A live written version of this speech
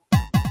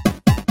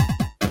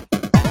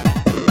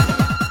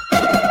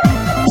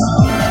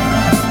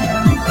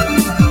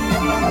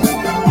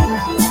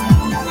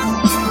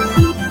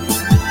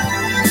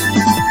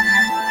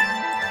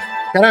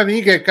Cari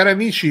amiche e cari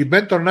amici,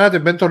 bentornati e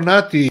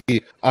bentornati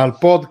al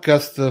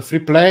podcast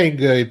Free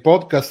Playing, il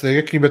podcast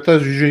che inventate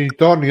sui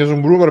genitori. Io sono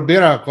Bruno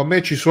Barbera, con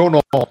me ci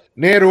sono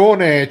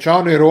Nerone.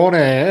 Ciao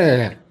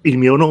Nerone. Il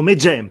mio nome è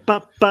Gem.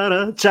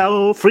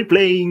 Ciao Free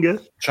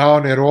Playing. Ciao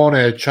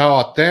Nerone, ciao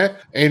a te.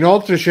 E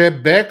inoltre c'è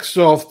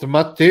Backsoft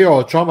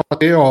Matteo. Ciao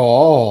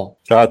Matteo.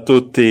 Ciao a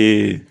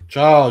tutti.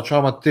 Ciao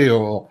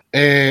Matteo.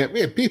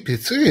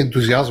 Pizza che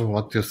entusiasmo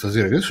Matteo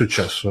stasera, che è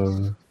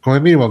successo? Come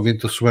minimo ha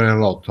vinto il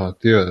Superenalotto,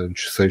 Matteo, non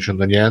ci stai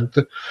dicendo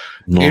niente.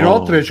 No. E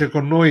inoltre c'è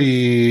con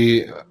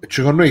noi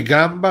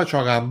Gamba.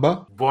 Ciao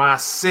Gamba.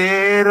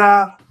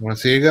 Buonasera.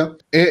 Buonasera.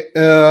 E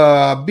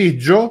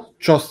Biggio.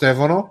 Ciao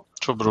Stefano.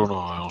 Ciao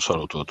Bruno e un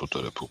saluto a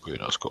tutte le pupe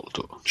in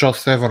ascolto. Ciao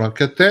Stefano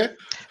anche a te.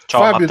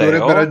 Ciao Fabio Matteo,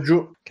 dovrebbe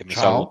raggiungere. che mi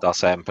saluta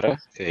sempre,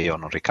 e io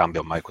non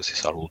ricambio mai questi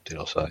saluti,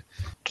 lo sai.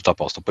 Tutto a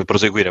posto, puoi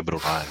proseguire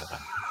Bruno.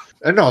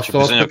 No,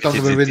 stavo aspettando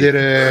per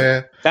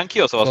vedere.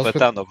 Anch'io stavo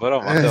aspettando,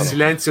 però Il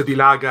silenzio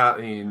dilaga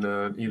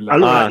in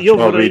allora, io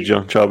ciao vorrei...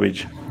 Biggio. Ciao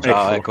Biggio.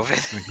 Ciao, ecco,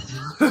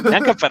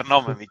 neanche per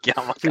nome mi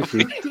chiama,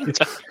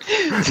 capito?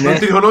 Non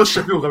ti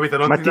conosce più, capito?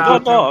 Non Ma ti ti- dà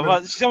più. No,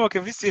 ma ci siamo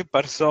anche visti in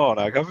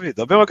persona,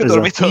 capito? Abbiamo anche Esatto.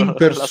 dormito In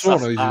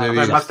persona, la vi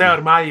Beh, Matteo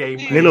ormai è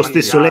in Nello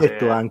stesso mondiale.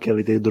 letto anche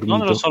avete dormito.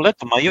 Non nello so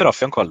letto, ma io ero a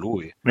fianco a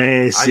lui.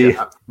 Sì.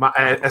 Ma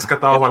è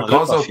scattato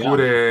qualcosa letto a fianco.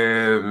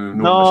 oppure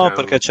No,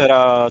 perché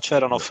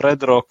c'erano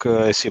Fredrock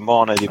e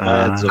Simone di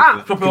mezzo.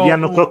 proprio Vi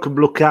hanno cock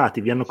bloccati,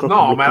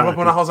 No, ma era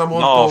proprio una cosa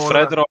molto No,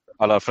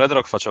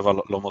 Fredrock faceva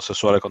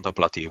l'omosessuale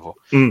contemplativo.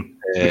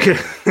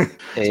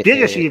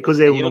 Spiegaci che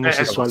cos'è un io-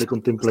 omosessuale stavo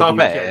contemplativo.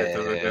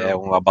 per-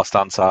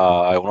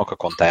 È uno che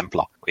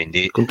contempla,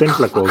 quindi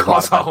Contempla cosa?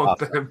 cosa guarda,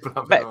 contempla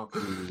beh, però.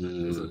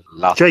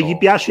 l'atto- Cioè gli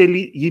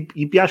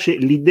piace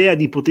l'idea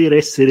di poter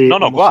essere no,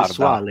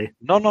 omosessuale.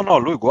 guarda. No,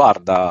 lui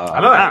guarda.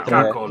 Allora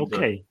Ah, è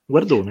ok,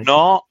 guardone.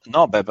 No,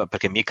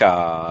 perché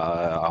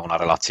mica ha una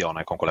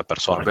relazione con quelle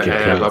persone, Vabbè,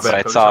 che vabbè,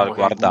 apprezza diciamo che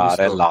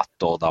guardare gusto.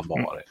 l'atto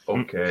d'amore.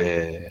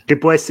 Ok. Che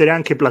può essere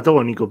anche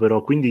platonico,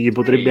 però, quindi gli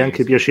potrebbe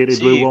anche piacere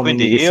Sì, due uomini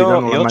quindi che si danno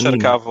la io manina.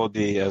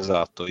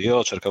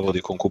 cercavo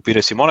di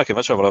concupire Simone, che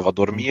invece voleva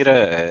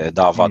dormire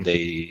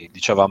e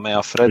diceva a me,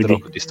 a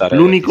Fredrock, di stare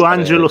L'unico di stare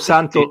angelo zitti.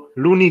 santo,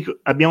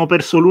 abbiamo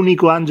perso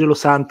l'unico angelo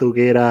santo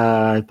che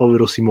era il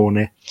povero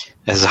Simone.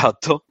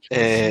 Esatto.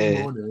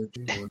 Simone.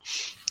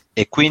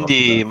 E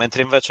quindi,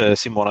 mentre invece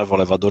Simone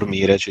voleva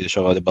dormire, ci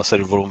diceva di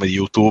abbassare il volume di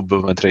YouTube,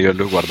 mentre io e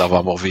lui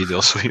guardavamo video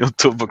su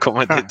YouTube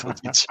come dei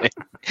dodicenni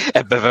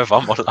e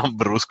bevevamo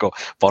l'ambrusco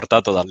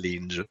portato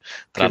dall'Inge,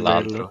 tra Che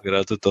l'altro. bello. Che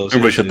era tutto,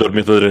 Invece ha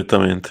dormito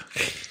direttamente.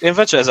 E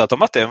invece, esatto,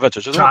 Matteo invece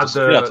ci Chad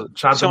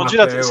siamo Matteo.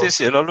 girati,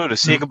 sì, lui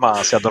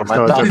Sigma si è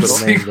addormentato. Stavo già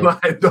Sigma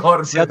e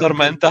dorme. Si è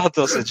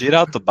addormentato, si è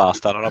girato,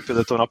 basta, non ha più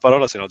detto una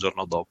parola sino al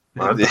giorno dopo.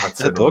 Ma Quindi,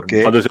 cazzo, ho detto, ok.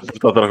 Quando si è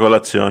portato la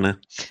colazione.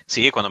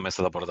 Sì, quando mi è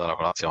stata portata la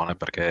colazione,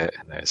 perché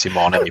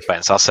Simone mi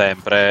pensa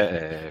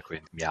sempre, e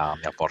quindi mi ha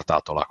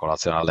portato la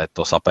colazione a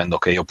letto, sapendo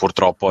che io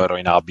purtroppo ero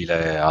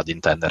inabile ad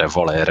intendere e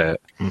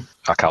volere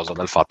a causa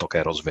del fatto che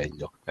ero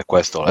sveglio. E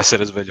questo,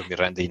 essere sveglio, mi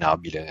rende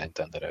inabile a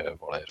intendere e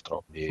volere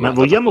troppo. Ma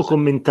vogliamo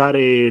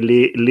commentare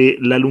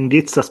la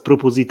lunghezza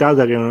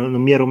spropositata, che non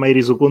mi ero mai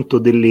reso conto,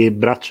 delle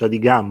braccia di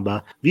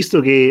Gamba, visto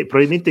che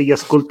probabilmente gli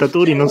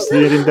ascoltatori non se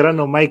ne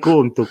renderanno mai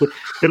conto,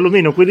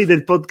 perlomeno quelli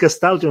del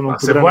podcast audio non Ma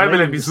se potranno vuoi mai me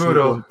le rendersi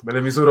misuro conto.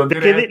 in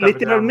Perché diretta,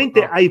 letteralmente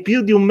vediamo. hai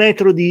più di 1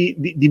 metro di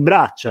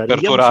braccia.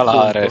 apertura rendiamoci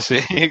alare, conto.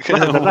 sì.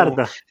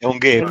 Guarda, È un è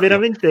game.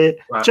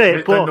 veramente, Guarda,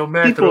 cioè, prendo un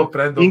metro, tipo,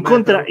 prendo un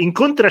incontra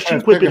metro.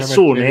 5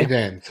 persone,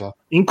 Evidenza.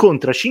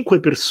 incontra 5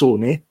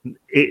 persone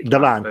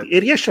davanti e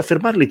riesce a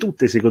fermarle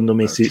tutte, secondo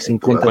me, se si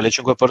incontra. Quelle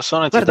 5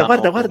 persone ti danno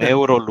Guarda. un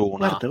euro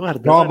l'una. Guarda,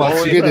 No, guarda. ma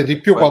si vede di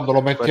più quando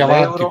lo metti quell'euro.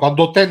 avanti,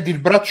 quando tendi il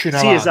braccio in Sì,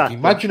 avanti. esatto.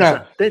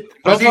 Immagina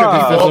Così,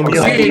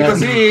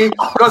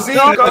 così.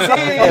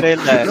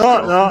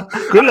 No,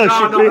 quello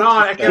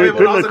No, è che avevo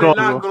quello una è cosa coso.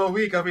 nell'angolo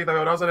qui, capito?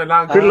 Avevo una cosa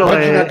nell'angolo. Quello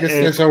Immagina è- che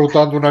stai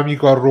salutando un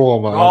amico a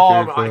Roma. No,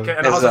 Che- ma anche è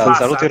una cosa Esatto,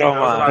 bassa, saluti anche una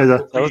Roma. cosa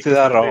Esatto. Saluti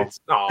da Roma.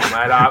 No,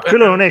 ma era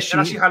Quello non è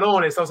era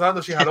Cicalone, stavo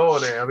usando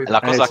Cicalone, capito? La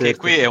cosa che certo.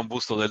 qui è un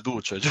busto del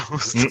Duce,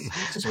 giusto?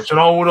 Ce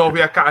n'ho uno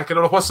qui a che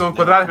non lo posso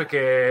inquadrare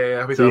perché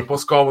capito, Sì. è un po'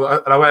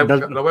 scomodo. La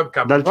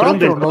webcam. Dal- Tra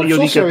l'altro, il taglio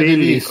di se avete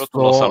capelli, visto,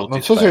 lo saluti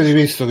non so se avete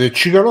visto che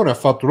Cicalone ha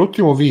fatto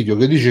l'ultimo video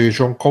che dice che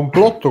c'è un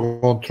complotto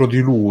contro di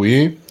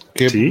lui,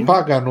 che Sì.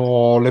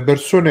 pagano le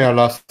persone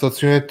alla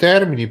stazione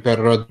Termini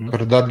per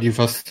dargli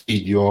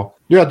fastidio.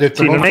 Lui ha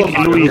detto Sì, non è so che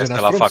se lui è Se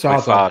una la fa coi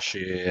stronzata. fasci.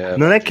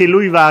 non è che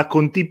lui va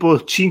con tipo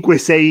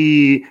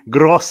 5-6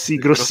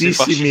 grossissimi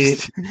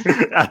fascisti.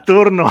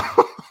 attorno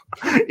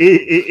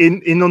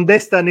e non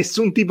desta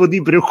nessun tipo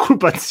di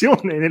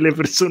preoccupazione nelle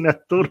persone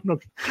attorno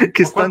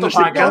che Ma stanno quanto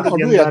pagano? cercando No,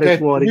 di lui ha andare detto,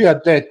 fuori. lui ha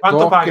detto Quanto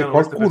che pagano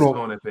queste qualcuno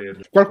persone per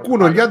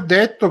Qualcuno gli ha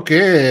detto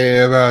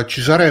che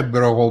ci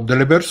sarebbero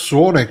delle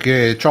persone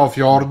che, ciao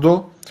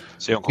Fiordo,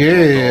 Sì, un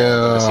che,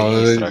 confronto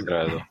delle sinistre,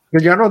 credo.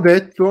 che gli hanno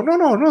detto no,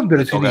 non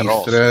delle Detto che è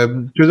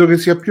sinistre, credo che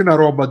sia più una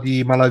roba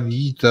di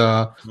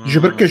malavita. Dice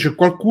perché c'è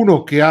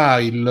qualcuno che ha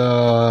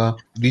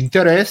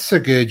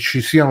l'interesse che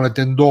ci siano le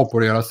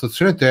tendopoli alla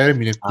stazione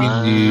Termine,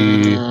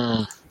 quindi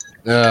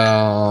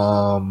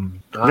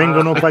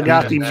vengono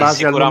pagati in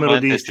base al numero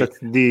di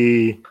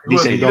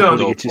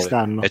tendopoli che ci E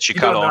stanno.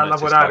 Cicalone a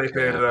lavorare ci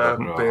sta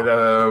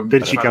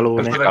per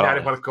Cicalone. per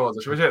guadagnare qualcosa.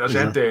 Cioè, la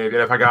gente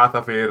viene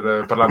pagata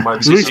per parlare male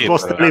di Lui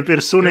sposta le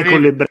persone con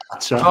le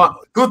braccia.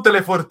 No, tutte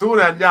le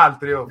fortune agli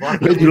altri.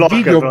 Vedi il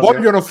video,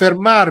 vogliono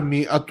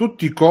fermarmi a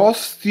tutti i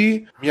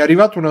costi, mi è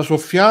arrivata una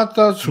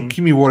soffiata su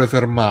chi mi vuole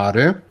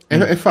fermare.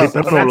 E fa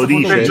però non lo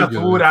dice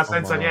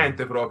senza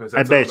niente proprio.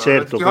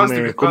 Certo,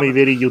 come i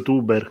veri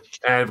youtuber.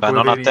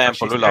 Non ha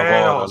tempo, lui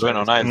lavora, lui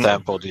non ha il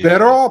tempo di...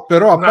 Però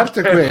a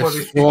parte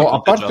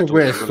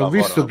questo,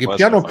 visto che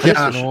piano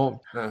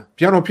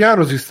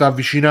piano si sta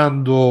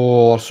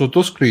avvicinando al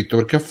sottoscritto,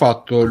 perché ha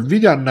fatto il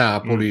video a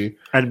Napoli,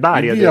 il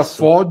video a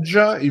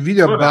Foggia, il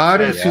video a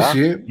Bari,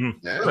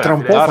 tra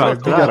un po' farà il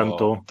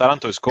video a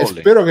Taranto e Scolli.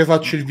 Spero che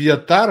faccia il video a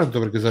Taranto,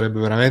 perché sarebbe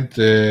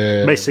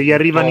veramente se gli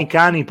arrivano i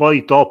cani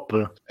poi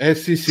top.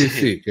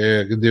 Sì,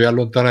 che deve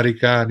allontanare i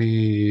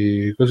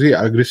cani così.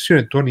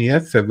 Aggressione Tony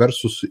F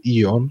versus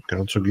Ion, che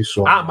non so chi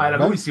sono. Ma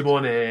era lui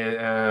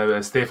Simone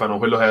Stefano,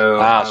 quello che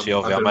sì,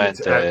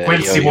 ovviamente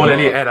quel Simone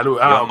lì era lui.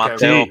 Io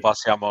Matteo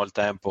passiamo il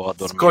tempo a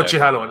dormire Scocci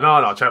calore.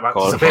 No, cioè, ma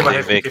sapeva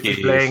che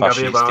Playing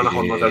aveva una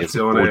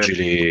connotazione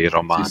pugili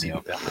romani,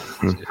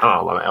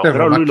 ovviamente.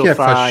 Però lui lo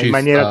fa in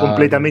maniera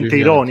completamente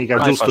ironica,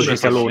 giusto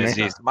Cicalone?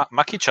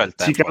 Ma chi c'ha il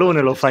tempo?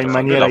 Cicalone lo fa in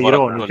maniera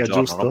ironica,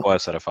 giusto? Non può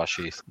essere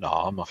fascista.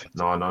 No.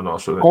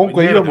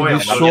 Comunque io mi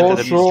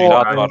dissocio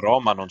a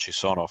Roma, non ci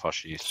sono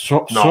fascisti.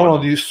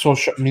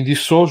 Mi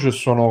dissocio e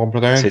sono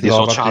completamente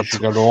dalla parte di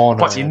Cicalone.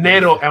 Poi il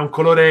nero è un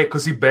colore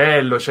così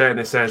bello, cioè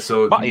nel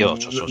senso, ma io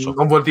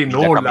non vuol dire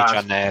nulla. La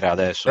camicia nera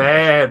adesso.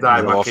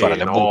 Dai, ma fare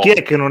le chi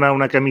è che non ha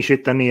una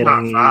camicetta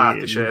nera?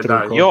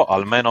 Io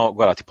almeno,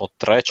 guarda, tipo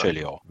 3 ce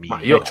li ho. Ma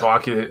io c'ho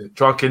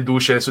anche il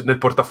duce nel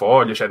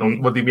portafoglio, cioè non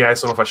vuol dire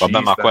sono fascista.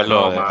 Vabbè, ma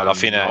quello alla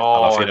fine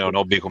è un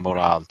hobby come un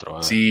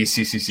altro. Sì,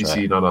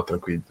 no,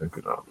 tranquillo.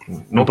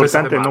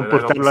 L'importante è non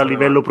portarlo a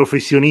livello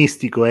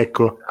professionistico,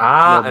 ecco.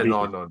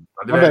 No.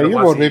 Vabbè, io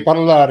vorrei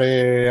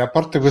parlare, a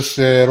parte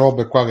queste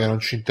robe qua che non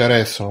ci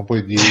interessano,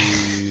 poi di...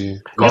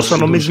 Io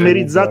sono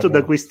mesmerizzato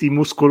da questi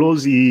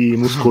muscolosi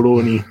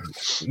muscoloni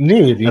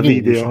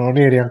neri, sono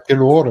neri anche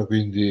loro,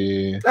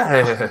 quindi...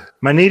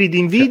 Ma neri di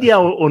invidia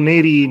o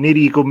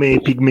neri come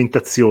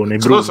pigmentazione?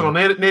 Sono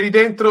neri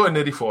dentro e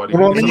neri fuori.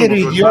 Sono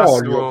neri di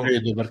olio,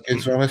 credo, perché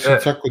sono messi un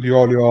sacco di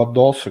olio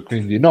addosso,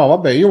 quindi no,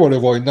 vabbè, io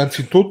volevo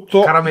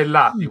innanzitutto...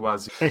 Caramellati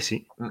quasi.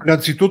 Sì.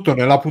 Innanzitutto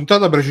nella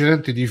puntata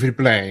precedente di Free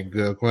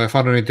Playing, come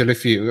fanno nei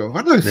telefilm,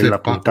 guarda che nella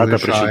puntata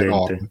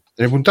precedente.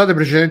 Nelle puntate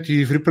precedenti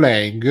di Free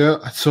Playing,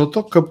 nelle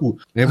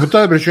puntate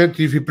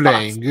precedenti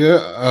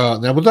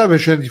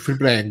di Free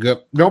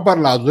Playing, abbiamo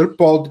parlato del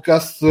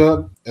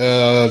podcast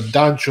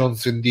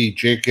Dungeons and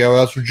DJ che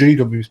aveva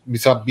suggerito mi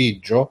sa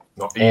Biggio.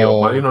 No,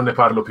 ma io non ne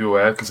parlo più,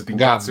 che se ti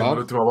incazzo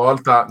l'ultima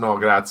volta, no,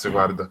 grazie,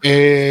 guarda.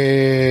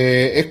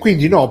 E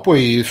quindi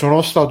poi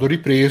sono stato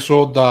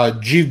ripreso da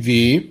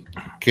GV,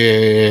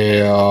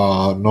 che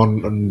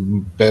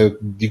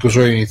dico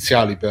solo le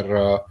iniziali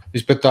per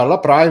rispettare la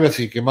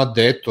privacy, che mi ha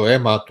detto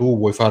ma tu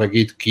vuoi fare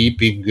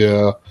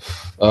gatekeeping,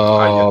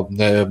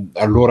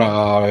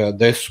 allora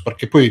adesso,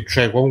 perché poi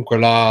comunque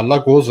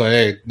la cosa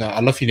è,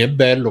 alla fine è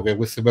bello che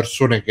queste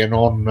persone che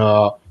non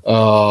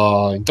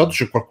intanto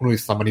c'è qualcuno che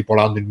sta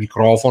manipolando il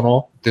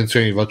microfono,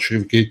 attenzione, vi faccio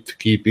il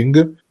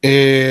gatekeeping,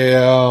 e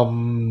ha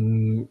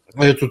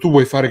detto tu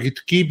vuoi fare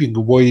gatekeeping,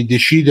 vuoi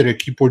decidere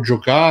chi può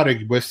giocare,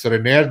 chi può essere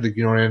nerd,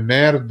 chi non è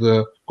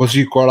nerd,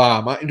 così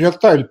colà, ma in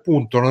realtà il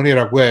punto non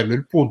era quello,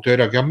 il punto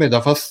era che a me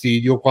dà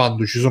fastidio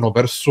quando ci sono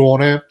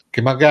persone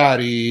che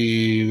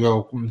magari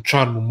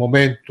hanno un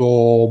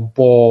momento un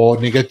po'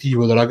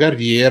 negativo della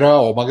carriera,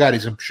 o magari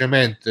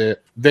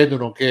semplicemente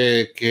vedono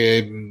che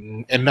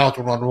è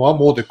nata una nuova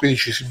moda e quindi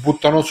ci si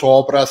buttano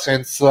sopra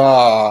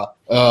senza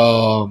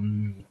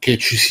che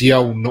ci sia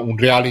un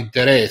reale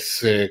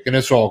interesse, che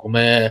ne so,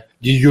 come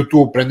gli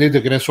YouTube,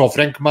 prendete che ne so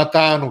Frank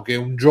Matano, che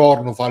un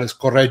giorno fa le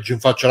scorregge in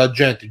faccia alla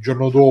gente, il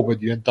giorno dopo è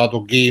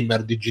diventato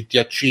gamer di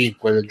GTA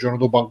 5, il giorno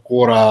dopo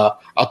ancora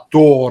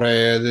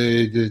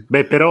attore.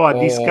 Però a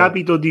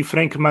discapito di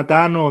Frank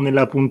Matano,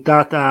 nella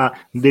puntata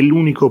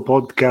dell'unico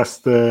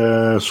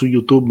podcast su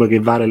YouTube che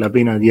vale la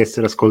pena di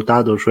essere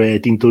ascoltato, cioè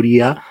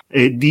Tintoria,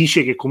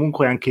 dice che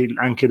comunque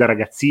anche da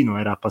ragazzino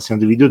era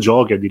appassionato di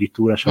videogiochi,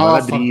 addirittura c'era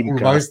la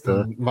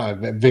Dreamcast. Ma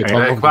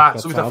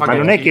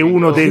non è che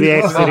uno deve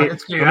essere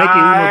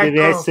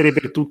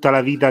per tutta la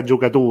vita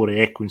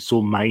giocatore, ecco,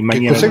 insomma, in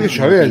maniera... Cos'è che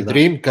c'aveva il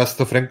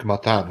Dreamcast Frank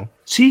Matano?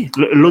 Sì,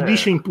 lo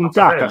dice in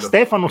puntata. bello.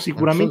 Stefano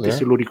sicuramente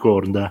se lo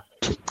ricorda.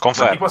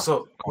 Confermo. Ti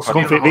posso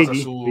Confermo. dire una cosa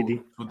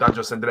Vedi? su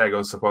Dungeons and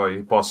Dragons,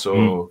 poi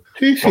posso...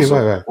 Sì,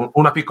 vai.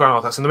 Una piccola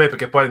nota, secondo me,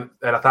 perché poi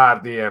era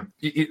tardi.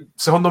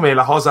 Secondo me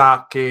la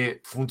cosa che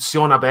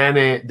funziona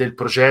bene del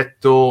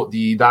progetto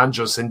di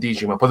Dungeons and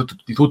Dragons, ma poi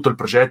di tutto il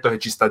progetto che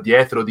ci sta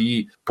dietro,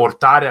 di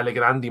portare alle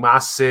grandi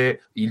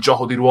masse il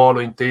gioco di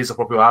ruolo inteso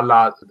proprio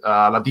alla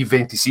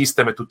D20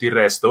 System e tutto il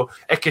resto,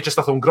 è che c'è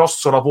stato un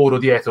grosso lavoro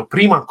dietro,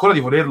 prima ancora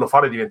di volerlo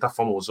fare diventare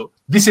famoso,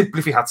 di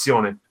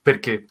semplificazione.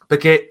 Perché?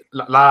 Perché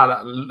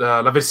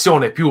la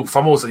versione più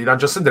famosa di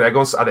Dungeons and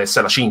Dragons adesso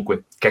è la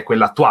 5, che è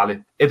quella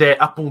attuale, ed è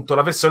appunto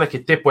la versione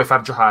che te puoi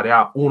far giocare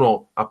a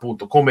uno,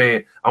 appunto,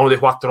 come a uno dei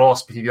 4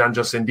 ospiti di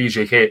Dungeons and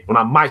Dragons che non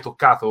ha mai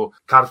toccato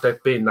carta e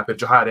penna per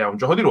giocare a un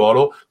gioco di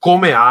ruolo,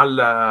 come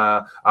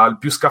al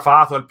più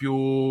scafato, al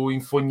più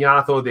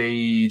infognato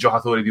dei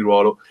giocatori di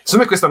ruolo.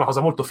 Secondo me questa è una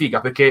cosa molto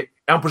figa, perché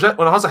è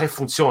una cosa che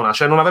funziona,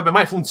 cioè non avrebbe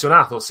mai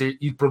funzionato se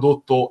il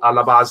prodotto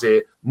alla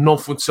base non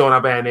funziona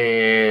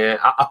bene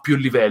a più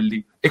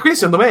livelli. E quindi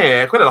secondo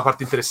me quella è la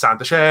parte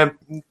interessante, cioè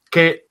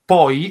che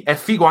poi è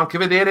figo anche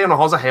vedere una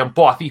cosa che è un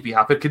po'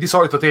 atipica, perché di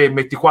solito te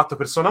metti 4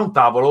 persone a un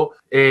tavolo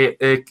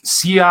e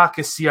sia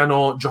che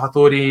siano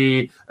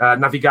giocatori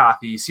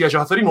navigati, sia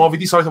giocatori nuovi,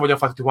 di solito vogliono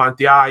fare tutti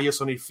quanti: io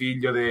sono il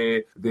figlio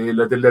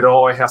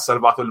dell'eroe che ha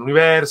salvato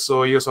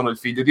l'universo, io sono il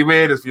figlio di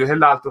quello, il figlio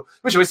dell'altro.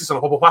 Invece questi sono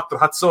proprio 4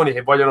 cazzoni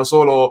che vogliono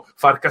solo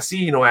far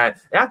casino. È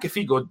anche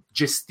figo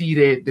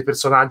gestire dei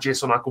personaggi che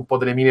sono anche un po'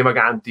 delle mine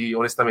vaganti,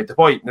 onestamente.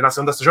 Poi nella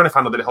seconda stagione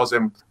fanno delle cose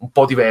un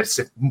po'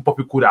 diverse, un po'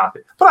 più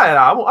curate,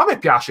 però a me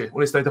piace,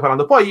 onestamente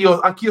parlando. Poi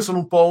anch'io sono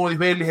un po' uno di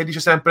quelli che dice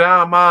sempre: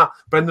 ma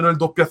prendono il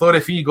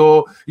doppiatore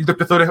figo,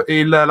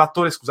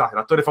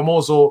 l'attore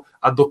famoso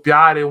a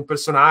doppiare un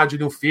personaggio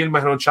di un film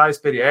che non c'ha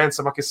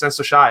esperienza, ma che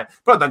senso c'ha?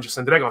 Però Dungeons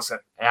and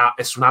Dragons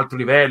è su un altro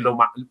livello,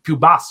 ma più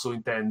basso,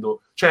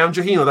 intendo. Cioè è un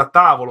giochino da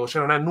tavolo,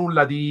 cioè non è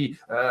nulla di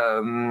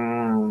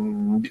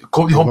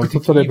competitivo.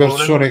 Tutte le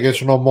persone che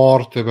sono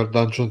morte per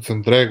Dungeons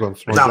and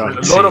Dragons,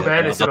 loro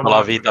bene, hanno dato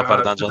la vita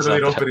per Dungeons and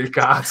Dragons. rompere il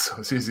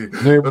cazzo. Sì.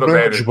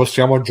 Noi ci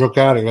possiamo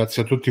giocare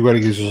grazie a tutti quelli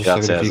che si sono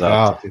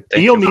sacrificati. Esatto.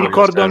 Io mi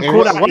ricordo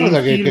ancora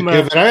guarda che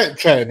film...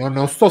 cioè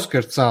non sto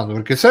scherzando,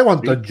 perché sai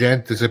quanta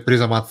gente si è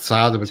presa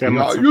mazzate perché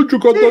io ho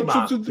giocato a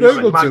Dungeons and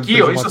Dragons, ma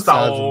anch'io sono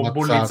stato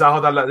bullizzato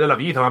dalla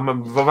vita, ma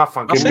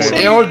vaffanculo.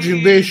 E oggi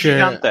invece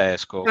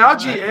gigantesco.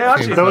 Oggi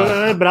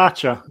le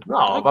braccia.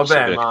 No,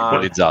 vabbè, ma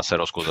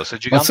bullizzassero, scusa, sei ma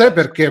gigante. sai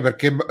perché?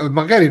 Perché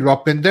magari lo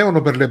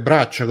appendevano per le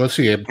braccia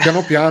così e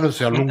piano piano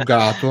si è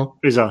allungato.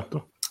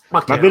 Esatto.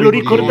 Ma ve lo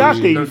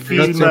ricordate il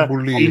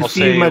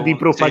film di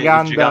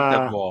propaganda? Il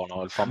gigante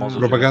buono, il famoso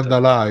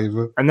propaganda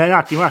live. Un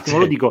attimo,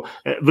 lo dico.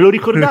 Ve lo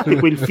ricordate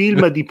quel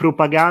film di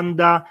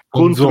propaganda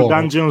contro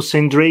Dungeons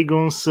and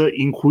Dragons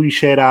in cui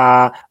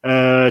c'era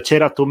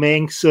Tom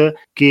Hanks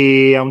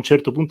che a un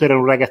certo punto era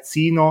un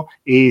ragazzino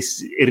e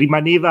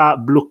rimaneva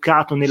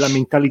bloccato nella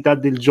mentalità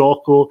del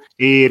gioco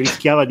e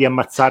rischiava di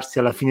ammazzarsi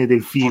alla fine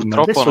del film?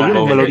 Purtroppo adesso io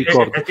non me lo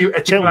ricordo.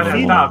 C'è un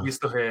film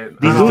visto che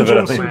di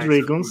Dungeons and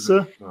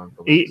Dragons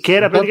che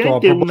era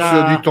praticamente a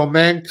proposito di Tom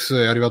Hanks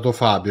è arrivato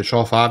Fabio.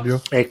 Ciao Fabio.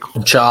 Ecco.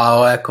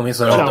 Ciao, eccomi,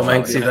 sono Tom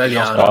Hanks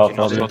italiano.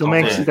 Ciao, Tom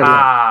Hanks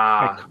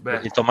italiano.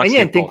 Ecco. E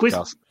niente,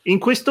 in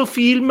questo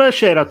film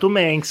c'era Tom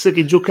Hanks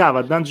che giocava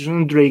a Dungeons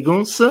and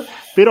Dragons,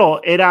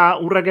 però era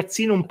un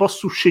ragazzino un po'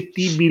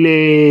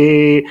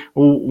 suscettibile,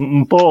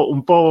 un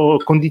po'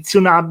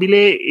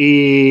 condizionabile,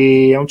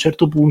 e a un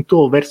certo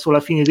punto verso la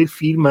fine del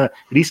film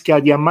rischia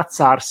di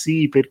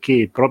ammazzarsi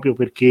proprio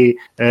perché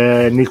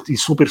il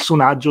suo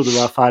personaggio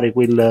doveva fare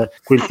quel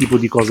tipo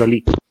di cosa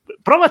lì.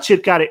 Prova a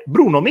cercare,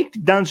 Bruno,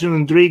 metti Dungeons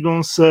and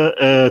Dragons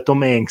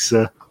Tom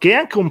Hanks, che è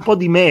anche un po'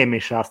 di meme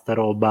c'ha sta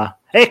roba.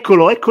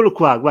 Eccolo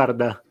qua,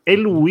 guarda. È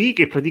lui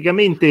che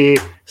praticamente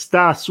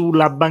sta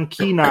sulla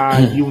banchina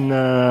di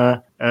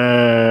un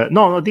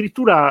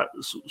addirittura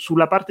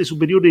sulla parte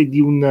superiore di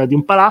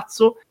un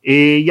palazzo,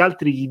 e gli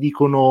altri gli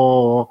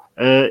dicono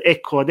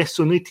ecco,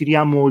 adesso noi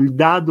tiriamo il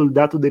dado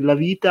della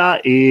vita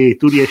e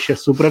tu riesci a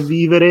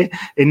sopravvivere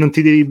e non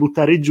ti devi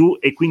buttare giù,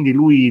 e quindi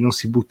lui non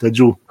si butta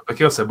giù.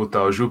 Perché non si è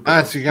buttato giù?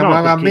 Si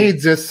chiamava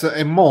Mazes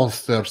e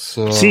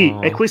Monsters. Sì,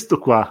 è questo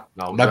qua.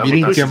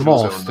 Labirinti e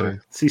mostri.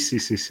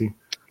 Sì.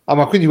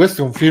 Ma quindi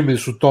questo è un film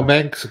su Tom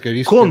Hanks che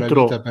rischia la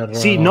vita per...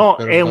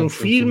 è un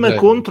film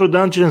contro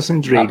Dungeons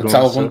and Dragons.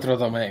 Pensavo contro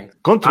Tom Hanks.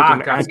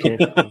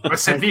 È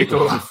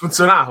servito, ha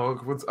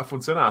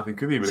funzionato,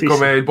 incredibile. Sì,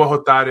 come il può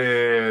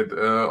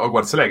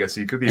Hogwarts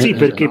Legacy, incredibile. Sì,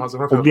 perché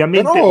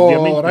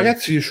ovviamente...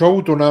 ragazzi, ho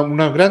avuto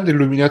una grande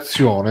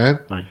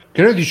illuminazione.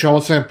 Che noi diciamo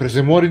sempre: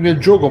 se muori nel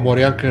gioco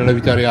muori anche nella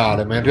vita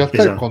reale, ma in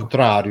realtà è il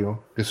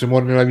contrario, che se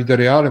muori nella vita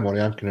reale muori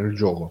anche nel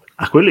gioco.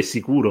 Quello è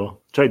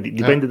sicuro, cioè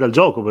dipende dal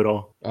gioco,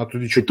 però. Tu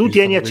dici, se tu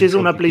tieni accesa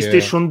una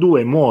PlayStation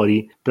 2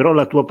 muori, però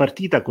la tua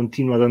partita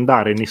continua ad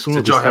andare, nessuno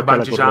se ti gioca a stacca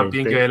bungee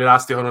jumping e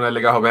l'elastico non è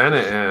legato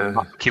bene,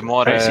 chi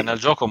muore nel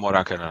gioco muore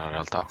anche nella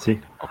realtà. Sì.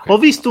 Ho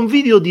visto un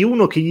video di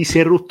uno che gli si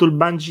è rotto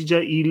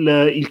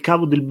il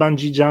cavo del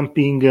bungee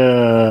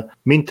jumping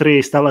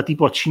mentre stava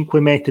tipo a 5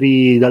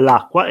 metri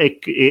dall'acqua e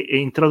è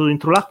entrato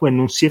dentro l'acqua e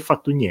non si è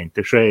fatto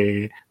niente,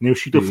 cioè ne è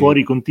uscito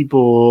fuori con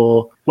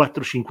tipo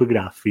 4-5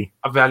 graffi.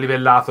 Aveva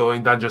livellato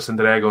in Dungeons and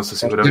Dragons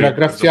sicuramente. Era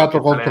graffiato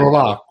contro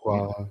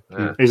l'acqua.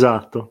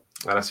 Esatto.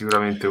 Era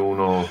sicuramente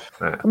uno.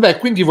 Beh,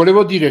 quindi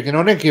volevo dire che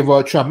non è che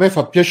a me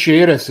fa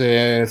piacere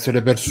se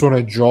le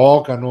persone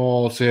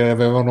giocano, se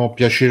avevano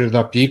piacere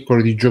da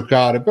piccoli di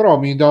giocare, però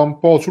mi dà un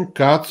po' sul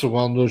cazzo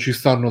quando ci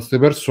stanno queste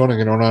persone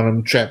che non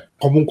hanno, cioè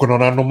comunque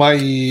non hanno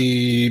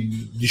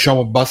mai,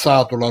 diciamo,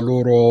 basato la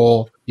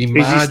loro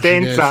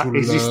immagine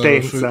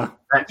esistenza.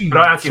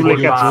 Però è anche sulle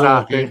colpa,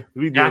 cazzate,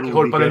 è anche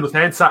colpa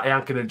dell'utenza e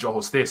anche del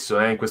gioco stesso,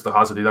 in questo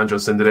caso di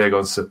Dungeons and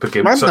Dragons, perché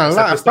a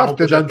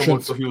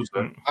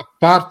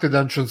parte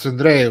Dungeons and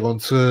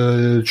Dragons,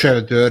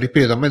 cioè,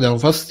 ripeto, a me danno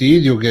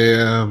fastidio che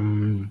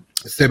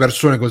queste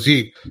persone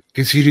così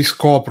che si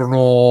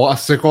riscoprono a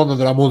seconda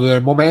della moda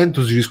del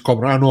momento, si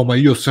riscoprono: ah no, ma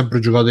io ho sempre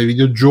giocato ai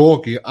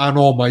videogiochi, ah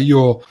no, ma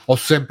io ho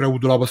sempre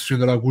avuto la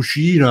passione della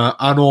cucina,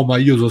 ah no, ma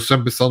io sono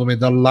sempre stato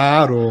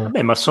metallaro.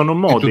 Vabbè, ma sono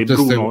mode,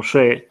 Bruno,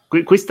 cioè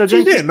questa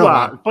gente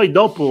qua poi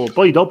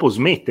dopo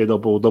smette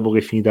dopo che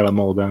è finita la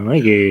moda, non è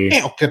che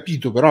ho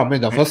capito, però a me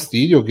dà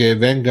fastidio che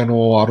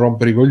vengano a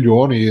rompere i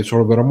coglioni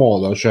solo per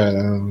moda, cioè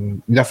mi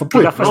dà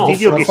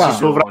fastidio che si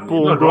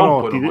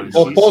sovrappongono,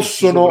 lo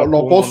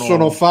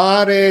possono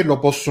fare,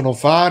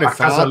 a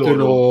casa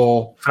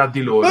loro, fra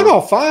di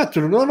loro.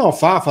 Fatelo,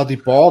 fate i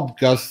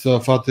podcast,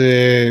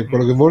 fate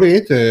quello che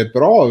volete,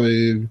 però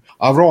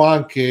avrò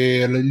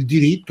anche il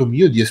diritto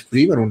mio di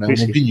esprimere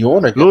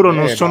un'opinione. Loro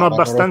non sono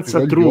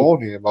abbastanza true.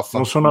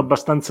 Non sono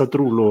abbastanza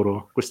true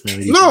loro.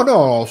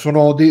 No,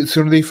 sono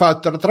dei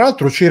fatti. Tra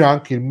l'altro c'era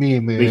anche il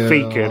meme dei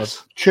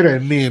fakers. C'era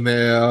il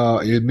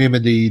meme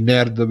dei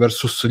nerd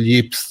versus gli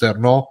hipster,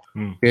 no?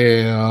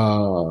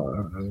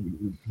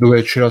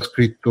 Dove c'era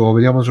scritto,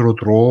 vediamo se lo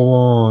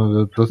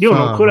trovo. Io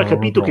non ho ancora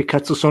capito che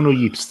cazzo sono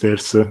gli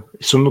hipsters.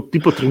 Sono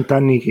tipo 30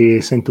 anni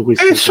che sento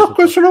questo.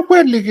 Sono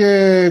quelli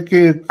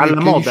che alla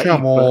moda,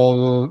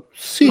 diciamo,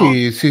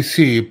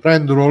 sì,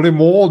 prendono le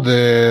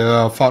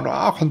mode,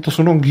 fanno quanto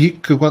sono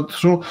geek, quanto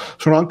sono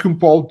anche un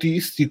po'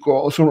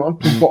 autistico, sono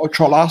anche un po',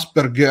 c'ho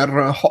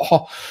l'Asperger,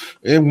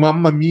 e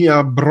mamma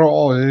mia,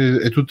 bro,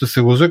 e tutte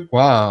queste cose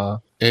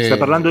qua. Sta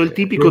parlando del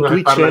tipico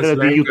Twitcher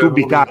di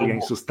YouTube Italia,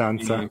 in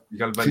sostanza.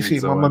 Sì,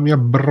 mamma mia,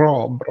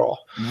 bro.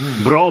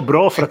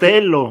 Bro,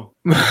 fratello.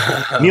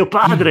 Mio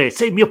padre,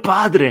 sei mio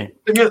padre.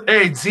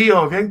 Ehi,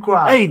 zio, vieni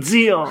qua. Ehi,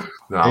 zio.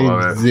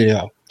 No,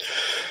 zio.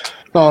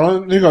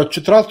 No,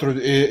 tra l'altro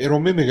era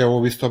un meme che avevo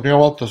visto la prima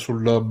volta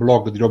sul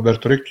blog di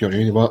Roberto Recchioni,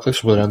 quindi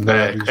adesso potrei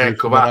andare a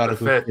perfetto,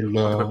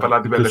 per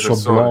parlare di belle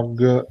persone.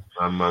 Blog.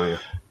 Mamma mia.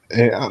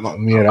 Mamma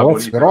mia,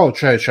 ragazzi, però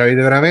c'avete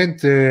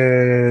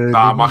veramente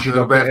ma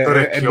Roberto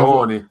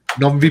Recchioni.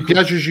 Non vi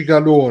piace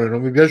Cicalone,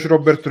 non vi piace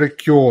Roberto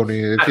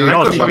Recchioni,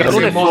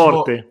 Cicalone è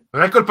forte.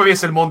 Non è colpa mia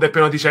se il mondo è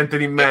pieno di gente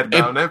di merda,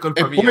 non è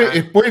colpa mia.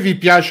 E poi vi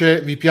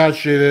piace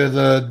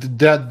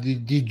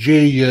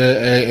DJ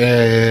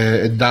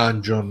e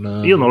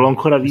Dungeon. Io non l'ho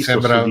ancora visto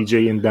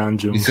DJ e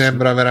Dungeon. Mi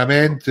sembra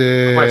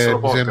veramente. Ma solo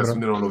podcast,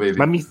 non lo vedi.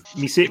 Ma mi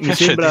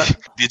sembra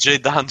DJ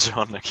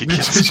Dungeon.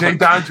 DJ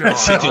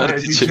Dungeon,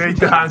 DJ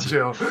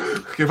Dungeon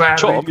che vai a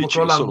ritmo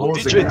con la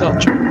musica.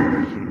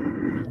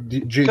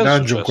 DJ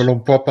Dungeon, quello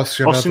un po'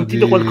 appassionato. Ho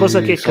sentito qualcosa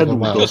che è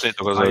caduto.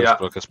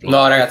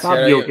 No, ragazzi,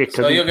 io che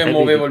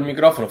muovevo il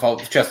microfono,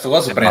 cioè sto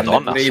coso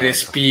prende pure i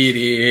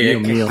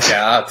respiri. Che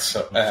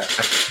cazzo.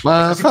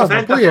 Ma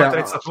poi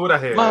attrezzatura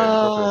che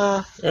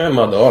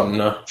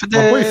Madonna. Ma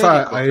poi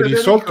hai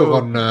risolto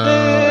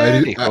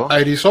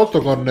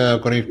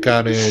con il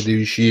cane dei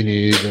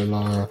vicini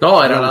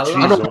No, era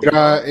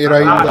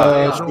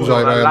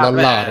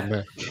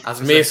l'allarme. Ha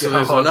smesso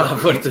di suonare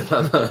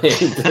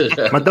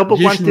fortunatamente. Ma dopo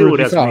quante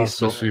ore ha smesso? Sì,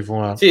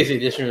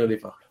 10 minuti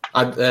fa.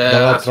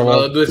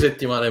 Sono 2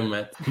 settimane e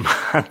mezzo.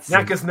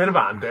 Neanche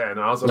snervante,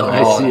 no?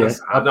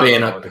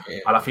 Appena.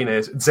 Alla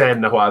fine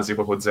zen, quasi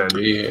proprio zen.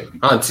 Sì.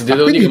 Anzi,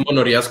 devo dire che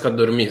non riesco a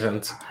dormire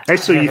senza.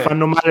 Adesso gli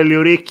fanno male le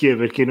orecchie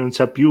perché non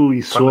c'ha più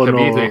il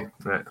suono.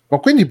 Ma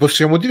quindi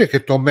possiamo dire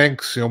che Tom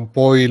Hanks è un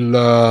po' il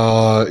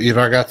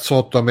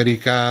ragazzotto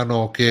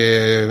americano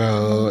che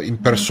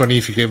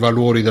impersonifica i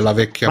valori della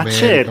vecchia America.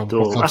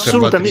 Certo,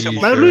 assolutamente.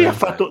 Ma lui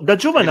da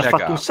giovane ha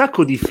fatto un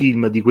sacco di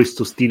film di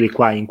questo stile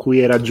qua, in cui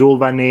era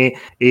giovane.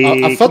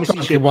 Ha fatto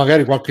anche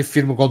magari qualche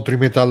film contro i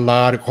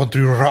metallari, contro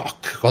il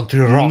rock,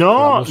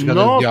 no,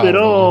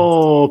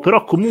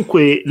 però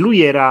comunque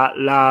lui era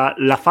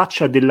la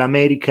faccia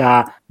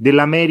dell'America,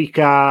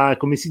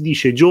 come si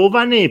dice,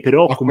 giovane,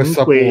 però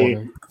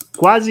comunque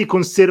quasi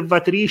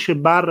conservatrice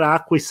 /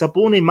 acqua e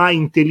sapone, ma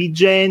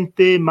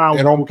intelligente, ma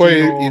era un po'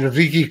 il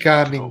Ricky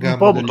Cunningham,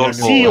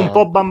 un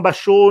po'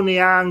 bambascione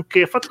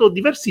anche. Ha fatto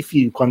diversi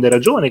film quando era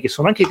giovane che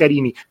sono anche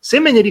carini. Se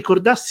me ne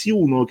ricordassi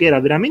uno che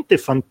era veramente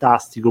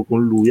fantastico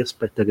con lui,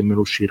 aspetta che me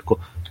lo cerco,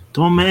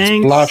 Tom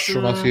Hanks. Splash,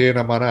 una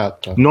sirena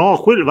manata. No,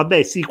 quello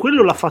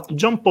l'ha fatto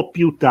già un po'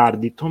 più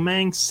tardi. Tom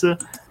Hanks.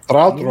 Tra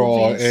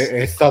l'altro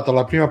è stata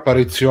la prima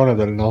apparizione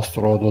del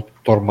nostro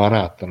dottor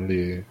Manhattan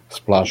lì,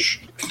 Splash.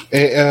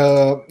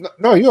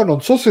 No, io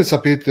non so se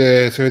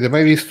avete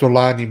mai visto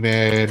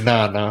l'anime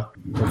Nana,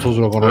 non so se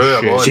lo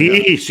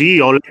conoscete. Sì,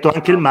 ho letto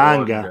anche il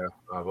manga.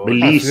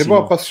 Bellissimo. Siete un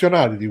po'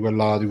 appassionati di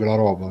quella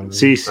roba.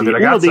 Sì,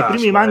 uno dei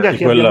primi manga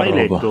che abbia mai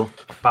letto.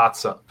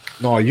 Pazza.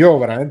 No, io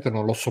veramente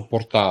non l'ho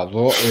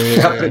sopportato.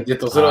 Ha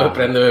detto solo per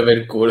prendermi per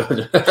il culo.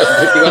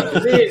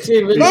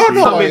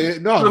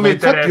 No,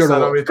 infatti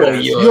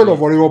io lo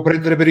volevo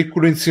prendere per il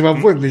culo insieme a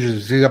voi, invece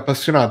siete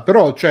appassionati.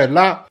 Però, cioè,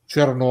 là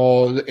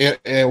c'erano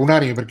è un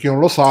anime, per chi non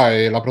lo sa,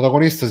 e la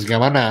protagonista si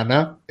chiama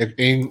Nana.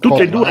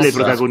 Tutte e due le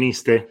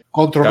protagoniste.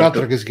 Contro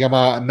un'altra che si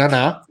chiama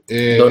Nana.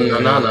 Donna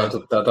Nana,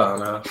 tutta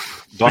Tana.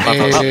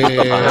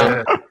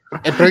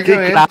 E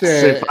praticamente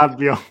classe,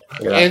 Fabio.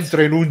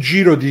 entra in un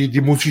giro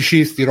di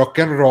musicisti rock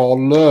and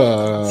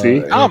roll.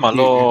 Sì. Io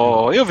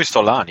ho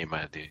visto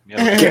l'anime che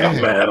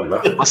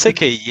merda. Ma sai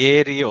che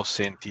ieri ho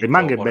sentito, il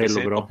manga è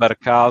bello, però, per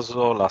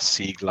caso la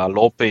sigla,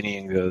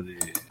 l'opening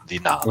di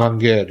Nana.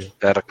 Evangelio.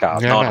 Per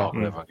caso, no,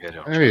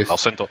 l'Evangelio.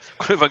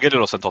 L'Evangelio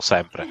lo sento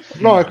sempre.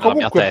 No, è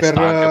comunque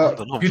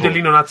più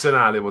dell'inno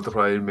nazionale, molto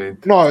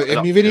probabilmente. No, e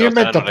mi veniva in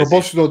mente a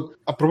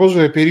proposito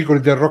dei pericoli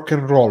del rock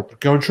and roll,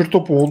 perché a un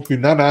certo punto in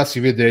Nana si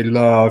vede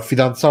il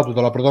fidanzato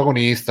della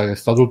protagonista che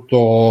sta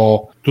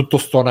tutto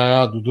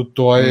stonato,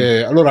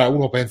 allora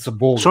uno pensa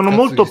sono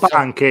molto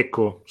punk,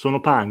 ecco, sono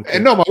punk.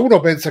 No, ma uno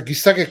pensa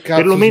chissà che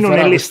cazzo perlomeno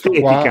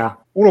nell'estetica.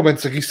 Uno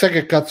pensa chissà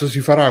che cazzo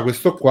si farà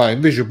questo qua,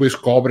 invece poi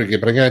scopre che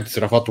praticamente si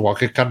era fatto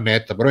qualche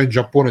cannetta, però in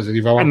Giappone se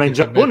li fa ma in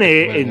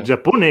Giappone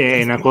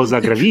è una cosa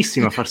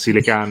gravissima farsi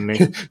le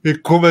canne.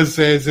 È come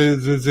se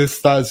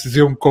sei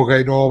un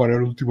cocainomane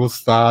all'ultimo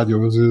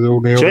stadio,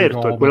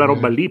 certo, è quella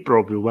roba lì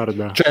proprio,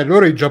 guarda. Cioè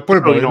loro in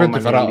Giappone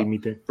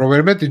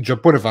probabilmente in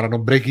Giappone faranno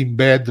Breaking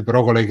Bad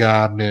però con le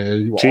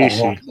canne. Sì.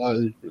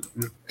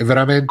 È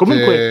veramente.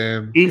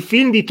 Comunque il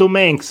film di Tom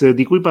Hanks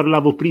di cui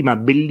parlavo prima,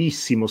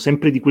 bellissimo,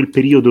 sempre di quel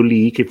periodo lì,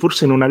 che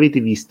forse non avete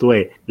visto,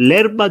 è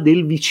L'erba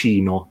del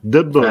vicino,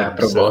 The Burbs. A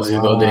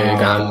proposito delle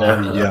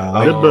canne,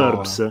 The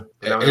Burbs.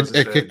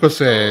 E che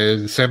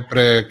cos'è?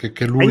 Sempre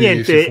che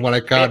lui si fuma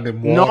le canne e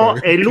muore? No,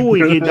 è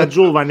lui che da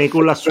giovane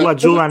con la sua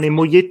giovane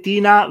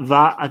mogliettina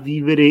va a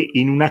vivere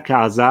in una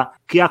casa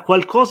che ha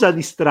qualcosa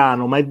di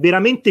strano, ma è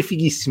veramente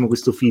fighissimo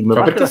questo film.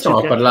 Ma perché stiamo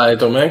a parlare di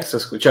Tom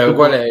Hanks? Cioè,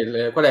 qual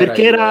è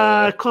perché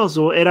era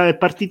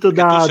partito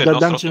da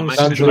Dungeons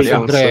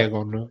and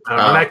Dragon.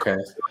 Ok.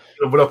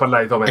 Non volevo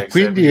parlare di Tom Hanks. E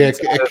quindi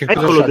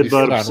eccolo The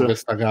Burbs.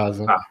 Questa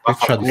casa.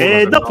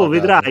 Dopo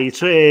vedrai,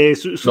 cioè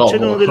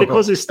succedono delle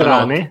cose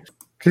strane.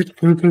 Che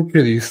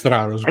di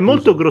strano? È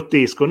molto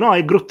grottesco, no?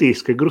 È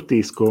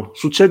grottesco.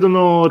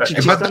 Succedono ci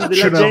stanno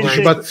della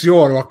gente,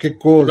 ma che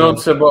cosa? Non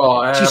si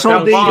può. Ci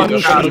sono degli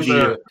omicidi.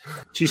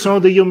 Ci sono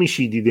degli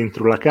omicidi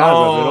dentro la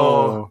casa,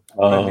 però.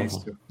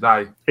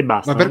 Dai. E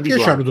basta. Ma perché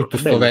c'hanno tutto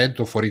sto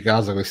vento fuori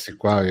casa questi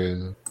qua?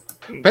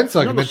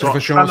 Pensa che mentre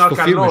facevano sto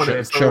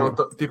film sono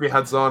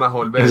tipica zona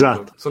col vento.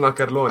 Esatto. Sono a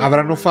Carlone.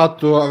 Avranno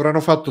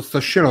fatto sta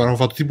scena, avranno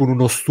fatto tipo in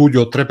uno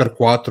studio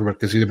 3x4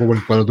 perché si vede proprio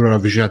l'inquadratura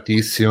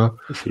avvicinatissima,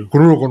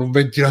 con uno con un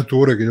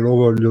ventilatore che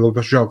glielo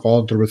faceva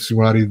contro per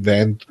simulare il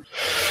vento.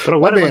 Però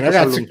guarda, bene,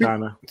 ragazzi,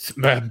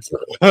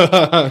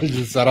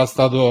 sarà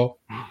stato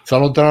si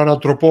allontana un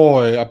altro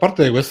po', e a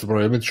parte di questo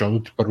probabilmente c'erano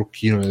tutti i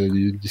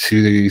parrucchini, si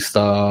vede che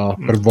stma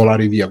per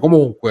volare via.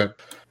 Comunque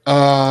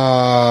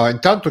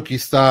intanto chi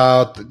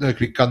sta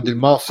cliccando il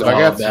mouse,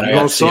 ragazzi,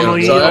 non sono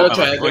io,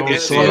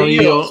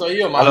 so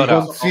io, ma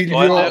allora,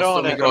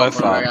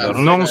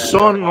 non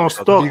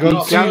sto vi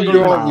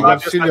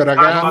consiglio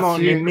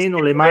ragazzi,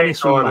 nemmeno le mani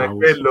sul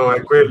mouse.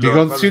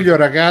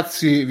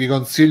 Vi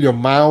consiglio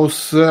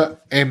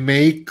mouse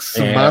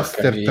MX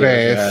Master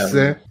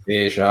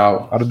 3S.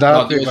 Ciao.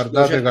 Guardate,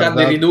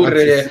 di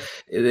ridurre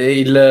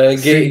il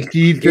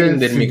gain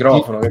del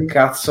microfono, che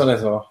cazzo ne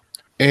so.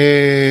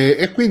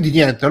 E quindi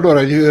niente,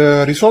 allora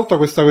risolta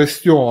questa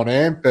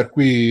questione, per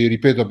cui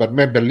ripeto, per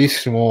me è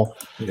bellissimo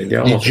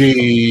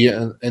DJ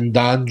and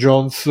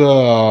Dungeons,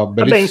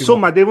 vabbè,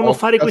 insomma, devono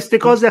fare queste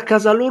cose a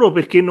casa loro,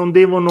 perché non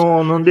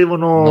devono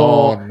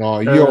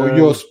no,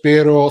 io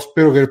spero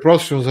che il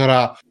prossimo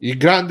sarà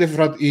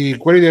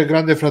quelli del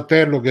Grande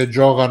Fratello che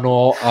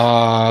giocano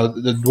a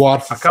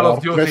Dwarf a Call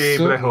of Fortress.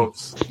 Duty Black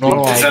Ops.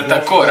 No, si sente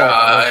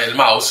ancora il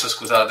mouse,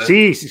 scusate?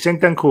 Sì, si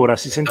sente ancora,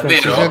 si sente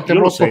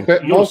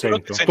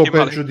molto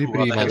peggio di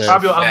prima.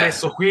 Fabio ha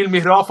messo qui il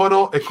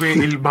microfono e qui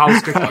il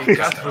mouse che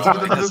clicca.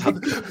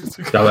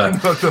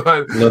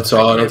 Non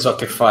so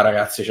che fa,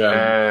 ragazzi,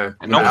 cioè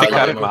non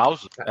cliccare il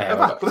mouse.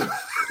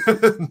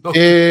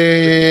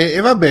 E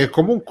vabbè,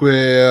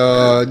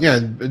 comunque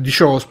niente,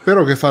 dicevo,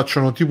 spero che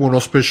facciano tipo uno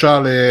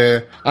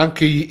speciale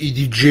anche i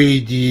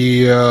DJ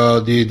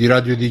di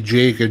Radio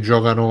DJ che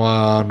giocano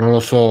a, non lo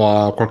so,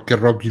 a qualche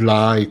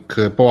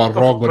roguelike, poi al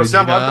rogue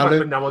originale.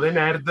 Prendiamo dei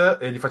nerd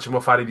e gli facciamo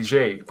fare i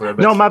DJ.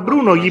 No, ma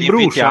Bruno gli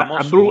brucia,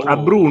 a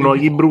Bruno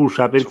gli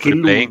brucia perché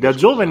lui da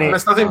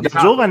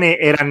giovane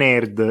era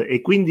nerd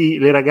e quindi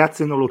le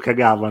ragazze non lo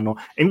cagavano,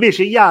 e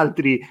invece gli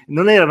altri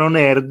non erano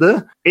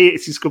nerd e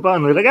si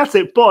scopavano le ragazze,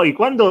 e poi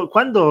quando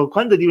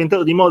è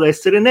diventato di moda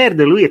essere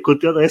nerd, lui è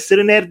continuato ad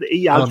essere nerd e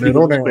gli altri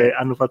comunque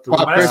hanno fatto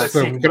questo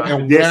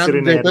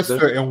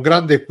è un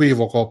grande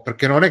equivoco,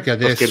 perché non è che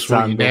adesso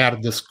i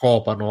nerd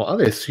scopano,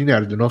 adesso i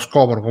nerd non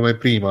scopano come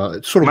prima,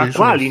 solo ma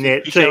quali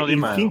nerd? Cioè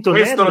il finto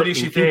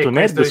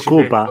nerd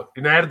scopa.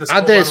 I nerd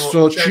adesso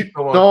no,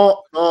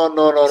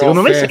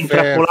 secondo me sei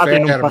intrappolato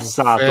in un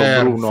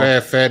passato, Bruno.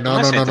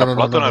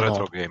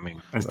 retro gaming.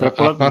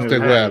 A parte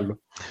quello,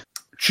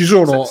 ci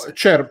sono,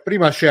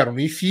 prima c'erano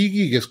i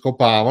fighi che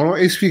scopavano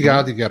e i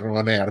sfigati che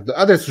erano nerd,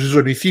 adesso ci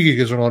sono i fighi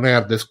che sono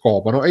nerd e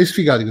scopano e i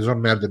sfigati che sono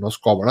nerd e non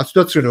scopano. La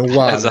situazione è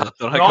uguale.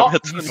 Esatto,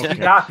 gli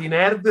sfigati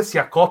nerd si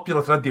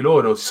accoppiano tra di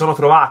loro, si sono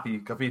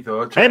trovati,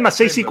 capito? Ma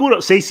sei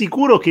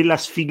sicuro che la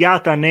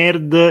sfigata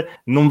nerd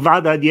non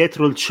vada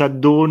dietro il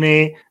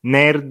ciaddone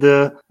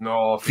nerd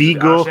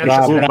figo?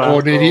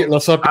 Lo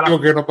sapevo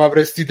che non mi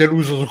avresti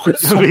deluso su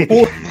questo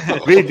punto.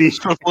 Vedi?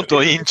 Sul punto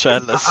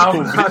incel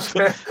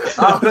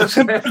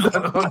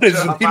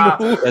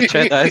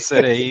c'è da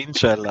essere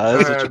incel,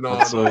 adesso ci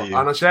penso io.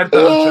 A una certa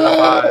non ce la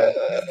fai.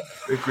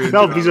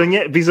 No,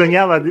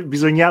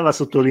 bisognava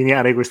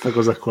sottolineare questa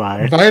cosa qua.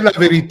 Ma è la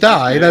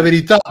verità,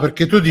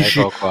 perché tu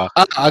dici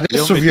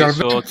adesso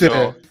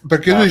finalmente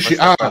perché tu dici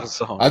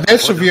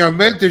adesso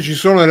finalmente ci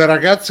sono le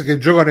ragazze che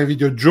giocano ai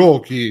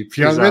videogiochi,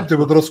 finalmente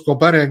potrò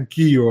scopare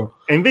anch'io.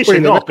 E invece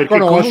no, perché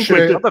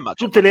comunque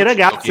tutte le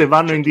ragazze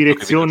vanno in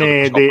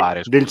direzione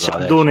del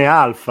ciaddone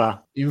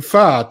alfa.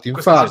 Infatti il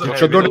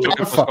ciaddone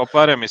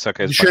alfa mi sa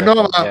che dice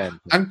no, ma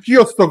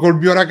anch'io sto col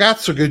mio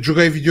ragazzo che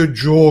gioca ai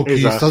videogiochi,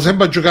 sta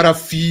sempre a giocare a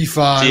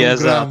FIFA,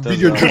 un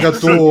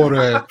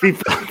videogiocatore.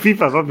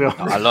 FIFA proprio.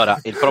 No, allora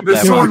il problema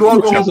è un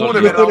luogo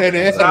comune, però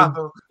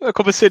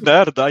come sei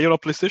nerd, io ho la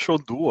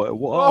PlayStation 2.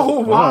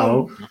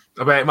 Wow.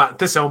 Vabbè, ma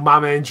te sei un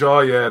mama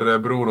enjoyer,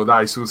 Bruno,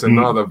 dai, su, se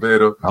no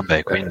davvero.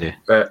 Vabbè, quindi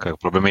che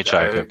problemi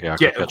c'è che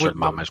piace il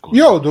mama, scusa.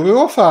 Io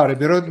dovevo fare,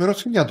 mi ero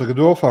segnato che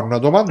dovevo fare una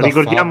domanda.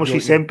 Ricordiamoci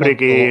sempre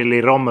che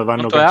le ROM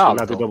vanno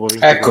cancellate dopo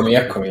 20 Eccomi.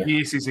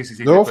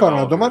 Sì, devo fare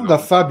una domanda a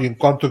Fabio, in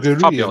quanto che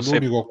lui è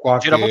l'unico qua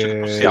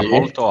che sia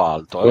molto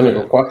alto.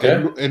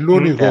 È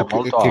l'unico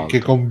che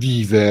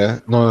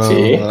convive, a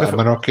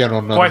meno che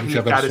non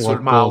sia perso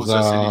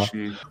qualcosa.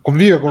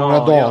 Convive con una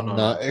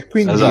donna e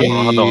quindi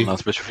una donna,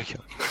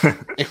 specifichiamo.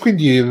 E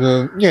quindi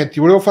niente,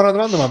 volevo fare una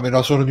domanda ma me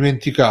la sono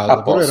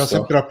dimenticata, però era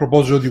sempre a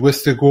proposito di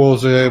queste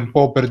cose, un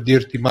po' per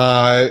dirti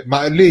ma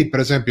lei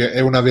per esempio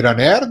è una vera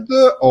nerd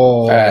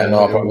o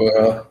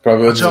no,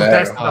 proprio c'è un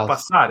test da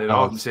passare,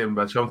 no? Mi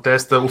sembra c'è un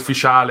test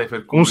ufficiale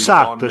per cui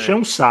c'è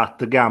un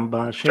SAT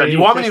gamba, cioè gli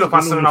uomini lo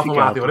passano in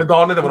automatico, le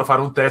donne devono fare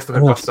un test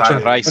per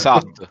passare. Rai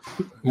SAT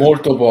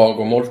molto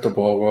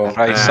poco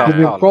Rai SAT.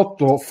 Il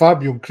cotto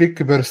Fabio, un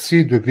click per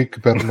sì, 2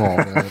 click per no.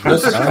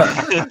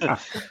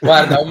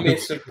 Guarda, ho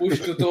messo il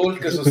push to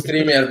talk su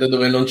StreamYard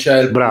dove non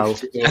c'è il bravo push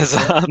to talk.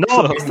 Esatto.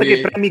 No, basta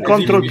che premi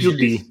CTRL più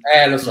D.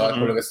 Lo so, è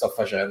quello che sto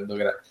facendo.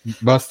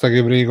 Basta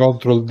che premi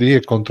CTRL D e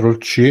CTRL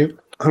C.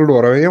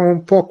 Allora, vediamo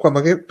un po' qua, ma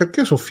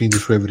perché sono finiti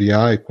su Every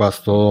Eye qua?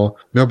 Abbiamo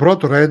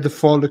provato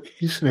Redfall,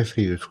 chi se ne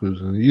frega,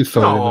 scusa, io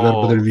stavo vedendo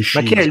l'erba del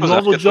vicino. Ma che è il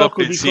nuovo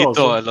gioco di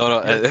sito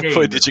e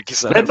poi dici chi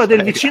sarà. L'erba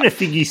del vicino è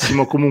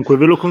fighissimo comunque,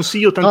 ve lo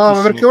consiglio tantissimo. No,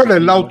 ma perché quello è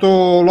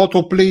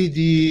l'autoplay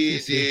di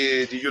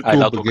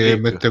YouTube che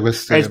mette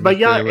queste... È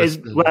sbagliato,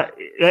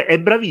 è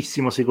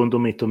bravissimo secondo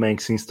me Tom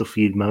Hanks in sto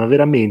film, ma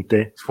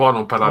veramente. Può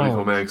non parlare di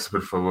Tom Hanks,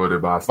 per favore,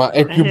 basta. Ma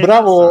è più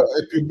bravo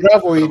in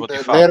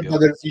l'erba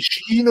del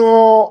vicino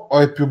o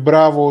è più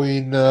bravo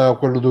in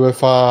quello dove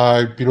fa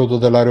il pilota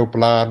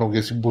dell'aeroplano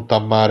che si butta a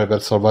mare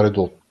per salvare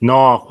tutto?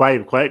 No,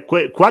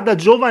 qua da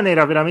giovane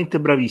era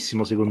veramente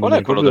bravissimo secondo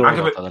me. Sully un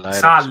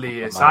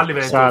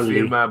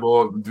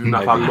film di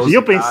una fallosa.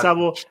 Io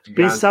pensavo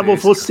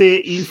fosse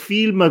il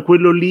film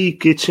quello lì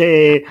che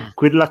c'è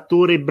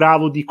quell'attore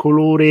bravo di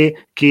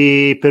colore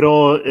che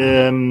però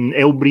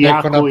è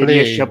ubriaco e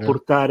riesce a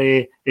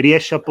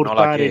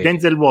portare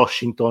Denzel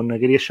Washington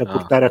che riesce a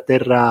portare a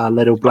terra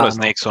l'aeroplano. Quello è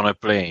Snakes on a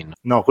Plane.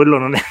 No, quello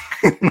non è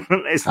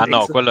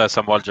no, quello è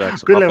Samuel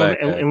Jackson. Quello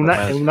è un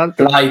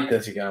altro. Flight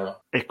si chiama.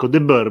 Ecco,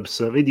 The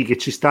Burbs, vedi che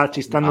ci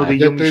stanno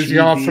degli omicidi. Si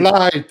chiama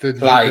Flight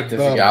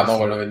si chiama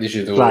quello che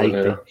dici tu.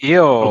 Hanno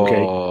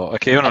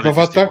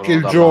fatto anche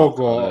il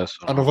gioco.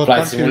 Hanno fatto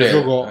anche il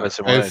gioco.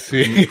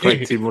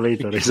 Flight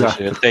Simulator,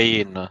 esatto. Il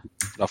Tay-in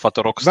l'ha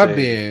fatto Rockstar.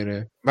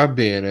 Va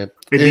bene.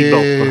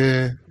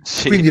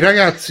 Sì. Quindi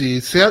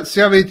ragazzi,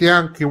 se avete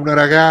anche una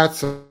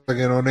ragazza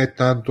che non è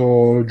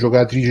tanto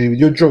giocatrice di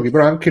videogiochi,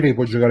 però anche lei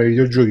può giocare ai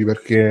videogiochi,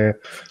 perché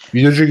i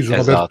videogiochi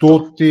sono per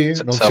tutti.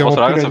 Se non la siamo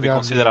vostra più ragazza negli vi anni...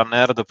 considera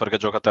nerd perché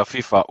giocate a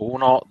FIFA,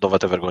 1,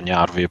 dovete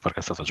vergognarvi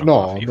perché state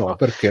giocando a FIFA. No,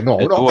 perché no?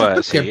 E No, 2,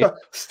 perché, sì.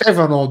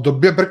 Stefano,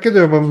 perché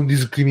dobbiamo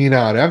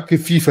discriminare? Anche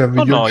FIFA è un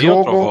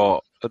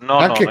videogioco.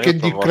 Anche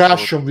Candy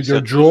Crush è un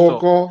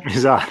videogioco.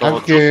 Esatto.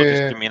 Anche giusto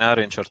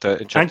discriminare in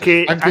certe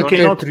anche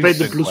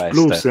Notepad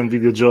Plus è un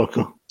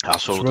videogioco.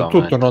 Assolutamente.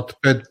 Soprattutto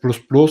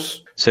Notepad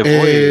Plus. Se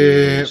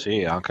vuoi,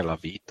 sì, anche la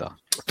vita.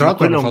 Tra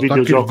l'altro quello è un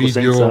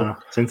videogioco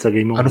senza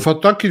game over. Hanno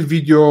fatto anche il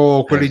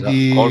video, quelli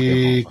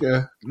di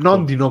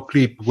non di No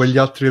Clip, quegli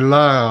altri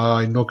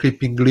là, il No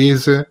Clip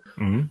inglese,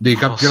 dei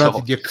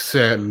campionati di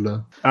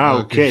Excel.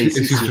 Ok,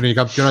 esistono i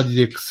campionati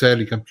di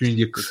Excel, i campioni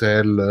di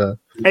Excel.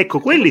 Ecco,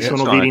 quelli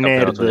sono veri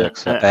nerd,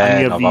 a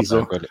mio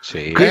avviso. Vabbè,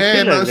 sì.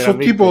 Ma sono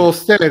tipo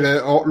stelle,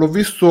 l'ho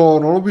visto,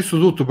 non l'ho visto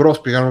tutto, però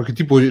spiegano che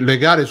tipo le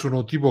gare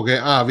sono tipo che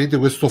avete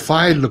questo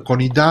file con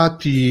i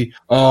dati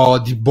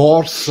di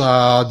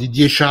borsa di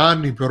 10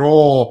 anni,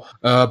 però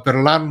per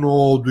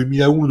l'anno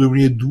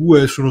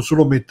 2001-2002 sono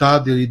solo metà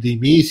dei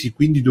mesi,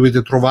 quindi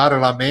dovete trovare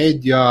la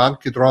media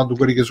anche trovando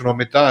quelli che sono a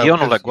metà. Io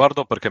non le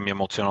guardo perché mi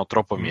emoziono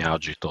troppo e mi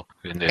agito.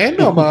 Quindi...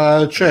 no,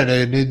 ma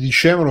cioè, ne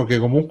dicevano che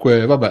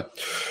comunque, vabbè.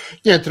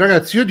 Niente,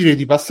 ragazzi, io direi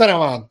di passare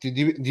avanti,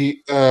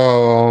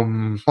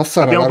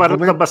 passare. Abbiamo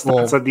parlato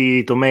abbastanza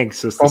di Tom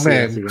Hanks. Tom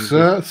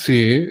Hanks,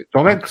 sì.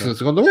 Tom Hanks,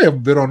 secondo me è un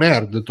vero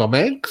nerd. Tom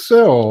Hanks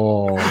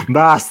o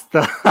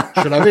basta?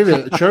 Ce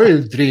l'aveva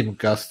il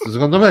Dreamcast.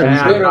 Secondo me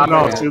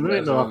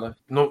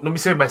non mi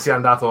sembra sia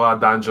andato a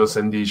Dungeons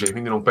and Dragons,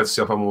 quindi non penso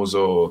sia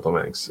famoso Tom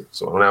Hanks.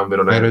 Insomma, non è un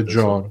vero nerd. Hai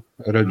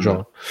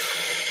ragione.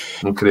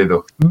 Non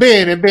credo.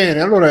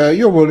 Bene, allora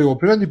io volevo,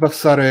 prima di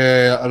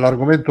passare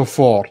all'argomento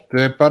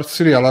forte,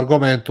 passerei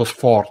all'argomento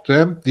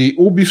forte di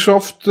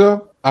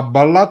Ubisoft. Ha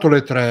ballato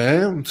le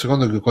 3, un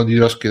secondo che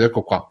condivido la scheda,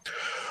 ecco qua.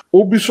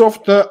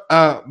 Ubisoft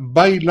ha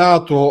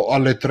bailato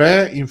alle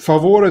 3 in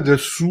favore del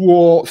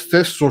suo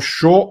stesso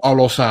show a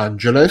Los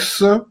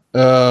Angeles.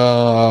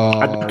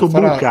 Ha dato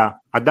buca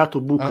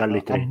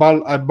alle 3.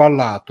 Ha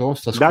ballato,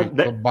 sta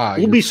scritto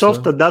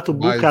Ubisoft ha dato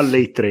buca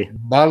alle 3.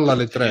 Balla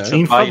alle 3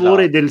 in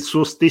favore del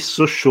suo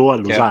stesso show a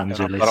Los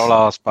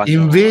Angeles.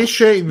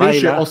 Invece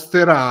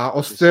osterà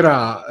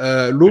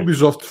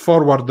l'Ubisoft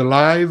Forward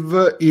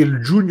Live il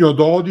giugno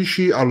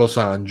 12 a Los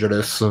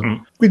Angeles.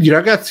 Quindi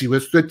ragazzi,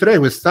 questo è 3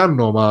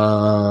 quest'anno,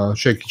 ma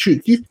cioè,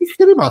 chi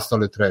è rimasto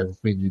alle 3?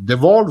 Quindi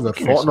Devolver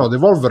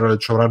Devolver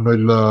ci avranno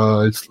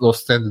lo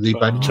stand dei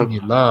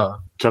panini là.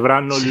 Ci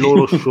avranno il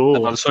loro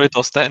show. Il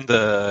solito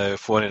stand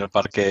fuori nel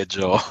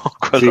parcheggio.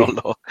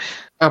 Quello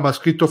ma ha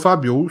scritto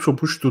Fabio, uso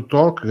push to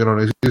talk, che non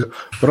esiste,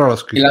 però l'ha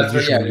scritto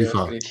 10 minuti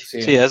fa.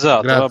 Sì,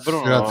 esatto. Grazie,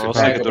 Bruno, lo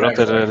sai che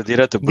durante le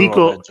dirette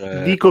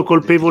dico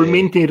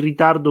colpevolmente in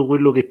ritardo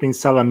quello che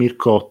pensava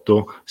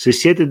Mircotto. Se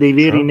siete dei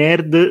veri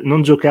nerd,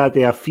 non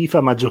giocate a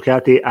FIFA, ma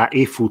giocate a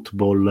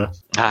eFootball.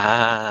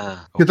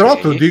 Che tra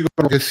l'altro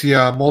dicono che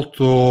sia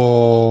molto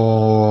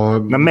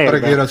una merda. Pare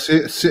che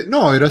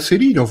era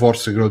Serino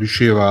forse che lo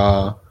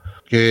diceva,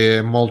 che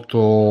è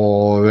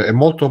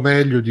molto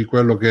meglio di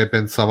quello che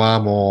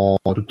pensavamo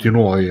tutti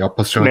noi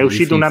appassionati. Ma è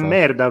uscita una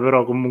merda,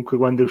 però comunque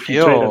quando è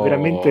uscito era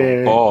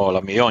veramente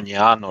io ogni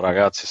anno,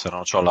 ragazzi, se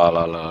non c'ho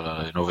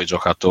i nuovi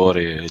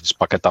giocatori, gli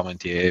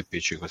spacchettamenti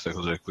epici, queste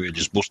cose qui, gli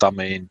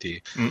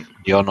sbustamenti,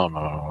 io non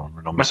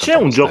ma c'è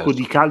un gioco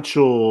di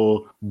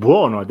calcio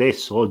buono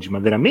adesso oggi, ma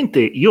veramente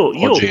io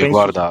oggi, penso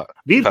guarda,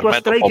 Virtua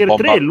Striker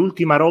 3 è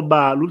l'ultima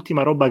roba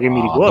che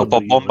mi ricordo.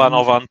 Dopo Bomba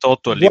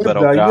 98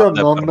 Libero Grande,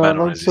 io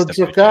non so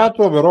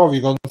giocato, però vi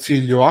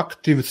consiglio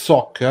Active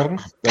Soccer.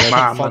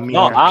 Mamma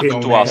mia,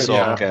 Actua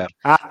Soccer.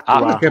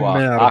 Che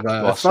merda.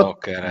 Actua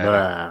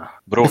Soccer.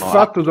 Bruno, è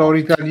fatto da un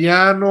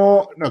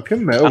italiano. No, che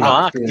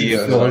merda.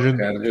 Active.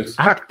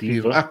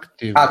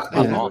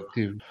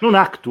 Non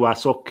Actua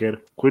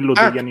Soccer, quello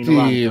degli anni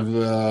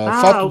 90.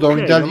 Fatto da un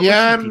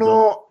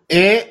italiano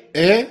e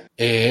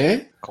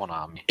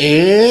Konami.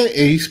 È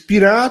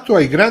ispirato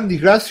ai grandi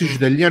classici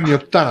degli anni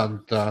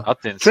 80.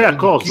 Cioè a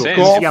cosa?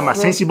 Si chiama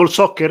Sensible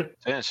Soccer?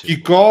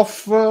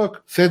 Kick-Off,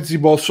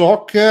 Sensible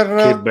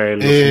Soccer. Che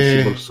bello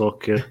Sensible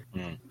Soccer.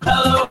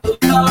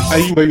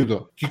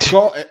 Aiuto.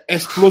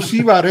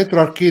 Esplosiva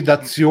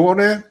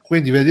retroarchedazione.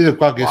 Quindi vedete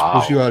qua che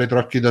esplosiva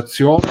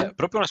retroarchedazione. È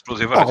proprio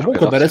un'esplosiva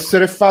comunque per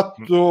essere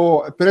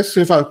fatto,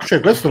 cioè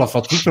questo l'ha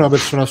fatto tutta una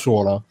persona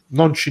sola,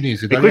 non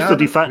cinese, italiano, e questo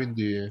ti fa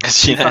quindi...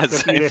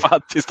 cinese,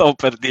 infatti stavo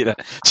per dire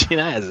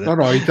cinese.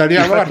 No,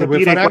 italiano, guarda,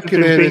 puoi fare anche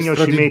le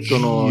strategie. Ci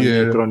mettono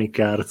Electronic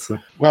Arts.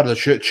 Guarda,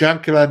 c'è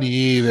anche la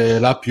neve,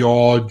 la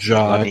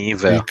pioggia,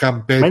 i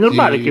campetti. Ma è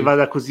normale che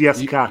vada così a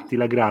scatti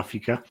la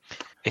grafica?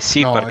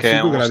 sì, perché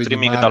è uno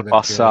streaming dal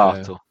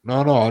passato.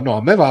 No,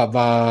 a me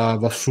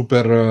va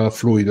super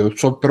fluido,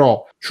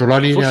 però c'ho la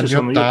linea anni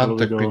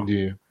 80 e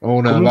quindi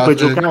comunque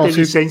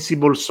giocatevi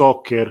Sensible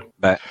Soccer.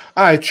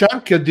 E c'è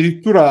anche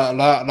addirittura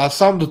la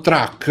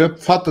soundtrack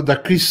fatta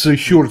da Chris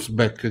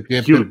Hulsbeck,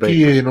 che per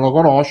chi non lo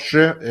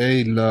conosce è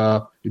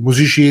il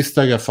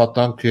musicista che ha fatto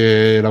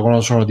anche la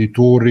colonna sonora di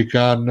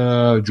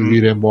Turrican,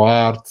 Julie Rainbow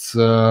Hearts,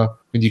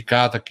 quindi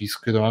Katakis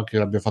credo anche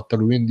l'abbia fatta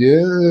lui, quindi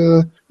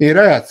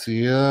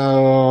ragazzi,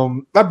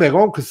 vabbè,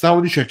 comunque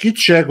stavo dicendo, chi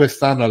c'è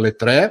quest'anno alle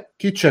 3?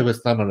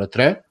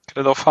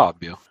 Credo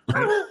Fabio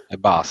e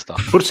basta,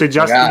 forse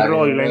Justin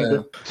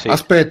Roiland. Sì.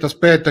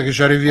 Aspetta che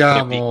ci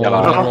arriviamo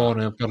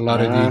a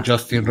parlare di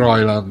Justin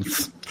Roiland.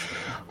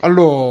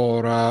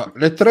 Allora,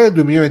 le 3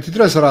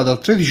 2023 sarà dal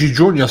 13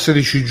 giugno al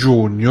 16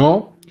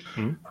 giugno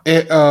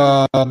e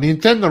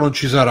Nintendo non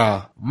ci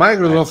sarà,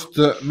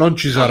 Microsoft non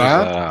ci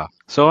sarà.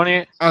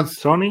 Sony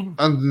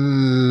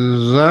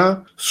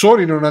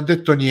non ha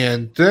detto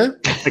niente,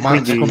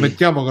 ma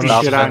scommettiamo che non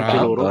ci sarà anche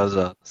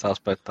loro. Sta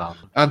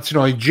aspettando. Anzi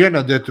no, IGN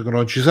ha detto che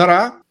non ci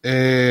sarà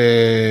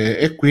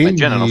e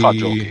quindi IGN non fa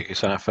giochi, chi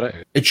se ne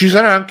frega. E ci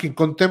sarà anche in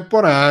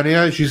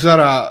contemporanea, ci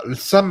sarà il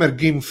Summer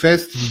Game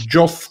Fest di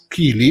Geoff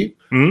Keighley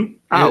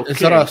e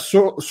sarà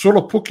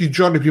solo pochi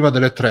giorni prima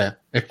delle 3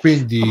 e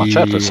quindi ma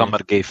certo, il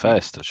Summer Game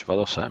Fest ci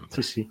vado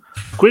sempre. Sì.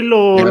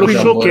 Quello lo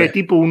show che è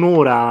tipo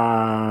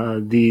un'ora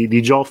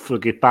di Geoff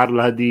che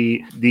parla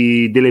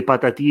delle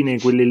patatine,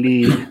 quelle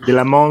lì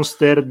della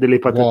Monster, delle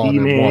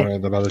patatine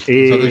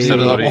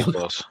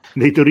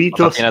dei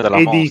Doritos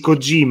e di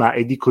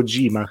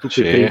Kojima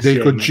tutte dei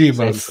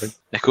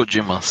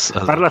Kojima.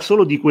 Parla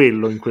solo di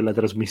quello in quella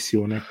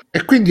trasmissione.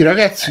 E quindi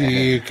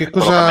ragazzi, che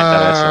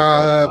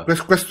cosa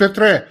queste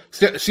 3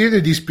 siete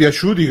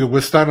dispiaciuti che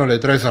quest'anno le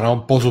 3 sarà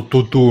un po' sottotono?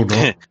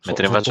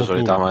 Mentre invece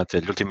solitamente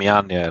gli ultimi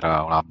anni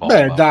era una bomba.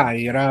 Beh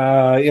dai,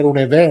 era un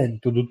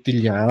evento tutti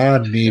gli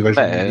anni,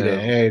 facevano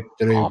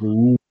dirette,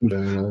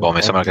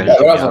 mi sembra che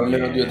però sono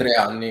almeno 2 o 3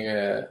 anni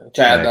che...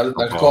 cioè dal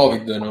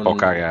Covid non può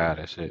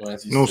cagare,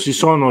 non si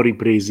sono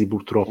ripresi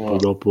purtroppo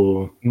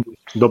dopo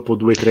 2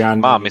 o 3 anni.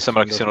 Ma mi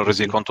sembra che siano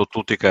resi conto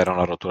tutti che era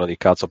una rottura di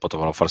cazzo,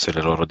 potevano farsi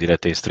le loro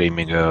dirette in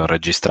streaming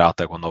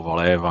registrate quando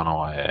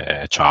volevano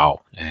e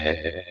ciao,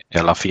 e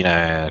alla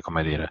fine,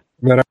 come dire,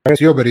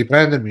 ragazzi, io per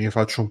riprendermi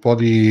faccio un po'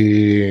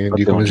 di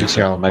come si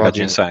chiama? Mega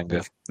ginseng?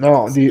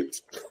 No,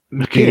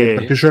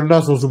 perché c'è il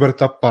naso super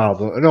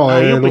tappato. No,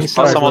 io il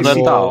balsamo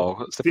del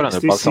Tao. Stai prendendo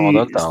il balsamo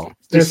del Tao?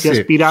 Stessi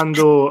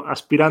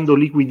aspirando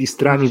liquidi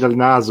strani dal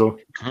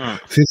naso.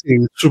 Sì,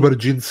 il super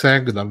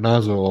ginseng dal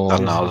naso.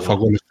 Fa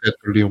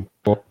quell'effetto lì un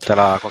po'. Te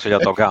l'ha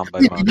consigliato Gamba.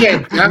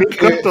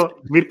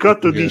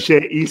 Mircotto dice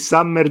il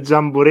Summer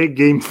Jamboree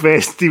Game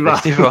Festival.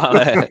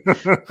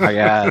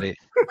 Magari.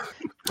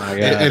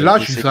 E là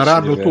ci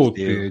saranno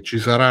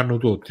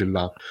tutti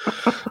là.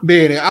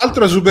 Bene,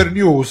 altra super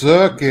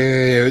news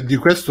che di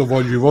questo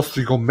voglio i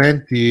vostri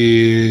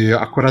commenti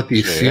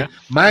accuratissimi.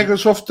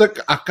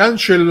 Microsoft ha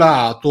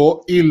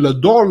cancellato il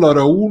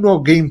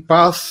 $1 Game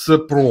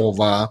Pass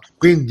prova,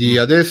 quindi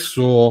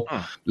adesso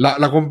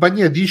la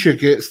compagnia dice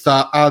che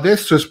sta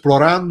adesso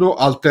esplorando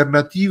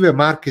alternative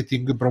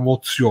marketing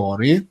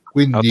promozioni,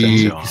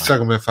 quindi chissà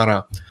come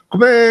farà.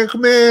 Come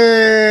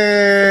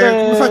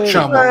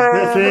facciamo?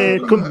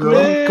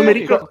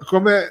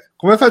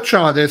 Come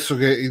facciamo adesso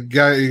che il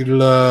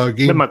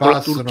Game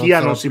Pass con la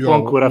Turchia non si può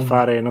ancora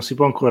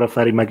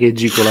fare i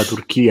magheggi con la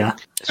Turchia?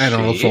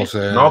 Non lo so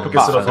se no, perché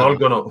se lo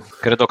tolgono.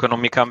 Credo che non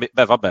mi cambi.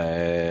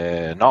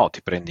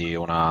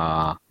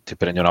 Ti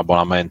prendi un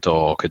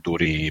abbonamento che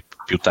duri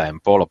più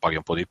tempo, lo paghi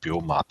un po' di più,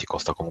 ma ti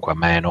costa comunque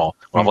meno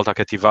una volta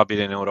che ti va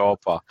bene in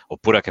Europa,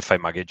 oppure che fai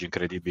magheggi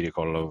incredibili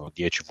con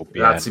 10 VPN.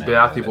 Grazie,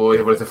 beati voi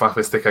che volete fare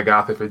queste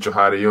cagate per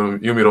giocare. Io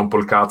mi rompo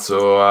il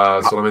cazzo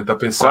solamente a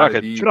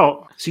pensare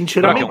però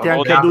sinceramente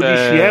anche a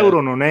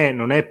 €12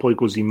 non è poi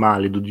così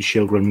male,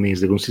 €12 al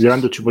mese,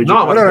 considerandoci poi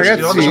no, ma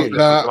ragazzi,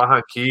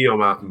 anch'io,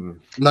 ma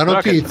la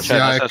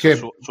notizia è che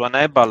su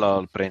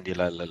Eneba prendi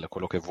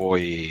quello che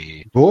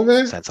vuoi.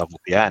 Dove? Senza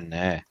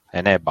VPN,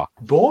 Eneba.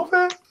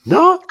 Dove?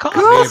 No,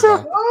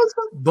 cosa?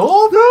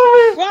 Dove?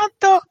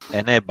 Quanto?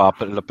 Eneba,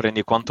 lo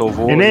prendi quanto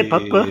vuoi.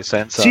 Enepap?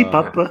 Senza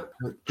Cipap?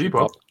 C'è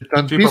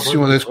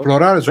tantissimo da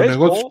esplorare sul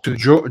negozio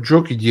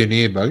giochi di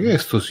Eneba. Che è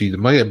sto sito?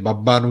 Ma è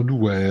Babbano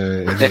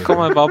 2? È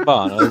come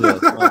Babbano,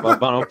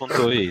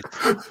 Babbano.it.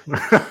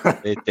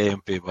 Dei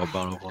tempi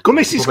Babbano.it.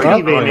 Come si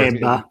scrive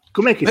Eneba?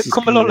 Com'è che si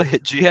come lo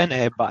leggi?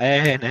 Eneba.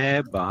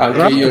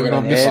 Anche io che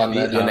non mi sa di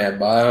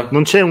Eneba.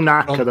 Non c'è un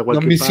H da qualche parte.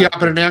 Non mi si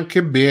apre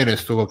neanche bene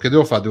sto, che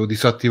devo fare? Devo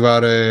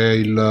disattivare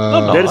il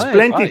There's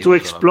plenty to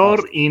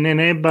explore in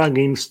Eneba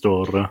Game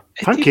Store.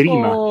 Fa anche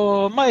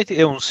rima. Ma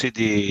è un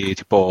CD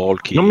tipo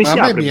All-Key. Non mi si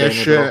apre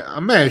bene, a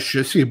me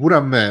esce, sì, pure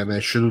a me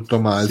esce tutto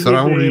male.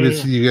 Sarà uno di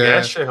questi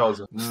che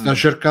sta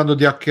cercando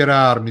di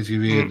hackerarmi, si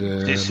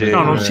vede.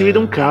 No, non si vede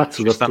un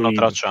cazzo. Stanno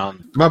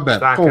tracciando. Vabbè,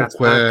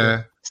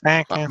 comunque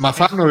Ma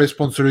fanno le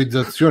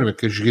sponsorizzazioni,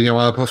 perché ci chiediamo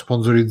la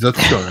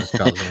sponsorizzazione nel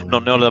caso.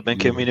 Non ne ho la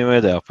benché minima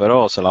idea,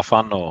 però se la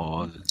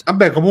fanno...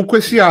 Vabbè,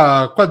 comunque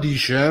sia, qua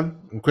dice,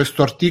 in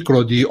questo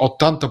articolo di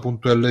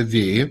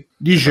 80.lv,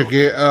 dice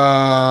che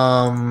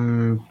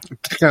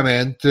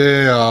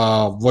praticamente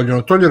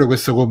vogliono togliere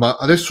questa cosa, ma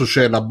adesso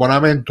c'è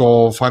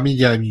l'abbonamento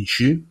famiglia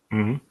amici,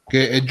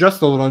 che è già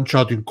stato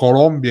lanciato in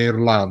Colombia e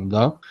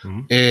Irlanda,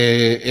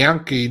 e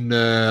anche in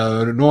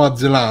Nuova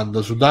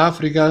Zelanda,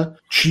 Sudafrica,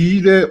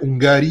 Cile,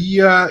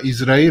 Ungheria,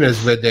 Israele e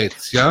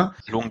Svezia.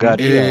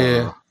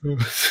 L'Ungheria...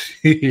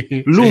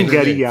 Sì,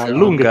 l'Ungheria, sì, la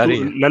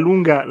Lungaria. La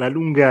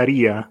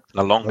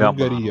longa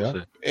Ungheria.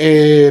 mano,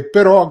 sì.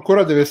 Però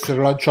ancora deve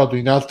essere lanciato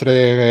in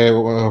altre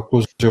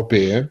cose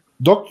europee.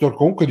 Doctor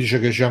comunque dice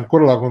che c'è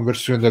ancora la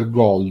conversione del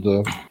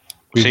gold.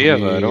 Quindi, sì, è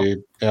vero.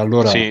 E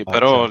allora, sì,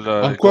 però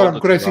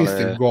ancora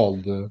esiste il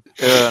gold?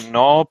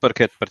 No,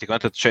 perché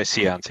praticamente,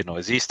 sì, anzi no,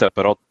 esiste,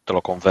 però te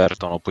lo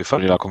convertono, puoi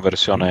fare la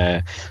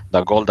conversione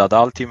da gold ad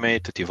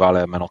ultimate, ti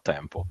vale meno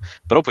tempo,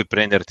 però puoi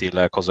prenderti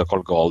le cose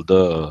col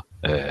gold,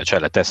 cioè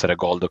le tessere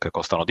gold che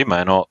costano di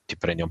meno, ti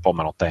prendi un po'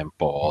 meno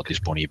tempo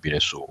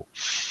disponibile su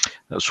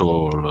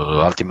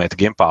Ultimate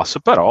Game Pass,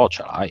 però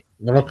ce l'hai.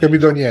 Non ho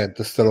capito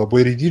niente, te lo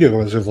puoi ridire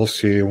come se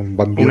fossi un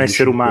bambino un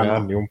essere umano,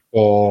 anni, un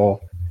po'.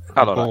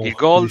 Allora, il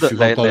gold,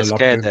 le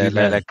schede,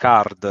 le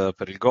card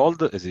per il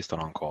gold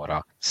esistono ancora.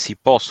 Si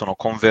possono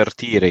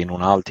convertire in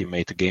un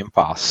Ultimate Game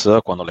Pass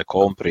quando le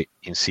compri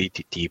in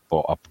siti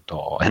tipo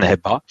appunto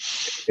Eneba.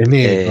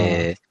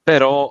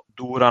 Però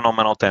durano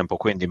meno tempo,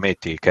 quindi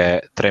metti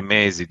che 3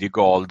 mesi di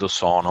gold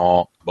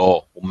sono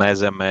 1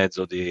 mese e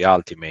mezzo di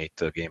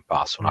Ultimate Game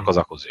Pass, una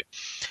cosa così.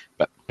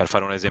 Beh, per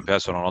fare un esempio,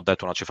 adesso non ho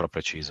detto una cifra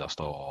precisa,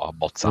 sto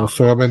abbozzando. Non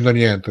sto capendo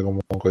niente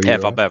comunque.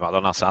 Vabbè,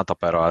 Madonna Santa,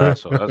 però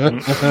adesso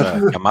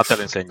chiamate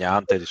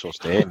l'insegnante di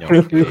sostegno,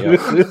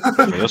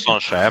 io sono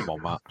scemo,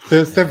 ma...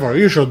 Stefano,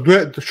 io ho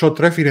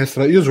 3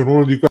 finestre, io sono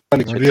uno di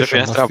quelli che non riesce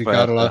a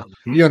masticare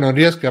io non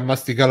riesco a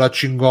masticare la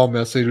cingome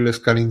e a salire le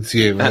scale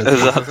insieme.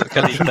 Esatto,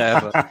 cadi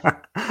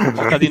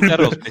in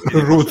terra,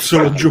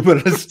 ruzzolo giù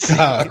per le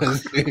scale,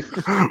 sì.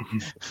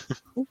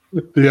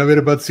 Devi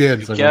avere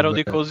pazienza. Chiaro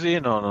di così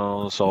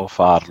non so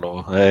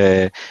farlo,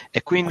 e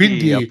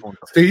quindi appunto,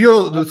 se io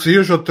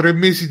ho 3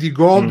 mesi di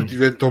gold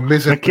divento un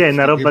mese, perché è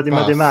una roba di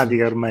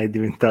matematica ormai è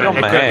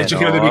diventata. Ci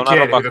chiedo dei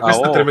bicchieri,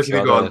 questo 3 mesi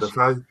di gold.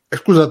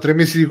 Scusa, 3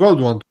 mesi di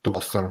gold quanto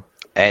costano?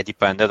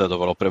 Dipende da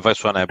dove lo vai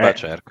su Eneba,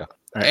 cerca.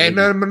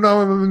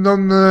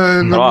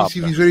 Non mi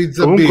si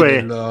visualizza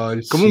comunque, bene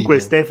il comunque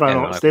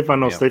sito.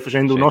 Stefano stai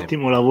facendo un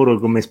ottimo lavoro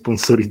come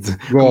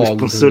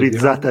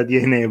sponsorizzata di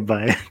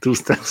Eneba, tu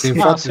stai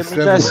infatti ti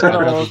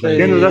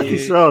hanno dato i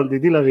soldi,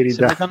 di la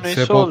verità,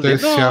 se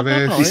potessi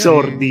avere i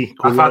sordi,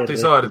 ha fatto i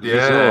sordi,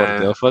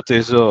 ho fatto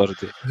i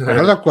sordi.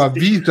 Guarda qua,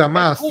 Visa,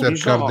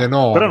 Mastercard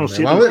enorme, però non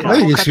si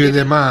si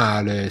vede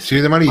male, si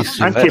vede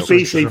malissimo, anche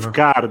PaySafe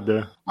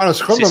Card. Allora,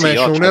 secondo me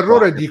c'è un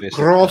errore di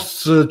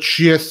cross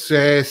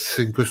CSS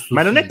in questo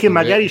ma non è che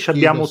magari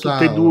abbiamo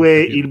tutte e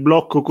due il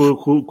blocco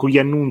con gli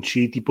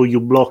annunci tipo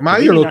uBlock, ma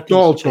io l'ho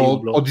tolto,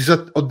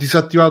 ho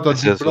disattivato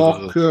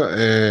AdBlock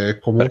e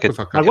comunque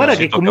fa ma guarda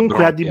che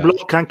comunque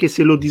AdBlock, anche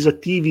se lo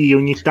disattivi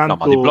ogni tanto,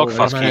 no, ma AdBlock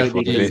fa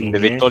schifo,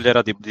 devi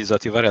togliere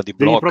disattivare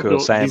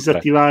AdBlock sempre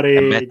disattivare,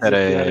 e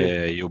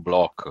mettere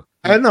uBlock.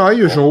 No,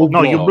 io c'ho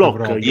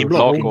uBlock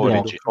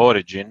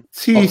Origin.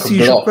 Sì,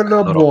 c'ho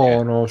quello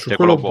buono, c'ho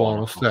quello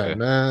buono, Stan.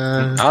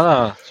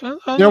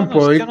 È un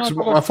po'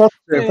 ma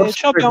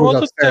forse abbiamo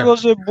tutte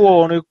cose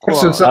buone qua.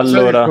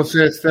 Allora,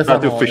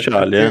 stati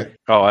ufficiali,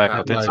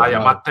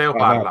 Matteo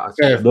parla.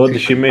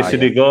 12 mesi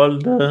di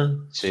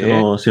gold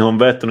si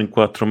convertono in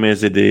 4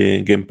 mesi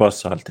di Game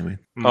Pass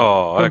Ultimate.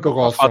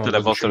 Ecco, fate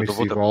le vostre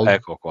dovute.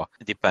 Ecco qua,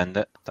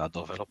 dipende da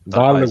dove lo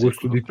dalle,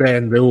 questo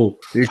dipende.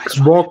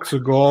 Xbox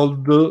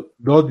Gold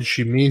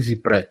 12 mesi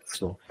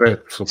prezzo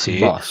più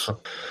basso.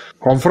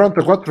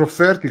 Confronta 4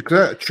 offerte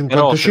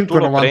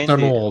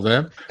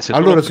 55,99.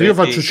 Allora, se io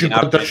faccio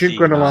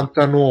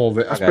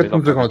 55,99, aspetta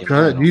un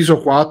secondo, diviso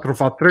 4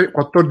 fa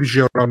 14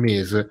 euro al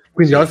mese.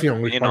 Quindi alla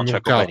fine non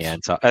c'è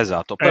convenienza.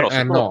 Esatto, però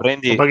se tu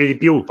prendi, paghi di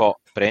più.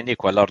 Prendi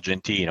quello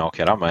argentino,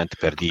 chiaramente,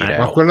 per dire.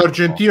 Ma quello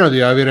argentino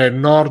deve avere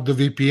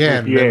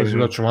NordVPN, così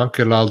facciamo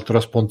anche l'altra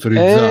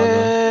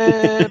sponsorizzata.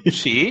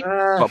 Sì,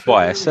 può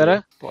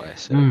essere.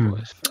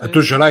 E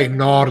tu ce l'hai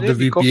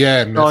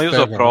NordVPN? No, io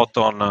uso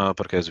Proton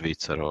perché è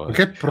svizzero.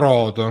 Che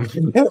Proton?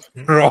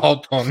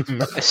 Proton.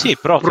 Sì,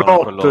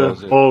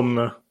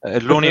 Proton. È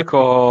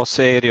l'unico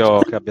serio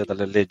che abbia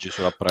delle leggi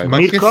sulla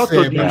privacy. Ma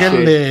che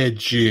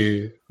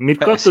leggi?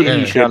 Mircotto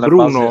dice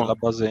Bruno, la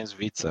base in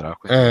Svizzera.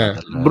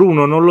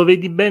 Bruno, non lo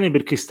vedi bene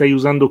perché stai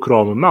usando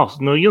Chrome. No,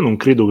 io non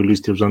credo che lui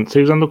stia usando.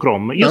 Stai usando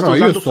Chrome? Io sto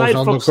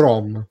usando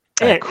Chrome.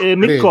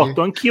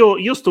 Meccotto, anch'io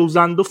io sto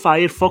usando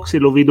Firefox e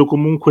lo vedo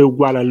comunque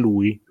uguale a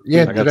lui.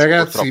 Niente,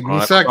 ragazzi, mi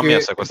sa che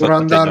devo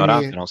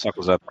andarmi... non so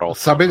cos'è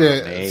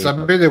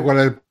sapete qual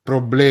è il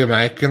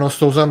problema? È che non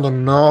sto usando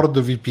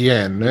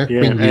NordVPN,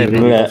 quindi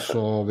non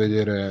posso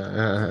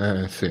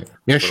vedere. Sì.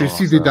 Mi esce il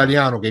sito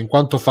italiano che in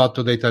quanto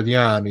fatto da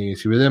italiani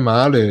si vede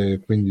male,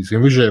 quindi se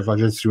invece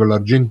facessi quello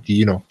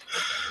argentino.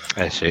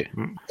 Sì.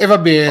 E va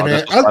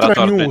bene.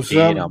 Altra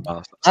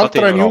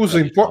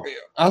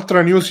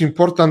news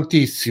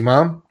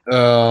importantissima.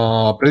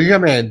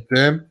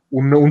 Praticamente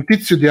un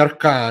tizio di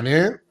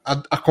Arcane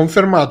ha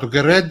confermato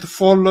che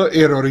Redfall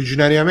era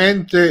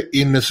originariamente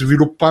in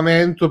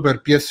sviluppamento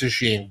per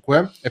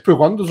PS5 e poi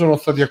quando sono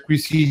stati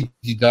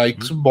acquisiti da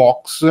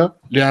Xbox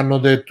le hanno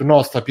detto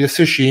no, sta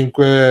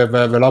PS5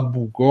 ve la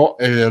buco,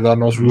 e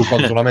l'hanno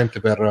sviluppato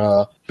solamente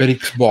per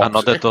Xbox.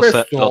 Hanno detto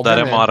questo, lo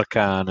daremo a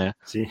Arcane.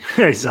 Sì,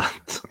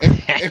 esatto.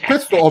 E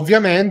questo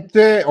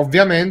ovviamente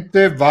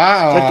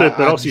va certo,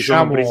 però si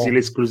sono presi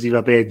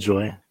l'esclusiva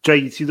peggio,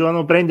 cioè si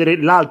dovevano prendere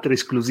l'altra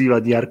esclusiva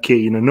di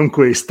Arcane, non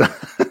questa.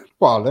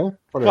 Quale?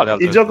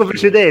 Il gioco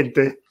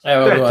precedente.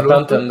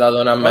 Tanto è andato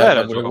una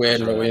merda pure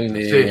quello,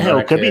 quindi sì.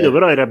 Ho capito,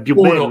 però era più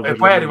bello. E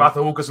poi è arrivato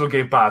comunque sul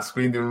Game Pass,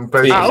 quindi un il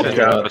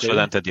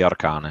precedente di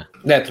Arcane.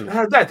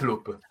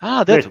 Deathloop.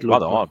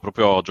 Madonna,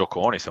 proprio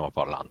gioconi stiamo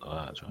parlando.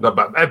 Cioè.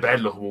 Vabbè, è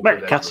bello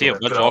comunque. Sì, è un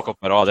bel gioco,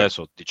 però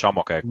adesso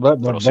diciamo che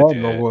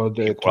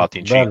inculati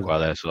in 5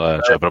 adesso,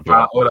 cioè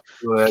proprio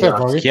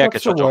chi è che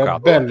ci ha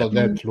giocato?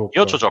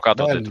 Io ci ho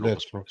giocato a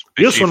Deathloop.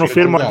 Io sono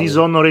fermo a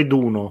Dishonored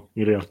 1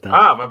 in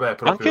realtà. Vabbè,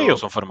 anche io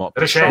sono fermo.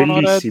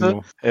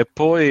 Bellissimo. E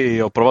poi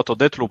ho provato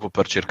Deathloop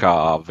per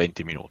circa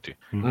 20 minuti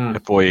e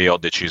poi ho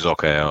deciso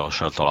che ho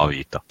scelto la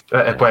vita.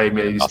 E poi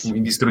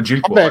mi distruggi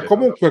il cuore. Vabbè,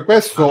 comunque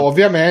questo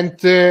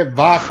ovviamente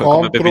va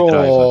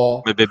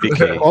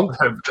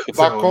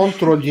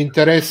contro gli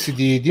interessi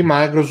di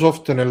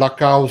Microsoft nella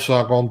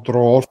causa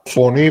contro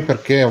Sony,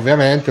 perché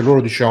ovviamente loro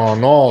dicevano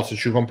no, se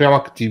ci compriamo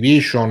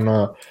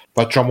Activision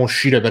facciamo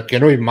uscire, perché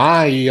noi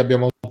mai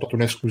abbiamo fatto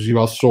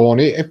un'esclusiva a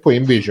Sony, e poi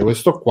invece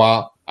questo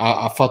qua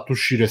ha fatto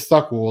uscire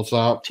sta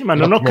cosa. Sì, ma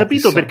non ho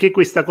capito perché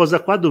questa cosa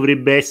qua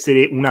dovrebbe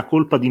essere una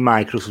colpa di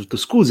Microsoft.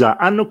 Scusa,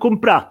 hanno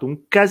comprato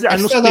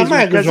hanno speso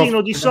un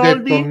casino di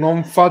soldi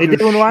e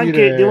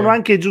devono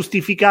anche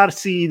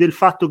giustificarsi del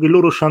fatto che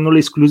loro hanno le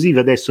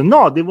esclusive adesso.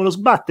 No, devono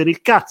sbattere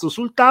il cazzo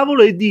sul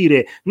tavolo e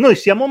dire noi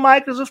siamo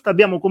Microsoft,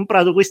 abbiamo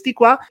comprato questi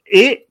qua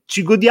e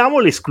ci godiamo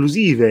le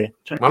esclusive.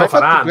 Cioè, ma lo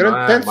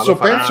faranno,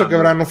 penso che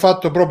avranno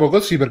fatto proprio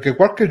così, perché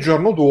qualche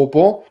giorno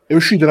dopo è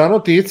uscita la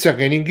notizia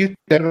che in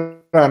Inghilterra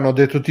hanno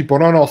detto tipo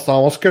no,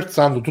 stavamo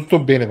scherzando, tutto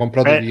bene,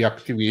 compratevi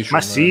Activision.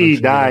 Ma sì,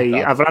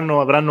 dai,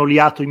 avranno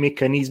liato i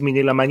meccanismi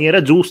nella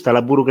maniera giusta,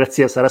 la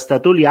burocrazia sarà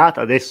stata oliata,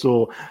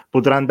 adesso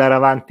potrà andare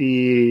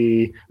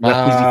avanti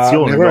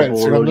l'acquisizione.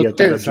 Secondo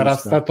te sarà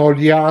stata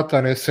oliata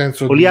nel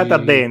senso oliata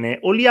di... bene.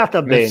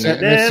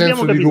 Nel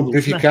senso di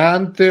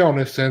lubrificante o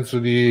nel senso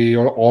di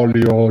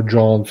olio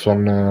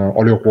Johnson,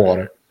 olio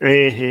cuore?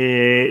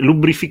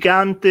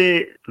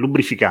 Lubrificante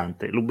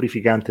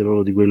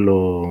proprio di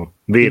quello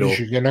vero.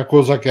 Dici che è una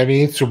cosa che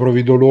all'inizio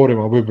provi dolore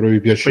ma poi provi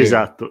piacere.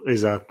 Esatto.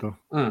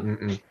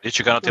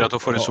 Dici che hanno tirato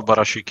fuori su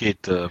Barashi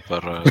Kit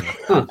per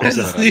la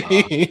transazione.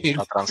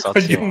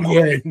 Gli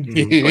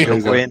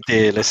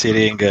unguenti, le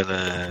siringhe,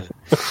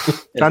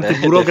 tanti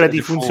burocrati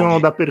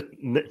funzionano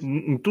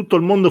in tutto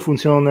il mondo,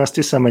 funzionano nella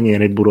stessa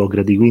maniera i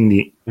burocrati,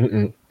 quindi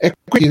e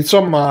quindi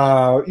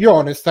insomma io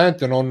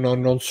onestamente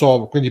non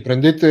so, quindi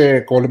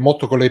prendete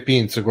molto con le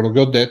pinze quello che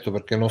ho detto,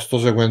 perché non sto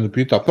seguendo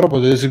più di tanto, però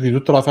potete seguire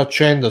tutta la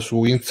faccenda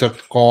su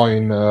Insert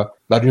Coin,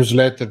 la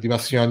newsletter di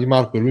Massimo Di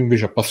Marco, e lui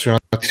invece è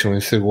appassionatissimo di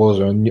queste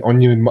cose,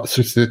 ogni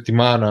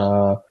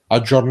settimana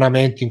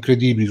aggiornamenti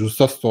incredibili su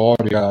sta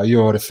storia.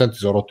 Io recentemente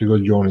sono rotto i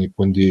coglioni,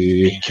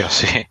 quindi minchia,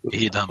 sì,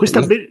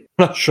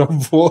 lascio a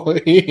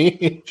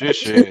voi.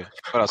 Sì.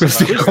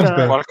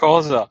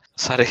 Qualcosa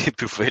sarei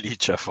più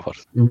felice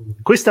forse.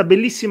 Questa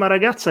bellissima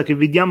ragazza che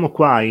vediamo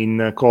qua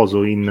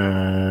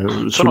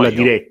sulla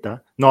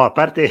diretta. No, a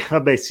parte,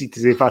 vabbè, sì, ti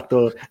sei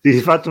fatto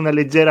una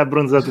leggera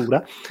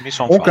abbronzatura.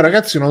 Comunque,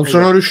 ragazzi, non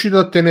sono riuscito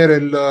a tenere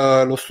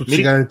lo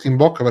stuzzicadenti in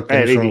bocca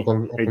perché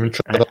ho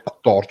cominciato a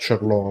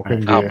torcerlo.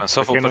 Quindi...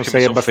 pensavo perché non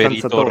sei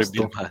abbastanza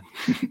tosto.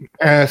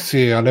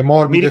 Sì, alle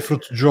morbide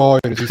fruit joy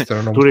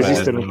resistere non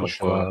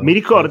può. Mi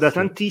ricorda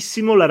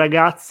tantissimo la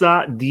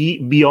ragazza di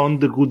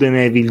Beyond Good and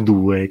Evil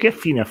 2. Che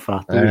fine ha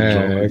fatto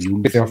il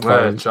gioco?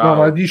 No,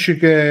 ma dici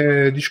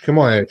che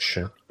mo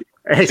esce.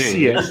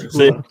 Sì.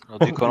 Lo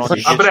dicono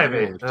a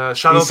breve.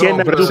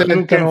 Insieme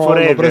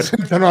lo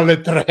presentano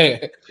alle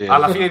 3. Sì.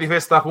 Alla fine di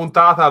questa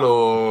puntata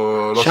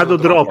lo Shadow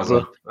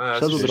Drop.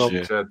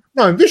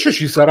 No, invece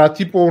ci sarà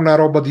tipo una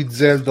roba di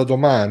Zelda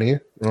domani.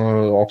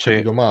 Ho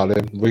capito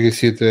male, voi che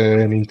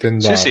siete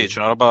Nintendo. Sì, c'è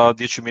una roba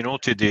 10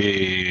 minuti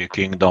di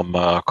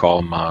Kingdom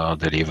Come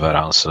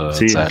Deliverance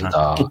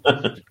Zelda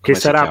che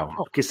sarà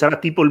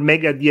tipo il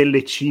mega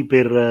DLC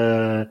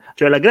per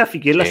cioè la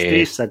grafica è la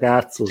stessa,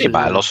 cazzo. Sì,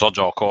 beh, lo so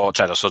gioco.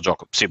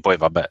 Sì, poi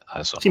vabbè,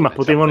 adesso sì, ma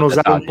potevano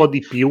usare un po' di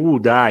più,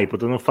 dai,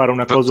 potevano fare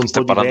una cosa un po'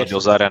 diversa. Parlando di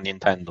usare a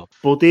Nintendo.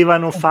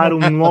 Potevano fare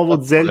un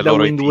nuovo Zelda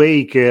Wind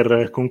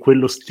Waker con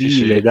quello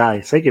stile,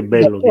 dai, sai che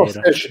bello che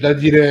era. C'è da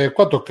dire,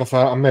 qua tocca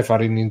a me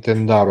fare il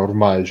Nintendaro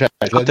ormai, cioè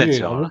c'è da dire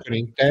che comunque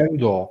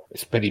Nintendo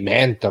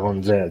sperimenta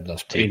con Zelda,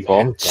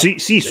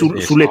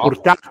 sulle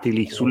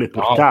portatili,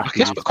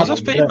 cosa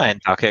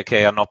sperimenta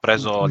che hanno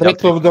preso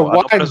Breath of the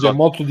Wild è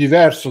molto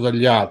diverso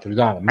dagli altri,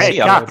 dai.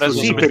 Hanno preso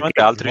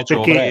semplicemente altri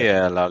giochi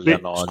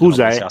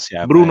scusa,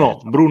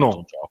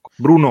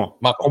 Bruno,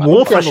 ma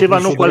comunque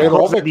facevano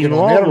qualcosa di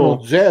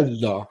nuovo.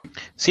 Zelda.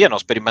 Sì, hanno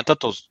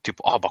sperimentato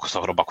tipo, ma questa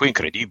roba qui è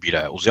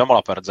incredibile,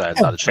 usiamola per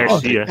Zelda,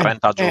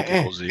 30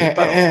 giochi così.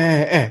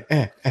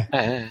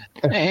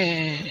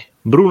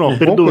 Bruno,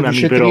 perdonami,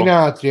 però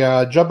Trinatri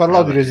ha già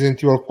parlato di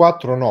Resident Evil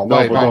 4, no?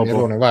 Vai,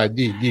 Nerone, vai,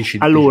 dici.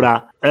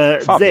 Allora,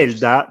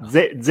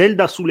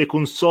 Zelda sulle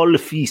console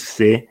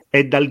fisse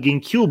è dal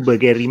GameCube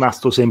che è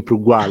rimasto sempre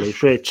uguale,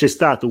 cioè c'è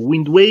stato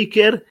Wind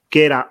Waker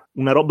che era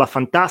una roba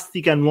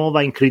fantastica,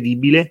 nuova,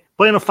 incredibile.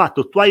 Poi hanno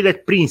fatto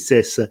Twilight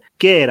Princess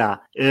che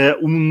era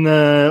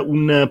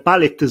un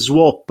palette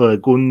swap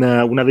con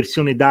una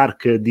versione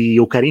dark di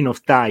Ocarina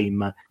of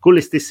Time, con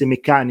le stesse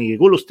meccaniche,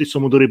 con lo stesso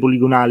motore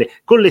poligonale,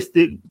 con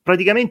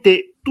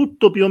praticamente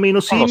tutto più o meno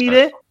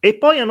simile. E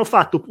poi hanno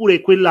fatto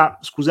pure quella,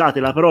 scusate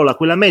la parola,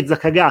 quella mezza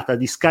cagata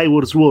di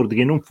Skyward Sword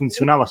che non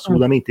funzionava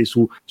assolutamente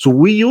su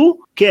Wii U,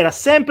 che era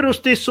sempre lo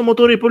stesso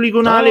motore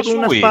poligonale con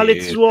una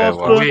palette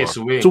swap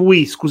su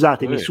Wii,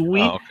 scusatemi, su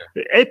Wii.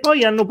 E poi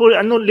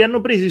li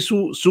hanno presi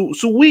su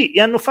Wii e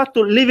hanno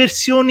fatto le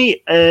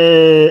versioni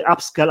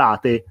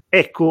upscalate.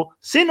 Ecco,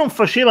 se non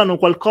facevano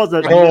qualcosa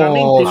di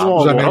veramente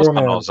nuovo, stanno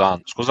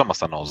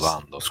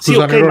usando. Sì,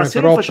 ok, ma se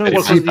non facevano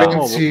qualcosa di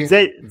nuovo,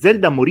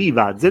 Zelda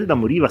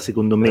moriva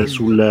secondo me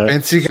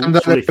pensi che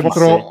andare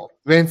contro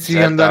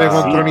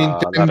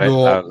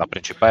Nintendo la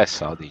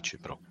principessa, dici,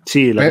 bro?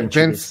 Sì, la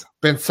principessa.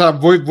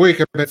 Voi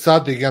che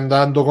pensate che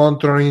andando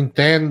contro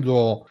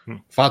Nintendo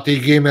fate i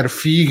gamer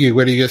fighi,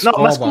 quelli che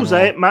scopano? No, ma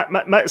scusa, ma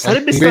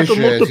sarebbe stato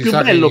molto più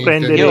bello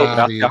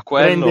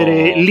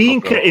prendere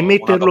Link e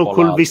metterlo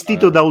col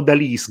vestito da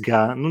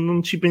odalisca.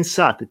 Non ci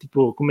pensate,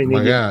 tipo come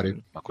magari.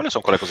 Ma quelle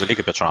sono quelle cose lì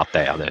che piacciono a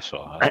te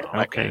adesso.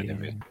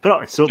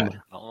 Però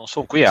insomma, non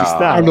sono qui a...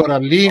 Allora,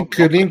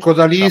 Link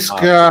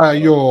odalisca,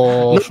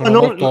 io sono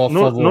molto a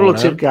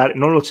favore.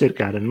 Non lo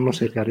cercare. Non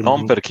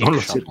per chi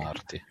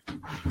Marti.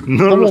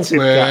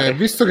 Comunque,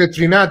 visto che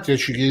Trinatria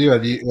ci chiedeva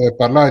di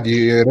parlare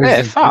di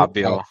Resident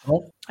Fabio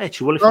 4,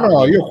 ci vuole Fabio.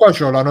 No, io qua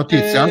c'ho la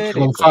notizia anche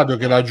con Fabio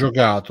che l'ha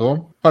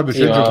giocato. Fabio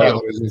ci ha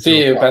giocato.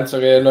 Sì, penso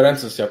che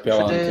Lorenzo sia più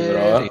avanti,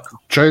 però.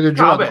 Ci avete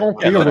giocato?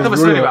 Comunque io dove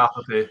sei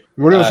arrivato te?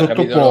 Volevo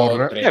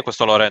sottoporre. Chi è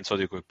questo Lorenzo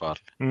di cui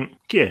parli?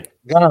 Chi è?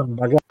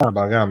 Gamba.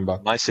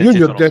 Io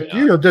gli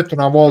ho detto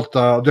una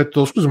volta,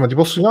 scusa, ma ti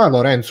posso chiamare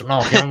Lorenzo? No,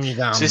 chiamami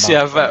Gamba. Sì,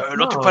 è vero,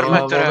 non ti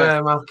permettere.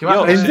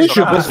 E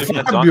invece con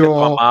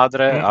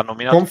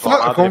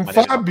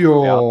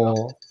Fabio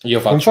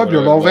con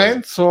Fabio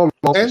Lorenzo,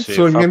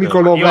 il mio amico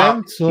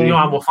Lorenzo. Io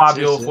amo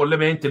Fabio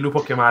follemente, lui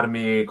può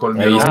chiamarmi col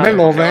mio nome. A me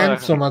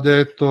Lorenzo mi ha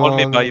detto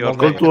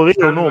col tuo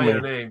vero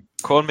nome.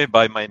 Call me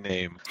by my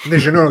name.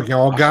 Invece noi lo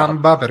chiamiamo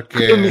Gamba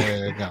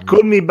perché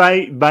Call me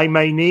by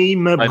my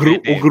name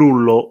o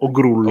Grullo.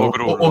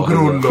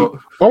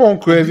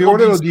 Comunque vi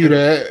volevo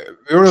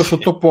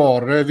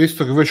sottoporre,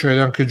 visto che voi ci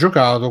avete anche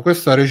giocato,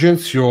 questa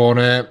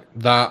recensione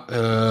da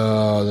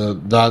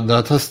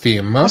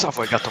Steam. Cosa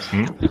vuoi, gatto?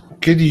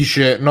 Che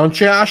dice, non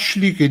c'è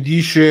Ashley che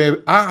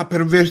dice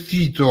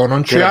pervertito,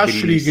 non c'è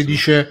Ashley che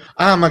dice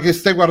ma che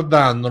stai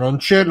guardando, non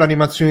c'è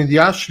l'animazione di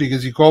Ashley che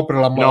si copre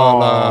la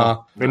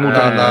gonna.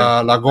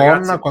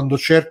 Ragazzi, quando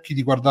cerchi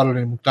di guardare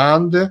le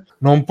mutande,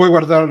 non puoi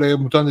guardare le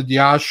mutande di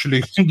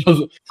Ashley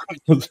scende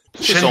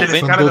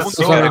le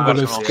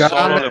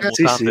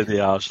scale di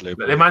Ashley.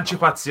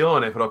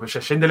 L'emancipazione proprio,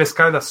 cioè scende le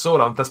scale da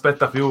sola, non ti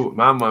aspetta più,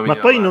 mamma mia. Ma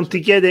poi non ti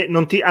chiede,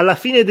 alla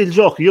fine del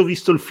gioco, io ho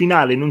visto il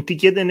finale, non ti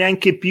chiede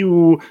neanche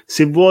più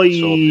se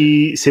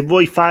vuoi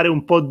fare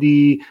un po'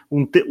 di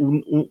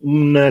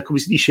come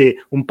si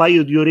dice, un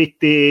paio di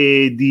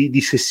orette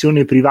di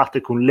sessione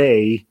private con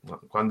lei.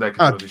 Quando è che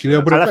te lo dice?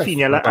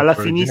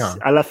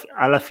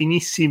 alla fine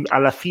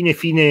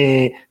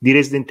di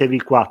Resident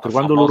Evil 4,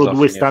 quando loro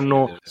due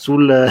stanno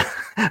sul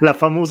la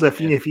famosa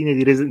fine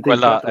di Resident Evil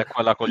 4. È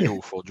quella con gli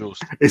UFO,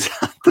 giusto?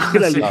 Esatto,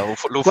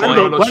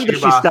 quando ci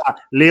sta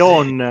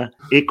Leon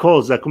e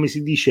come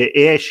si dice,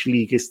 e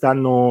Ashley che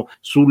stanno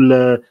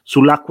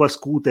sull'acqua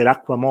scooter,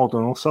 acqua moto,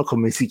 non so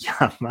come si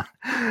chiama,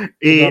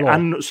 e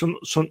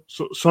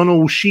sono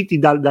usciti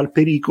dal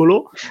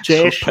pericolo.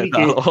 C'è Ashley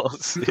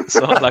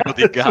sono al lago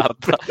di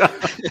Garda.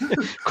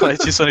 Qua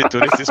ci sono i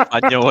turisti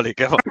spagnoli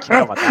che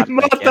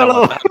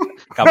matalo.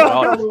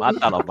 Cabrone,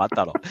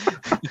 matalo.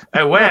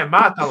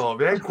 Matalo,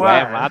 vieni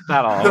qua.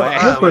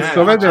 Comunque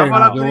sto vedendo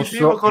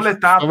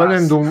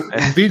un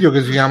video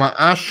che si chiama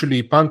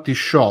Ashley Panty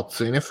Shots.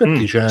 In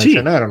effetti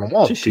ce n'erano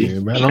molti.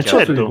 Sì. Non so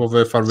se li può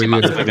far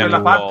vedere.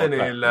 Quella parte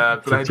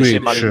nel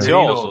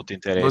malizioso ti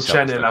interessa. Non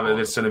c'è nella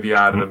versione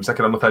VR, mi sa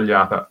che l'hanno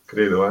tagliata,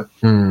 credo.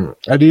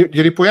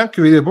 Glieli puoi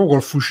anche vedere proprio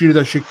col fucile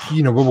da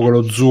cecchino, proprio con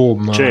lo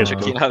zoom.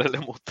 Cecchinare le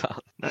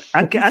mutande.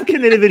 Anche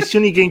nelle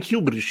versioni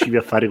GameCube riuscivi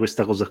a fare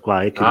questa cosa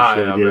qua.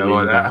 Era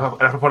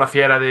proprio la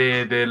fiera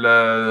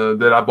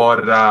della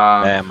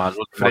borra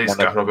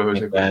fresca, proprio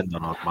così.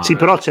 Sì,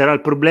 però c'era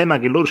il problema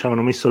che loro ci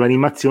avevano messo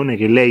l'animazione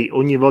che lei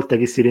ogni volta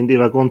che si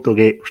rendeva conto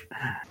che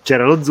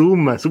c'era lo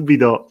zoom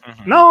subito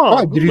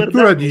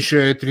addirittura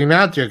dice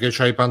Trinatria che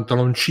c'ha i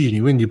pantaloncini,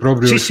 quindi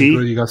proprio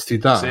di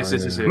castità.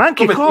 Sì. Ma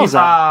anche come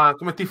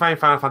ti fa in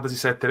Final Fantasy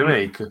VII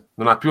Remake?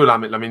 Non ha più la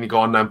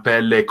minigonna in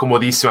pelle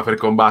comodissima per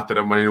combattere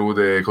a mani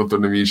nude contro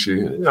i nemici.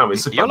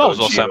 Io la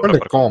uso sempre.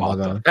 Quella è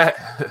comoda.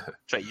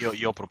 Cioè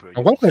io proprio.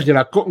 Ma guarda che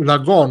la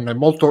gonna è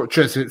molto,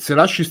 cioè se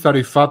lasci stare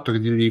il fatto che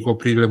ti devi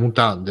coprire le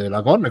mutande,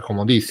 la gonna è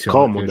comodissima,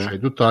 comoda, c'hai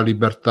tutta la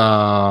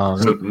libertà.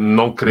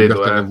 Non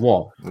credo che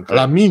vuoi.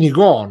 La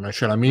minigonna è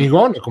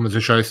come se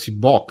c'avessi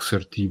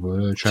boxer tipo,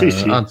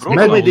 anzi,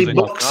 come dei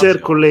boxer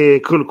con le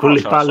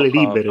palle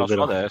libere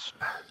però.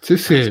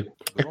 Sì.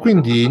 E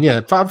quindi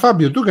niente,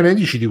 Fabio, tu che ne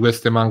dici di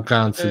queste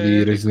mancanze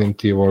di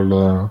Resident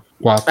Evil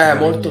 4?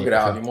 Molto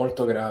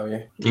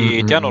gravi.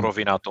 Ti hanno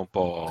rovinato un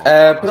po'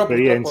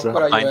 l'esperienza.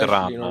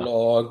 Non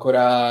l'ho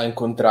ancora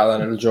incontrata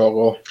nel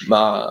gioco,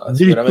 ma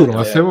addirittura,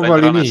 ma siamo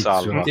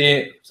all'inizio.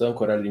 Sì, sono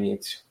ancora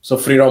all'inizio.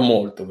 Soffrirò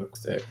molto per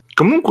queste.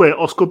 Comunque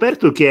ho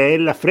scoperto che è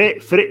la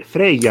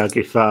Freya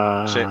che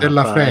fa è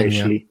la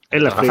Fregna. È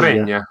la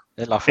Fregna.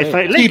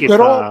 Lei che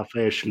fa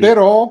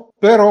però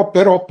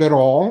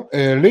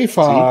lei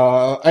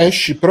fa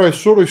Ash, però è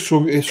solo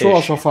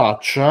la sua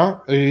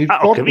faccia e il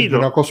corpo di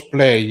una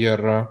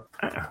cosplayer.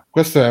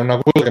 Questa è una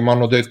cosa che mi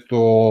hanno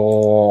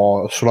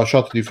detto sulla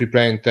chat di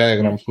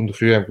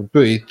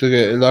freeplay.it,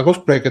 che la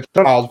cosplay, che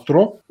tra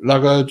l'altro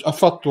ha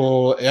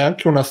fatto, è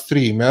anche una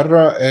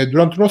streamer, e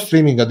durante uno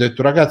streaming ha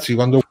detto: ragazzi,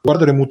 quando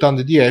guardate le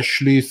mutande di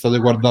Ashley state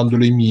guardando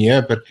le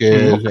mie,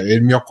 perché è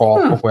il mio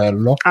corpo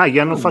quello. Gli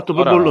hanno fatto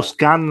proprio lo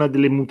scan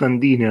delle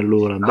mutandine,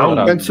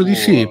 allora. Penso di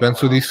sì,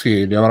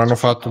 li avranno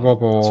fatto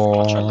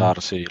proprio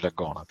le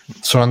gonne.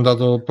 Sono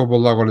andato proprio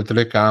là con le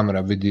telecamere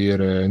a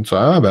vedere,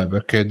 insomma,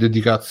 perché è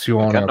dedicazione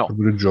al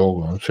proprio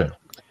gioco,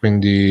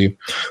 quindi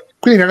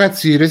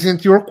ragazzi,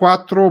 Resident Evil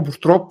 4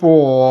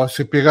 purtroppo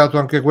si è piegato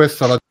anche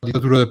questa alla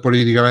dittatura del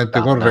politicamente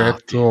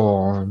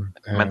corretto.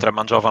 Mentre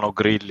mangiavano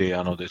grilli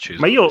hanno deciso.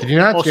 Ma io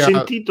ho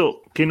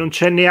sentito che non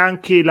c'è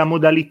neanche la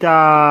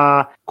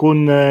modalità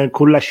con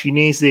la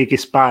cinese che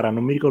spara,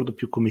 non mi ricordo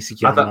più come si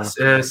chiama.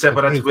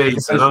 Separate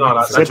Ways,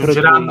 la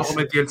aggiungeranno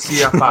come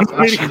DLC a parte.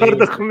 Non mi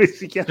ricordo come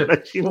si chiama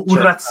la cinese.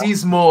 Un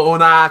razzismo o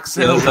una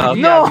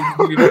xenofobia.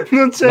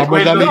 Non c'è la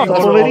modalità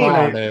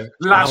poverina.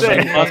 La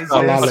cinese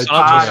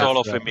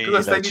solo femminile.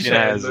 Cosa stai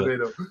dicendo,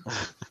 vero?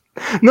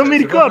 Non mi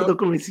ricordo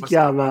come si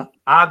chiama.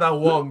 Ada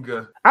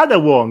Wong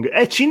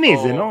è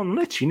cinese, no? Non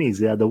è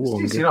cinese Ada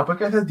Wong. Sì, no,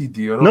 perché è di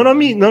Dio. Non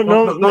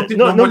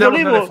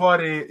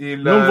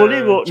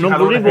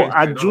volevo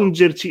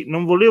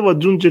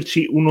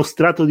aggiungerci uno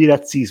strato di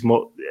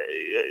razzismo.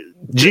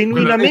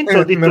 Genuinamente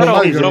ho detto un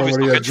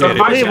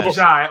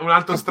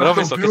altro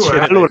strato più.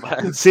 Allora,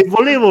 se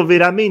volevo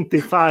veramente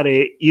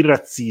fare il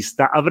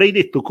razzista, avrei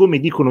detto, come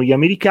dicono gli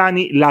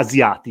americani,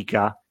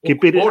 l'asiatica. Che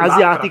per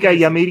asiatica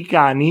gli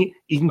americani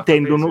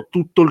intendono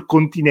tutto il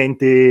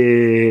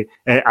continente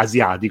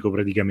asiatico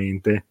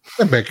praticamente.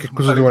 Che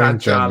cosa devono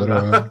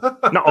intendere?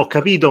 No, ho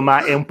capito,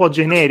 ma è un po'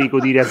 generico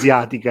dire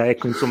asiatica,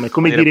 ecco, insomma, è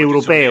come dire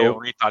europeo.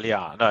 Un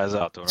italiano,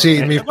 esatto.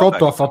 Sì,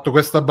 Mircotto ha fatto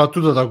questa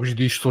battuta da cui ci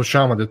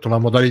dissociamo, ha detto la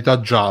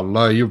modalità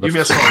gialla, io mi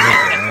associo.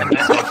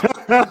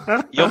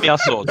 Io mi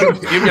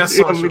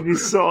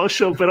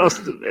dissocio, però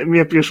mi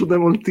è piaciuta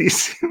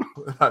moltissimo.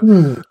 La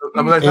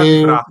modalità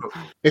di prato.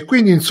 E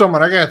quindi, insomma,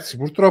 ragazzi,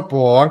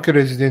 purtroppo anche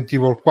Resident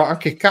Evil 4,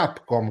 anche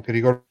Capcom, che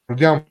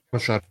ricordiamo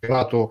ci ha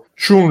regalato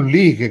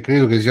Chun-Li, che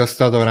credo che sia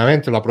stata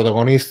veramente la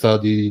protagonista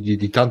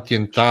di tanti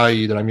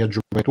hentai della mia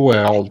gioventù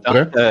e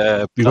oltre.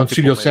 Vi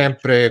consiglio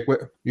sempre,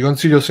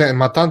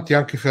 ma tanti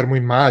anche fermo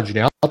immagini,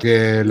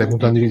 anche le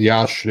mutandine di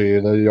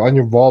Ashley,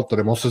 ogni volta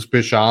le mosse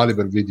speciali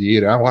per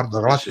vedere,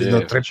 guarda,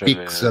 da 3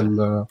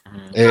 pixel.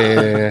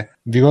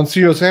 Vi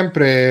consiglio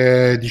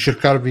sempre di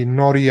cercarvi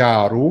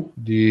Noriaru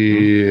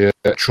di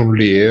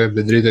Chun-Li,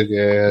 vedrete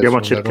che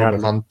sono robe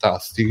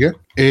fantastiche.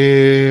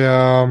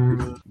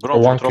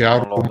 O anche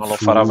non lo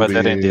farà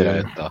vedere in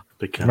diretta.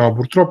 No,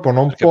 purtroppo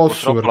non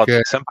posso, perché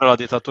sempre la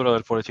dittatura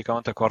del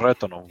politicamente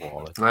corretto non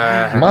vuole.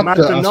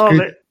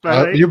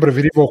 Io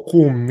preferivo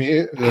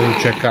Kummi,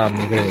 cioè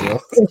Kammi,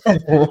 credo.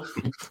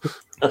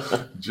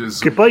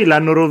 Che poi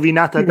l'hanno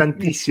rovinata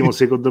tantissimo,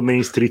 secondo me,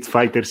 in Street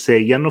Fighter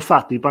 6. Gli hanno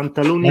fatto i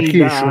pantaloni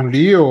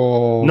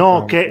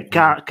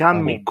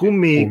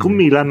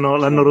Kummi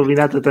l'hanno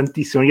rovinata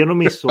tantissimo. Gli hanno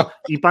messo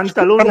i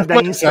pantaloni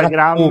da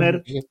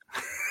Instagrammer.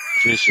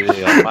 Sì,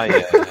 ormai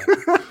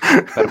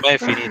per me è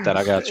finita,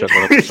 ragazzi.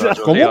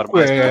 Esatto.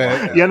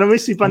 Comunque gli hanno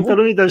messo i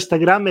pantaloni da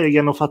Instagram e gli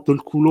hanno fatto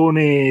il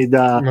culone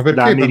da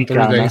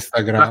americana. Da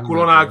Instagram? La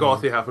culona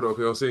gotica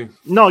proprio, sì.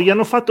 No, non gli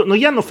hanno fatto.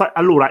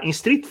 Allora, in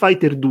Street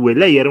Fighter 2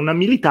 lei era una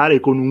militare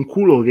con un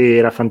culo che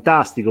era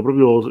fantastico,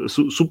 proprio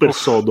super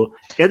sodo.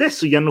 E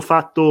adesso gli hanno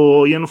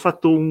fatto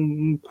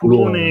un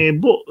culone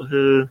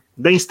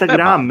da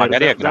Instagram,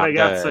 magari è da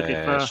ragazza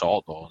che fa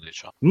sodo,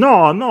 diciamo.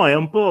 No, è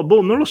un po'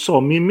 non lo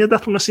so, mi ha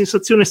dato una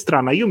sensazione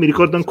strana. Io mi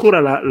ricordo ancora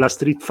la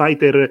Street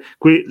Fighter,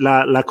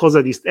 la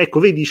cosa di ecco,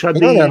 vedi, c'ha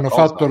dei hanno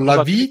fatto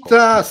la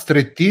vita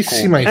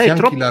strettissima, i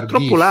fianchi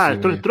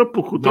larghissimi.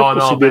 Troppo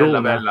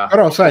bella.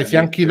 Però sai,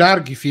 fianchi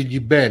larghi, figli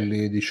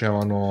belli,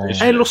 dicevano.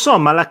 Lo so,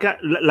 ma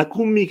la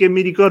Kumi che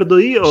mi ricordo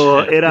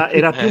io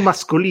era più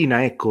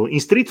mascolina, ecco. In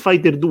Street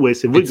Fighter 2,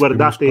 se voi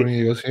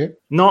guardate,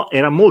 no,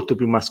 era molto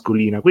più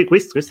mascolina.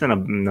 Questa è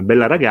una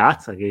bella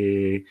ragazza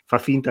che fa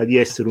finta di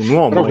essere un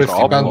uomo. Però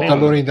questi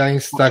pantaloni da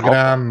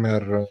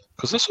Instagrammer.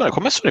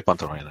 Come sono i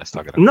pantaloni da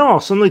Instagram? No,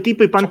 sono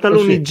tipo i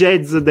pantaloni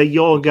jazz da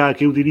yoga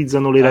che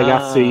utilizzano le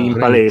ragazze in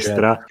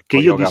palestra. Che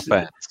io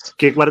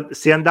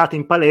se andate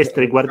in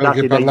palestra e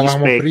guardate dagli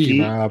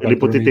specchi, le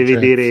potete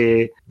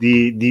vedere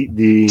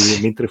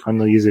mentre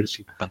fanno gli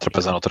esercizi. Mentre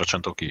pesano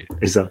 300 kg.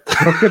 Esatto.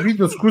 Non ho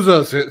capito,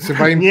 scusa, se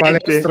vai in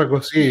palestra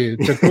così,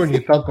 cioè tu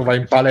ogni tanto vai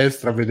in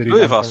palestra a vedere.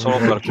 Lui va solo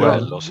per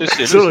quello. Sì,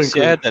 lui si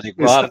siede, li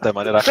guarda in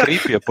maniera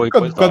creepy e poi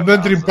quando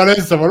entri in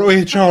palestra, ma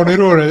lui, ciao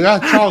Nerone,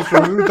 ciao,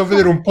 sono venuto a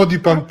vedere un po' di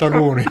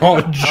pantaloni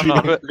oggi.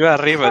 Lui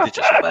arriva e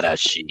dice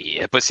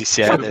e poi si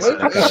siede, si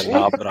mette le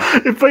labbra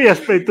e poi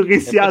aspetto che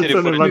si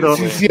alzano e vado.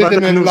 Si siede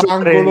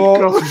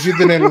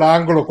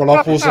nell'angolo con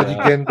la posa di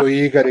Kendo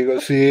Ikari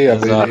così a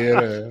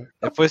vedere.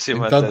 E poi si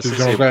intanto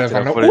mette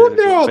fanno 1,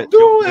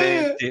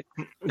 2.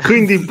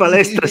 Quindi in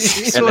palestra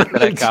si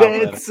suona il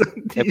jazz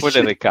e poi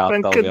le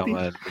ricatta,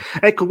 ovviamente.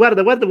 Ecco,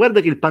 guarda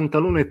che il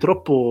pantalone è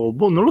troppo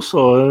non lo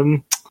so.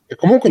 E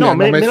comunque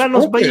me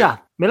l'hanno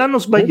sbagliato. Me l'hanno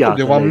sbagliato.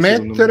 Devo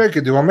ammettere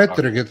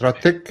che tra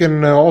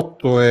Tekken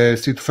 8 e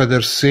Street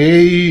Fighter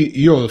 6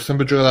 io ho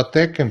sempre giocato a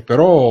Tekken,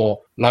 però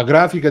la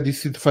grafica di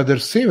Street Fighter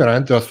 6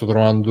 veramente la sto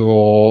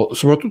trovando,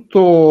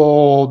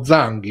 soprattutto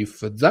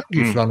Zangief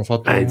l'hanno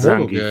fatto in un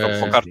modo che è un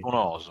po'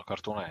 cartunoso.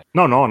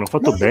 No, hanno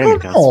fatto bene.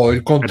 No,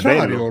 il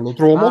contrario, lo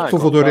trovo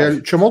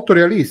molto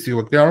realistico,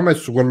 perché hanno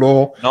messo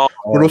quello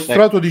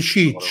strato di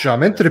ciccia,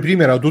 mentre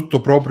prima era tutto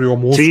proprio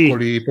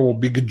muscoli, proprio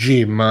Big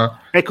Jim.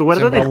 Ecco,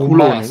 guardate il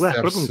culone, guarda,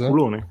 proprio un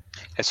culone.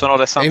 E sono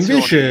le sanzioni,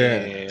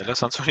 invece le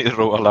sanzioni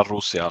alla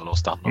Russia lo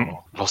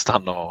stanno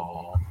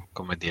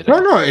come dire.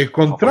 No, è il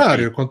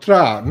contrario,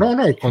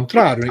 No, è il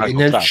contrario.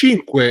 Nel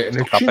 5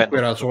 non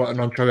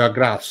c'aveva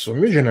grasso,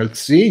 invece nel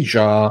 6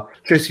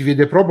 si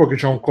vede proprio che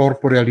c'ha un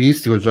corpo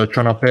realistico, c'ha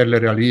una pelle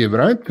realistica,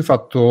 veramente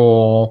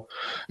fatto.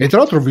 E tra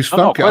l'altro ho visto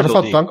hanno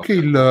fatto anche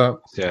il.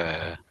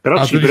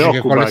 Però ci preoccupa che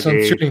con le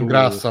sanzioni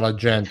ingrassa la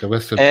gente.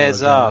 Questo è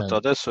esatto,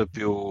 adesso è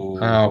più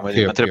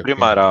mentre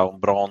prima era un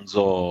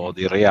bronzo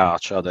di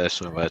Riace,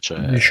 adesso invece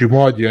dici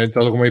mo è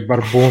diventato come i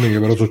barboni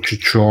che però sono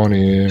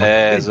ciccioni.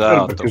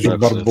 Esatto, sono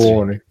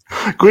barboni.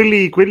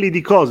 Quelli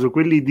di coso,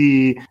 quelli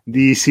di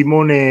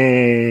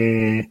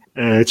Simone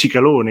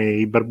Cicalone,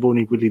 i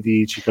barboni, quelli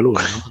di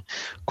Cicalone, no?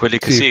 quelli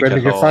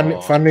che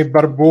fanno i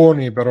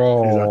barboni,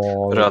 però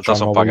esatto. In realtà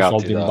sono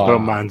pagati però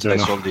mangiano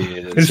dai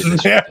soldi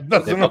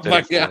sono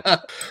pagati.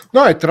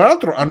 No, e tra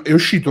l'altro è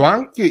uscito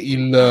anche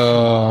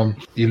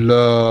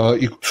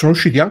sono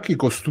usciti anche i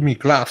costumi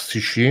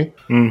classici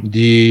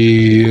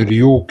di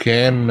Ryu,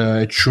 Ken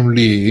e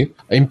Chun-Li,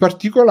 e in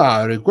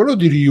particolare quello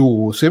di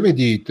Ryu, se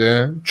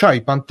vedete, c'ha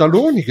i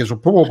pantaloni che sono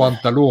proprio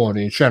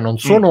pantaloni, cioè non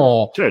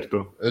sono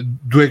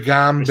due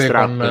gambe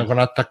con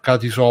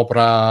attaccati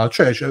sopra,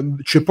 cioè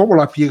c'è proprio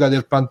la piega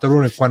del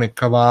pantalone qua nel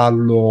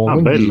cavallo,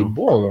 quindi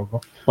buono.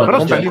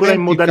 Però sta ancora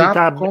in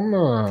modalità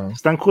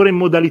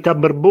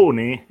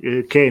barbone,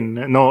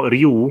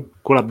 Ryu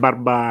con la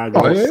barba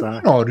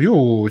grossa.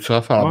 Ryu ce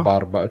la fa la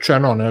barba, cioè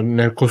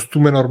nel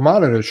costume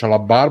normale c'ha la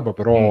barba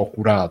però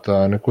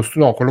curata, nel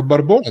costume quello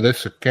barbone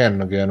adesso è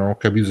Ken, che non ho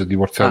capito se è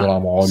divorziato dalla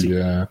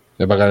moglie.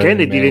 Ken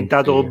è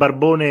diventato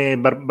barbone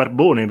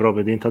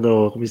proprio, è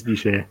diventato, come si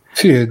dice?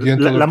 Sì, è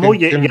diventato la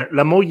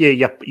moglie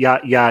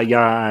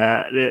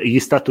gli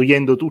sta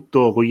togliendo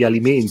tutto con gli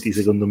alimenti,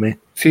 secondo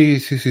me. Sì,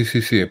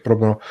 è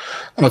proprio.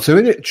 Allora, se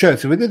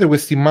vedete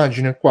questa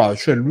immagine qua,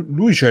 cioè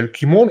lui c'è il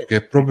kimono che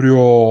è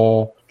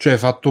proprio, cioè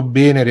fatto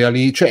bene,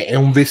 cioè è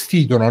un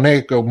vestito, non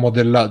è un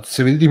modellato.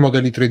 Se vedete i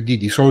modelli 3D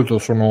di solito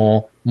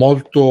sono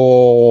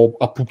molto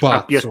a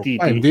pupazzo,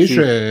 ma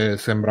invece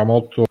sembra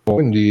molto,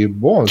 quindi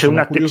buono. C'è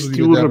una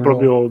texture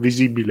proprio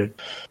visibile.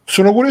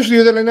 Sono curioso di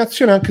vedere in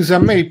azione, anche se a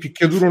me il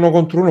picchiaduro 1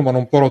 contro 1 ma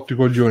non un po' rotti i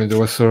coglioni,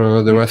 devo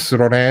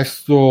essere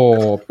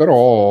onesto,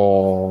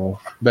 però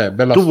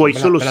bella tu vuoi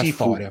solo bella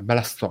Sifu? Storia,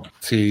 bella storia.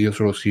 Sì, io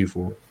solo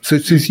Sifu. Se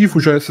Sifu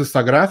c'avesse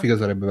sta grafica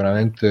sarebbe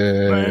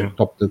veramente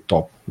top del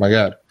top,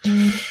 magari.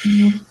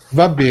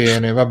 Va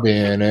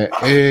bene.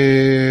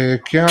 E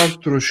che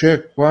altro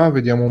c'è qua?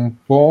 Vediamo un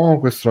po'.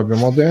 Questo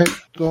l'abbiamo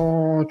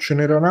detto. Ce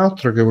n'era un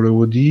altro che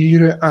volevo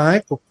dire. Ah,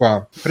 ecco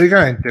qua.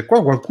 Praticamente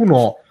qua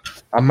qualcuno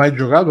ha mai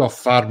giocato a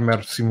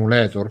Farming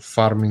Simulator?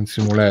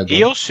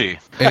 Io sì.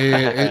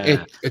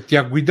 E ti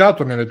ha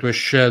guidato nelle tue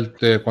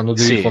scelte quando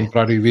devi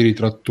comprare i veri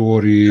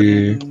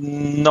trattori?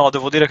 No,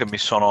 devo dire che mi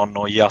sono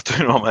annoiato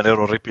in una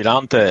maniera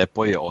orripilante e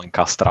poi ho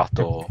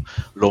incastrato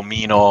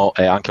l'omino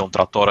e anche un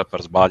trattore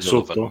per sbaglio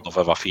dove non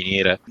doveva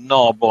finire.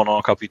 No, non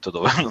ho capito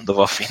dove non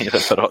doveva finire,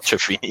 però c'è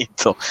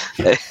finito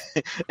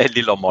e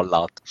lì l'ho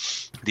mollato.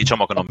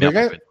 Diciamo che non mi ha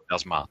proprio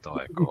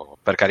entusiasmato, ecco.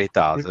 Per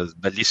carità,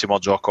 bellissimo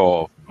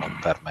gioco, non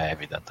per me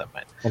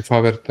evidentemente. Non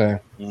fa per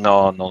te.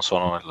 No, non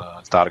sono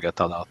il target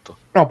adatto.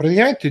 No,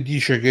 praticamente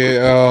dice che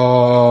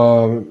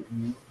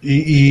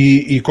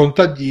i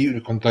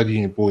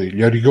contadini, poi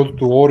gli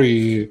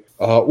agricoltori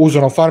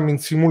usano Farming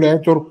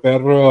Simulator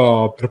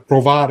per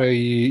provare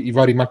i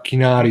vari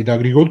macchinari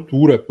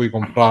d'agricoltura e poi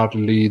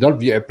comprarli dal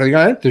via. E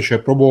praticamente c'è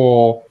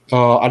proprio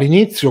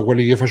all'inizio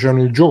quelli che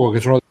facevano il gioco, che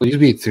sono degli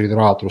svizzeri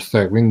tra l'altro,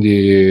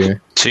 quindi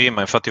sì,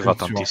 ma infatti va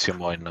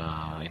tantissimo in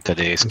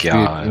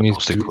Tedeschia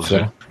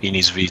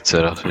in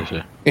Svizzera,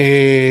 sì.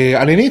 E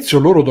all'inizio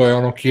loro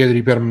dovevano chiedere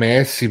i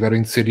permessi per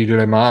inserire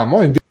le mani,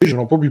 ma invece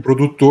sono proprio i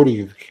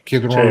produttori che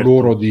chiedono a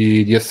loro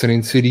di essere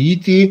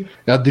inseriti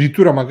e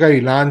addirittura magari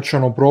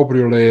lanciano proprio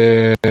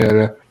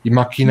i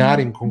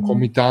macchinari in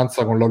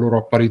concomitanza con la loro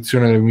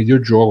apparizione nel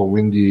videogioco,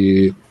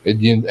 quindi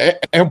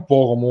è un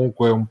po'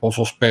 comunque un po'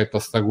 sospetta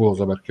sta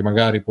cosa, perché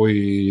magari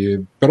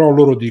poi però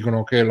loro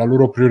dicono che la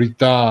loro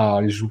priorità,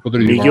 gli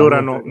sviluppatori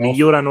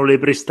migliorano le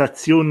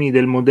prestazioni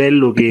del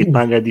modello che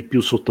paga di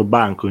più sotto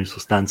banco, in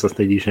sostanza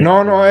stai dicendo.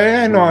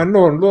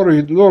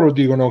 Loro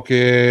dicono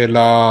che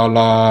la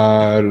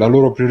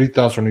loro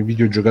priorità sono i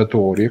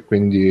videogiocatori e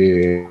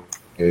quindi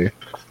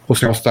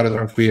possiamo stare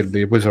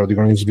tranquilli. Poi se lo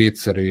dicono in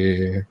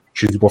svizzeri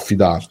ci si può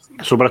fidare,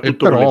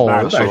 soprattutto con le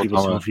banche si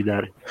possono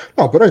fidare.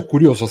 No, però è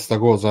curiosa sta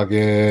cosa,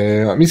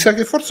 che mi sa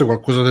che forse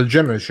qualcosa del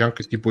genere c'è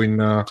anche tipo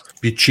in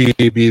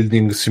PC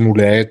Building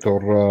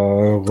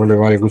Simulator, con le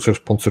varie cose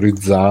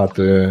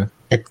sponsorizzate,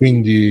 e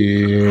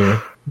quindi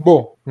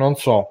non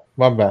so,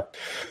 vabbè.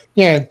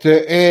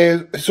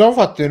 Niente, sono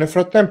fatte nel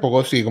frattempo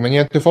così come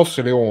niente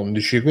fosse le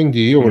 11,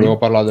 quindi io volevo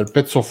parlare del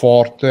pezzo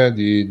forte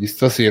di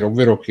stasera,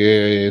 ovvero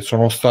che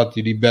sono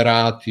stati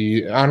liberati,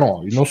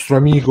 il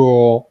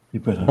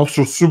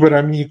nostro super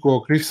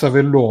amico Chris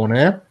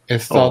Avellone è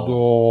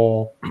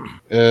stato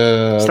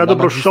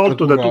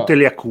prosciolto da tutte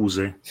le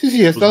accuse.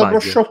 Sì, è stato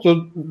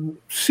prosciolto.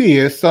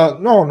 Sì,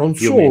 non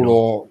più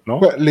solo, no?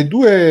 Le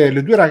due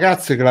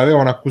ragazze che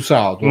l'avevano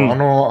accusato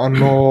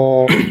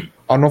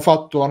hanno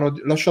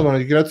lasciato una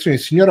dichiarazione: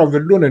 il signor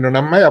Avellone non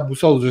ha mai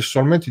abusato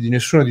sessualmente di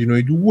nessuna di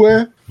noi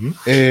due,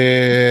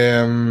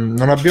 e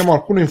non abbiamo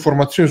alcuna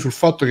informazione sul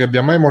fatto che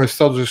abbia mai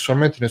molestato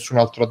sessualmente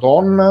nessun'altra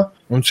donna,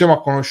 non siamo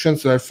a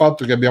conoscenza del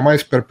fatto che abbia mai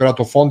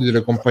sperperato fondi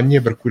delle compagnie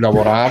per cui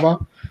lavorava,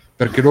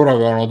 perché loro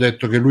avevano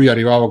detto che lui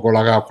arrivava con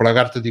la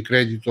carta di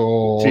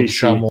credito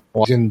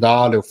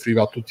aziendale,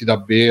 offriva a tutti da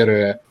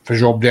bere,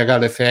 faceva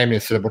ubriacare le femmine e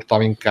se le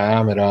portava in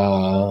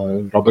camera,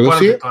 robe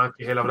così. Hanno detto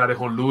anche che lavorare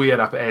con lui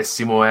era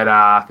pessimo,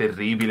 era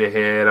terribile,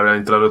 che era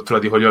veramente la rottura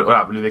di coglioni.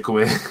 Ora voglio vedere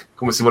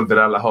come si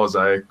volverà la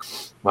cosa, ecco.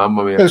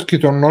 Mamma mia. È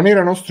scritto: non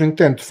era nostro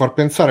intento far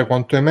pensare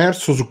quanto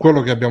emerso su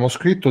quello che abbiamo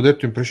scritto o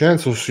detto in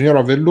precedenza sul signor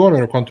Avellone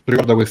per quanto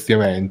riguarda questi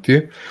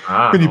eventi.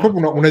 Quindi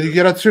proprio una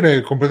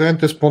dichiarazione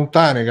completamente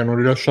spontanea che hanno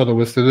rilasciato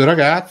queste due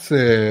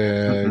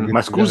ragazze.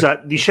 Ma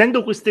scusa,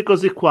 dicendo queste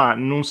cose qua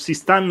non si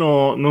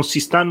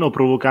stanno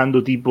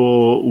provocando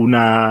tipo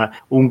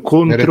un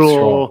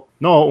contro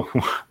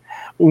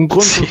un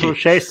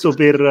controprocesso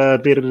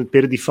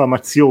per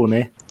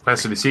diffamazione?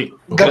 Penso di sì.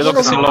 Credo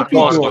che sia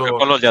l'opposto, che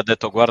quello gli ha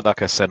detto: guarda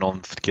che se non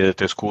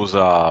chiedete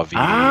scusa vi...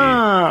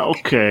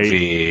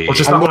 ok. O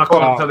c'è stato un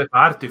accordo tra le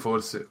parti,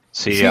 forse?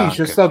 Sì,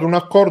 c'è stato un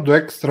accordo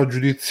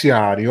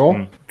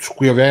extragiudiziario su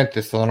cui ovviamente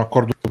è stato un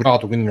accordo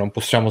privato, quindi non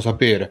possiamo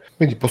sapere.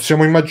 Quindi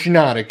possiamo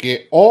immaginare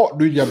che o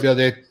lui gli abbia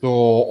detto: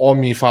 o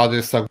mi fate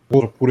questa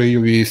cosa oppure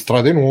io vi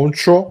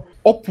stradenuncio,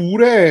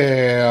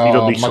 oppure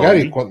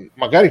magari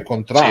il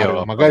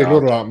contrario, magari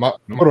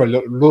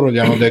loro gli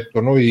hanno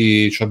detto: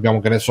 noi abbiamo,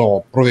 che ne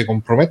so, prove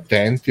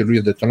compromettenti, e lui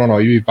ha detto: no,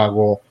 io vi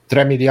pago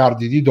 3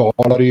 miliardi di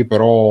dollari,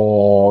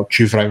 però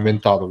cifra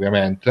inventata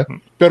ovviamente,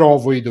 però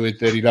voi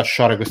dovete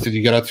rilasciare queste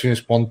dichiarazioni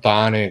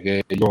spontanee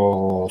che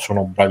io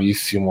sono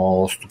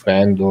bravissimo,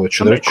 stupendo,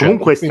 eccetera, eccetera.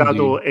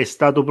 Comunque è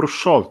stato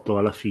prosciolto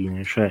alla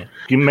fine, cioè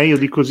più meglio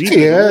di così.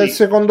 Sì,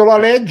 secondo la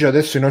legge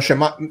adesso non c'è,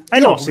 ma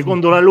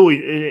secondo la lui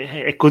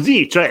è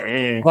così,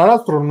 cioè tra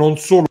l'altro non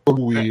solo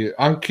lui,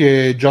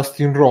 anche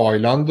Justin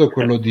Roiland,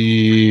 quello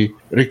di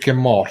Rick e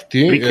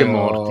Morty,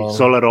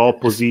 Solar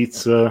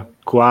Opposites,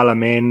 Koala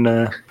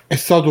Man, è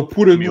stato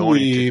pure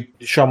lui,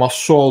 diciamo,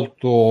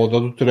 assolto da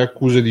tutte le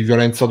accuse di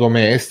violenza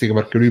domestica,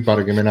 perché lui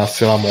pare che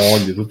menasse la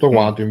moglie, tutto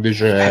quanto,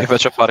 invece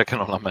pare che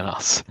non la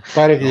menasse.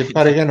 Pare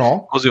che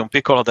no. Così un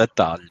piccolo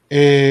dettaglio.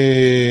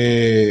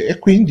 E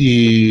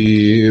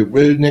quindi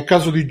nel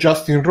caso di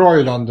Justin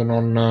Roiland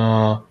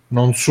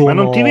non sono... Ma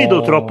non ti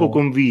vedo troppo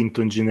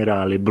convinto in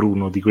generale,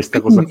 Bruno, di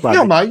questa cosa qua.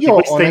 No, ma io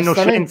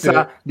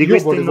di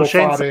questa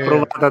innocenza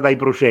provata dai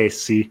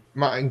processi.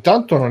 Ma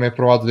intanto non è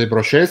provato dai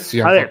processi,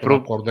 hanno fatto un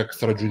accordo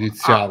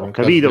extragiudiziario. Ho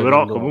capito,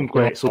 però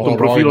comunque sotto un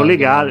profilo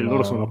legale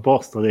loro sono a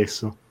posto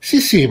adesso.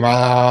 Sì,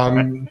 ma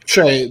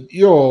cioè,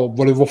 io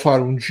volevo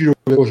fare un giro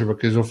veloce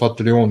perché sono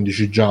fatte le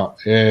 11 già,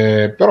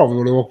 però vi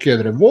volevo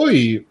chiedere,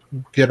 voi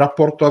che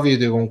rapporto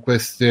avete con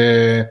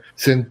queste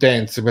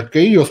sentenze? Perché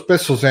io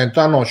spesso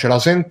sento, no, c'è la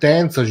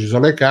sentenza, ci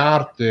sono le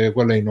carte,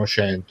 quella è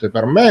innocente.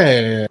 Per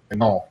me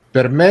no.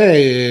 Per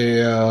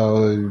me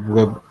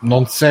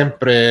non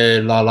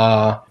sempre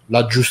la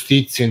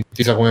giustizia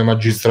intesa come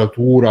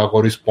magistratura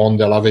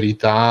corrisponde alla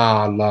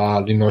verità,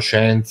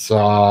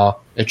 all'innocenza,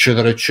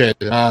 eccetera,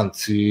 eccetera.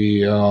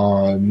 Anzi,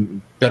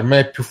 per me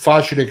è più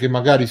facile che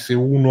magari se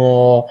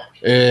uno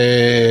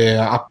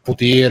ha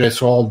potere,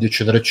 soldi,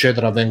 eccetera,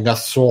 eccetera, venga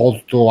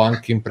assolto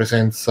anche in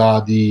presenza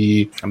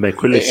di... Vabbè,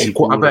 quello è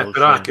sicuro. Vabbè,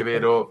 però è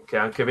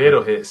anche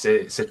vero che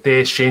se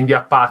te scendi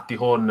a patti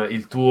con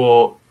il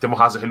tuo... Mettiamo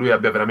caso che lui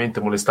abbia veramente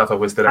molestato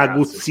queste ragazze.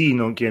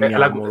 Aguzzino,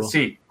 chiamiamolo.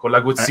 Sì, con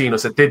l'aguzzino.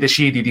 Se te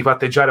decidi di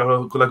patteggiare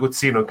con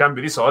l'aguzzino in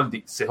cambio di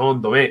soldi,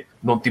 secondo me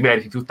non ti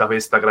meriti tutta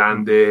questa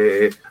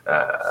grande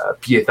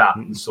pietà,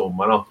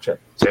 insomma, no? Cioè,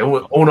 se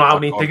uno ha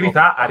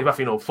un'integrità, arriva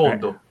fino a un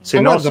fondo. Se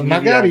no,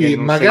 magari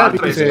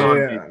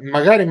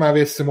mi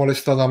avesse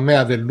molestato a me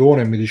a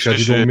Vellone e mi diceva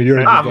di $1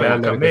 milione di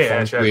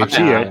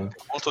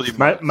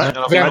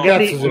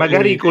dollari.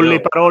 Magari con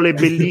le parole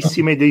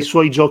bellissime dei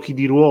suoi giochi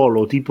di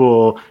ruolo,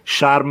 tipo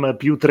Charm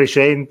più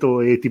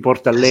 300 e ti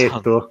porta a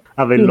letto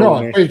a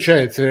Vellone. No, poi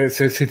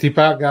se ti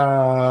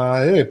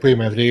paga e poi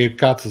mi frega il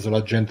cazzo se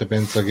la gente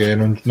pensa che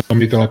non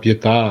mi do la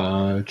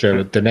pietà,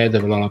 cioè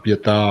tenetevela la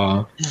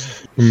pietà.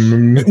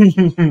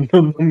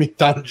 Non mi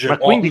tange. Ma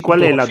quindi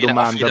qual è la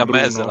domanda,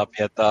 Bruno? Mese la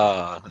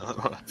pietà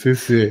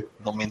sì.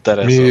 Non mi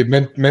interessa.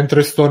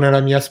 Mentre sto nella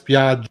mia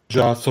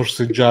spiaggia a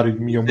sorseggiare il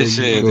mio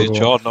dice,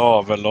 oh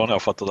no, Vellone ha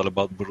fatto delle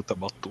brutte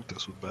battute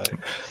sul bene.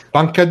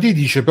 Panca D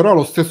dice, però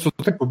allo stesso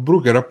tempo,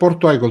 Bru, che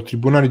rapporto hai col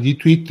tribunale di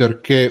Twitter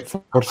che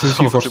forse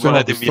sì, forse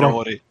no, dei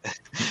minori.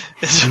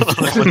 Non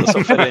ne voglio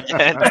sapere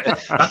niente.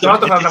 L'altra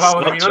volta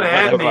parlavamo di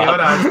minorenni,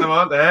 ora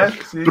stavolta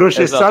sì.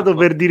 Processato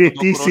per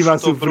direttissima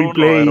su Free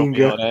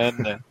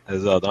Playing.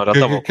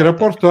 Esatto, che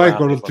rapporto hai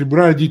con il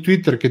tribunale di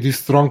Twitter che ti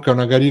stronca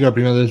una carriera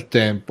prima del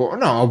tempo?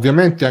 No,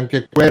 ovviamente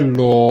anche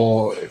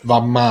quello va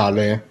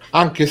male,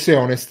 anche se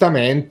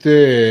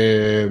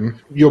onestamente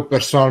io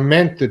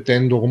personalmente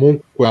tendo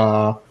comunque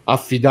a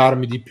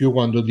fidarmi di più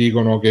quando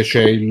dicono che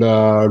c'è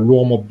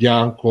l'uomo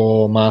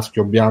bianco,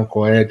 maschio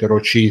bianco,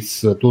 etero,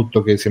 cis,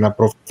 tutto che se ne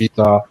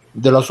approfitta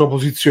della sua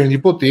posizione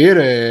di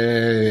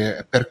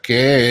potere,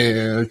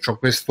 perché c'ho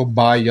questo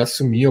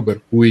bias mio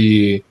per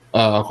cui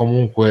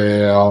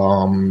comunque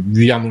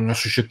viviamo in una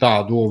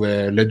società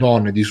dove le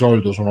donne di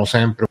solito sono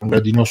sempre un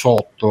gradino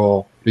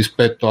sotto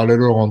rispetto alle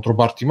loro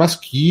controparti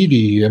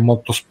maschili e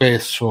molto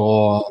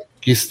spesso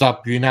chi sta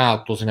più in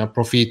alto se ne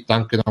approfitta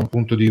anche da un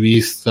punto di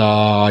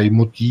vista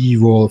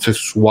emotivo,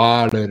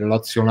 sessuale,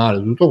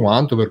 relazionale, tutto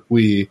quanto, per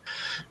cui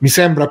mi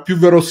sembra più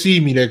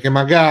verosimile che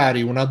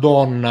magari una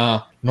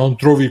donna non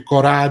trovi il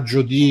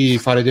coraggio di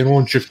fare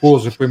denunce e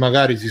cose e poi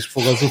magari si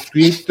sfoga su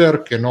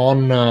Twitter che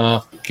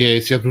non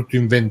che sia tutto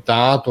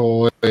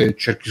inventato e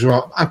cerchi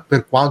solo,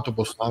 per quanto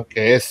possa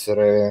anche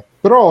essere,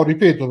 però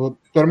ripeto,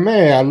 per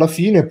me alla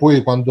fine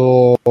poi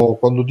quando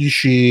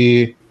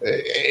dici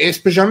e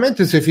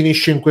specialmente se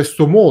finisce in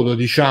questo modo,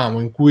 diciamo,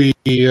 in cui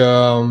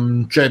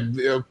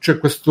c'è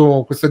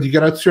questa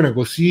dichiarazione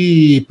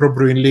così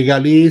proprio in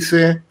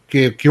legalese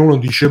che uno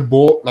dice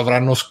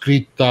l'avranno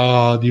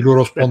scritta di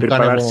loro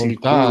spontanea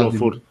volontà,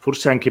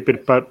 forse anche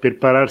per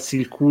pararsi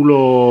il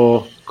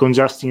culo con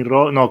Justin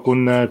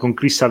con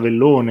Chris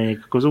Avellone.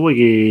 Cosa vuoi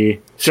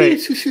che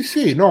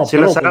sì, no, se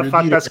la sarà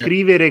fatta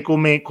scrivere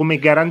come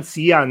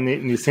garanzia,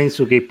 nel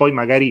senso che poi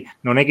magari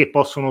non è che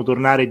possono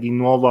tornare di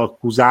nuovo a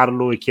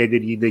accusarlo e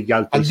chiedergli degli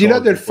altri al di là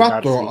del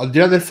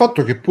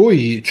fatto che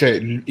poi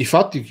i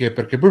fatti che,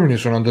 perché poi me ne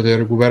sono andati a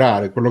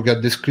recuperare quello che ha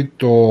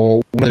descritto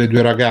una delle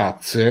due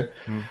ragazze,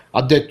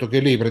 ha detto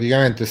che lei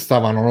praticamente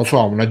stava, non lo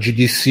so, una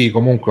GDC,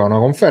 comunque a una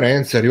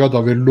conferenza, è arrivato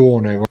a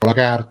Vellone con la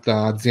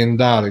carta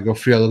aziendale che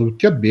offriva da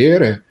tutti a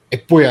bere e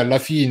poi alla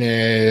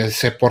fine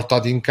si è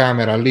portato in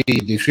camera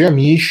lei dei suoi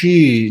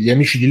amici, gli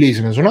amici di lei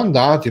se ne sono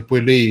andati e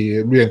poi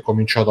lui ha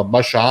incominciato a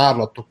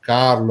baciarla, a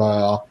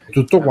toccarla,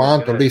 tutto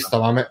quanto,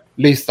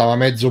 lei stava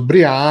mezzo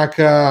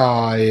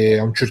ubriaca e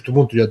a un certo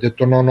punto gli ha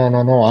detto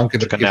no, anche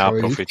perché ne ha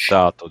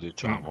approfittato,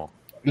 diciamo.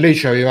 Lei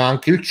c'aveva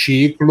anche il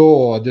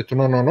ciclo, ha detto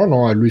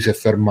no, e lui si è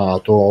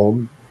fermato,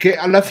 che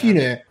alla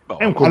fine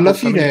è un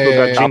comportamento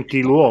da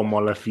gentiluomo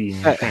alla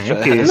fine.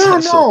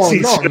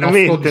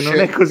 Sinceramente non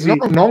è così.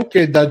 Non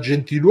che da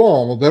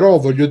gentiluomo, però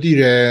voglio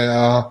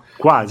dire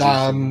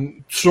quasi.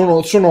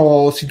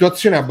 Sono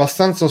situazioni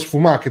abbastanza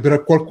sfumate che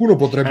per qualcuno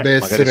potrebbe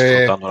essere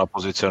sfruttando una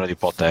posizione di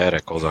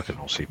potere, cosa che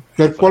non si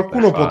per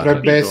qualcuno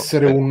potrebbe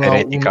essere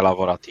un'etica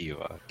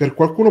lavorativa. Per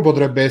qualcuno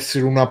potrebbe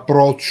essere un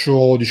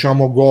approccio,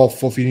 diciamo,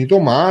 goffo finito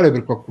male,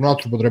 per qualcun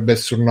altro potrebbe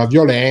essere una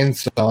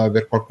violenza,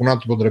 per qualcun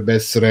altro potrebbe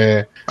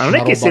essere ma non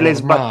è che se l'è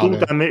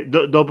sbattuta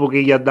dopo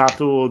che gli ha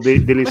dato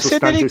delle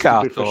sostanze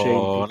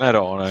stupefacenti.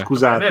 Nerone.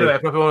 Scusate, Nero è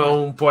proprio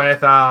un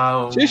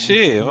poeta,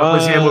 una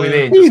poesia in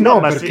movimento. Sì, no,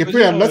 perché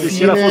poi alla fine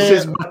se la fosse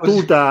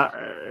sbattuta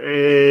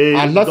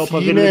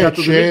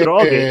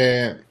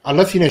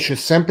alla fine c'è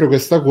sempre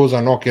questa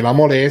cosa, no, che la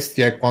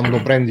molestia è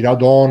quando prendi la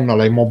donna,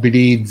 la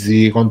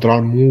immobilizzi contro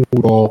il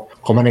muro,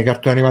 come nei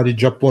cartoni animati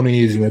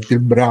giapponesi, metti il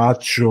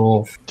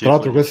braccio. Tra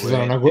l'altro questa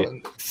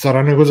sarà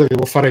una cosa che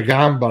può fare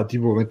Gamba,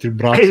 tipo metti il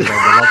braccio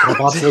dall'altra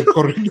parte del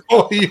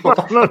corridoio.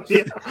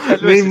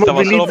 Ne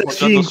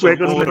immobilizza 5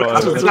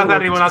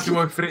 arriva un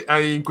attimo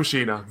in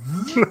cucina.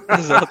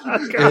 Esatto.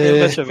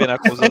 Invece viene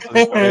accusato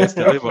di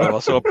molestia.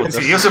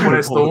 Io se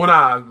molesto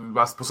una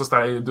posso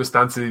stare in 2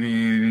 stanze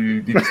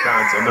di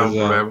distanza.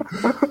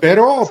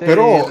 Però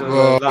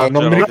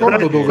non mi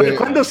ricordo dove.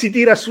 Quando si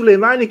tira sulle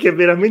mani, che è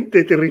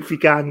veramente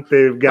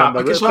terrificante.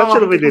 Gamba,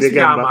 faccelo vedere.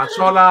 Gamba,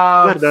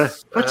 guarda,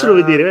 faccelo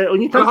vedere.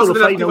 Ogni tanto lo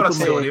fai in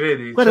automatico.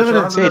 Vedi? Guarda,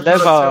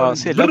 leva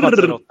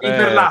 03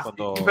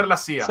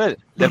 iperlassia.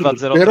 Leva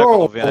 03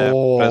 quando viene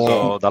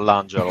preso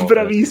dall'angelo.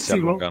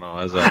 Bravissimo.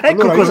 Esatto.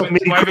 Ecco cosa mi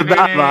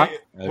ricordava.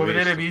 Vuoi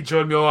vedere Vigio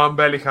il mio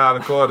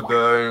umbilical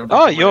cord?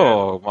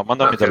 Ma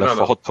mandami delle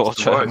foto,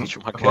 ci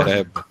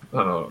mancherebbe.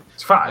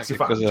 Si fa.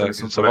 Non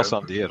si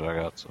possono dire,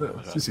 ragazzo.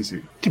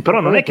 Sì. Però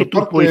non è che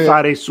tu puoi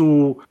fare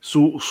su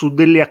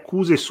delle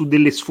accuse, su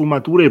delle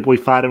sfumature, puoi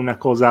fare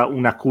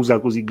un'accusa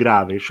così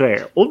grave.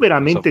 Cioè, o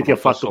veramente ti ha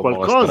fatto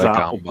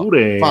qualcosa,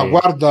 oppure. Ma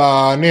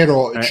guarda,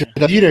 Nero, c'è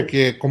da dire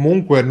che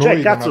comunque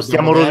noi.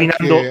 Stiamo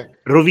rovinando.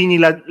 Rovini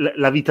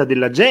la vita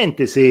della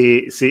gente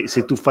se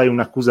tu fai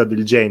un'accusa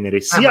del genere,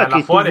 sia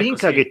che tu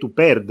vinca che tu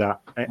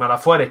perda. Ma là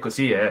fuori è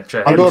così,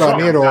 Cioè, allora,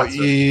 Nero,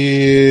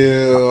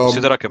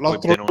 considera che puoi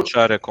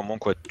denunciare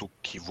comunque tu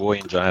chi vuoi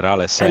in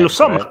generale. Lo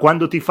so, ma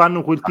quando ti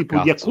fanno quel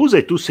tipo di accuse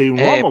e tu sei un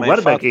uomo,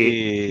 guarda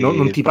che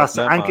non ti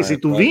passa. Anche se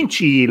tu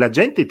vinci, la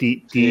gente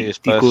ti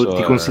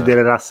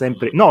considererà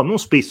sempre. No, non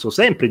spesso,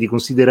 sempre ti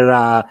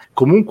considererà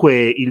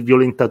comunque il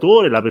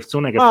violentatore, la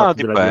persona che ha fatto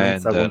della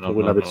violenza contro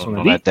quella persona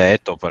lì. Non è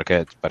detto perché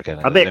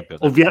ad esempio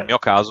nel mio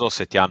caso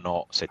se ti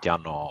hanno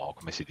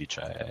come si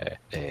dice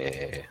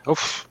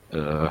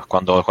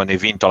quando hai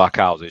vinto la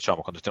causa,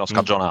 diciamo, quando ti hanno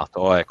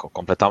scagionato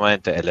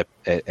completamente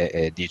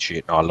e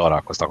dici no,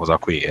 allora questa cosa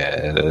qui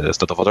è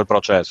stato fatto il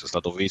processo, è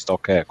stato visto,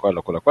 ok,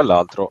 quello e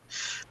quell'altro,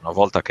 una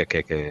volta che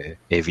è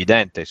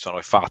evidente, sono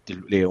i fatti,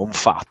 un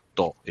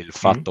fatto, il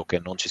fatto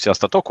che non ci sia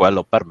stato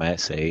quello, per me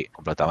sei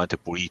completamente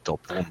pulito,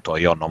 punto.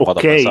 Io non vado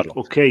a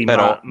pensarlo.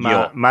 Però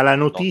ma la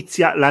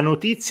notizia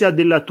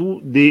del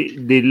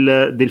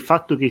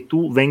fatto che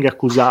tu venga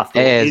accusato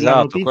e la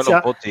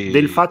notizia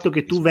del fatto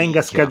che tu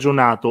venga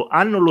scagionato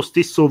hanno lo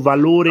stesso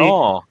valore?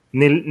 No.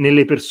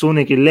 Nelle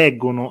persone che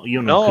leggono, io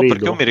non credo.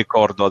 Perché io mi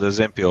ricordo ad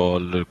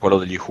esempio quello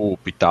degli Who,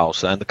 Pete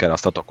Townsend, che era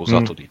stato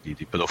accusato di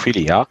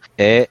pedofilia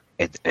e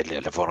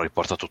l'avevano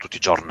riportato tutti i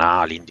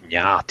giornali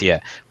indignati,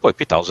 poi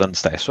Pete Townsend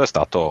stesso è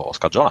stato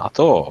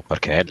scagionato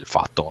perché il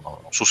fatto non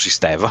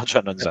sussisteva,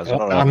 cioè nel senso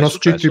non hanno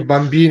scritto i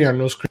bambini,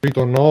 hanno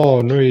scritto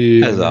noi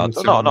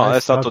è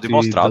stato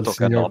dimostrato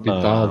che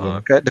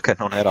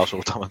non era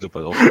assolutamente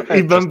pedofilo.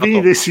 I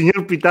bambini del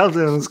signor Pete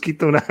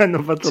Townsend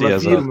hanno fatto la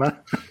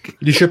firma.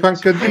 Dice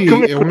Pancadì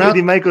è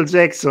di Michael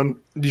Jackson.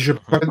 Dice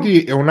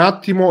Pancadì è un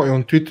attimo e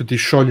un tweet ti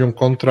scioglie un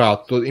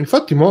contratto.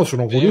 Infatti mo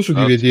sono curioso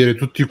di vedere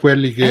tutti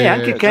quelli che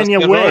anche Kanye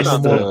West.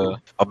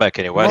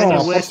 Kanye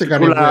West ha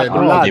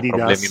dei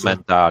problemi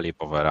mentali,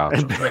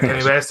 poverato.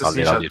 Kanye West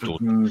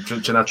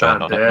ce n'ha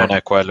tante, non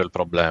è quello il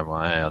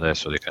problema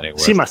adesso di Kanye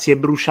West. Sì, ma si è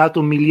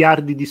bruciato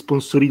miliardi di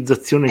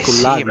sponsorizzazione con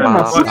l'Adidas.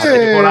 Ma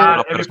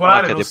è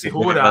bipolare non si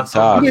cura.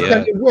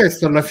 Kanye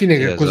West alla fine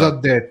che cosa ha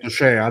detto?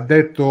 Cioè ha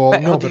detto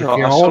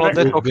perché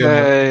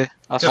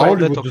ha solo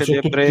detto che gli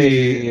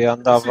ebrei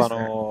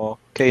andavano,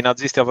 che i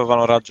nazisti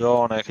avevano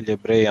ragione, che gli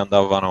ebrei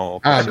andavano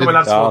come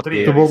Lars von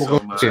Trier,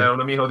 insomma, è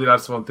un amico di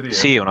Lars von Trier.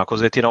 Sì, una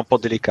cosettina un po'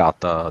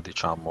 delicata,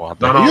 diciamo.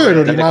 Io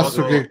ero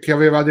rimasto che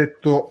aveva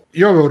detto,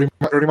 ero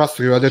rimasto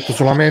che aveva detto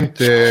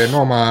solamente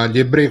no, ma gli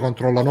ebrei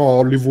controllano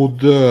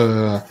Hollywood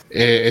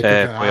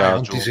e poi ha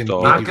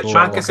aggiunto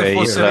anche se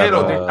fosse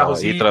vero, detta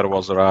così, Hitler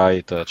was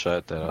right,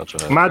 eccetera.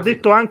 Ma ha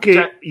detto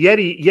anche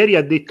ieri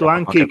ha detto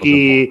anche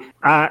che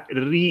ha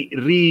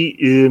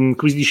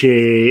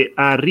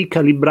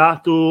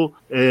ricalibrato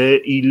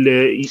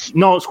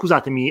no,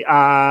 scusatemi,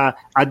 ha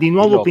di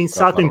nuovo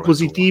pensato in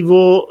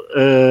positivo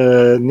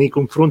nei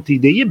confronti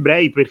degli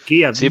ebrei,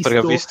 perché ha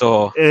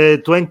visto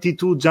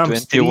 22 Jump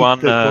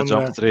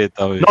Street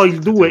no, il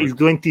 2, il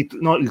 22,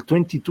 no, il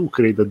 22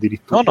 credo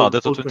addirittura. No, ha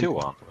detto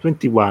 21.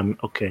 21,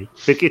 ok.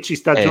 Perché ci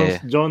sta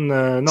John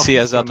no, sì,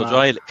 esatto,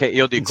 John Hill, che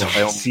io dico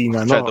è un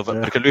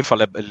perché lui fa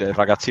il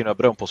ragazzino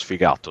ebreo un po'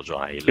 sfigato,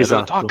 John Hill.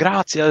 Esatto. Ha detto,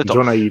 grazie, ha detto,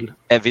 John Hill.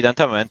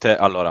 Evidentemente,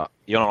 allora,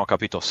 io non ho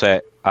capito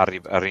se ha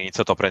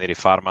riniziato a prendere i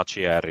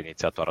farmaci e ha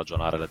riniziato a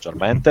ragionare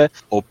leggermente,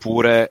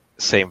 oppure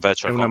se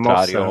invece al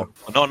contrario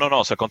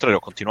se al contrario,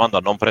 continuando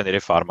a non prendere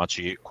i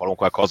farmaci,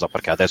 qualunque cosa,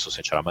 perché adesso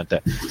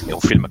sinceramente è un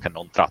film che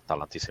non tratta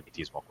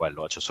l'antisemitismo,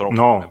 quello, c'è solo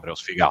un ebreo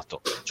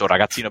sfigato, c'è un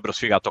ragazzino ebreo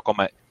sfigato,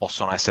 come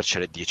possono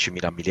essercene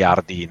 10.000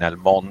 miliardi nel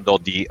mondo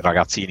di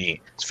ragazzini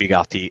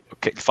sfigati,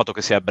 che il fatto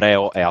che sia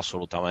ebreo è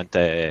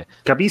assolutamente...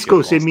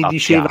 Capisco se mi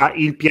diceva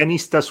il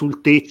pianista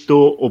sul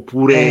tetto,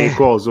 oppure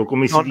coso,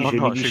 come si dice,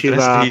 mi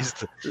diceva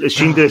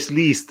Schindler's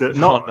List,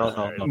 no,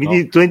 mi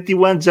dice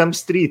 21 Jump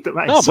Street,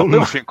 ma insomma, è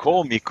un film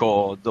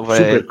comico, dove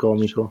super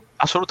comico.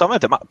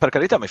 Assolutamente, ma per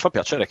carità mi fa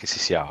piacere che si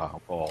sia un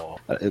po'...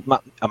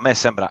 ma a me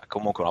sembra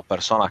comunque una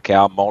persona che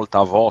ha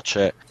molta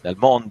voce nel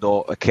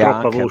mondo, che ha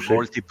anche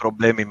molti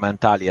problemi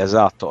mentali,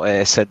 esatto,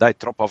 e se dai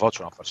troppa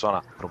voce a una persona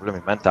con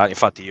problemi mentali,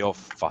 infatti io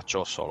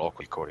faccio solo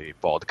piccoli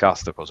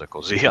podcast, cose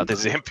così, ad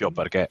esempio,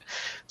 perché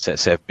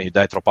se mi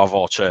dai troppa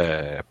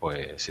voce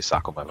poi si sa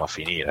come va a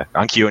finire.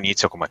 Anch'io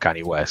inizio come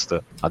Kanye West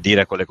a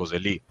dire quelle cose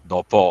lì,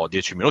 dopo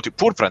 10 minuti,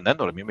 pur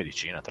prendendo le mie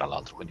medicine, tra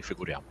l'altro, quindi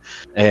figuriamo.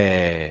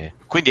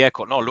 Quindi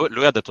ecco, no,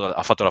 lui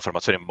ha fatto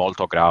affermazioni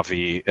molto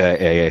gravi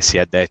e si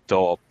è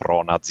detto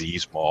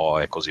pro-nazismo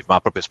e così, ma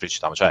proprio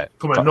esplicitamente, cioè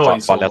come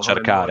noi, valle a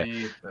cercare,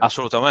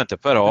 assolutamente,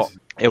 però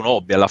è un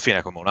hobby alla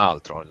fine come un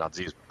altro, il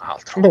nazismo è un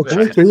altro.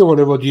 Comunque io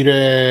volevo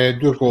dire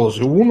due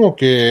cose. Uno,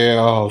 che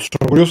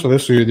sono curioso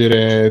adesso di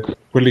vedere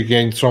quelli che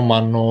insomma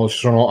hanno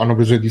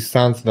preso le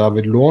distanze da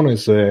Vellone,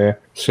 se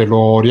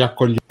lo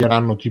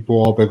riaccoglieranno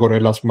tipo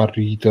Pecorella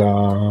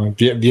smarrita,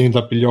 vieni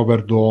da pigliò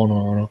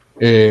perdono, no?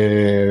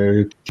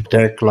 E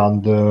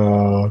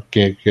Techland,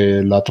 che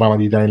la trama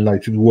di Dying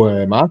Light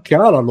 2, ma anche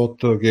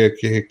Alalot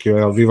che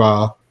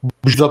aveva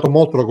pubblicizzato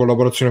molto la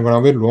collaborazione con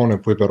Avellone,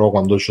 poi però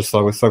quando c'è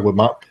stata questa cosa,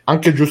 ma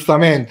anche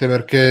giustamente,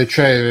 perché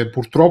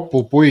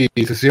purtroppo poi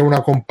se sei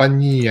una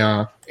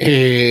compagnia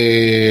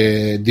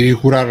e devi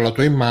curare la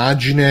tua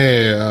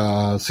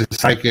immagine, se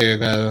sai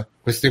che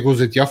queste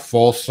cose ti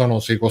affossano,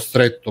 sei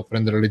costretto a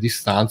prendere le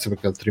distanze,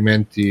 perché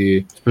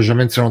altrimenti,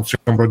 specialmente se non sei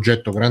un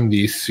progetto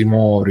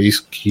grandissimo,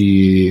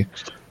 rischi...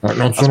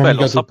 Non sono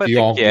mica tutti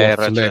chi è il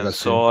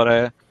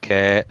recensore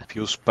che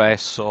più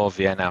spesso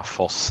viene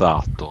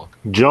affossato?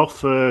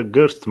 Geoff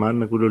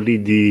Gerstmann, quello lì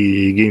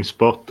di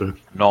GameSpot?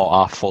 No,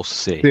 a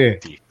Fossetti.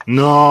 Sì.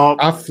 No,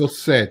 a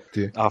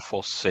Fossetti.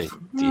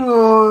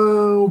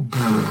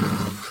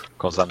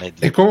 Cosa ne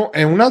dici?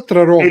 È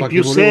un'altra roba. È il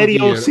più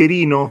serio,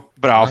 Serino.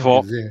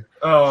 Bravo. Sì.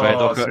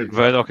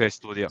 Vedo che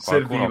studia.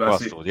 Qualcuno qua ha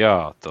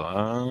studiato.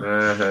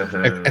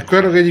 È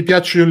quello che gli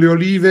piacciono le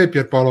olive,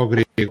 Pierpaolo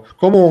Greco.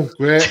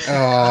 Comunque,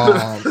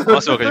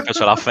 massimo che gli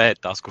piace la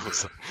fetta,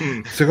 scusa.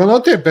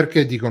 Secondo te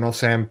perché dicono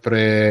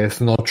sempre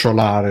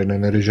snocciolare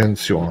nelle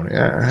recensioni?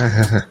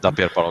 Da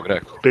Pierpaolo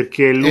Greco.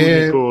 Perché è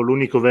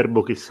l'unico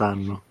verbo che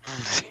sanno.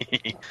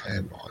 Sì.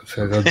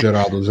 Sei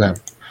esagerato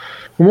sempre.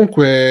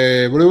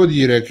 Comunque volevo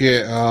dire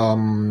che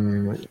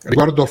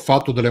riguardo al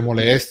fatto delle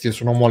molestie,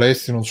 sono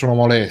molestie, non sono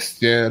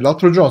molestie,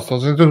 l'altro giorno stavo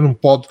sentendo un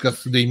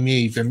podcast dei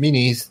miei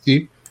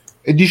femministi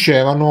e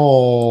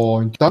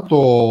dicevano,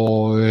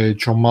 intanto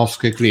c'è un mouse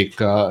che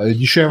clicca, e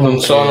dicevano non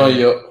sono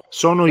io.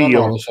 Sono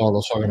io. No,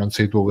 lo so che non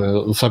sei tu,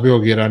 lo sapevo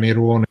che era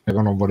Nerone,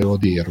 ma non volevo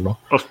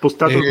dirlo. Ho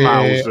spostato il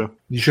mouse.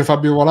 Dice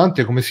Fabio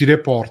Volante, come si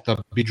reporta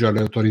Biggio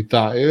alle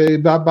autorità?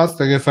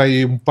 Basta che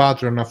fai un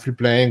Patreon a Free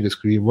Playing,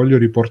 scrivi voglio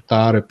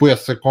riportare, poi a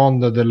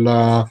seconda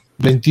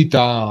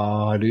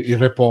dell'entità il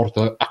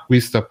report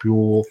acquista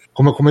più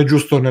come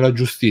giusto nella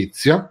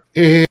giustizia.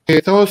 E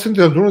stavo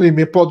sentendo uno dei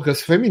miei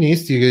podcast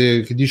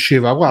femministi che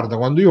diceva, guarda,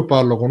 quando io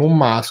parlo con un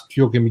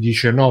maschio che mi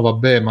dice no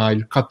vabbè, ma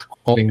il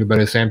catcalling per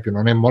esempio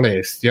non è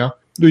molestia,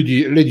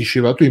 lei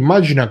diceva, tu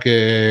immagina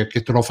che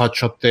te lo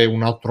faccia a te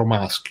un altro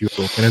maschio,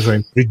 che ne so,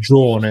 in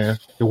prigione,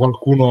 che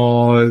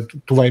qualcuno,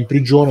 tu vai in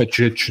prigione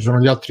e ci sono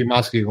gli altri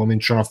maschi che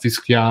cominciano a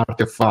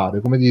fischiarti, a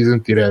fare, come ti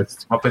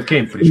sentiresti? Ma perché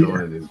in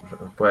prigione?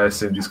 Può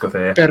essere in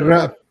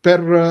discoteca?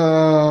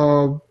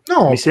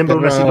 No, mi sembra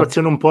una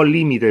situazione un po' al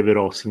limite,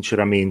 però,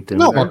 sinceramente.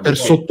 No, ma per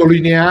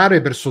sottolineare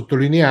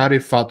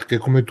il fatto che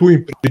come tu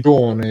in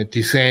prigione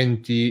ti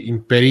senti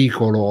in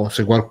pericolo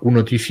se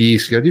qualcuno ti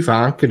fischia, ti fa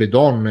anche le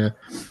donne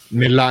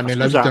nella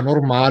vita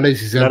normale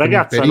si sentono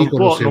in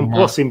pericolo. La ragazza non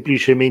può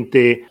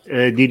semplicemente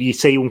dirgli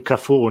sei un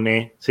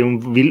cafone, sei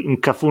un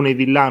cafone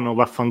villano,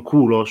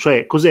 vaffanculo.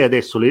 Cioè, cos'è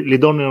adesso? Le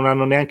donne non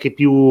hanno neanche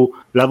più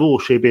la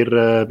voce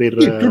per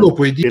tu lo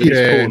puoi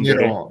dire,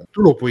 Nero,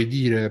 tu lo puoi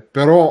dire,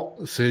 però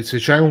se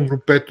c'hai un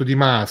gruppetto di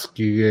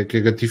maschi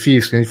che ti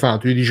fischiano,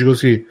 tu gli dici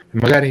così,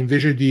 magari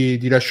invece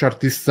di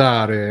lasciarti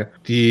stare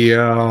ti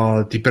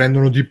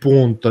prendono di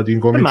punta, ti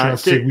incominciano a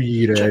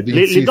seguire, cioè,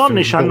 le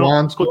donne c'hanno,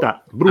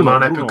 ascolta, Bruno, ma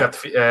non è più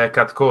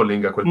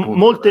catcalling a quel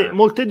punto.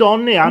 Molte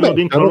donne hanno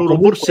dentro la loro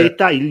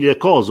borsetta il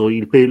coso,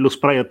 lo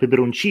spray al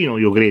peperoncino,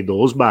 io credo,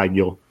 o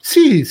sbaglio?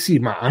 Sì,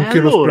 ma anche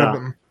allora, lo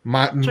spray,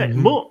 ma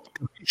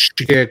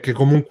che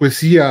comunque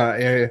sia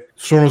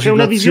sono c'è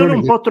una visione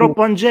un po'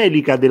 troppo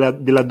angelica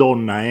della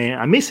donna,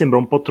 a me sembra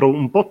un po'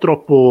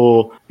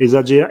 troppo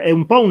esagerata, è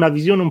un po' una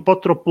visione un po'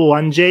 troppo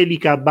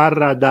angelica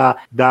barra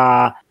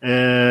da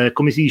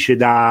come si dice,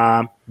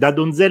 da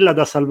donzella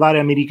da salvare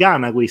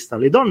americana. Questa,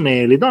 le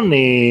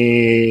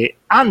donne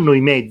hanno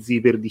i mezzi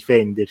per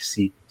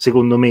difendersi,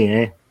 secondo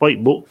me, poi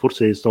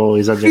forse sto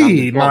esagerando.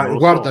 Sì, ma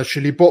guarda,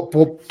 ce li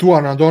tu a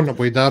una donna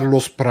puoi dare lo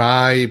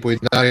spray, puoi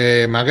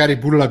dare magari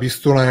pure la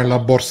pistola nella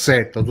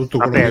borsetta, tutto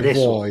quello che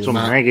adesso, vuoi,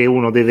 insomma, non è che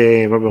uno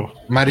deve proprio,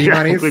 ma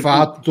rimane il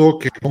fatto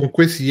che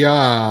comunque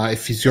sia è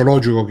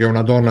fisiologico che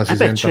una donna si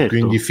senta più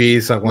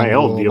indifesa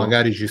quando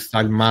magari ci sta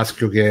il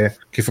maschio che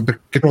fa,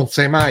 perché non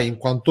sai mai, in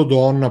quanto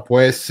donna può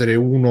essere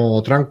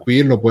uno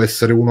tranquillo, può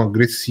essere uno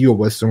aggressivo,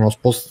 può essere uno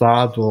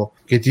spostato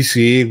che ti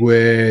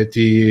segue,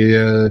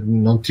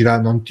 non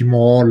ti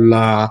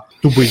molla,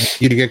 tu puoi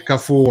dire che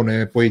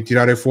cafone, puoi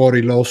tirare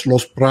fuori lo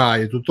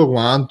spray e tutto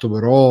quanto,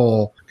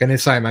 però che ne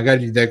sai,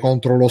 magari gli dai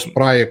contro lo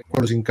spray e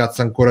quello si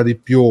incazza ancora di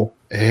più.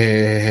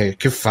 Che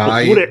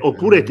fai?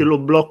 Oppure te lo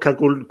blocca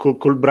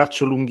col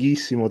braccio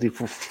lunghissimo, ti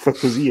fa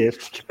così.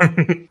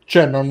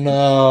 Cioè, non.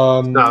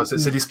 No,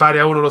 se gli spari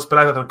a uno lo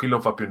spray, tranquillo,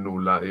 non fa più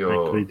nulla.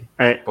 Io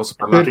posso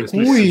parlare. Per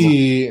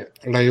cui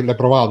l'hai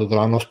provato, te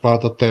l'hanno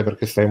sparato a te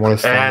perché stai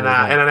molestando.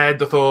 È un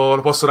aneddoto,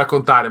 lo posso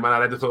raccontare, ma è un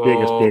aneddoto.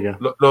 Spiega.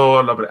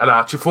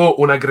 Allora, ci fu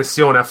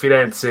un'aggressione a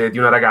Firenze di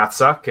una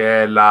ragazza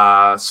che è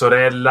la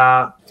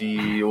sorella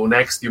di un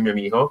ex di un mio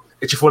amico,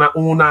 e ci fu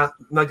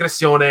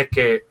un'aggressione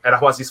che era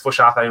quasi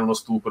sfociata in uno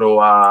stupro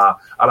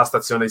alla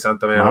stazione di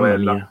Santa Maria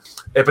Novella.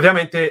 E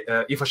praticamente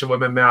io facevo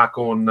MMA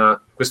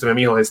con questo mio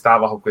amico che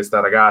stava con questa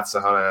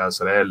ragazza, con la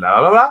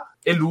sorella,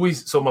 e lui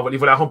insomma gli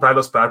voleva comprare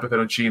lo spray al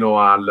peperoncino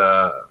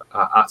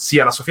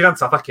sia alla sua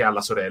fidanzata che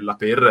alla sorella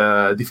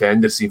per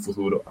difendersi in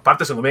futuro. A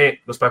parte, secondo me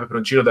lo spray al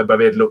peperoncino debba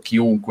averlo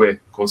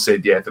chiunque con sé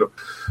dietro.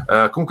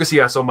 Comunque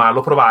sia, insomma,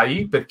 lo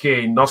provai perché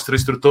il nostro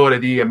istruttore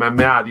di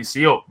MMA disse: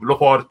 io lo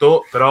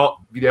porto, però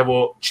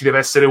ci deve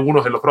essere uno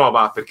che lo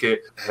prova,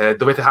 perché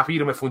dovete capire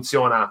come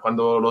funziona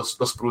quando lo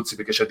spruzzi,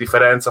 perché c'è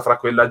differenza fra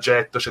quello a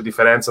getto, c'è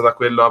differenza da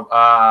quello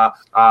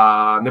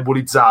a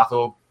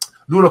nebulizzato.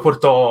 Lui lo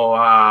portò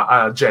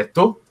a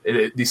getto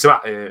e disse: ma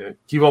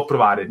chi vuol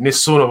provare?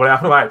 Nessuno voleva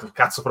provare.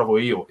 Cazzo, provo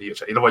io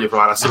lo voglio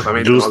provare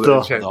assolutamente.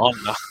 Giusto.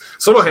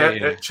 Solo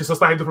che ci sono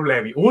stati due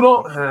problemi.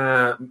 Uno,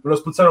 me lo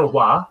spruzzarono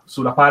qua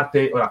sulla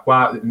parte, ora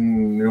qua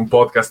in un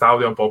podcast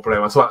audio è un po' un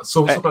problema,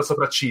 sopra il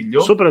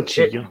sopracciglio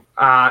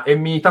e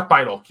mi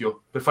tappai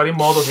l'occhio per fare in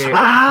modo che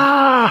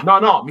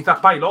mi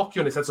tappai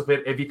l'occhio, nel senso,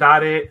 per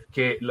evitare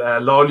che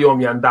l'olio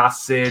mi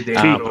andasse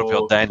dentro,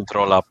 proprio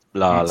dentro la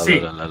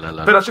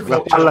però c'è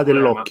la palla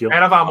dell'occhio.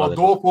 Eravamo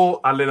dopo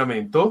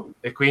allenamento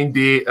e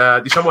quindi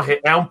diciamo che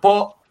è un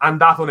po'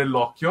 andato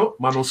nell'occhio,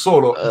 ma non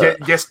solo,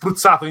 gli è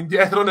spruzzato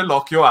indietro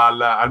nell'occhio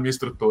al mio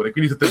istruttore,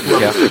 quindi tutte e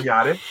due a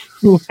segnare.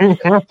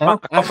 Ma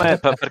come?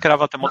 Perché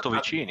eravate molto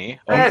vicini?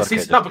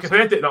 Perché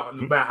praticamente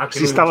anche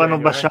si stavano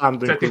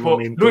baciando in quel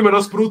momento. Lui me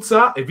lo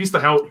spruzza, e visto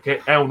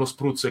che è uno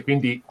spruzzo e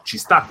quindi ci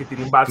sta che ti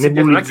rimbalzi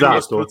nebulizzato, non è che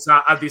lo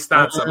spruzza a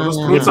distanza, me lo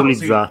spruzza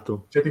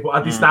nebulizzato, cioè tipo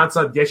a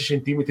distanza 10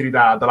 centimetri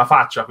dalla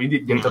faccia,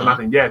 quindi gli è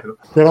tornato indietro.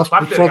 Te l'ha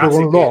spruzzato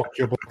con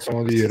l'occhio,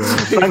 possiamo dire.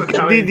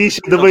 Anche lì dici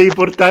dovevi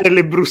portare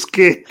le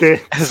bruschette.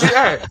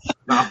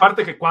 No, a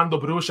parte che quando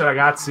brucia,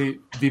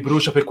 ragazzi, vi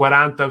brucia per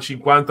 40 o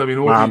 50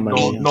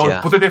 minuti, non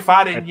potete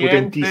fare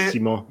niente,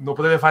 non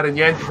potete fare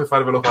niente per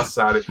farvelo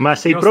passare. Ma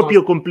sei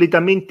proprio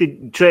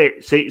completamente, cioè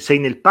sei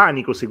nel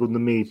panico, secondo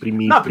me, i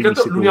primi perché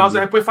l'unica cosa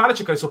che puoi fare è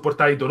cercare di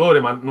sopportare il dolore,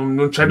 ma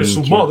non c'è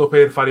nessun modo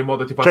per fare in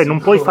modo che ti passi. Cioè non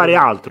puoi fare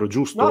altro,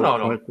 giusto?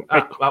 No.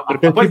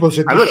 Perché poi, tipo,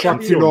 se ti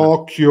sciacqui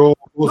l'occhio,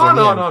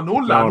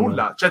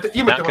 nulla. Cioè,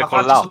 io mettevo la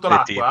faccia sotto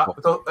l'acqua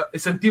e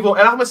sentivo,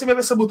 era come se mi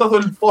avesse buttato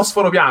il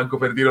fosforo bianco,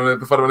 per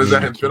fare un esempio.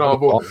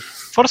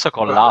 Forse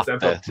con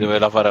latte si deve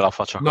lavare la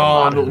faccia con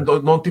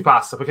latte. Non ti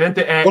passa, perché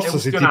è forse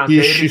se ti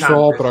pisci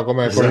sopra,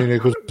 come con le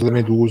cose delle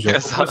meduse,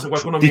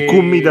 ti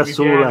cummi da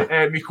sola,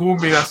 mi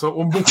cummi da sola,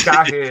 un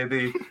buccache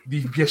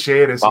di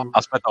piacere.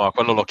 Aspetta, ma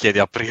quello lo chiedi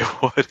a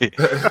priori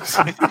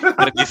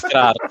per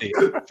distrarti.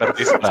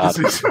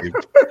 Sì.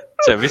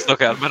 Cioè, visto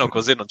che almeno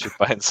così non ci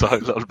penso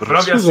al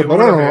brucio. Scusa,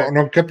 però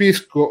non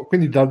capisco,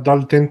 quindi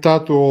dal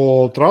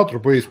tentato, tra l'altro,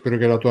 poi spero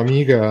che la tua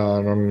amica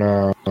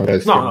non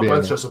poi non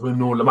è successo più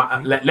nulla, ma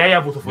lei ha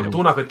avuto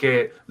fortuna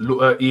perché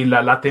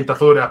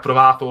l'attentatore ha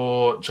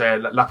provato, cioè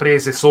l'ha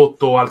prese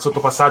al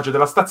sottopassaggio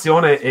della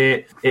stazione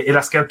e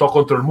la schiantò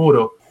contro il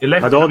muro,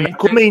 Madonna,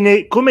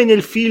 come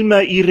nel film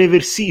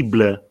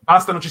Irreversibile.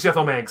 Basta non ci sia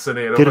Tom Hanks,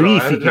 nero.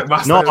 Terrifico.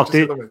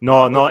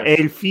 No, è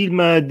il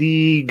film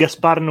di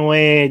Gaspar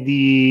Noè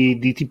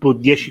di tipo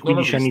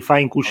 10-15 anni fa,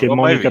 in cui c'è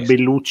Monica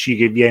Bellucci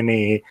che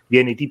viene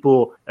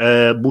tipo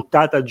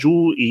buttata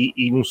giù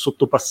in un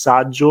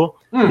sottopassaggio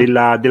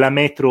della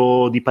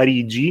metro di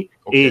Parigi.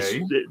 Okay. E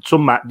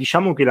insomma,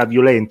 diciamo che la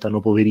violentano,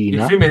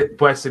 poverina. Il film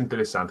può essere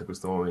interessante in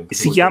questo momento.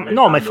 Si chiama,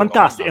 no, ma è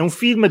fantastico. È un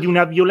film di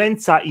una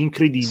violenza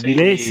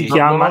incredibile. Si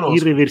chiama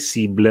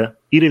Irreversibile.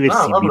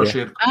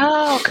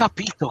 Ho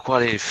capito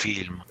qual è il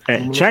film.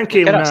 C'è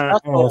anche una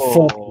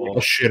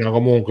scena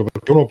comunque,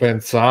 perché uno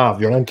pensa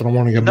violentano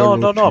Monica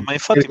Bellucci. No, ma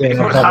infatti mi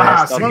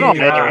ricorda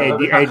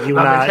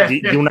è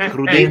di una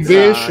crudezza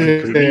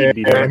invece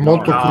è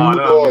molto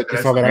crudo e ti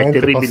fa veramente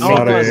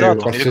passare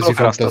qualsiasi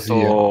fantasia.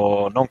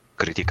 Non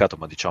criticato,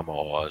 ma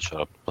diciamo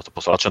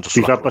posso l'accento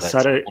sulla ti fa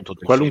passare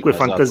qualunque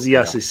film,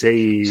 fantasia, esatto,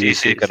 se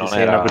sei che non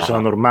sei una persona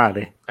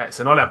normale.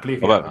 Se no le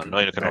applichi. Vabbè,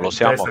 noi che non lo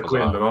siamo, è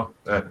quello, no?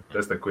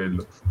 Questo è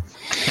quello.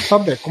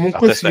 Vabbè,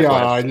 comunque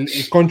sia,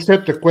 il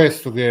concetto è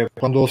questo, che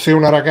quando sei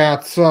una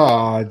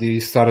ragazza devi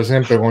stare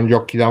sempre con gli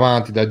occhi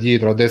davanti, da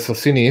dietro, a destra, a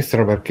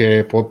sinistra,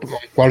 perché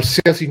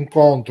qualsiasi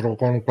incontro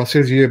con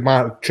qualsiasi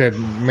cioè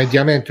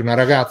mediamente una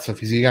ragazza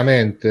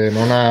fisicamente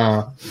non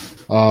ha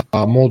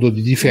modo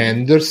di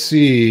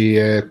difendersi,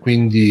 e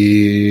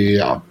quindi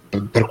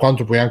per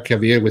quanto puoi anche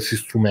avere questi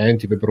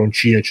strumenti,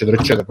 peperoncini eccetera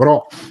eccetera,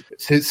 però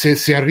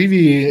se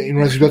arrivi in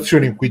una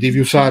situazione in cui devi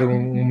usare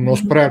uno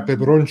spray al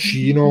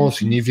peperoncino,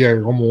 significa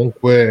che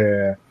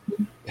comunque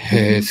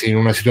sei in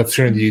una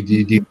situazione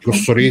di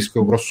grosso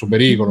rischio, grosso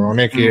pericolo, non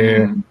è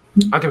che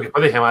anche perché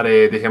poi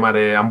devi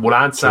chiamare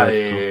ambulanza, certo,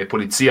 e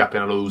polizia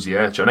appena lo usi,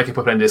 cioè non è che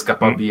puoi prendere e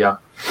scappare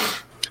via.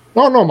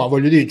 No, ma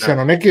voglio dire, cioè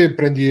non è che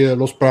prendi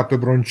lo spray a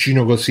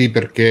peperoncino così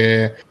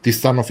perché ti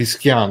stanno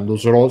fischiando,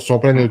 se lo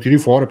prendi e lo tiri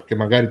fuori perché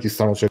magari ti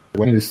stanno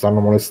seguendo, ti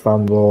stanno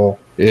molestando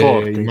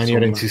forte, in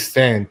maniera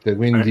insistente,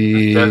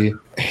 quindi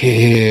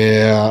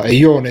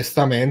io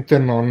onestamente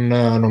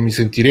non mi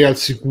sentirei al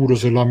sicuro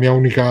se la mia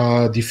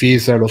unica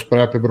difesa è lo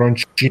spray a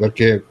peperoncino,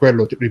 perché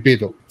quello,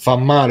 ripeto, fa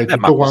male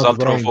tutto quanto,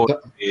 però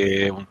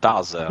un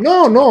taser.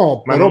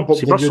 No, ma però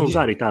si possono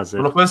usare i taser.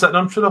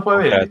 Non ce lo puoi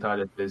avere in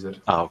Italia il taser.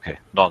 Ah, ok.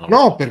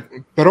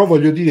 Però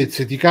voglio dire,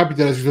 se ti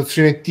capita la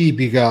situazione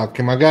tipica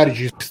che magari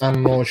ci sta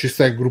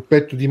il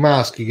gruppetto di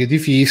maschi che ti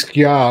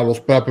fischia, lo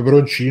spray a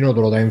peperoncino te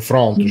lo dai in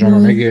fronte, cioè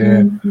non è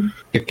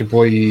che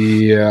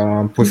puoi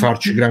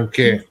farci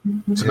granché.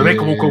 Secondo me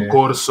comunque un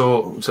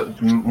corso,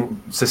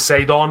 se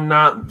sei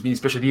donna, mi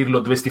dispiace dirlo,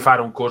 dovresti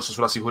fare un corso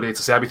sulla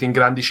sicurezza. Se abiti in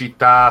grandi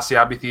città, se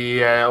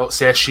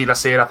esci la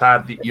sera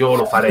tardi, io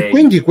lo farei.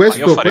 Quindi questo,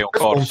 io farei un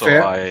corso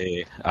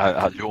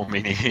agli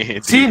uomini.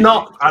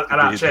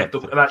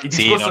 Certo. Il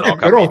discorso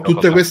però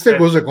tutte queste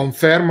cose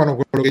confermano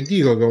quello che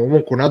dico, che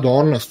comunque una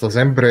donna sta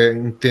sempre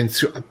in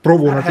tensione,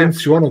 prova una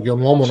tensione che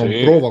un uomo non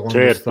prova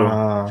quando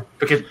sta.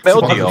 Perché si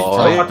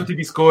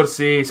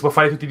può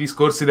fare tutti i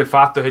discorsi del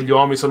fatto che gli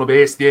uomini sono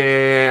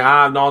bestie,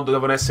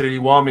 devono essere gli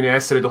uomini a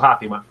essere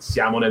dotati, ma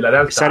siamo nella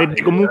realtà.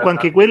 Sarebbe comunque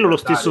anche quello lo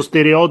stesso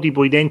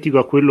stereotipo identico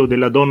a quello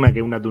della donna che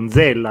è una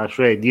donzella,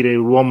 cioè dire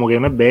l'uomo che è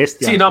una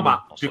bestia. Sì, no,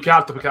 ma più che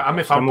altro perché a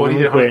me fa un po'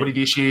 ridere quando gli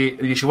dici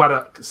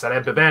guarda,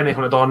 sarebbe bene che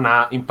una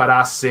donna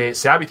imparasse,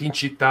 se abiti in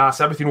città,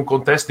 se abiti in un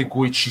contesto in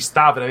cui ci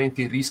sta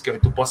veramente il rischio che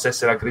tu possa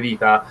essere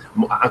aggredita.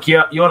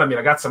 Anche io la mia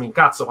ragazza mi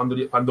incazzo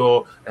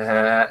quando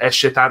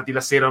esce tardi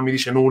la sera, non mi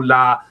dice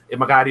nulla e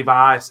magari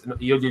va,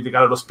 io gli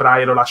regalo lo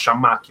spray e lo lascia a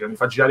macchina, mi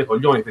fa girare i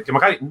coglioni, perché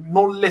magari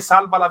non le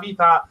salva la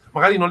vita,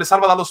 magari non le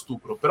salva dallo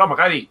stupro, però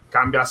magari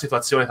cambia la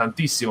situazione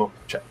tantissimo.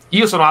 Cioè,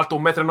 io sono alto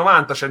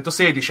 1,90 m,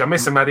 116, a me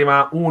se mi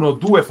arriva 1,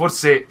 2,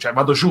 forse, cioè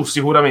vado giù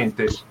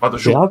sicuramente,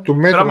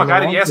 però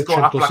magari riesco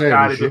a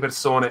placcare 2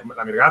 persone,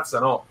 la mia ragazza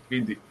no,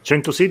 quindi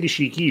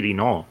 116 kg,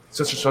 no?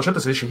 Sono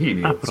 116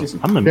 kg, sì.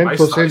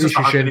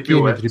 116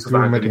 centimetri più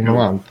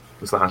 1,90 m.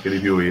 Questo anche di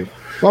più io.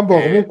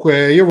 Vabbè,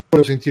 comunque io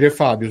volevo sentire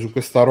Fabio su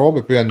questa roba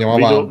e poi andiamo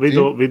avanti.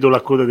 Vedo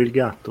la coda del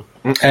gatto.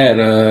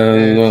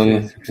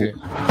 Sì.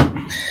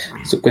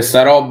 Su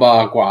questa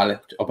roba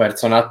quale? Ho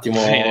perso un attimo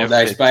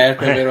dai spray al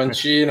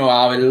peperoncino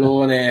a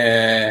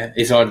Avellone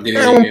i soldi.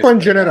 Un po' in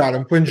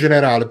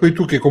generale. Poi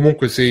tu che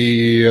comunque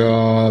sei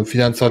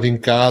fidanzato in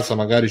casa,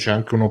 magari c'è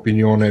anche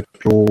un'opinione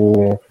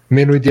più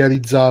meno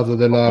idealizzata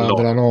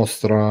della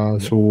nostra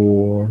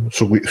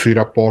sui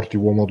rapporti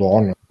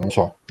uomo-donna, non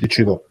so,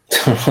 dici tu.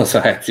 Non lo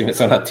so, mi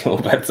sono un attimo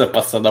perso e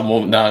passato da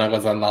una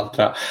cosa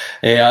all'altra.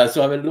 Su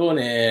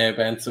Avellone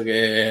penso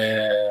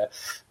che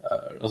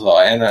lo so,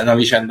 è una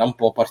vicenda un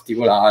po'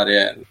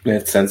 particolare,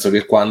 nel senso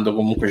che quando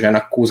comunque c'è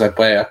un'accusa e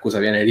poi l'accusa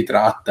viene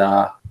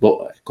ritratta,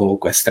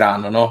 comunque è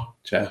strano, no?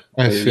 Cioè,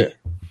 sì.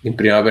 in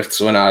prima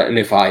persona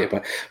le fai.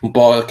 Un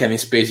po' Kevin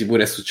Spacey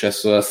pure è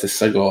successo la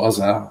stessa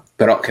cosa,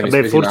 però Kevin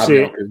Spacey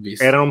forse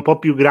erano un po'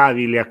 più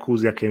gravi le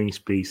accuse a Kevin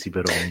Spacey,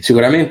 però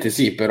sicuramente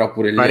sì, però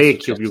pure lì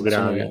parecchio più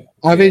gravi.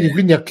 Vedi,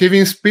 quindi a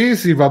Kevin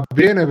Spacey va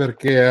bene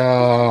perché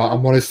ha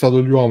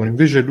molestato gli uomini,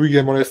 invece lui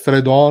che molesta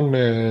le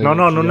donne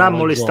non ha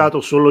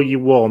molestato solo gli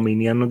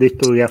uomini, hanno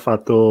detto che ha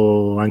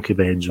fatto anche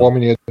peggio.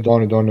 Uomini e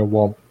donne e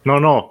uomini.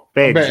 No,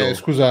 peggio. Vabbè,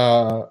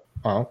 scusa.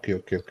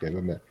 Ok,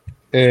 vabbè.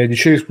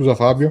 Dicevi, scusa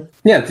Fabio?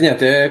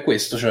 Niente, è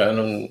questo, cioè,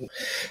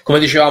 come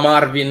diceva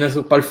Marvin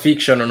su Pulp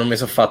Fiction, non mi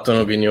sono fatto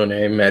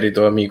un'opinione in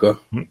merito,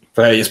 amico.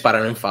 Poi gli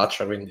sparano in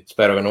faccia, quindi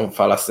spero che non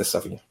fa la stessa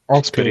fine.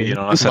 Speri di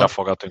non essere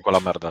affogato in quella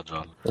merda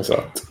gialla.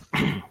 Esatto.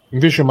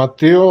 Invece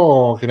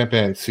Matteo, che ne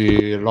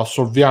pensi? Lo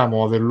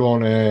assolviamo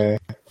Avellone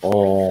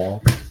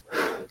o...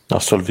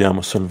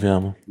 Assolviamo.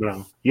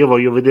 Bravo. Io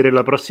voglio vedere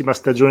la prossima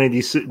stagione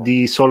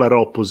di Solar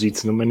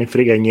Opposites, non me ne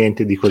frega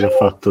niente di cosa ha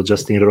fatto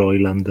Justin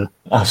Roiland.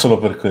 Solo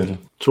per quello.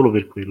 Solo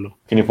per quello.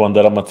 Quindi può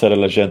andare a ammazzare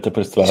la gente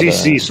per strada.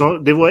 Sì,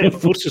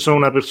 forse sono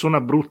una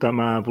persona brutta,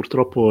 ma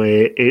purtroppo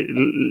è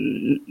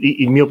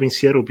il mio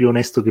pensiero più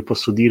onesto che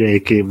posso dire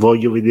è che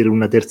voglio vedere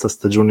una terza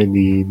stagione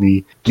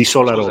di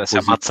Solar Opposites. Se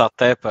ammazza a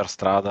te per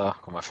strada,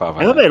 come fa?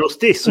 Vabbè, lo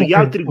stesso, gli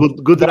altri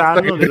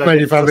godranno prima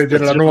di far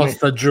vedere la nuova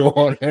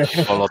stagione.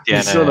 O lo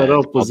tiene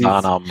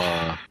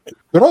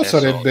però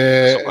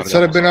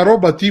sarebbe una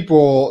roba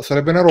tipo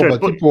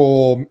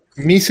tipo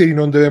Misery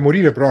non deve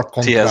morire, però al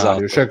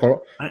contrario, cioè con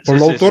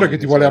l'autore che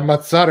ti vuole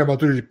ammazzare, ma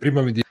tu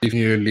prima mi devi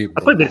finire il libro.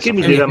 Ma poi perché mi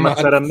deve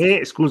ammazzare a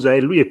me? Scusa,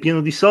 lui è pieno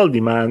di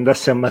soldi, ma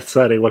andasse a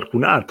ammazzare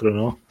qualcun altro,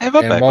 no?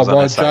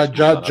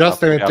 Già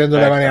stai mettendo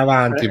le mani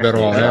avanti,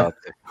 però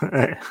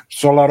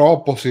Solar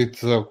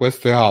Opposites,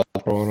 questo è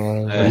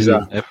altro.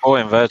 Esatto. E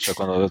poi invece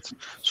quando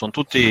sono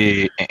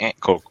tutti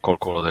col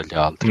culo degli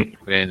altri.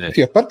 Quindi...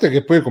 Sì, a parte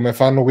che poi come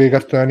fanno quei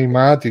cartoni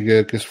animati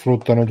che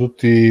sfruttano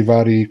tutti i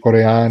vari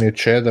coreani,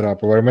 eccetera,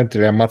 probabilmente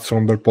li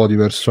ammazzano un bel po' di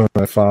persone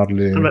a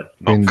farli. Vabbè,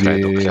 non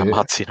credo che li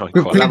ammazzino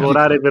in Corea.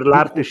 Lavorare per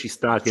l'arte ci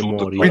sta che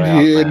muori.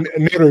 Quindi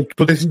Nero, il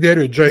tuo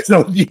desiderio è già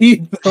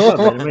esaudito.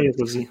 Vabbè, meglio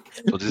così.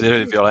 Il tuo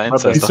desiderio di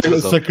violenza è stato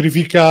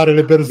sacrificare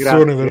le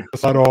persone per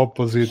fare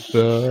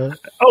opposite.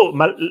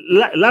 Ma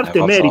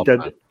l'arte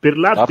merita, per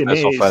l'arte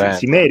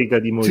si merita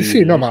di morire.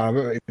 Sì, no, ma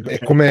è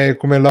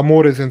come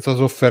l'amore senza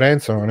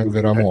sofferenza non è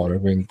vero amore,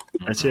 quindi.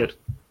 Certo.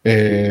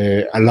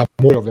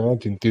 All'amore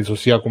ovviamente inteso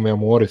sia come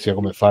amore sia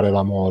come fare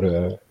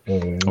l'amore,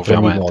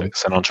 ovviamente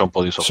se non c'è un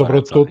po' di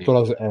sofferenza,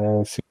 soprattutto se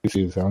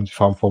non si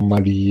fa un po'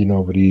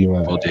 malino prima,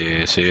 un po'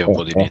 di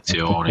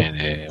iniezioni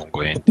di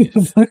unguenti.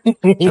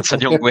 Senza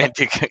gli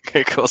unguenti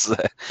che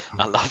cos'è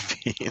alla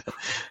fine?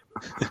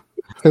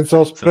 Senza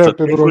lo spray e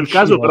peperoncino, in quel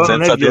caso però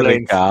non è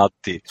violenza.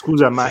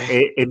 Scusa, ma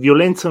è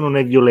violenza o non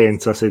è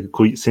violenza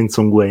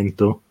senza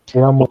unguento?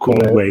 No,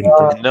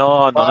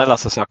 non è la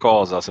stessa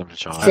cosa,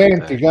 semplicemente.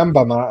 Senti,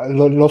 Gamba, ma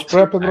lo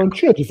spray a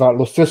peperoncino ti fa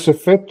lo stesso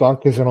effetto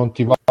anche se non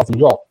ti va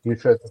sugli occhi,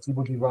 cioè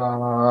tipo ti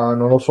va,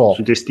 non lo so,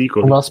 sui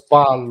testicoli, una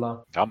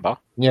spalla. Gamba?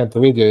 Niente,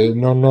 vedi,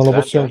 non lo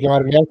possiamo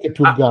chiamare neanche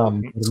più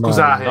Gamba.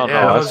 Scusate,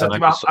 avevo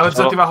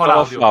disattivato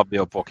l'audio.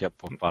 Fabio può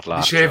parlare.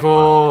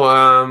 Dicevo,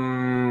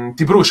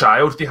 ti brucia,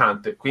 è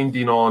urticante,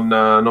 quindi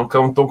non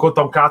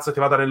conta un cazzo e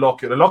ti vada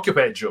nell'occhio. Nell'occhio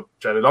peggio,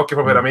 cioè nell'occhio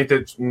proprio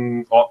veramente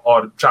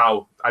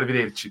ciao,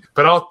 arrivederci.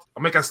 Però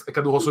a me è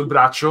caduto sul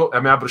braccio e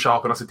a me ha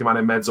bruciato per una settimana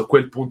e mezzo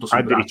quel punto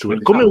sul braccio.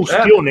 Come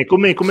ustione,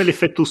 come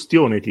l'effetto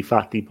ustione ti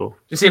fa, tipo?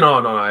 Sì, no,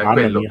 è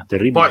quello. Mia,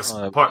 terribile.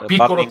 Poi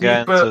piccolo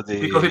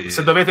tip,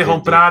 se dovete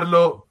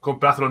comprarlo,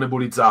 compratelo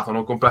nebulizzato,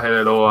 non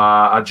compratelo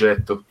a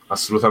getto,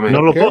 assolutamente.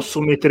 Non lo posso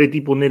mettere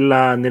tipo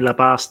nella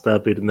pasta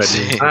per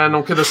andare...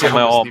 non credo sia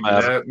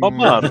commestibile. Ma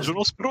mangio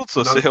uno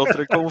spruzzo sei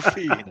oltre il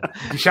confine.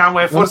 Diciamo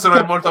che forse non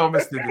è molto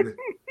commestibile.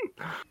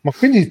 Ma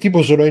quindi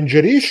tipo se lo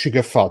ingerisci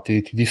che fa?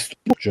 Ti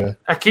distrugge?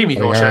 È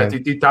chimico, cioè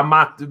ti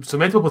ammazza,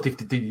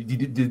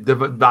 ti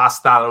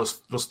devasta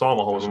lo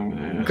stomaco.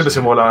 Credo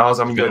sia la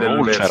cosa migliore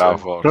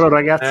dell'universo. Però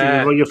ragazzi,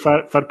 vi voglio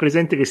far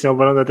presente che stiamo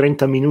parlando da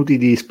 30 minuti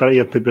di spray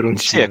al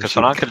peperoncino. Sì, è che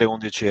sono anche le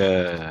 11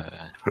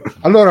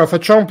 Allora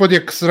facciamo un po' di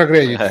extra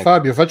credit.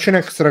 Fabio, facci un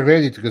extra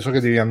credit che so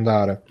che devi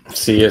andare.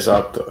 Sì,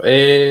 esatto.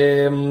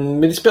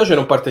 Mi dispiace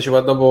non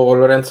partecipare dopo con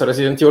Lorenzo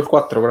Resident Evil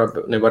 4, però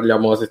ne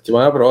parliamo la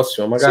settimana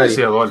prossima magari.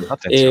 Sì, voglio. Ma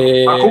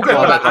comunque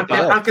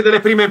anche delle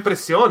prime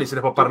impressioni se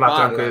ne può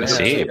parlare anche.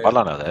 Sì,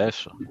 parlane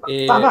adesso.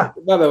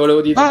 Vabbè,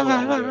 volevo dire.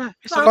 Parla.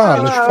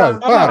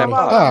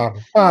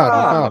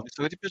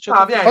 Visto che ti piace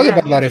Fate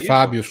parlare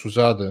Fabio,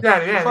 scusate.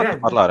 Fate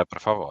parlare,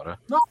 per favore.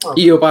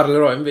 Io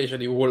parlerò invece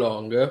di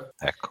Wulong.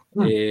 Ecco.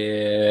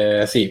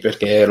 Sì,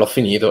 perché l'ho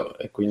finito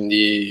e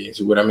quindi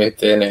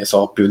sicuramente ne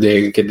so più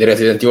che di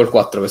Resident Evil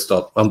 4 che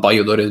sto a un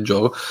paio d'ore di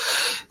gioco.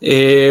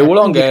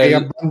 Wulong hai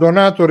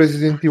abbandonato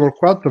Resident Evil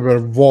 4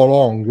 per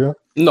Wulong?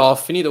 No, ho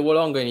finito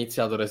Wulong e ho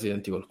iniziato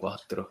Resident Evil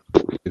 4.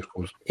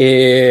 Scusa.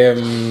 È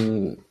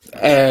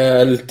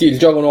il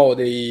gioco nuovo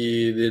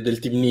del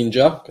Team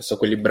Ninja, che sono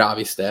quelli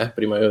bravi,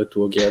 prima che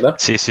tu lo chieda.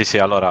 Sì,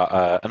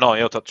 allora no,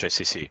 io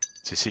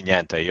sì,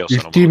 niente, io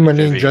sono il Team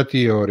Ninja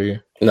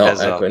Theory. No,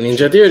 Esatto. ecco,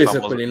 Ninja Theory sono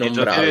Famoso quelli non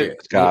Ninja bravi. Theory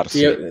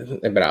scarsi.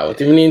 È bravo,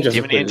 Team Ninja Team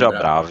sono quelli Ninja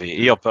bravi.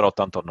 bravi. Io però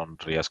tanto non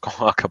riesco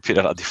a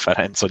capire la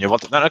differenza ogni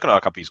volta. Non è che non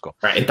la capisco.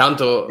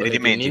 Intanto Mi Team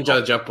dimentico.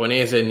 Ninja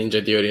giapponese e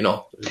Ninja Theory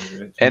no.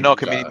 No,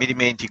 che mi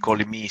dimentico,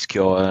 li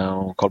mischio,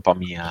 è colpa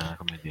mia,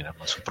 come dire,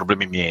 ma sono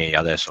problemi miei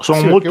adesso. Sono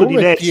Sì, molto perché uno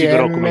è diversi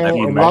però TN, come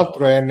team.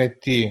 l'altro è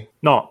NT.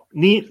 No,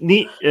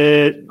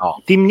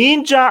 No. Team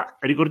Ninja,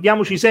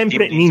 ricordiamoci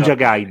sempre Team Ninja. Ninja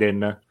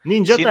Gaiden.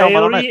 Ninja Sì, no, ma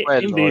non è Theory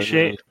quello,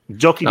 invece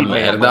giochi la di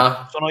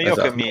merda. Sono io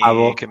Esatto. che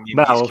mi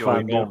Bravo, mischio i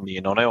Fabio. nomi,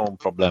 non è un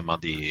problema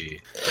di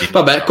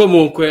Vabbè, ninja.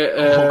 comunque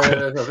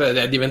Comunque.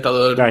 è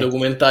diventato il Dai.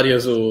 documentario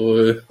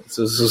su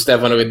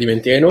Stefano che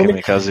dimentica i Che nomi.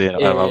 mi casino,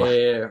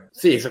 vabbè.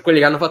 Sì, se quelli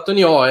che hanno fatto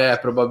Nioh è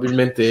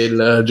probabilmente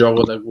il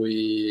gioco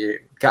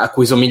a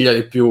cui somiglia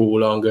di più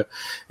Wulong,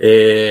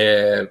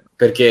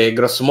 perché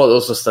grosso modo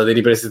sono state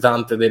riprese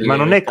tante delle Ma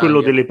non è quello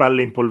meccaniche. delle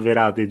palle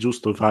impolverate,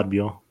 giusto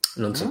Fabio?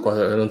 Non so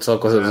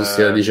cosa tu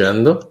stia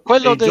dicendo.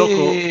 Quello il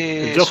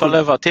gioco-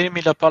 solleva,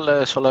 tienimi le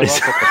palle sollevate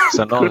perché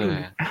sennò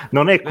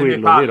non è Le mie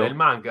quello, palle, vero? il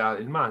manga.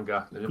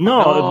 Le mie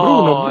No, palle.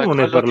 Bruno è ne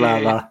quello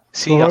parlava.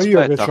 Sì, Sono io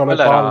che aspetta, ho le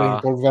quella palle era...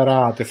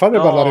 impolverate. Fate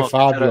No, parlare che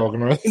Fabio. Che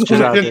non è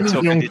Scusate, Tizio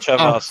che un diceva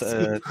cazzo.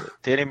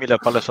 tienimi le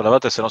palle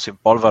sollevate se no si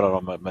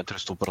impolverano mentre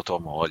stupro tua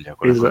moglie,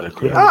 quelle Esatto.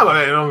 cose lì. Ah,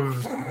 vabbè,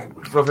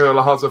 proprio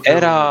la cosa più...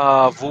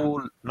 Era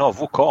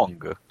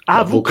Wukong.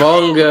 Ah,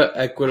 Wukong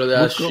è quello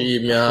della Wukong.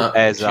 scimmia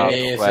Esatto,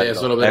 cinese quello.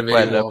 solo per È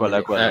quello,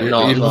 uomini. quello.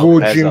 No, Il no. Wu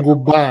esatto. Jingu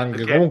Bang.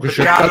 Perché- Comunque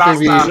perché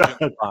cercatevi. basta-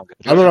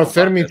 Allora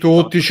fermi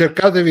tutti,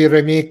 cercatevi il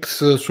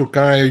remix sul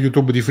canale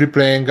YouTube di Free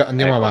Playing.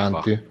 Andiamo Ecco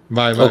avanti.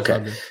 Vai, Ok,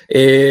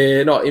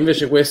 Fabio. no,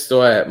 invece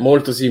questo è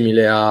molto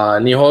simile a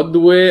Nioh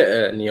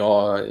 2,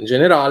 Nioh in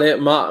generale,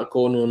 ma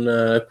con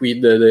un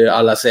quid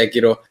alla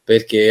Sekiro,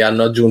 perché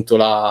hanno aggiunto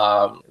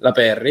la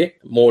parry,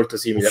 molto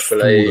simile a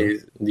quella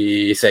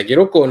di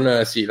Sekiro,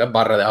 con sì, la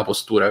barra della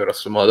postura,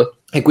 grosso modo.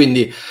 E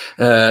quindi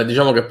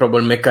diciamo che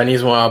proprio il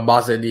meccanismo a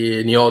base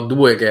di Nioh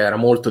 2 che era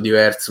molto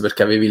diverso,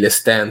 perché avevi le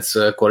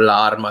stance con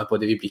l'arma e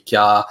potevi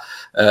picchiare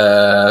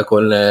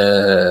con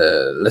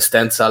le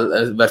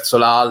stance verso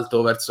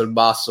l'alto, verso il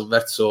basso,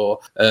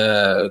 verso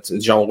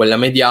diciamo quella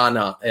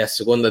mediana, e a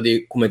seconda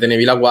di come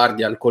tenevi la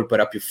guardia il colpo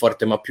era più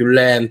forte ma più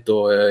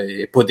lento,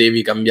 e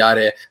potevi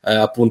cambiare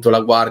appunto la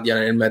guardia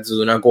nel mezzo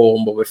di una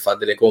combo per fare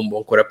delle combo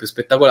ancora più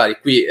spettacolari.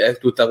 Qui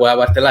tutta quella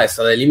parte là è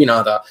stata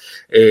eliminata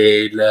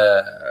e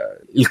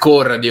il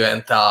core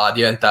diventa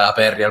la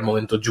parry al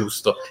momento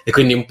giusto, e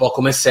quindi un po'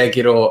 come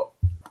Sekiro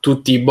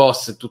tutti i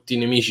boss e tutti i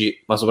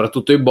nemici, ma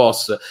soprattutto i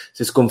boss,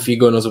 si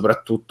sconfiggono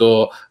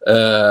soprattutto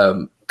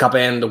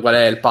capendo qual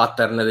è il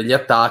pattern degli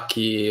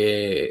attacchi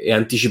e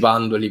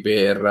anticipandoli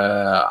per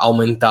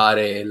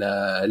aumentare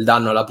il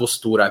danno alla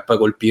postura e poi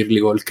colpirli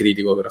col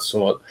critico, grosso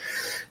modo.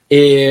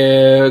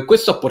 E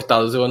questo ha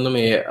portato secondo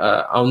me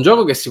a un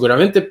gioco che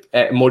sicuramente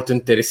è molto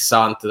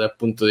interessante dal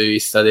punto di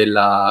vista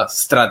della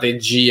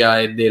strategia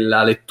e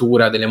della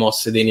lettura delle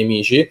mosse dei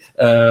nemici,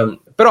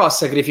 però ha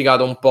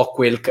sacrificato un po'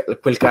 quel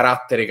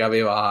carattere che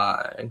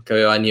aveva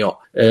Nioh,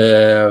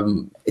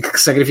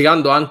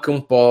 sacrificando anche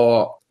un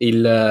po'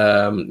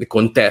 il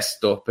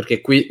contesto,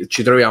 perché qui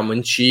ci troviamo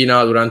in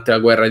Cina durante la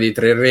guerra dei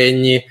tre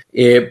regni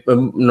e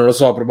non lo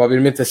so,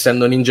 probabilmente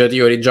essendo Ninja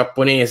Theory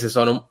giapponese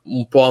sono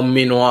un po'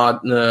 meno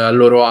a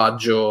loro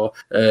agio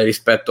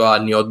rispetto a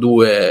Nioh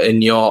 2 e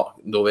Nioh,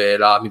 dove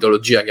la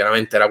mitologia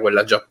chiaramente era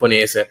quella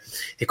giapponese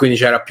e quindi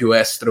c'era più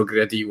estro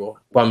creativo.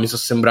 Qua mi sono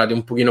sembrati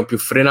un pochino più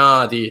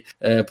frenati,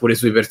 pure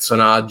sui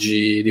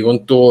personaggi di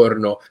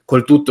contorno,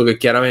 col tutto che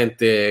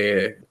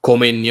chiaramente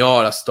come in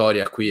Nioh la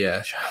storia qui è,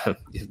 cioè,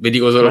 vi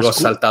dico solo che ho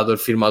saltato il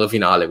filmato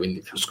finale,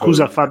 quindi...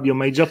 Scusa Fabio,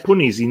 ma i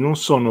giapponesi non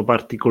sono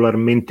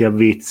particolarmente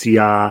avvezzi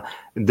a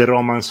The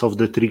Romance of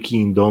the Three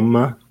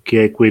Kingdom,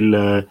 che è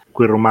quel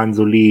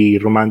romanzo lì, il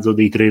romanzo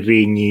dei tre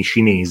regni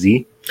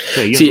cinesi?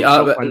 Cioè io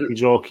non so quanti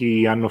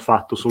giochi hanno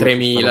fatto solo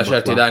 3000,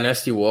 certo, i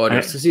Dynasty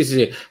Warriors.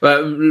 Sì.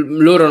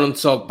 Loro non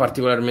so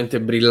particolarmente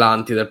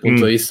brillanti dal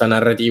punto di vista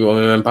narrativo,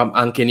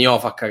 anche Nioh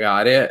fa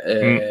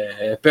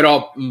cagare,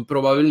 però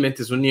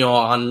probabilmente su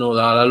Nioh hanno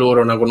dalla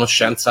loro una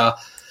conoscenza,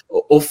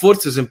 o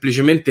forse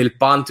semplicemente il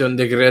pantheon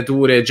delle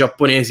creature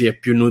giapponesi è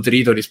più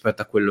nutrito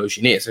rispetto a quello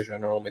cinese, cioè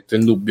non lo metto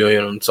in dubbio,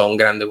 io non so un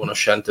grande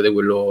conoscente di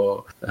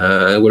quello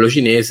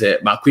cinese,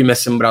 ma qui mi è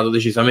sembrato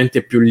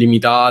decisamente più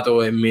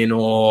limitato e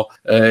meno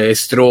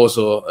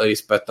estroso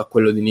rispetto a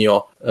quello di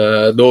Nioh,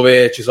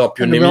 dove ci sono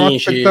più nemici. Dobbiamo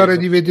aspettare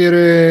di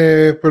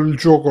vedere quel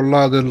gioco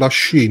là della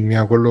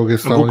scimmia, quello che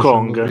stavo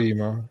dicendo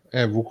prima,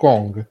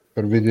 Wukong,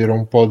 per vedere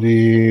un po'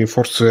 di,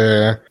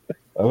 forse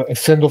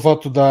essendo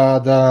fatto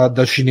da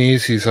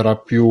cinesi sarà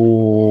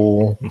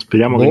più,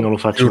 speriamo che non lo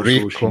facciano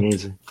solo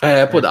cinesi,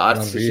 può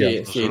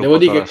darsi, sì. Devo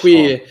dire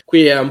che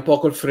qui è un po'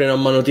 col freno a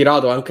mano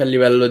tirato anche a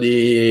livello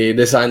di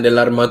design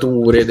delle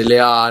armature, delle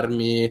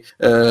armi.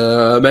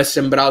 Mi è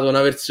sembrato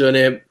una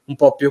versione un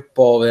po' più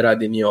povera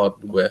di Nioh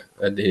 2,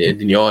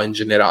 di Nioh in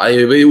generale.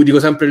 Io dico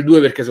sempre il 2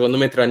 perché secondo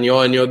me tra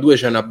Nioh e Nioh 2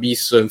 c'è un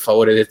abisso in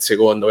favore del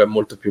secondo che è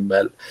molto più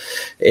bello.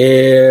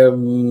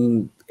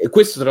 E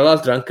questo tra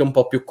l'altro è anche un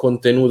po' più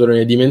contenuto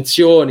nelle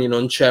dimensioni,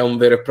 non c'è un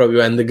vero e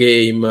proprio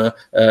endgame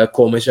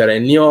come c'era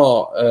in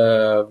Nioh.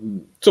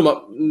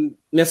 Insomma,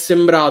 mi è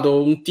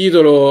sembrato un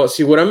titolo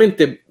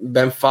sicuramente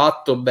ben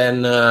fatto,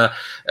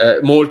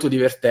 molto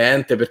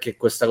divertente, perché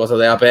questa cosa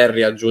della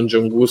Perry aggiunge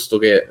un gusto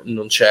che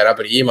non c'era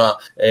prima,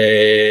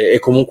 e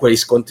comunque gli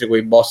scontri con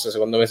i boss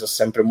secondo me sono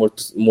sempre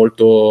molto,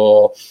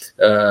 molto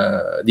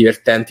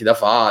divertenti da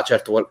fare.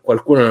 Certo,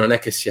 qualcuno non è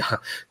che sia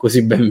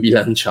così ben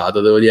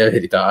bilanciato, devo dire la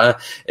verità,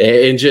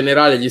 e in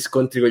generale gli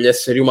scontri con gli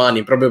esseri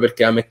umani, proprio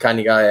perché la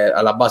meccanica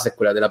alla base è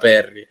quella della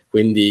Perry,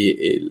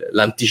 quindi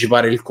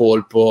l'anticipare il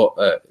colpo,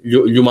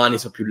 gli umani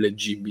sono più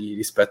leggibili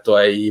rispetto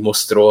ai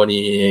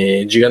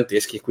mostroni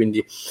giganteschi, e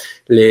quindi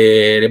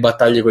le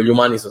battaglie con gli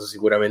umani sono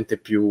sicuramente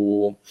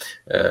più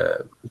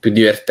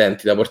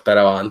divertenti da portare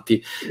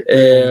avanti.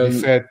 È un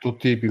difetto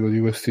tipico di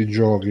questi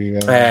giochi.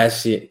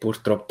 Sì,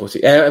 purtroppo sì.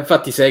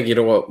 Infatti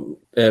Sekiro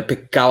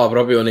peccava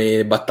proprio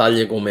nelle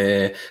battaglie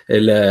come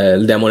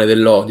il demone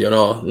dell'odio,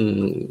 no?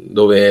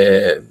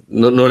 Dove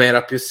non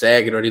era più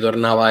Sekiro,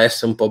 ritornava a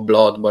essere un po'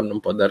 Bloodborne, un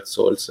po' Dark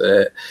Souls,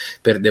 e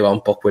perdeva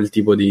un po' quel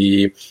tipo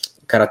di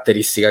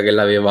caratteristica che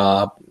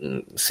l'aveva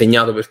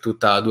segnato per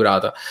tutta la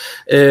durata.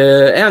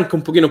 È anche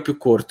un pochino più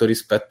corto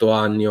rispetto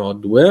a Nioh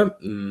 2,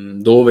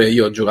 dove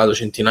io ho giocato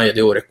centinaia di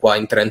ore, qua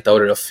in 30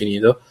 ore l'ho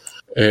finito.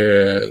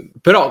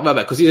 Però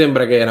vabbè, così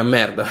sembra che è una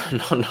merda.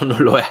 No, non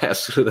lo è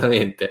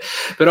assolutamente.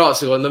 Però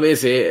secondo me,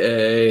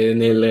 se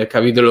nel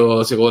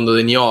capitolo secondo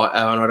di Nioh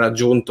avevano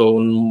raggiunto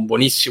un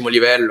buonissimo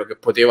livello che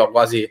poteva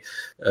quasi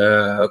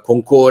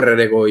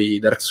concorrere con i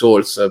Dark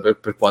Souls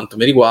per quanto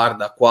mi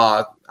riguarda,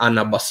 qua hanno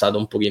abbassato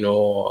un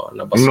pochino,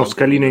 uno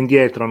scalino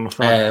indietro hanno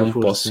fatto,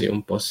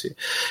 un po' sì.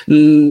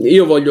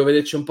 Io voglio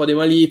vederci un po' di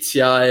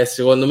malizia, e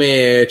secondo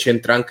me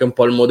c'entra anche un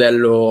po' il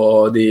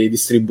modello di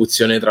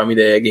distribuzione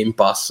tramite Game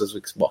Pass su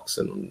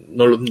Xbox.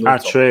 Non so.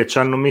 Cioè ci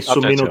hanno messo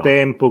meno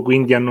tempo,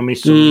 quindi hanno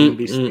messo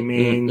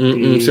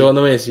investimenti.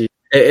 Secondo me sì.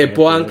 E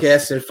può anche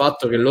essere il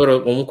fatto che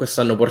loro comunque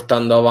hanno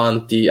portato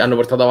avanti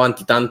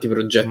tanti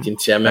progetti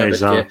insieme,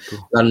 perché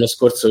l'anno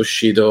scorso è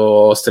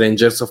uscito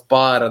Strangers of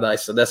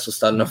Paradise, adesso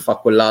stanno a fare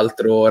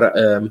quell'altro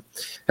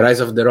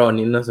Rise of the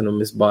Ronin, se non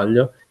mi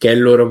sbaglio, che è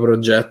il loro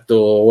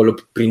progetto, quello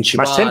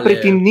principale. Ma sempre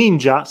Team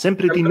Ninja?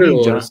 Sempre Team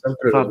Ninja?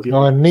 Fabio?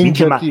 No, è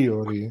Ninja Ma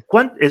Theory.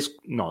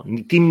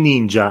 Team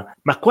Ninja.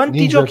 Ma quanti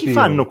Ninja giochi Theory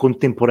fanno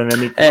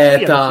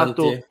contemporaneamente?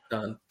 Tanti.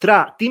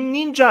 Tra Team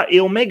Ninja e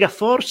Omega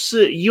Force,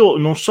 io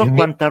non so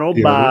quanta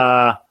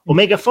roba. Theory.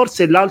 Omega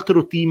Force è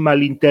l'altro team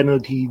all'interno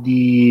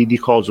di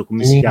coso,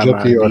 come si Ninja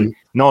chiama? Theory.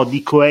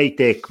 Di Koei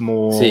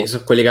Tecmo. Sì,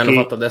 sono quelli che hanno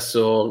fatto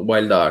adesso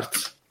Wild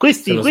Arts.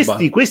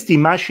 Questi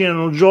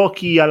macinano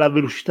giochi alla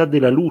velocità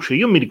della luce.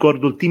 Io mi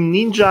ricordo il Team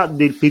Ninja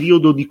del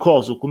periodo di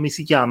coso, come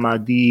si chiama?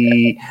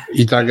 Di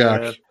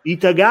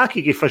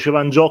Itagaki, che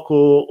faceva un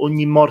gioco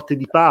ogni morte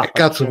di papa.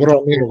 Cazzo,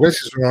 però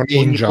questi sono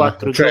ninja. Ogni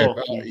 4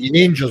 giochi. I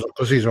ninja sono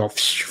così, sono...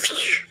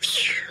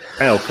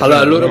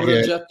 Allora, il loro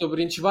progetto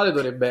principale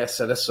dovrebbe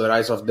essere adesso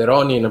Rise of the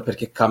Ronin,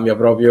 perché cambia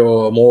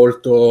proprio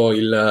molto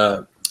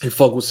il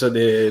focus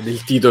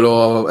del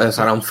titolo,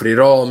 sarà un free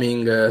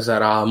roaming,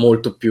 sarà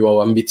molto più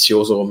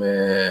ambizioso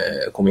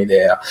come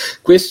idea.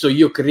 Questo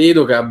io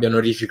credo che abbiano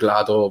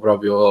riciclato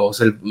proprio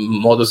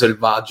modo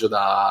selvaggio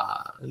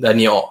da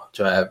Nioh,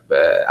 cioè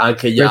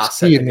anche gli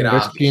asset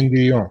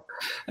grafici.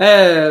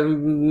 È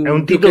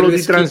un titolo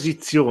di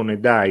transizione,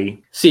 dai.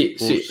 Sì,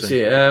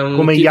 è un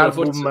come gli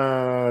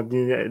album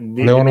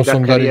devono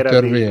sondare il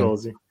terreno.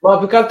 Ma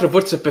più che altro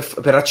forse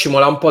per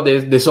accumulare un po'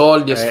 dei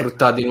soldi e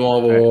sfruttare di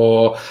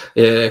nuovo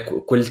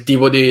quel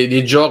tipo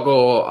di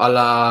gioco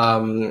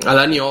alla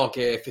Nioh,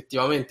 che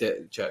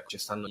effettivamente ci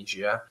stanno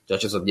 10, già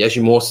ci sono 10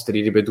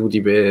 mostri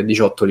ripetuti per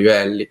 18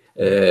 livelli,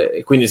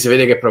 e quindi si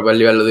vede che proprio a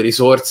livello di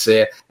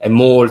risorse è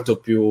molto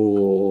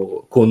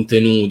più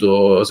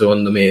contenuto,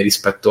 secondo me,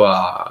 rispetto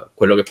a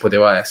quello che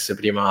poteva essere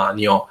prima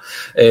Nioh.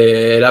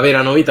 La vera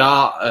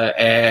novità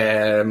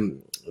è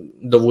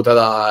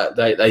dovuta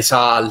dai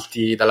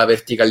salti, dalla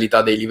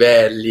verticalità dei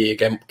livelli,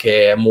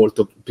 che è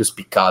molto più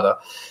spiccata.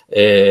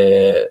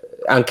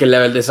 Anche il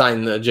level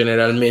design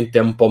generalmente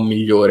è un po'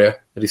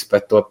 migliore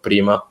rispetto a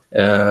prima,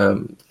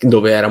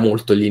 dove era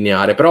molto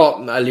lineare,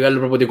 però a livello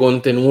proprio di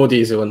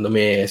contenuti secondo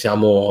me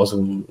siamo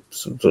su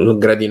un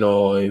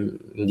gradino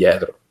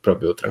indietro,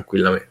 proprio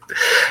tranquillamente.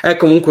 È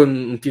comunque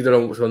un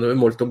titolo secondo me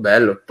molto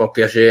bello, può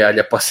piacere agli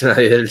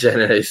appassionati del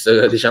genere,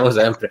 diciamo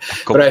sempre,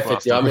 però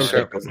effettivamente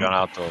è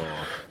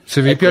campionato.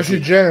 Se vi piace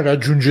il genere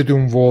aggiungete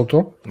un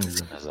voto.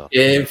 Esatto.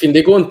 E in fin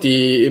dei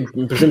conti,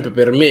 per esempio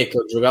per me che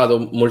ho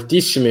giocato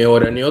moltissime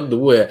ore a Nioh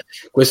 2,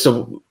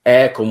 questo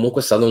è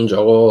comunque stato un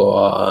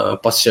gioco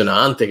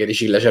appassionante, che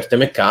ricicla certe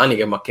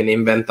meccaniche ma che ne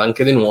inventa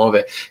anche di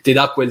nuove, ti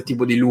dà quel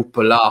tipo di loop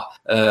là,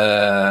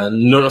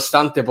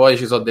 nonostante poi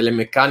ci sono delle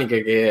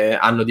meccaniche che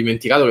hanno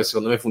dimenticato che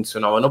secondo me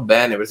funzionavano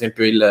bene, per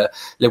esempio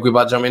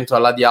l'equipaggiamento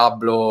alla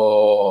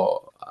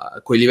Diablo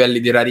quei livelli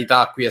di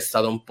rarità qui è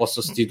stato un po'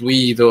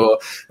 sostituito,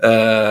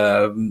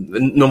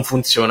 non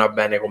funziona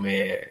bene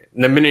come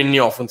nemmeno il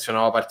Nioh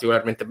funzionava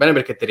particolarmente bene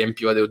perché ti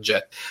riempiva di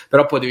oggetti,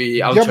 però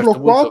potevi a un Diablo certo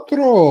punto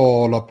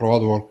 4 l'ha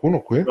provato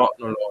qualcuno qui? no,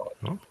 non l'ho.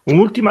 No?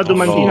 Un'ultima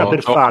domandina per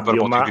gioco Fabio,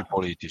 per motivi ma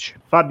politici.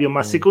 Fabio,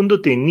 ma secondo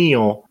te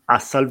Nioh ha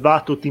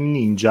salvato Team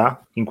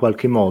Ninja in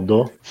qualche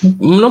modo?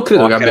 Non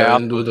credo Ho che abbia creato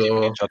venduto Team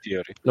Ninja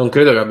Theory. non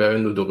credo che abbia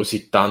venduto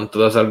così tanto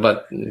da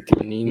salvare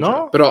Team Ninja,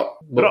 No? però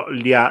Però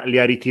li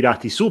ha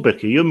ritirati su,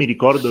 perché io mi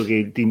ricordo che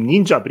il Team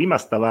Ninja prima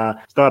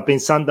stava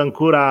pensando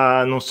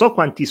ancora, non so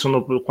quanti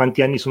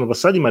anni sono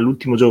passati, ma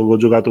l'ultimo gioco che ho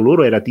giocato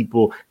loro era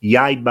tipo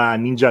Yaiba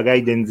Ninja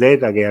Gaiden Z,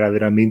 che era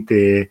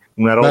veramente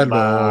una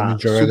roba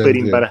super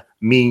imbarazzante.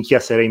 Minchia,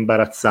 sarà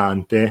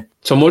imbarazzante.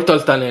 sono molto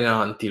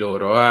altalenanti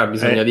loro,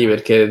 bisogna dire,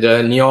 perché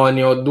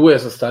Nioh 2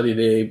 sono stati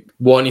dei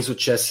buoni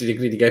successi di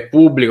critica e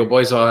pubblico,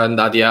 poi sono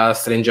andati a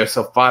Strangers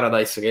of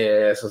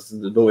Paradise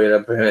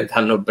dove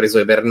hanno preso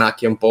i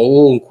pernacchi un po'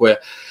 ovunque.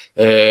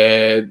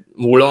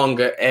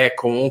 Wulong è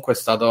comunque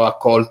stato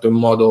accolto in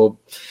modo,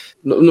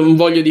 non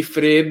voglio di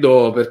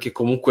freddo, perché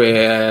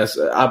comunque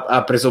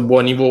ha preso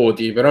buoni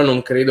voti, però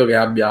non credo che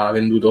abbia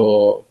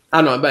venduto.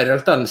 No, in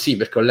realtà sì,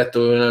 perché ho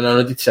letto una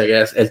notizia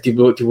che è il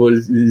tipo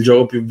il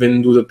gioco più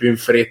venduto più in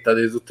fretta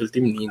di tutto il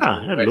Team Ninja.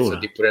 Allora.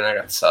 Addirittura una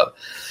cazzata.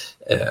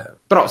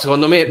 Però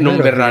secondo me non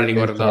verrà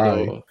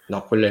ricordato.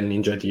 No, quello è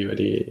Ninja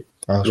Theory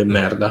di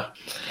merda.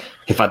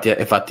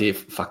 Infatti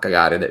fa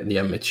cagare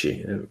DMC,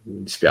 mi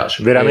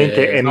dispiace.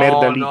 Veramente è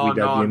merda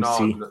liquida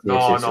DMC.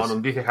 No,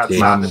 non dite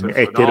cazzate.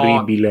 È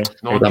terribile.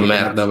 È da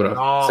merda,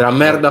 bro. Se la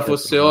merda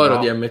fosse oro,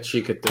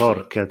 DMC che te.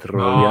 Porca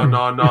troia.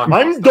 No.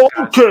 I'm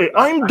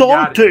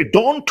Dante.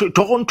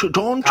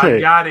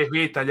 Tagliare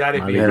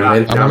qui.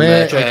 A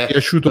me è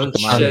piaciuto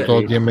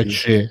tanto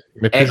DMC.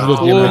 Mi è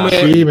piaciuto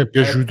DMC, mi è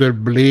piaciuto il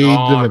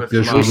Blade, mi è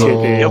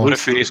piaciuto. Io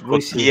preferisco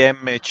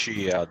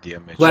DMC a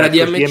DMC. Guarda,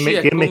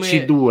 DMC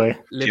DMC2.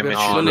 Le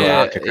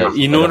persone,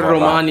 i non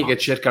romani che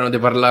cercano di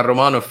parlare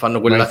romano e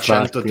fanno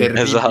quell'accento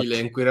terribile, esatto,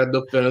 in cui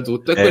raddoppiano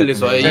tutto, e quelli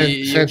sono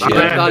gli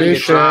occidentali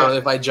invece... che cercano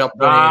di fare i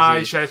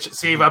giapponesi.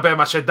 Sì, vabbè,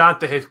 ma c'è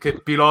Dante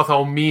che pilota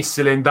un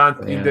missile in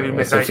Devil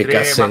May Cry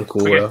 3, in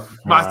culo.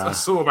 ma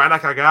è una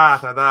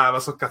cagata, dai, ma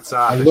sono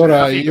cazzate.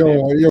 Allora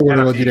io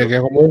volevo dire che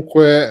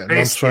comunque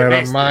non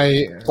suonerà mai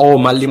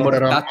ma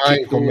l'immortaccia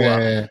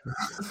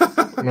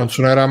non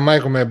suonerà mai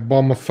come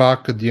Bomb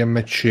Fuck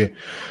DMC.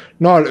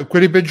 No,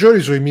 quelli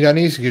peggiori sono i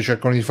milanesi che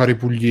cercano di fare i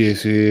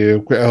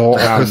pugliesi,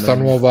 questa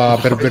nuova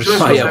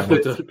perversione.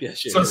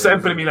 Sono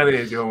sempre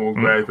milanesi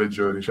comunque i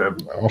peggiori.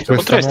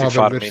 Potresti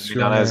farmi il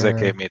milanese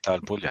che imita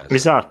il pugliese.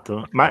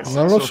 Esatto, ma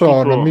non lo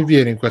so, non mi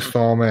viene in questo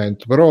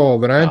momento, però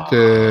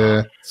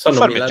veramente... Sono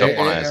farmi il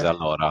giapponese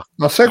allora.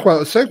 Ma sai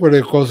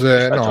quelle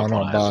cose...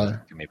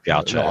 Che mi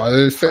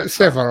piace.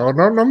 Stefano,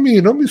 non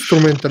mi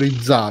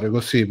strumentalizzare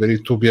così per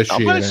il tuo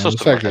piacere. No, sto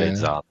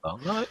strumentalizzato.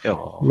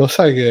 Lo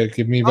sai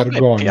che mi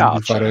vergogno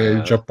di fare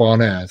il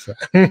giapponese.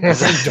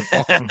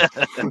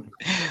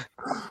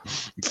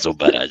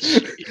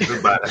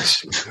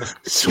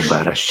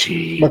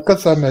 Subarashi. Ma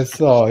cosa ne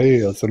so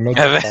io? Se non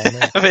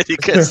vedi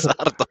che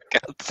sardo,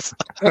 cazzo.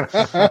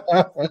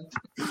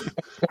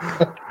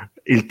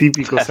 Il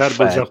tipico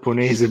sardo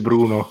giapponese,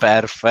 Bruno.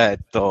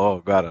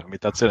 Perfetto, guarda,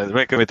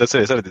 l'unica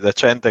imitazione di sardi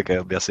decente che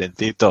abbia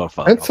sentito.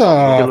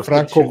 Pensa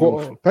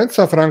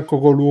Franco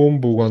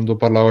Columbu quando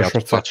parlava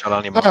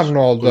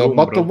Arnold,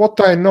 but what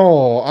I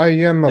know,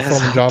 I am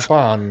from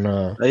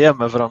Japan. I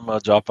am from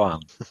Japan.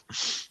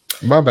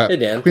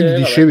 Vabbè, quindi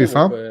dicevi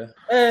comunque...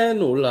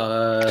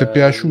 nulla. Ti è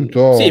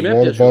piaciuto? Sì, mi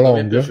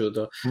è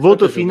piaciuto.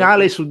 Voto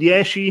finale su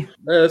 10?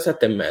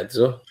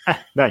 7,5.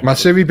 Dai. Ma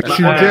se vi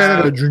piace il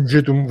genere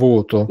aggiungete un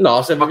voto.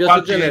 No, se vi piace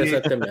il genere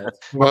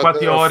 7,5. Ma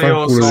quanti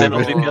Oreo se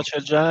non vi piace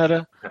il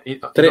genere?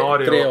 3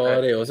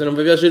 Oreo. Se non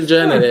vi piace il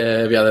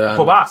genere vi un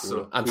po'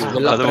 basso. Anzi,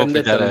 la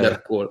prendete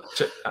undercool.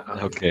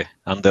 Ok,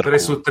 3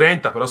 su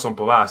 30 però sono un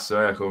po' basso,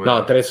 come...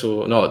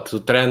 No,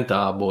 su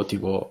 30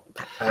 tipo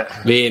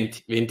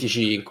 20,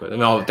 25.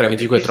 No,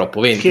 25 è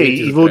troppo, 20. Che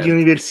 20 i voti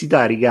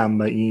universitari,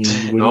 Gamba?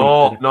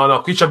 No,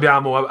 qui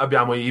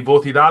abbiamo i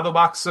voti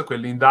Dadobax,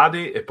 quelli in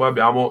dadi, e poi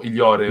abbiamo gli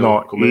Oreo.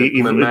 No,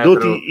 i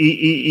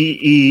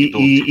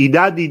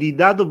dadi di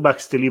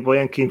Dadobax te li puoi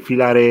anche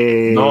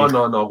infilare. No,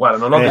 guarda,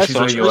 non ho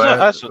deciso io.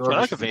 Adesso non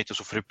è che venite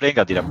su Free Play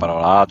a dire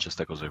parolacce,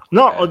 queste cose.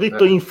 No, ho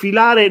detto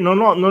infilare,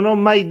 non ho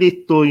mai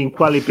detto in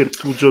quale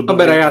pertugio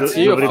Vabbè, ragazzi,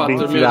 io ho fatto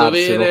il mio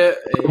dovere.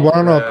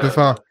 Buonanotte,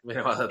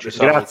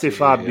 Grazie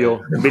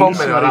Fabio,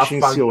 bellissima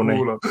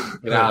recensione.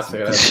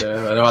 Grazie,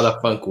 me ne vado a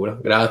fanculo.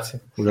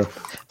 Grazie.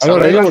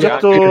 Allora, hai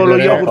mangiato lo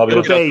yogurt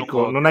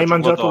proteico? Non hai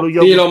mangiato lo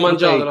yogurt? Sì, l'ho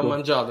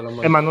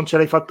mangiato. Ma non ce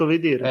l'hai fatto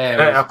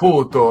vedere?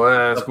 Appunto.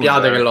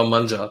 Sappiate che l'ho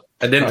mangiato.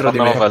 È dentro di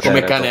me,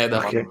 come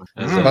Caneda.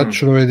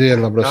 Faccelo vedere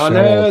la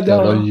prossima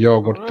volta, lo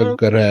yogurt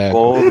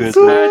greco.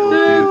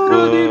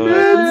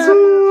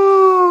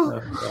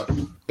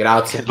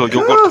 Grazie. Lo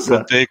yogurt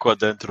con te qua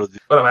dentro.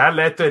 Ora vai a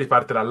letto e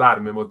riparte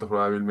l'allarme, molto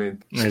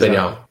probabilmente.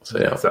 Speriamo.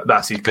 Speriamo,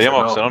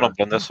 Se no non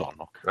prende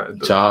sonno.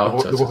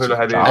 Ciao. Dopo quello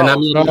che hai detto. È una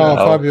mia- No,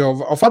 Fabio,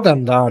 fate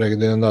andare che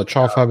devi andare.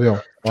 Ciao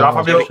Fabio. Ciao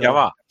Fabio.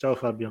 Ciao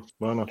Fabio,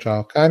 buonanotte.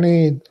 Ciao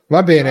cani.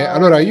 Va bene,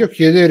 allora io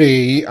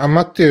chiederei a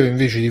Matteo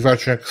invece di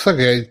farci un extra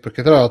credit,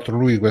 perché tra l'altro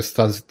lui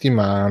questa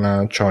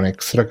settimana c'ha un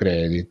extra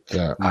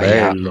credit.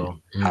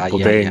 Bello,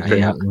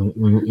 potente.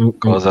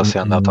 Cosa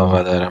sei andato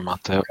a vedere,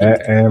 Matteo?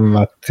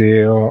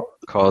 Matteo.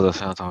 Cosa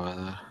sei andato a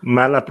vedere?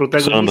 Ma la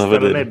protagonista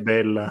non è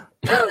bella.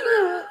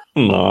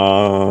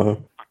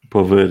 No,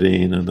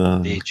 poverino,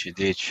 dai. Dici.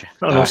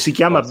 No, Dai, non si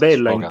chiama forza,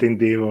 bella, sfogati.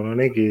 intendevo,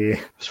 non è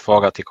che...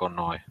 Sfogati con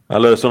noi.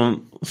 Allora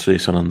sono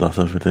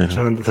andato a vedere.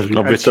 Sono andato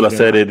Ho visto la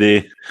serie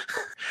di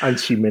al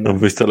cinema. Ho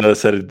visto la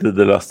serie di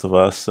The Last of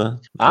Us.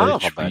 Ah, HBO.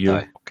 vabbè,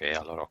 dai. Ok,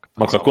 allora.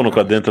 Ma qualcuno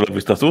qua dentro l'ha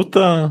vista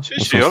tutta? Sì, O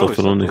io sono l'ho stato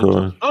vista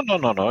l'unico? tutta.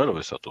 No, io l'ho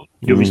vista tutta.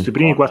 Io ho visto i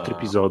primi Con, 4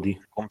 episodi.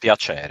 Con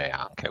piacere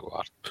anche,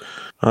 guarda.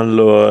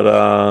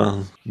 Allora,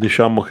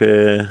 diciamo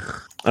che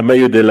è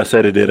meglio della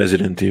serie di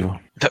Resident Evil.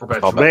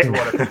 Vabbè,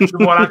 ci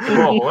vuole anche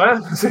poco,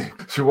 Sì,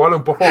 ci vuole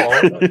un po' poco.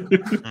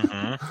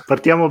 Mm-hmm.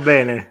 Partiamo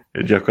bene.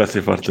 E già qua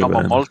si parte Diciamo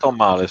bene. molto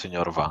male,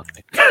 signor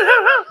Vanni.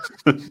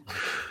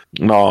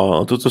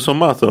 No, tutto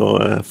sommato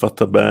è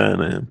fatta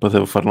bene,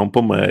 potevo farla un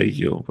po'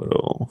 meglio, però...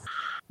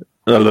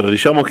 Allora,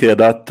 diciamo che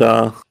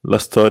adatta la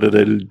storia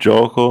del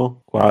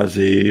gioco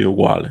quasi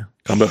uguale.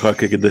 Cambia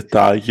qualche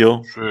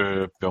dettaglio. Sì,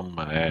 più o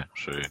meno,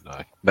 sì,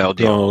 dai. Beh,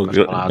 oddio,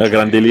 No, la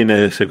grandi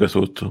linee segue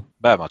tutto.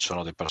 Beh, ma ci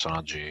sono dei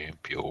personaggi in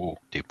più,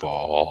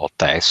 tipo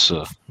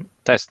Tess.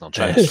 Tess non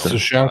c'è. Adesso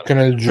c'è anche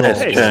nel gioco.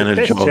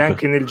 C'è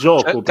anche nel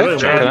gioco, però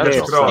C'è è nel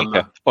diverso.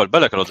 gioco. Poi il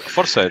bello è che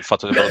forse il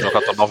fatto di averlo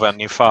giocato 9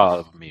 anni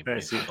fa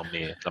sì. non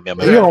la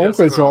mia Io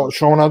comunque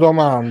c'ho una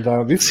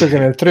domanda, visto che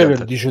nel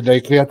trailer dice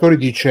dai creatori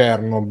di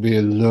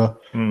Chernobyl,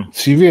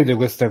 si vede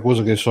queste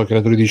cose che sono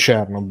creatori di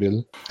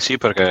Chernobyl? Sì,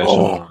 perché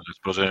sono le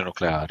esplosioni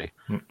nucleari.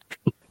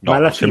 Ma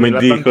alla Se fine mi la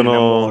dicono bambina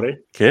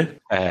muore?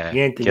 che?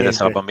 Niente.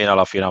 Se la bambina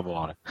alla fine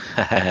muore.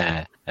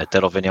 E te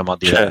lo veniamo a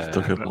dire.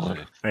 Certo che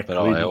muore.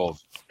 Però vedi. è ovvio.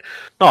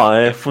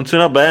 No,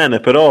 funziona bene,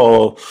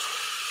 però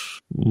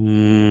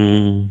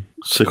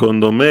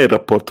secondo me il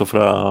rapporto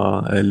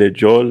fra Ellie e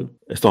Joel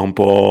è stato un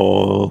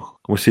po',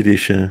 come si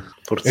dice,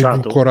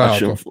 Forzato.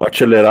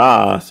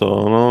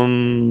 accelerato.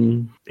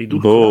 Non...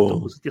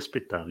 Edulcorato, cosa ti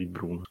aspettavi,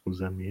 Bruno?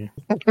 Scusami.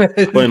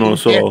 Poi non lo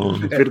so.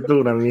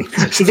 Perdonami.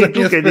 Sei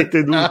tu che hai detto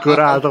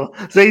edulcorato.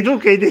 Sei tu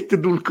che hai detto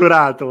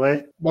edulcorato,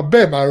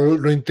 Vabbè, ma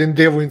lo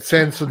intendevo in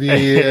senso di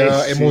sì.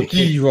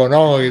 emotivo,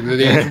 no? Che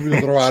devi subito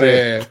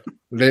trovare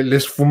le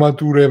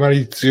sfumature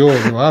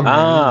maliziose.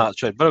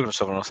 Cioè il bello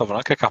che non stavo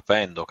neanche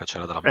capendo che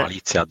c'era della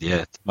malizia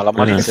dietro. Ma la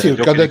malizia sì,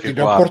 perché ha detto il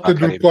rapporto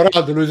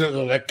edulcorato, lui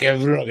dice che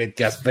Bruno che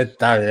ti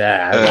aspettavi.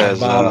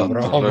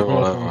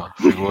 Voleva,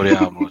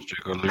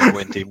 figuriamoci con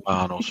l'unguente in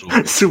mano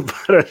su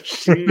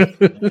parascì.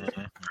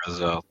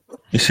 Esatto.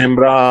 Mi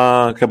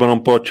sembra che abbiano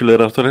un po'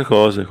 accelerato le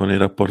cose con il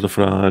rapporto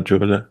fra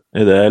Joel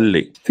ed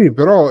Ellie. Sì,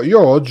 però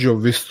io ieri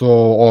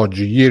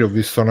ho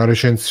visto una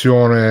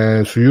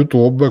recensione su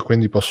YouTube,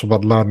 quindi posso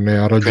parlarne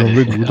a ragion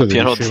veduta.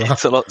 Pieno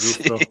titolo,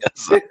 sì, esatto.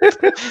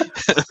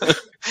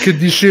 Che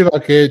diceva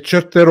che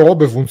certe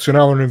robe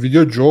funzionavano nel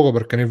videogioco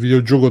perché nel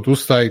videogioco tu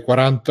stai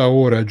 40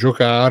 ore a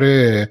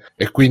giocare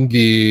e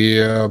quindi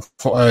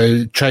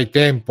c'hai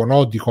tempo,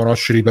 no, di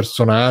conoscere i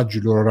personaggi,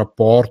 il loro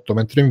rapporto,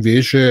 mentre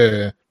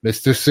invece le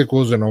stesse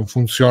cose non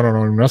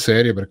funzionano in una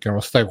serie perché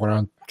non stai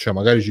 40, cioè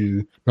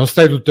magari non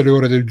stai tutte le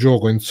ore del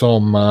gioco,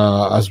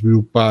 insomma, a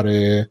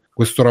sviluppare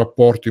questo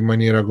rapporto in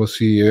maniera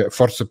così.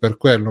 Forse per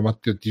quello,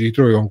 Matteo, ti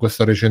ritrovi con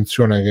questa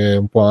recensione che è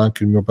un po'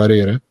 anche il mio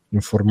parere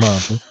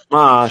informato.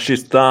 Ma ci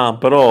sta,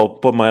 però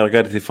poi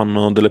magari ti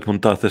fanno delle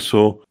puntate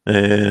su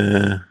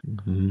i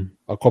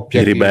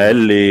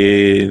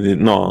ribelli.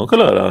 No,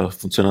 quello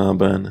funzionava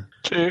bene.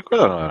 Sì,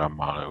 quello non era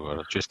male,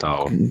 quello ci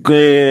stava.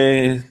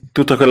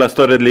 Tutta quella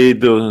storia lì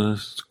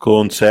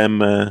con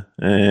Sam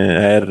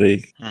e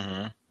Harry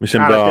mi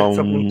sembra la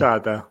terza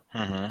puntata.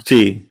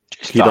 Sì,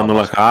 chi danno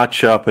la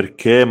caccia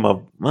perché, ma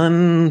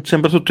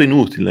sembra tutto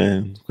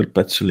inutile quel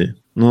pezzo lì.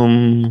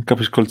 Non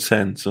capisco il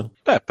senso.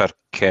 Beh,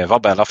 perché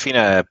vabbè, alla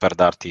fine è per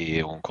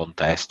darti un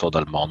contesto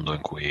del mondo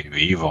in cui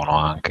vivono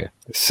anche.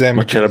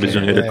 Ma c'era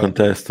bisogno del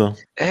contesto?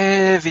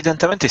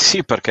 Evidentemente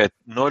sì, perché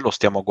noi lo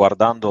stiamo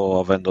guardando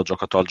avendo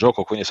giocato al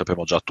gioco, quindi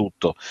sappiamo già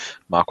tutto,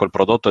 ma quel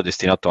prodotto è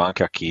destinato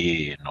anche a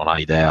chi non ha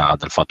idea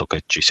del fatto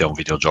che ci sia un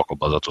videogioco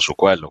basato su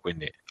quello,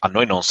 quindi a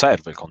noi non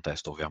serve il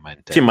contesto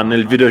ovviamente. Sì, ma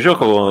nel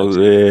videogioco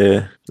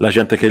la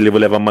gente che li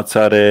voleva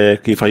ammazzare,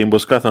 chi fa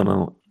imboscata,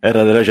 no,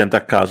 era della gente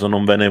a caso,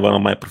 non venivano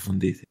mai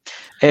approfonditi.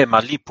 Ma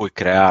lì puoi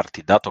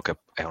crearti, dato che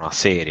è una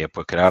serie,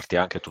 puoi crearti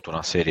anche tutta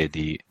una serie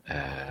di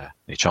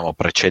diciamo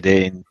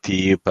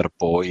precedenti per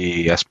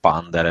poi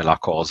espandere la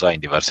cosa in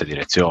diverse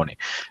direzioni,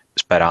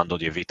 sperando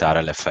di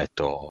evitare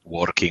l'effetto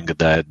Walking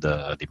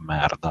Dead di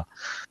merda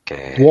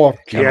che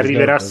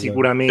arriverà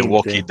sicuramente. The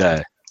Walking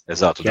Dead,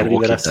 esatto, che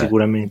arriverà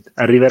sicuramente.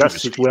 Arriverà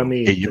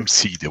sicuramente.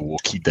 AMC The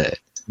Walking Dead.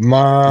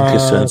 Ma In che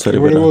senso che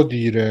volevo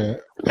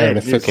dire?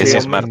 L'effetto che si della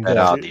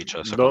smetterà, Longoria.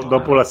 dice.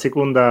 Dopo la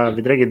seconda,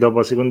 vedrai che dopo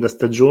la seconda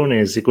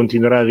stagione, se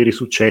continuerà ad avere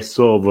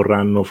successo,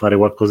 vorranno fare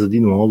qualcosa di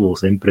nuovo,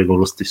 sempre con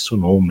lo stesso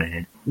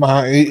nome.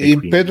 Ma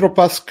il Pedro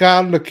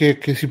Pascal che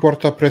si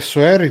porta appresso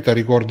Harry, ti ha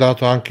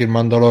ricordato anche il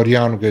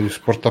Mandaloriano che si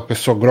porta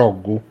appresso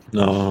Grogu?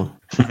 No.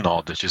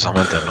 No,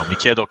 decisamente no. Mi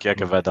chiedo chi è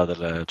che veda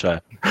delle...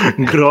 Cioè...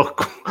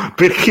 Grogu.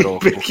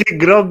 Perché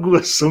Grogu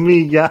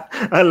assomiglia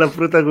alla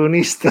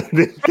protagonista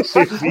del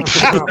telefilm.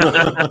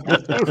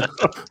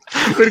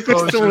 Per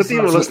questo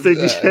motivo lo stai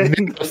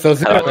dicendo.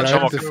 Stasera Allora,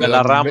 diciamo che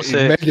Bella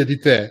Ramsey meglio di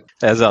te.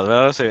 Esatto, Bella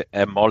Ramsey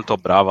è molto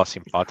brava,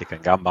 simpatica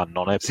in gamba,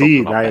 non è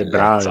Sì, proprio una dai, è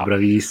brava, bellezza. è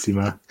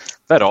bravissima.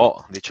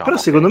 Però, diciamo,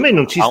 Però secondo me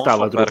non ci ha un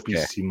stava suo perché.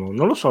 troppissimo.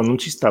 Non lo so, non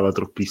ci stava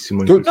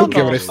troppissimo. Tu No, che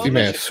no, avresti non ci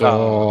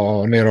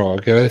messo, Nero?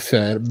 Che avresti...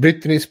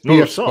 Britney Non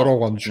lo Spears, so. però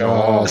quando c'ha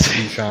No,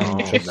 16 anni, no,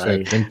 17,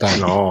 dai. 20 anni.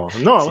 No,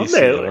 Sì, vabbè, sì,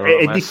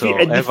 è messo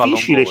è Eva difficile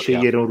Longoria.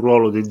 scegliere un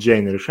ruolo del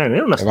genere, cioè non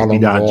è una Eva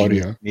stupidaggine.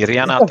 Longoria.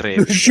 Miriana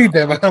Trevi. Uscite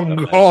Eva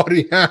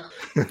Longoria.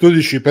 Tu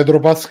dici Pedro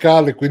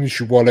Pascal e quindi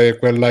ci vuole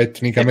quella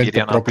etnicamente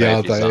Miriana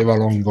appropriata Trevi, Eva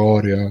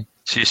Longoria.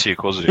 Sì,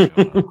 così.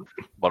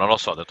 Boh, non lo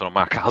so, ho detto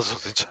ma a caso,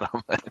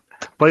 sinceramente.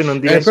 Poi non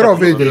diventa Però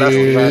più della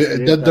vedi,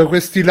 storia, da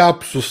questi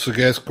lapsus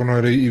che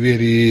escono i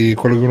veri,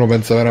 quello che uno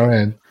pensa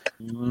veramente.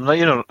 No,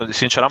 io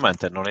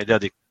sinceramente non ho idea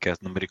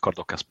non mi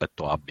ricordo che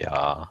aspetto abbia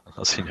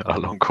la signora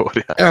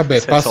Longoria. Vabbè,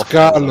 Senza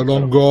Pascal, offesa, però.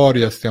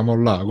 Longoria,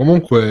 stiamo là.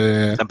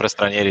 Comunque... Sempre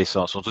stranieri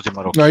sono tutti No,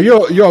 marocchini.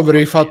 io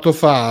avrei fatto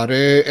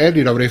fare,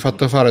 Ellie l'avrei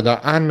fatto fare da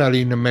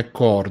Annalyn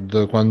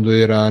McCord quando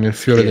era nel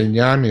fiore degli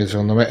anni,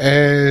 secondo me,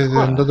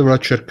 andatevelo a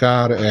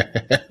cercare.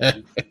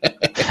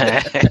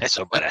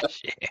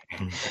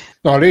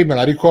 No, lei me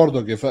la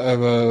ricordo che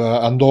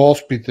andò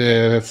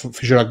ospite,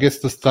 fece la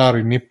guest star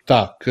in Nip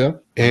Tuck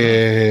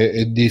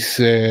e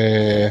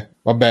disse...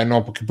 Vabbè,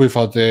 no, perché poi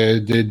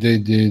fate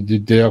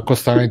degli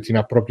accostamenti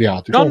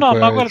inappropriati. No, Comunque,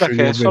 ma guarda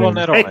che è solo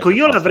Nerone. Ecco, che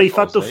io fa l'avrei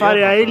sta fatto cosa. fare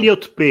Io a non-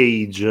 Elliot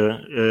Page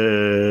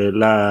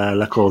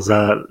la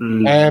cosa. ma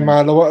lei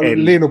lo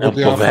È un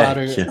poteva po'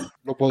 fare... vecchia.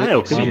 Lo poteva,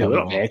 ho capito,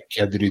 però.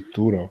 vecchia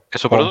addirittura. E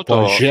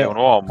soprattutto è un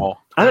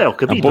uomo. Ho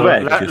capito. un po'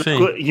 vecchio,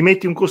 sì. Gli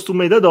metti un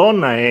costume da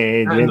donna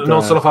e diventa...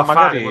 non se lo fa fare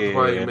Magari molto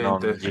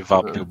probabilmente. non gli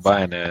va più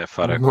bene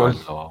fare No.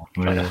 quello.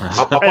 Ma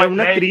È poi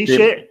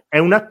un'attrice, è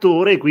un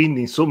attore,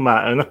 quindi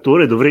insomma è un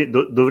attore,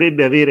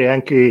 dovrebbe avere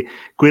anche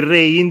quel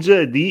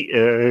range di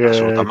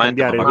Assolutamente,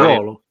 cambiare ma magari-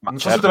 ruolo. ma non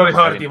so certo, se te lo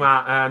ricordi,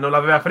 magari- ma non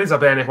l'aveva presa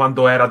bene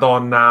quando era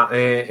donna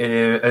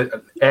e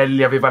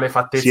Ellie aveva le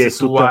fattezze Sì, è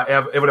sua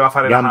tutta- e voleva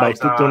fare Gamba, la è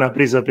causa. tutta una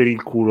presa per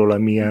il culo la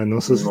mia,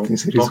 non so se Non, ti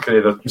sei non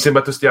credo, mi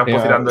sembra tu stia un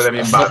po' tirando le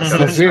mie in barca.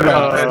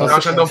 stasera- Stiamo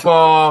facendo un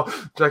po',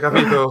 cioè,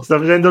 capito? Sta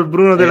facendo il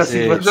Bruno della sì.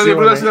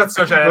 situazione. La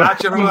situazione, cioè, là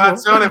c'è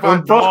provocazione, poi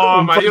un po', no,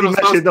 un ma po' io di non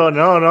sto...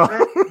 Macedonia, no.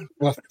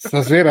 Ma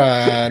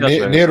stasera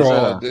Piace, Nero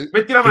stasera.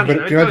 Metti la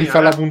manina, prima di metti la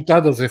fare la manina,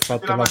 puntata si è Metti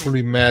fatta la una manina. full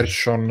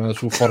immersion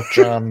su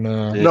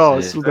 4chan Sì, No, sì.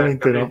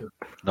 assolutamente no. capito.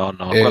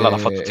 No, quella l'ha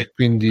fatta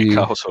quindi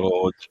Cavo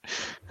solo oggi.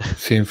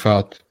 sì,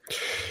 infatti.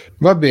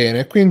 Va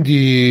bene,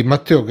 quindi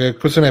Matteo, che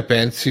cosa ne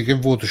pensi? Che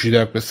voto ci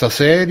dai a questa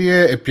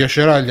serie? E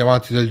piacerà agli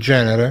amanti del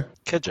genere?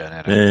 Che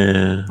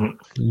genere?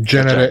 Il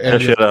genere Elliot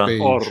piacerà. Page.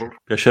 Horror.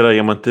 Piacerà agli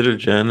amanti del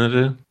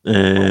genere.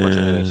 Quale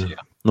genere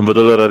sia? Non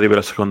vedo l'ora di arrivare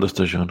alla seconda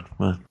stagione.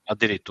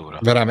 Addirittura.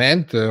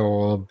 Veramente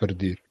o per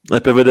dire?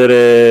 È per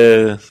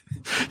vedere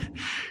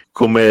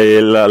come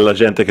la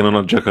gente che non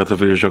ha giocato al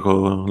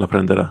videogioco la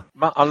prenderà.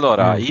 Ma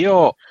allora, io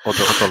ho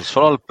giocato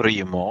solo al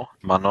primo,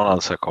 ma non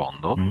al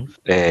secondo,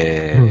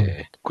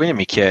 e quindi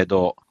mi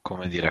chiedo,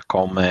 come dire,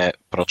 come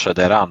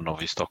procederanno,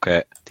 visto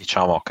che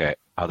diciamo che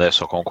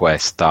adesso con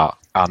questa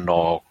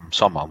hanno,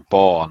 insomma, un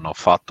po' hanno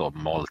fatto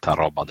molta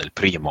roba del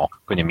primo,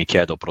 quindi mi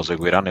chiedo,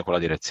 proseguiranno in quella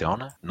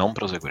direzione? Non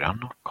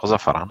proseguiranno? Cosa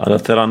faranno?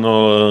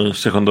 Adatteranno il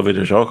secondo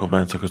videogioco,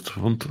 penso a questo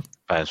punto.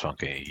 Penso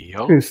anche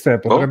io.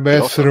 Potrebbe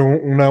Boh, essere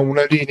una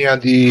linea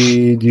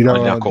di Una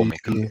linea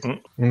comica.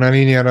 una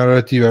linea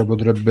narrativa che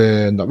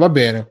potrebbe... No, va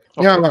bene,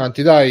 andiamo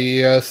avanti,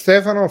 dai.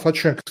 Stefano,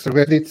 faccio anche extra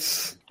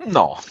credits.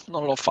 No,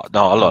 non lo fa.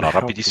 No, allora,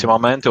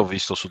 rapidissimamente ho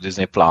visto su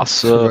Disney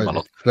Plus, ma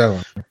lo...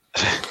 Stefano.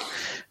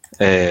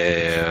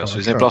 su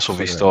Disney Plus ho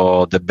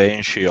visto The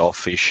Banshee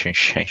of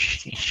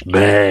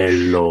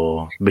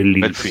Bello, Bel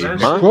bellissimo.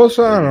 film.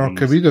 Cosa? Non ho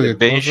capito The che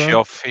Banshee cosa.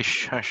 of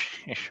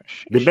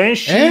The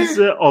Banshees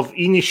of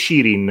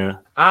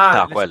Inishirin.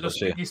 quello,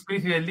 sì. Gli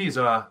spiriti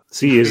dell'isola.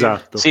 Sì,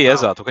 esatto. Sì,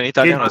 esatto, che in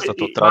italiano è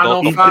stato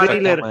tradotto il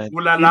trailer,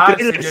 perfettamente. il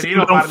trailer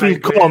sembra un film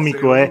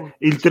comico,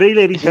 Il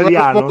trailer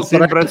italiano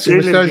sembra il Ragazzi,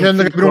 mi trailer stai di un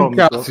facendo film capire un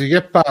comico. cazzo. Di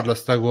che parla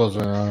sta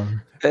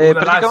cosa?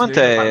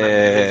 Praticamente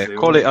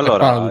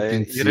allora tutti il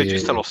insieme.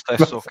 regista è lo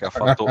stesso che ha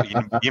fatto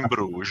in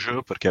Bruges,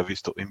 perché ha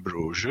visto in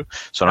Bruges,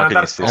 sono anche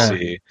gli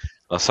stessi,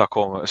 la sa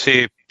come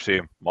sì,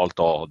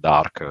 molto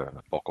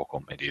dark, poco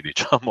comedy,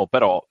 diciamo,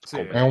 però Sì.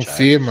 come È un c'è.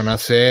 film, una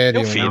serie?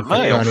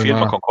 È un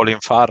film con Colin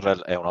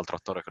Farrell e un altro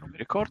attore che non mi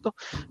ricordo.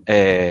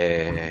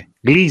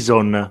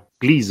 Gleason.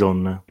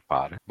 Gleason.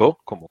 Pare. Boh,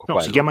 comunque No,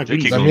 quello. si chiama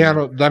Jackie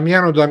Gleason.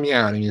 Damiano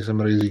Damiani mi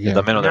sembra che si chiami.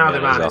 Damiano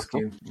Damiani,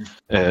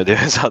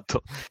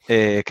 esatto.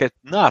 Che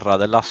narra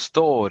della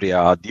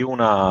storia di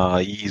una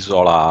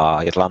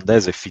isola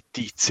irlandese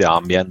fittizia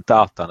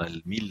ambientata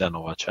nel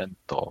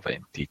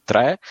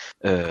 1923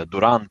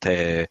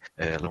 durante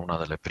una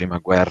delle prime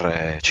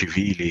guerre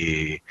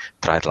civili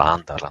tra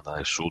Irlanda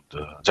del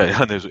Sud, cioè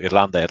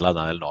Irlanda e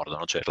Irlanda del Nord,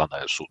 non c'è Irlanda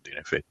del Sud in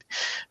effetti.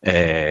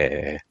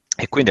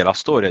 E quindi è la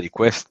storia di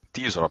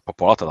quest'isola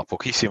popolata da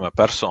pochissime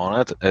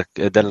persone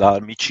e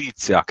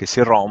dell'amicizia che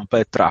si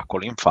rompe tra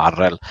Colin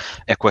Farrell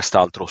e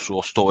quest'altro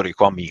suo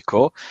storico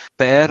amico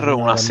per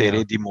una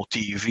serie di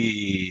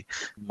motivi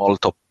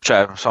molto,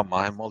 cioè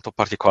insomma è molto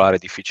particolare e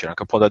difficile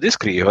anche un po' da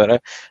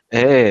descrivere.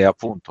 È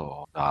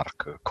appunto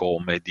dark,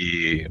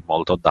 comedy,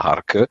 molto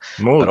dark,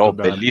 però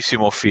dark.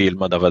 bellissimo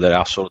film da vedere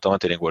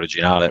assolutamente in lingua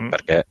originale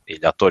perché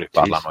gli attori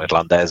parlano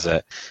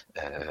irlandese,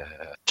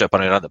 cioè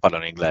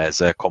parlano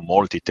inglese con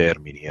molti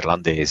termini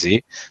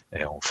irlandesi,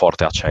 un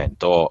forte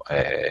accento,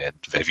 e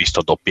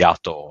visto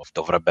doppiato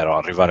dovrebbero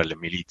arrivare le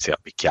milizie a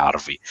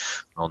picchiarvi,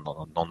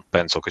 non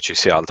penso che ci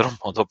sia altro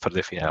modo per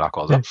definire la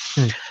cosa.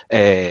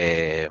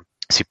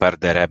 Si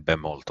perderebbe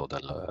molto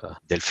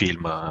del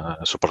film,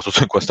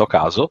 soprattutto in questo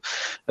caso.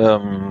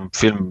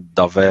 Film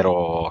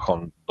davvero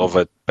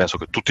dove penso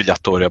che tutti gli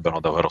attori abbiano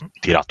davvero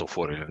tirato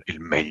fuori il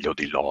meglio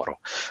di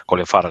loro.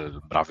 Colin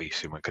Farrell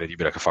bravissimo,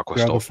 incredibile che fa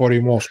questo. Tirato fuori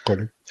i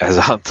muscoli.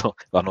 Esatto,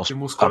 hanno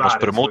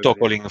spremuto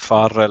Colin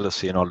Farrell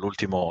sino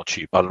all'ultimo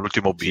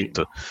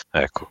beat,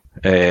 ecco.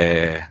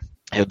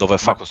 E dove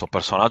fa questo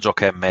personaggio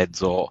che è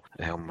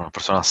una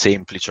persona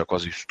semplice,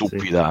 quasi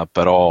stupida,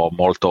 però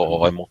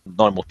molto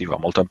non emotiva,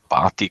 molto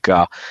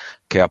empatica,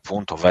 che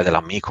appunto vede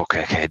l'amico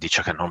che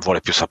dice che non vuole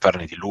più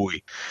saperne di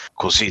lui,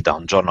 così da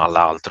un giorno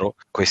all'altro.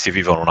 Questi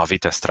vivono una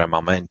vita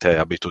estremamente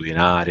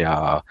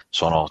abitudinaria,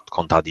 sono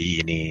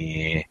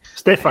contadini.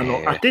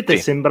 Stefano, a te ti è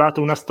sembrata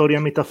una storia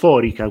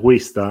metaforica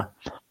questa?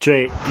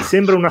 Cioè, ti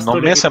sembra una storia?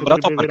 Non mi è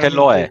sembrato perché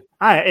lo è.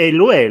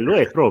 Lo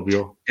è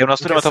proprio. È una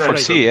storia metaforica,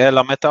 sì, è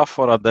la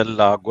metafora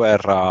della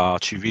guerra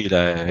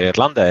civile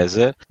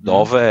irlandese,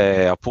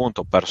 dove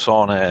appunto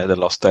persone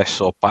dello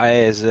stesso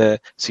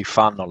paese si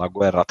fanno la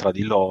guerra tra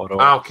di loro.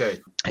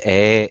 Ok.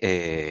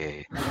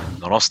 E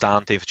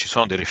nonostante ci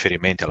sono dei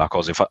riferimenti alla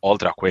cosa,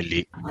 oltre a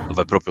quelli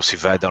dove proprio si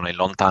vedono in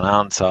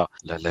lontananza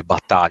le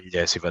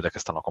battaglie, si vede che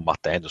stanno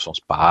combattendo, sono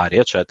spari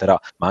eccetera,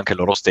 ma anche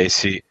loro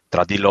stessi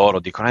tra di loro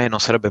dicono non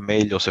sarebbe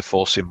meglio se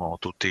fossimo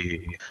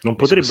tutti, non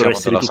potrebbero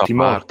essere tutti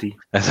morti.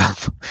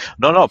 Esatto.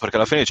 No, perché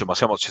alla fine dice ma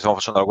ci stiamo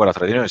facendo la guerra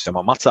tra di noi, ci stiamo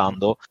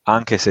ammazzando,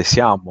 anche se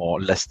siamo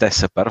le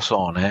stesse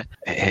persone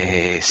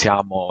e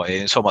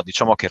insomma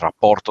diciamo che il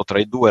rapporto tra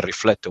i due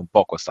riflette un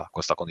po' questa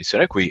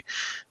condizione qui.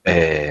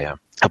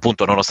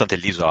 Appunto, nonostante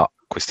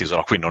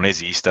quest'isola qui non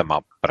esiste, ma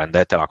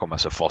prendetela come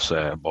se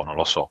fosse, non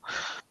lo so,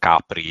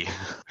 Capri,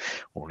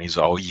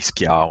 un'isola o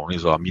Ischia,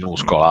 un'isola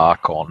minuscola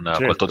con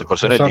quel tot di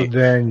persone lì.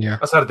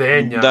 La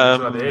Sardegna,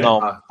 no,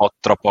 un po'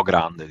 troppo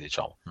grande,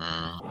 diciamo.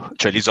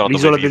 Cioè l'isola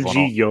dove del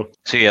Giglio.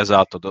 Sì,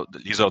 esatto,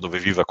 l'isola dove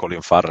vive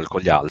Colin Farrell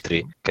con gli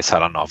altri, che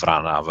avrà,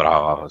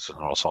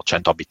 non lo so,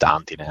 100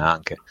 abitanti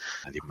neanche,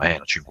 di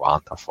meno,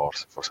 50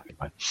 forse di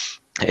meno.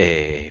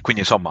 E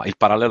quindi insomma il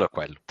parallelo è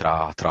quello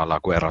tra la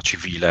guerra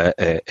civile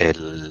e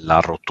la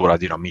rottura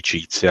di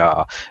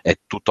un'amicizia. È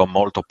tutto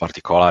molto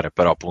particolare,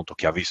 però appunto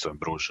chi ha visto in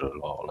Bruges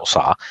lo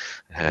sa,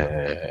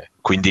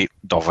 quindi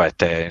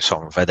dovete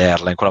insomma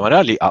vederla in quella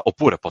maniera lì,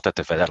 oppure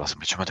potete vederla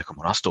semplicemente come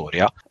una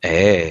storia.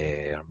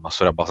 È una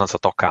storia abbastanza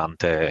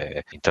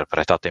toccante,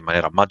 interpretata in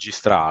maniera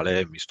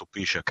magistrale. Mi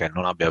stupisce che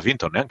non abbia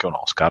vinto neanche un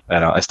Oscar,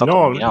 è stato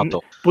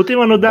nominato.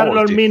 Potevano darlo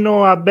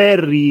almeno a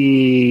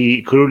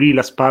Barry, quello lì,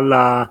 la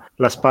spalla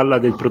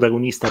del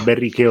protagonista,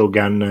 Barry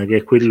Keoghan, che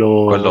è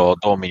quello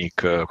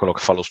Dominic, quello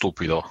che fa lo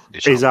stupido,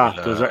 diciamo.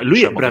 Esatto,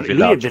 lui è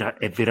veramente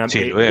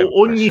sì, lui è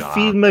ogni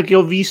film che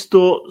ho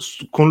visto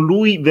con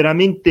lui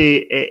veramente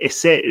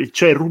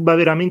cioè ruba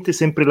veramente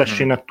sempre la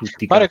scena a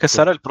tutti. Pare che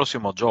sarà il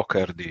prossimo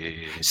Joker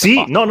di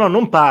sì, no,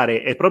 non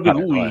pare, è proprio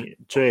lui,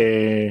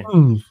 cioè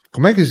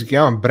com'è che si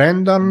chiama?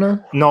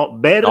 Brandon? No,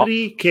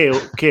 Barry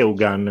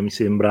Keoghan mi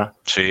sembra.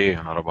 Sì,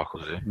 una roba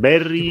così.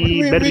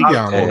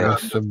 Vediamo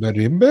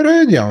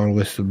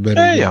questo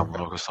Barry.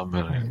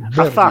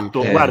 Ha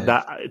fatto,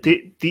 guarda,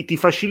 ti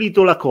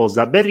facilito la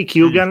cosa. Barry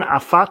Keoghan ha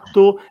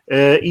fatto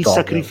il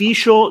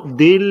sacrificio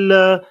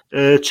del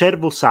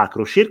cervo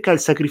sacro. Cerca il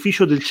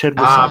sacrificio del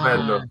cervo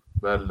sacro.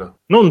 Bello.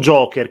 Non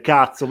Joker,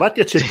 cazzo, vatti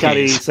a cercare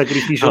il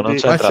sacrificio del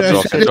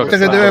cervo sacro. Che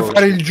deve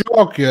fare il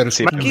Joker.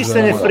 Ma chi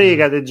se ne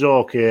frega del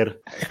Joker?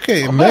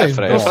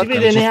 Non si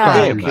vede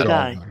neanche,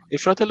 dai. Il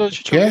fratello di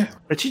Ciccio Gamer.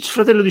 Il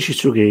fratello di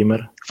Ciccio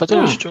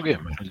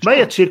Gamer.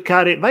 Vai a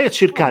cercare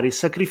il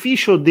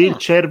sacrificio del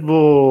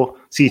cervo.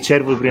 Sì,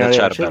 cervo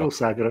primavera, cervo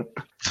sacro.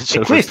 E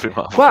questo,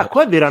 qua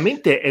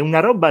veramente è una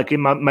roba che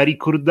mi ha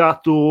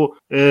ricordato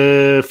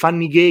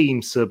Funny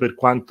Games, per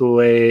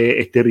quanto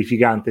è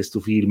terrificante sto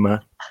film.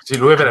 Sì,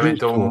 lui è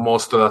veramente un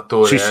mostro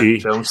d'attore. Sì.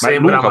 Cioè, non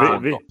sembra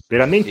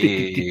veramente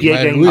ti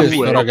piega in lui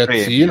due. È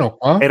ragazzino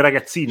qua? È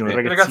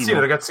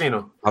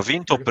ragazzino. Ha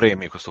vinto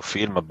premi questo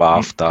film,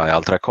 BAFTA e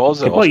altre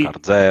cose. Che poi... Oscar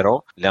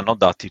 0 li hanno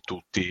dati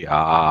tutti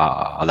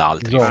ad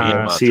altri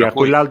film. Sì, a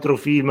quell'altro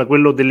film,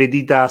 quello delle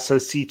dita a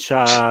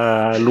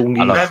salsiccia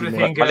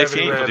lunghissime. Ma l'hai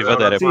finito di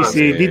vedere?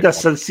 Sì, dita a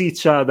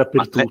salsiccia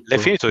dappertutto. L'hai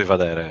finito di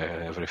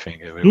vedere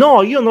Everything?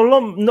 No, io non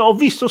l'ho, ho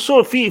visto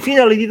solo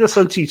fino alle dita a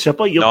salsiccia,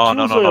 poi io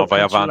No,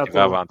 vai avanti.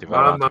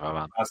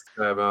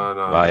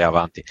 Vai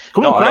avanti.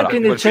 Comunque anche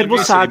nel cervo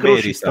sacro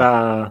ci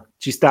sta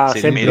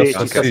sempre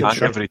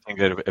anche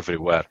Everything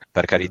Everywhere,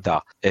 per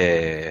carità.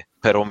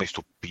 Però mi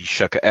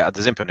stupisce che ad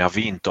esempio ne ha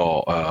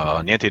vinto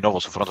Niente di nuovo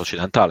sul fronte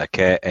occidentale,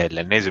 che è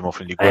l'ennesimo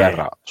film di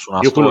guerra su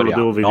una storia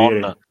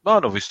non... No,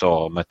 l'ho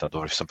visto metà,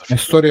 dovrei sempre una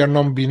storia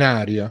non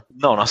binaria.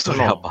 No, una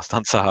storia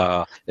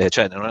abbastanza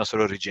cioè non è una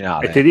storia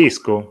originale. È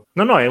tedesco?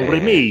 No, è un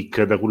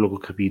remake, da quello che ho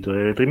capito. È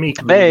il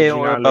remake è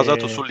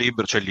basato sul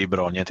libro, c'è il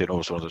libro Niente di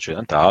nuovo sul fronte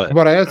occidentale.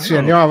 Ma ragazzi,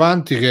 andiamo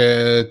avanti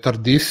che è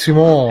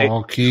tardissimo.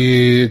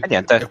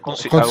 Niente,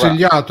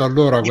 consigliato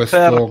allora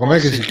questo, com'è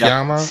che si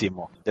chiama?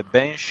 The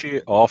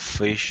Banshee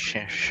of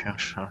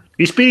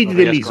Gli spiriti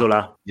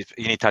dell'isola.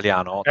 In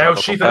italiano è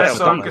uscito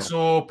adesso anche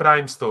su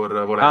Prime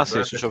Store, volendo,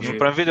 sì, su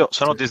Prime Video,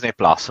 se no Disney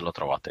Plus lo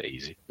trovate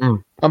easy.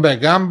 Vabbè,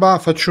 Gamba,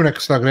 faccio un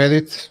extra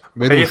credit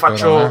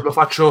veloce, lo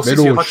faccio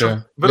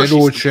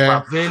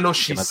velocissimo.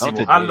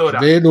 Allora,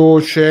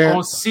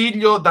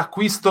 consiglio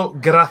d'acquisto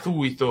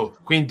gratuito,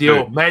 quindi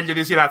meglio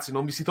di sì, ragazzi,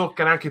 non mi si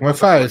tocca neanche. Come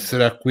fa a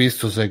essere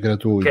acquisto se è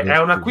gratuito? Che è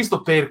un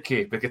acquisto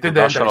perché te devi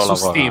andare su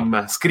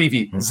Steam,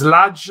 scrivi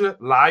Sludge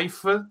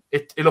Life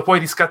e lo puoi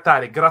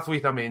riscattare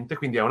gratuitamente,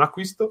 quindi è un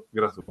acquisto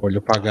gratuito.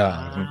 Voglio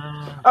pagare.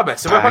 Vabbè,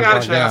 se vuoi pagare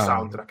c'è la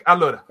soundtrack.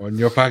 Allora,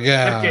 voglio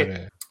pagare.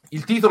 Perché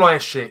il titolo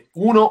esce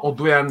 1 o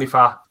 2 anni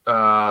fa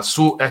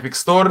su Epic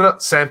Store,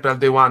 sempre al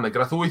day one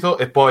gratuito,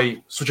 e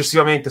poi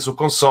successivamente su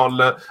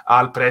console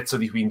al prezzo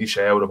di 15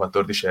 euro,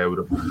 14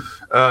 euro.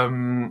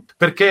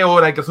 Perché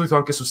ora è gratuito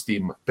anche su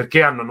Steam?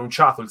 Perché hanno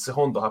annunciato il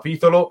secondo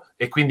capitolo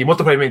e quindi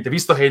molto probabilmente,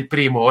 visto che il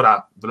primo,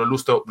 ora ve lo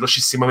illustro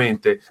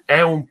velocissimamente,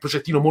 è un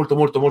progettino molto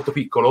molto molto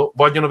piccolo,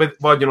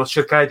 vogliono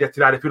cercare di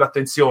attirare più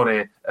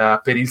l'attenzione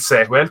per il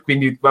sequel,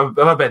 quindi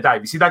vabbè dai,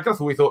 vi si dà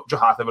gratuito,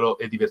 giocatevelo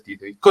e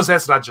divertitevi. Cos'è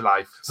Sludge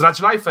Life?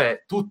 Sludge Life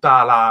è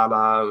tutta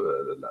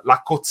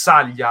la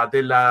cozzaglia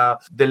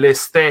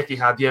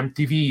dell'estetica di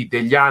MTV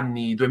degli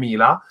anni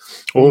 2000.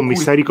 Mi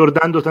stai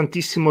ricordando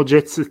tantissimo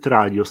Jet Set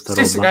Radio sta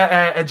roba. Sì,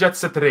 è Jet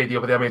Set Radio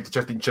praticamente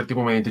in certi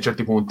momenti, in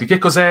certi punti. Che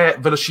cos'è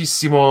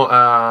velocissimo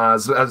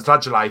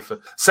Sludge Life?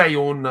 Sei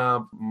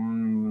un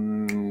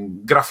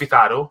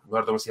graffitaro,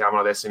 guarda come si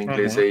chiamano adesso in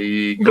inglese,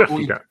 i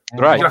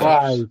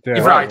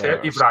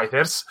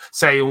writers.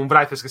 Sei un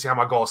writers che si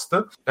chiama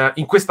Ghost,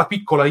 in questa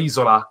piccola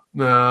isola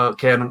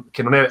che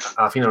non è,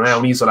 alla fine non è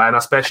un'isola, è una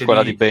specie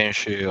quella di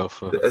Banshee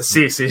of...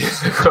 sì,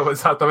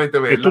 esattamente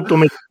quello. È tutto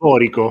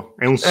metaforico,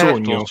 è un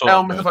sogno. È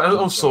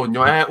un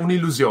sogno, è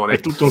un'illusione. È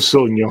tutto un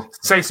sogno.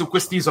 Sei su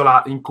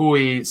quest'isola in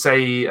cui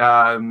sei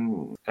è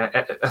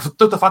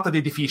tutta fatta di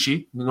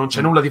edifici, non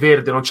c'è nulla di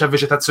verde, non c'è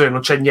vegetazione,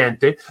 non c'è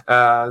niente.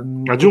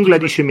 Una giungla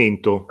di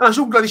cemento. Una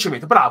giungla di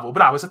cemento, bravo,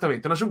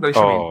 esattamente, una giungla di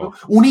cemento.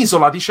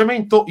 Un'isola di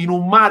cemento in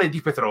un mare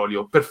di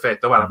petrolio.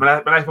 Perfetto, guarda,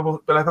 me l'hai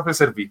proprio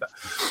servita.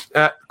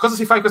 Cosa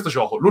si fa in questo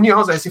gioco? L'unica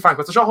cosa che si fa in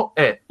questo gioco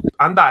è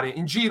andare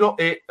in giro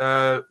e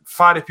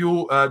fare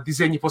più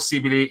disegni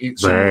possibili.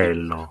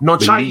 Bello,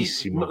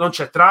 bellissimo. Non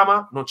c'è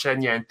trama, non c'è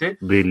niente.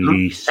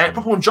 Bellissimo. È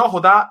proprio un gioco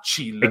da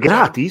chill. È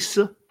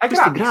gratis? È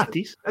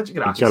gratis? È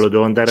gratis. Lo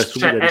devo andare a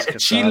subito. È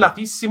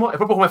chillatissimo, è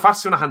proprio come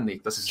farsi una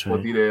cannetta, se si può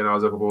dire una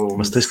cosa proprio...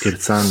 Ma stai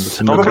scherzando?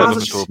 Non credo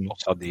che tu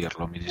possa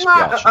dirlo, mi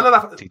dispiace.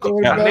 Allora,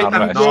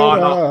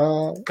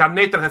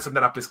 cannetta senza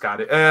andare a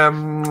pescare.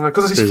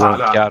 Cosa si fa?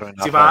 Allora,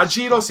 si va a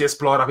giro, si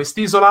esplora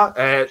quest'isola,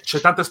 c'è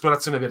tanta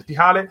esplorazione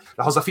verticale.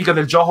 La cosa figa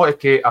del gioco è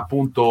che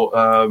appunto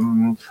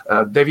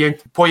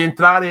puoi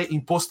entrare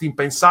in posti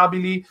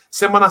impensabili,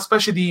 sembra una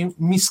specie di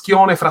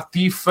mischione fra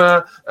Thief,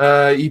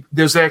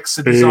 Deus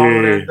Ex,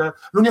 Dishonored.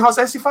 L'unica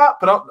cosa che si fa,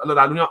 però,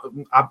 allora,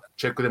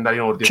 cerco di andare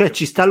in ordine. Cioè,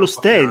 ci sta lo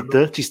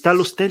stealth? Ci sta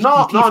lo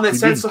stealth? No, nel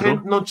senso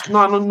dentro? Che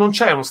non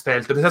c'è uno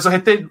stealth, nel senso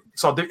che te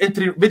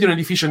entri, vedi un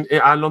edificio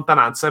a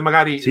lontananza e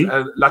magari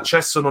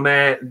l'accesso non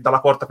è dalla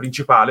porta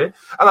principale.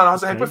 Allora, la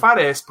cosa che puoi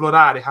fare è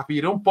esplorare,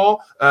 capire un po'.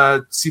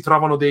 Si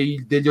trovano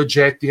degli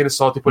oggetti, che ne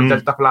so, tipo il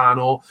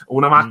deltaplano,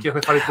 una macchina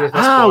per fare il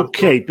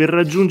teletrasporto. Ok, per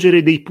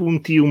raggiungere dei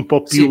punti un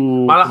po' più... Sì,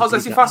 ma la cosa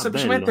che si fa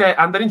semplicemente è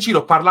andare in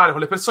giro, parlare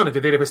con le persone,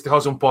 vedere queste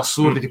cose un po'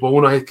 assurde, tipo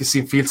uno che si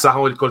infilza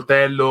con il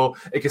coltello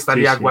e che sta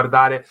lì a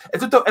guardare. È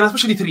una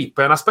specie di trip,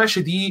 è una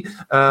specie di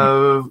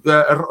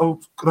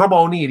roba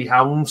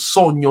onirica, un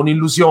sogno,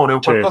 un'illusione, un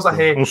qualcosa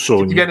che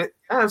ti viene...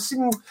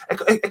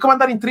 è come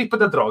andare in trip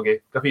da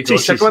droghe, capito?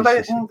 È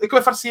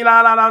come farsi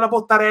la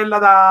bottarella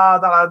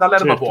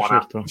dall'erba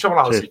buona,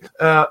 diciamola così.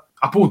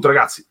 appunto,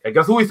 ragazzi, è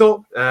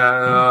gratuito,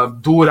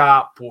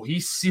 dura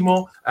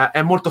pochissimo,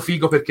 è molto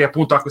figo perché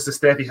appunto ha questa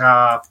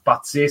estetica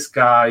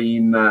pazzesca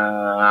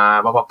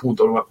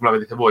appunto, come la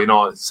vedete voi,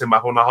 no?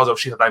 Sembra una cosa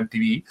uscita da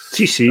MTV.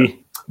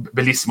 Sì.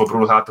 Bellissimo,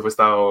 Bruno Tatto,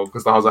 questa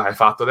cosa che hai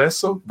fatto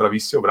adesso,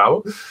 bravissimo,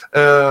 bravo.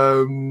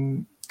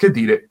 Che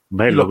dire,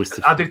 bello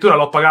addirittura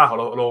l'ho pagato,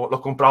 l'ho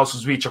comprato su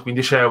Switch a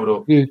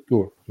 €15.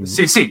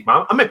 Sì,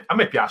 ma a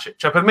me piace,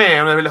 cioè per me è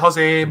una delle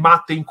cose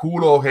matte in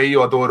culo che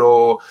io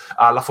adoro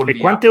alla follia. E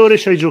quante ore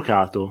ci hai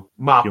giocato?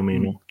 Ma più o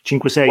meno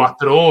 5-6?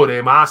 4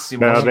 ore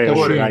massimo. Beh, vabbè,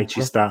 5 ore. dai,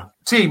 ci sta.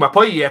 Sì, ma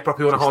poi è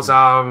proprio una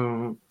cosa,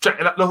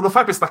 cioè lo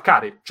fai per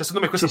staccare, cioè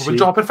secondo me questo è proprio il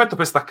gioco perfetto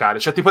per staccare,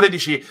 cioè tipo te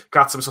dici,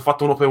 cazzo mi sono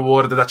fatto un open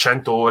world da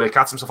 100 ore,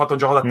 cazzo mi sono fatto un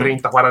gioco da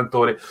 30-40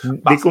 ore,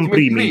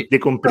 decomprimi,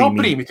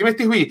 ti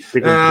metti qui,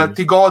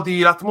 ti godi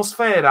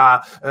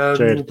l'atmosfera,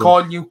 certo.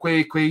 cogli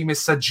quei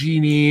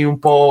messaggini un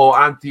po'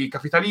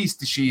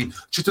 anticapitalistici,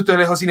 c'è tutte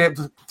le cosine,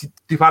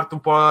 ti parte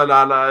un po'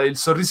 il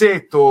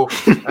sorrisetto,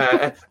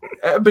 è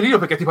bellino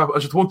perché tipo a un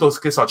certo punto,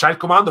 che so, c'hai il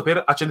comando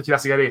per accenderti la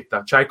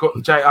sigaretta, ti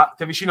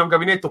avvicini a un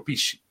gabinetto,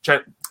 pisci,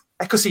 cioè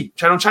è così,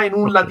 cioè non c'è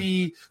nulla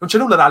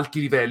da alti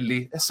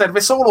livelli, e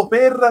serve solo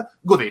per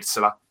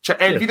godersela, cioè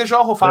è il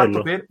videogioco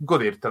fatto per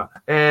godertela.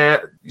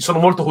 Sono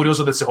molto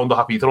curioso del secondo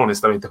capitolo,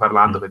 onestamente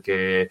parlando,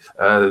 perché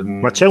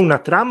ma c'è una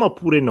trama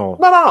oppure no?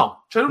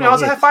 No, cioè l'unica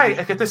cosa che fai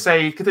è che te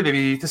sei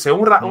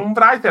un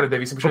writer e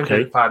devi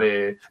semplicemente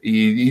fare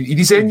i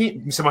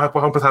disegni. Mi sembra che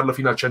puoi completarlo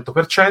fino al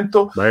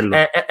 100%.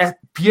 È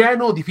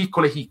pieno di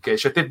piccole chicche,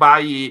 cioè te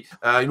vai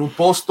in un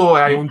posto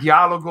e hai un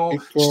dialogo,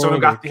 ci sono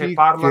gatti che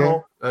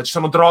parlano, ci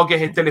sono droghe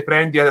che te le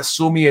prendi e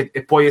assumi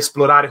e puoi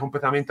esplorare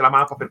completamente la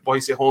mappa per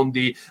poi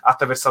secondi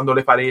attraversando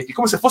le pareti,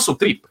 come se fosse un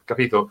trip,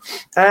 capito?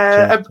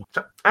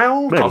 È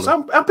un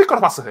piccolo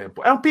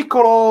passatempo, è un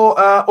piccolo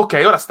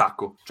ok, ora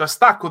stacco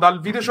dal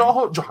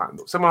videogioco giocando.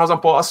 Sembra una cosa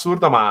un po'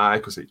 assurda, ma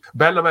è così.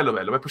 Bello, mi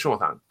è piaciuto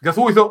tanto.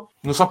 Gratuito,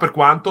 non so per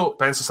quanto,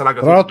 penso sarà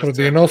gratuito. Tra l'altro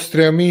dei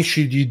nostri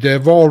amici di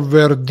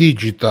Devolver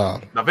Digital.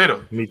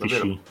 Davvero.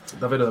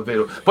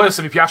 Poi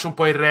se vi piace un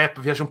po' il rap,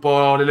 vi piace un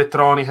po'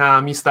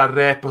 l'elettronica mista al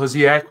rap,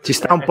 così ci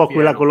sta un po'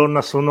 quella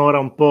colonna sonora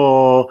un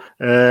po'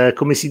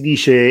 come si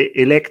dice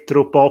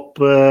electropop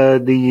a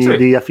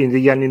fine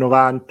degli anni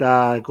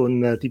 90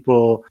 con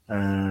tipo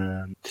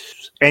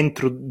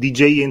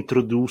DJ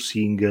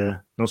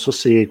Introducing. Non so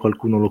se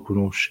qualcuno lo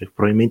conosce,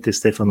 probabilmente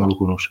Stefano lo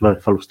conosce. Vabbè,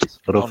 fa lo stesso.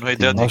 Però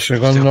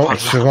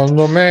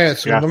secondo me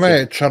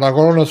c'ha la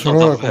colonna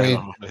sonora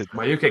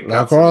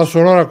colonna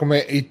sonora come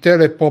i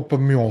telepop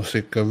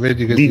music.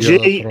 Vedi che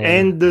DJ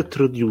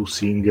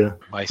Introducing.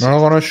 Non lo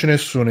conosce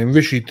nessuno.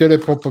 Invece i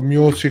telepop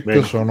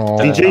music sono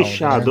DJ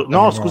Shadow.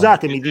 No,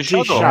 scusatemi,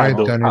 DJ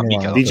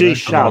Shadow. DJ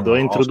Shadow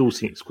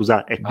Introducing.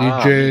 Scusate,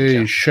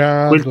 DJ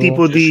Shadow. Quel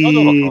tipo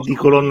di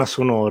colonna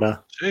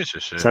sonora. Sì.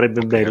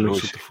 Sarebbe bello in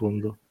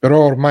sottofondo. Però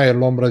ormai è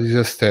l'ombra di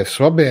se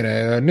stesso. Va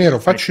bene, Nero,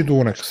 facci tu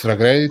un extra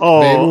credit.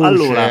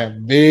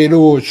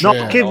 Veloce.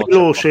 No, che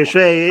veloce,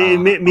 cioè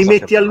mi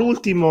metti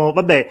all'ultimo.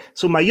 Vabbè,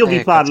 insomma, io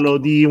vi parlo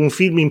di un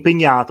film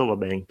impegnato.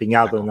 Vabbè,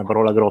 impegnato è una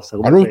parola grossa.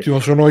 Comunque.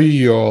 All'ultimo sono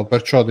io,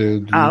 perciò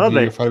devo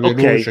fare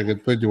veloce. Che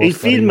poi devo il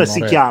film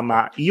si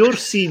chiama Gli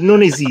orsi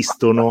non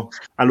esistono.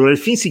 Allora, il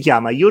film si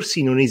chiama Gli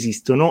orsi non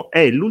esistono.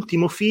 È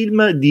l'ultimo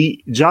film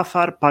di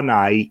Jafar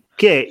Panahi,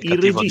 che è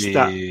il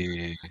regista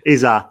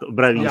esatto,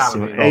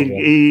 bravissimo, è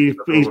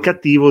il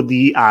cattivo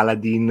di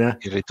Aladdin,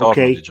 il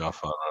ritorno di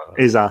Jafar,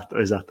 esatto,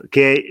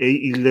 che è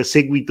il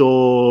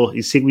seguito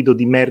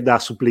di merda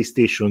su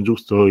PlayStation,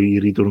 giusto? Il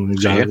ritorno di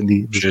Jafar.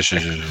 Sì.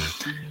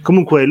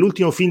 Comunque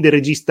l'ultimo film del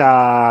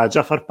regista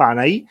Jafar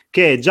Panahi,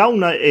 che è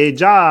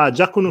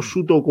già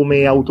conosciuto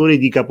come autore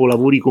di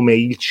capolavori come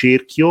Il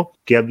Cerchio,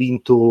 che ha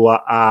vinto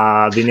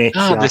a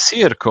Venezia, The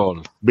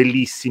Circle,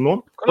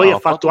 bellissimo. Poi ha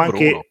fatto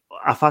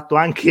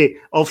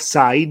anche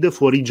Offside,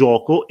 fuori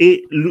gioco,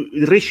 e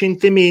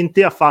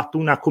recentemente ha fatto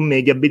una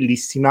commedia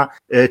bellissima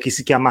che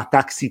si chiama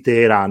Taxi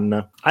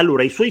Teheran.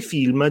 Allora, i suoi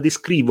film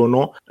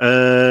descrivono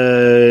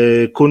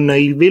con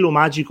il velo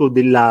magico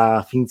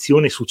della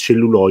finzione su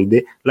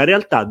celluloide la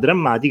realtà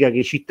drammatica che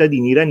i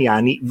cittadini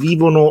iraniani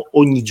vivono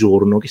ogni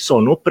giorno, che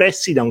sono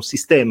oppressi da un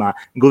sistema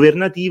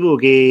governativo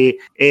che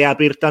è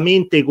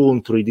apertamente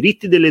contro i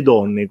diritti delle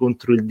donne,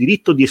 contro il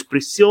diritto di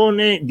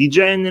espressione, di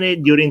genere,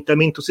 di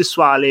orientamento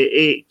sessuale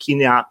e chi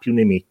ne ha più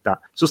ne metta.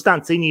 In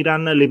sostanza, in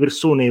Iran le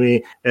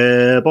persone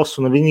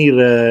possono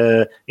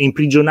venire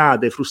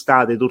imprigionate,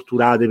 frustate,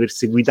 torturate,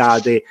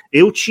 perseguitate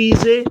e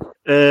uccise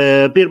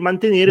per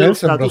mantenere lo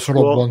status quo.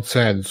 Solo buon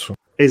senso.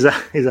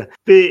 Esatto.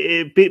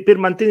 Per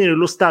mantenere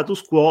lo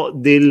status quo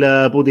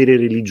del potere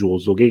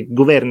religioso che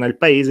governa il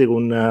paese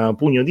con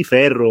pugno di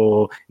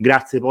ferro,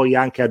 grazie poi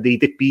anche a dei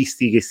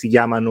teppisti che si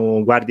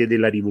chiamano guardie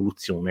della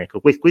rivoluzione.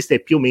 Ecco, questa è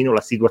più o meno la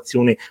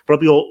situazione,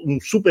 proprio un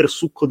super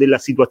succo della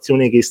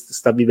situazione che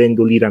sta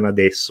vivendo l'Iran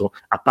adesso,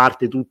 a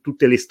parte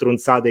tutte le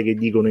stronzate che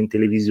dicono in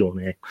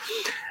televisione, ecco.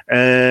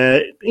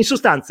 In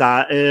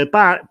sostanza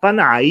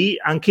Panahi,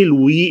 anche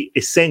lui,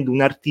 essendo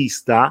un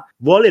artista,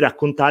 vuole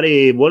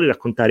raccontare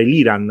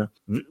l'Iran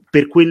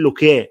per quello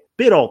che è,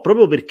 però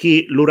proprio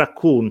perché lo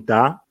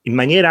racconta in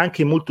maniera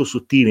anche molto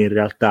sottile in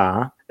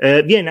realtà,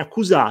 viene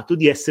accusato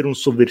di essere un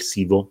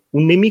sovversivo,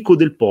 un nemico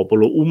del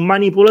popolo, un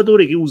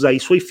manipolatore che usa i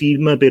suoi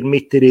film per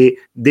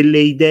mettere delle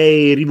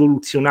idee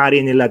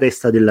rivoluzionarie nella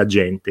testa della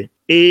gente.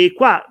 E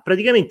qua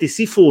praticamente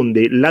si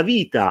fonde la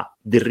vita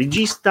del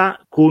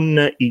regista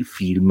con il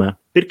film,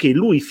 perché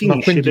lui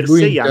finisce per lui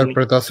 6 anni.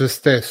 interpreta se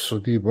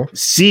stesso, tipo?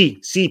 Sì,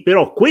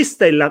 però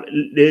questa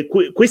è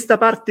questa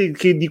parte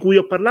di cui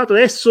ho parlato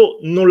adesso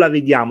non la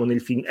vediamo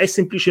nel film, è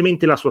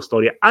semplicemente la sua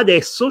storia.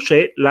 Adesso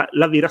c'è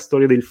la vera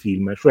storia del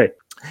film, cioè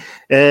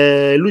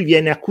lui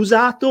viene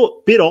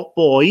accusato, però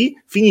poi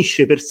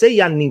finisce per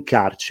 6 anni in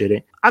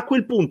carcere. A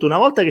quel punto, una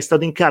volta che è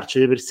stato in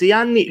carcere per 6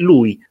 anni,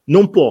 lui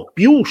non può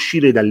più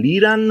uscire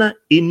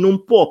dall'Iran e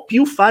non può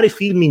più fare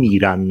film in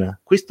Iran.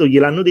 Questo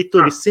gliel'hanno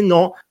detto, che se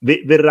no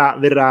verrà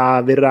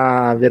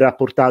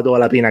portato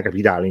alla pena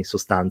capitale, in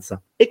sostanza.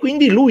 E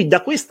quindi lui,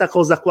 da questa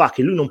cosa qua,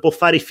 che lui non può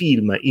fare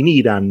film in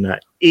Iran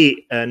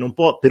e non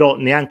può però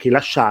neanche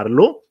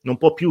lasciarlo, non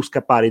può più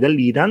scappare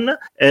dall'Iran,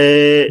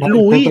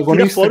 lui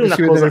tira fuori una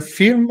cosa. Nel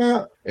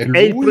film è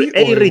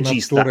il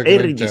regista,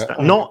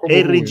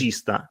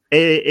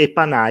 è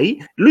Panay.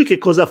 Lui che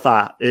cosa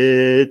fa?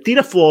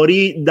 Tira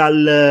fuori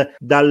dal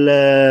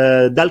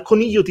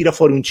coniglio, tira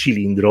fuori un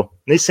cilindro,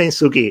 nel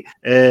senso che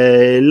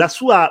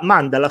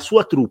manda la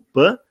sua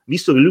troupe,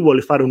 visto che lui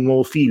vuole fare un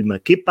nuovo film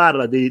che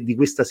parla di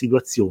questa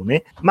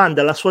situazione,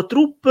 manda la sua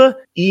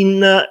troupe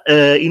in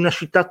una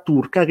città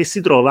turca che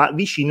si trova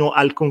vicino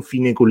al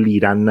confine con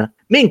l'Iran,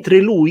 mentre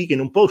lui, che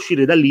non può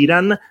uscire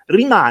dall'Iran,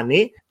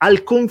 rimane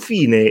al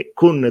confine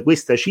con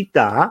questa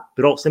città,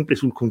 però sempre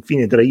sul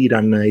confine tra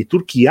Iran e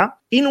Turchia,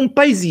 in un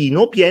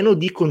paesino pieno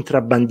di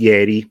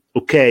contrabbandieri,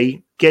 ok?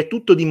 Che è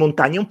tutto di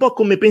montagna, un po'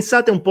 come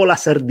pensate un po' la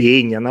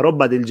Sardegna, una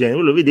roba del genere.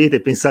 Voi lo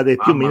vedete, pensate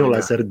più o meno la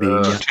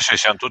Sardegna. Sì,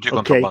 siamo tutti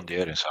okay?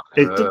 contrabbandieri.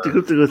 Tutti.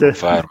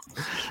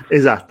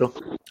 Esatto.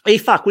 E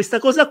fa questa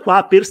cosa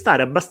qua per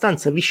stare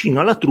abbastanza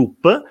vicino alla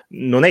troupe,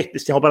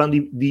 stiamo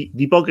parlando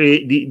di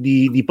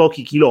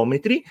pochi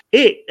chilometri,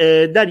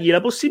 e dargli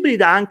la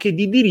possibilità anche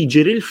di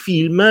dirigere il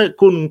film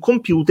con un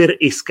computer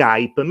e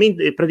Skype,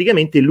 mentre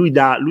praticamente lui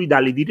dà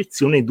le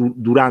direzioni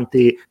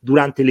durante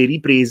le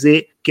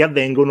riprese, che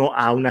avvengono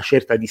a una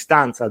certa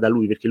distanza da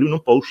lui, perché lui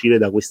non può uscire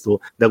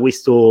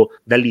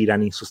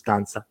dall'Iran, in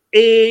sostanza.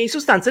 E in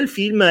sostanza il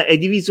film è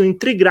diviso in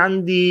 3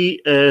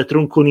 grandi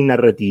tronconi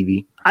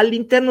narrativi.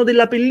 All'interno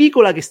della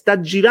pellicola che sta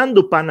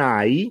girando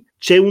Panay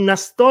c'è una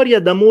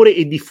storia d'amore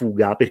e di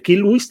fuga, perché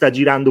lui sta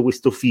girando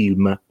questo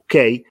film,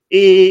 ok?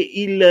 E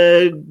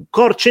il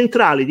core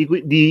centrale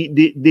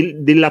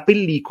della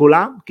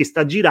pellicola che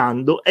sta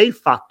girando è il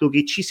fatto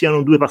che ci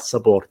siano 2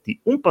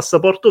 passaporti, un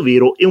passaporto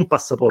vero e un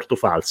passaporto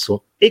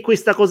falso. E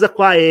questa cosa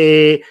qua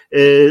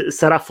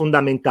sarà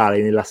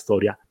fondamentale nella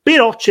storia.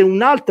 Però c'è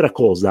un'altra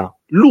cosa.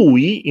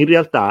 Lui, in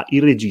realtà,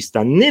 il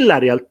regista, nella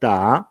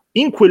realtà,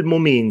 in quel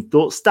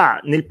momento sta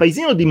nel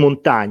paesino di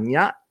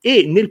montagna,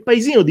 e nel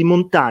paesino di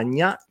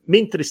montagna,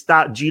 mentre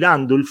sta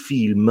girando il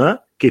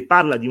film che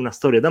parla di una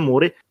storia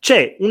d'amore,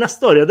 c'è una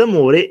storia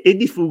d'amore e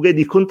di fuga e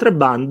di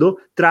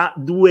contrabbando tra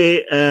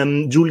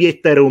 2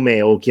 Giulietta e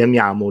Romeo,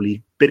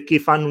 chiamiamoli, perché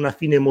fanno una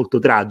fine molto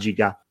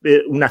tragica,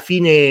 una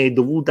fine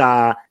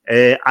dovuta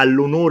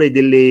all'onore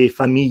delle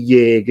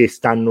famiglie che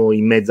stanno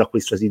in mezzo a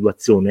questa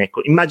situazione. Ecco,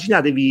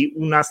 immaginatevi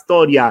una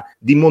storia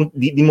di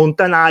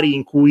montanari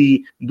in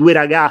cui 2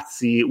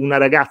 ragazzi, una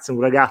ragazza e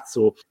un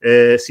ragazzo,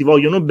 si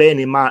vogliono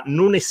bene, ma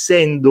non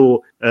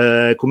essendo,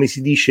 come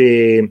si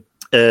dice,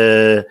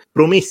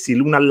 promessi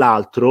l'uno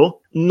all'altro,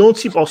 non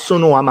si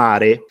possono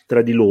amare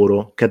tra di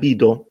loro,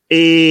 capito?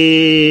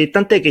 E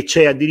tant'è che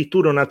c'è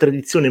addirittura una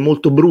tradizione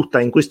molto brutta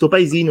in questo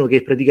paesino,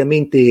 che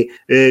praticamente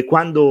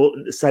quando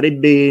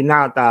sarebbe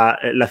nata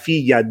la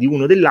figlia di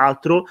uno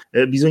dell'altro,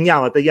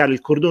 bisognava tagliare il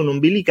cordone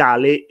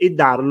ombelicale e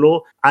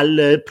darlo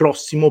al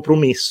prossimo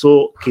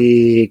promesso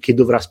che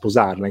dovrà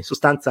sposarla. In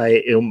sostanza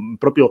è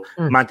proprio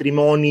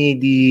matrimoni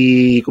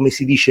di, come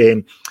si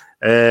dice,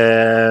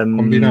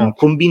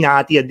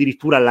 combinati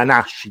addirittura alla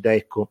nascita,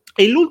 ecco.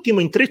 E l'ultimo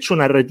intreccio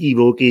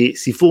narrativo che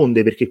si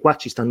fonde, perché qua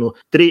ci stanno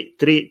tre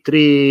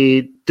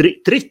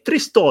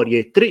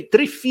storie,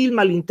 tre film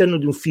all'interno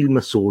di un film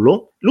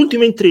solo.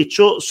 L'ultimo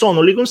intreccio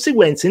sono le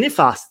conseguenze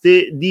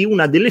nefaste di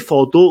una delle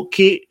foto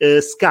che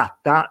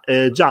scatta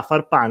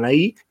Jafar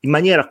Panahi in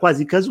maniera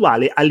quasi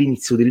casuale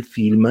all'inizio del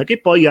film, che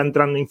poi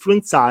andranno a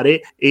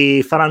influenzare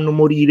e faranno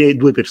morire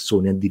 2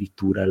 persone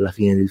addirittura alla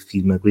fine del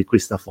film per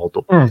questa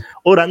foto.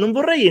 Ora, non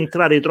vorrei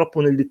entrare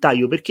troppo nel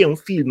dettaglio, perché è un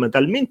film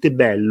talmente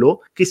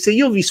bello che se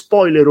io vi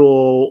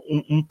spoilerò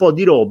un po'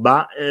 di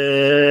roba,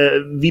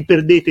 vi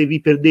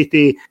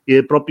perdete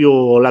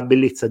proprio la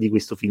bellezza di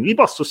questo film. Vi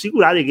posso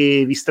assicurare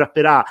che vi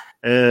strapperà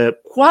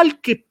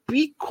qualche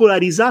piccola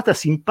risata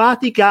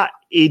simpatica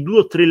e 2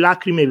 o 3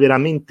 lacrime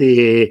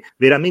veramente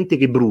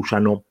che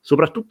bruciano,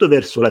 soprattutto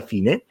verso la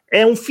fine.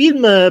 È un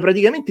film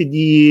praticamente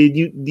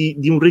di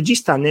un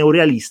regista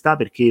neorealista,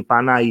 perché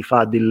Panay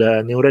fa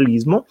del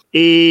neorealismo,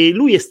 e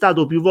lui è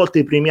stato più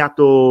volte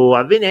premiato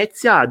a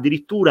Venezia,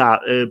 addirittura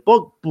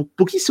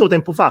pochissimo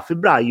tempo fa, a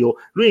febbraio,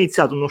 lui ha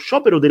iniziato uno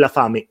sciopero della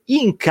fame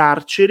in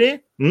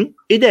carcere,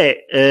 ed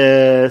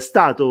è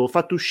stato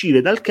fatto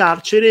uscire dal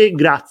carcere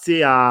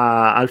grazie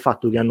al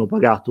fatto che hanno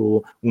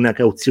pagato una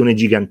cauzione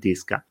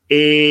gigantesca.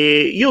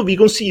 E io vi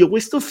consiglio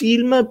questo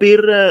film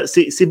per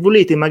se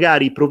volete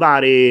magari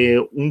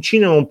provare un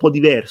cinema un po'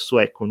 diverso,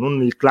 ecco,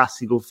 non il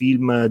classico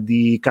film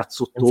di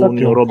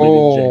cazzottoni o robe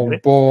del genere.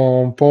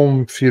 Un po'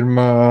 un film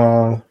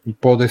un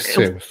po'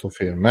 d'essè questo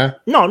film,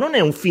 eh? No, non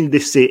è un film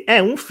d'essè, è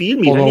un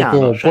film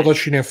iraniano. Un po' da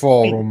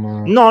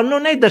cineforum. No,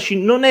 non è da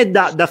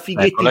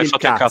fighetti del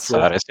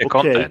cazzo. Sei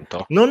okay?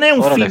 Contento? Non è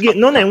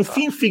un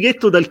film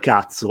fighetto dal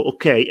cazzo,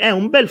 ok? È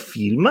un bel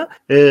film,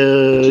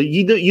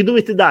 gli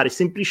dovete dare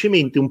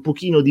semplicemente un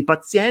pochino di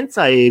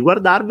pazienza e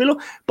guardarvelo.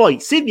 Poi,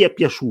 se vi è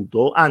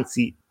piaciuto,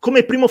 anzi,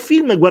 come primo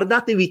film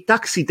guardatevi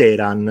Taxi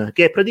Teheran,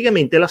 che è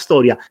praticamente la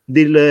storia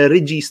del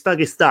regista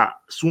che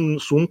sta su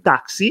un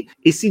taxi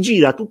e si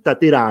gira tutta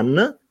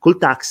Teheran col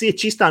taxi, e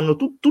ci stanno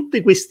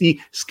tutti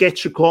questi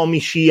sketch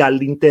comici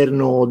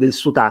all'interno del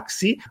suo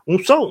taxi,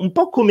 un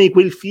po' come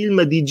quel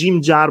film di Jim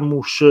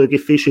Jarmusch che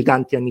fece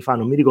tanti anni fa,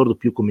 non mi ricordo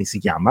più come si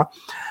chiama.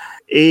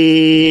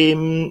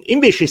 E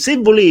invece, se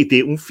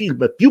volete un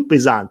film più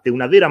pesante,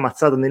 una vera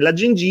mazzata nella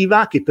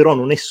gengiva, che però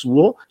non è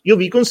suo, io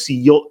vi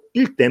consiglio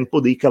Il tempo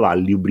dei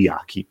cavalli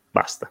ubriachi.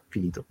 Basta,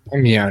 finito.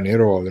 Mia,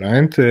 Nero,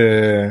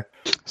 veramente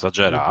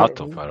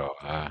esagerato, però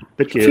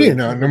perché sì,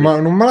 non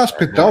me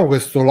l'aspettavo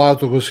questo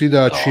lato così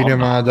da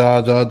cinema,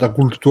 da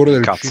cultura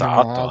del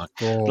cazzato.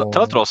 cinema. Tra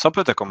l'altro,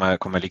 sapete come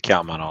li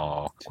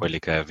chiamano quelli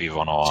che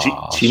vivono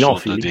a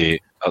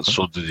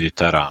sud di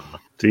Teheran?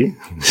 Sì?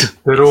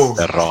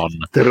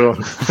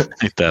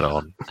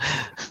 Teheran.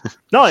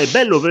 No, è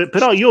bello,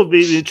 però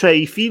cioè,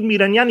 i film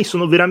iraniani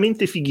sono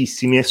veramente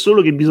fighissimi, è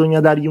solo che bisogna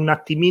dargli un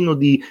attimino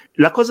di...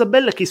 La cosa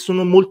bella è che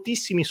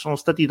moltissimi sono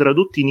stati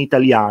tradotti in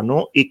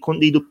italiano e con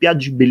dei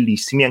doppiaggi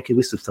bellissimi, anche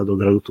questo è stato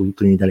tradotto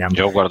tutto in italiano.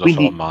 Io guardo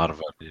solo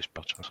Marvel, mi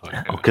dispiace.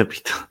 Ho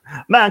capito.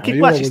 Ma anche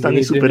qua ci stanno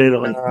i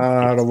supereroi.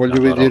 Lo voglio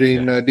vedere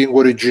in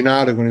lingua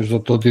originale con i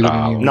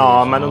sottotitoli.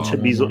 No, ma non c'è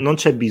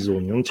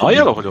bisogno.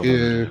 Io lo voglio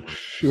vedere.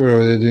 Io voglio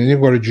vedere in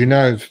lingua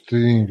originale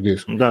in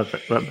inglese.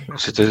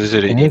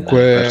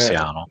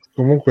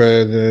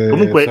 Comunque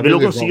ve lo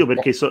consiglio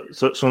perché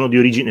sono di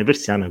origine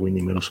persiana,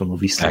 quindi me lo sono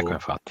visto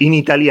in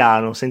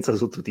italiano senza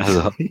sottotitoli.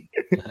 Esatto.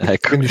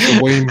 Ecco. Quindi ci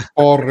puoi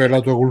imporre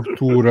la tua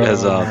cultura.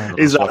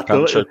 Esatto.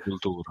 Cancel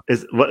cultura.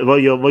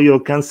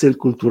 Voglio cancel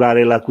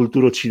culturare la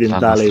cultura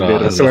occidentale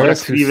per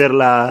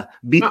scriverla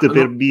bit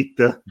per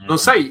bit. Non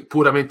sei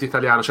puramente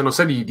italiano, cioè non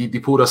sei di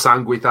puro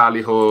sangue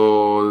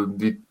italico,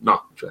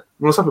 no, cioè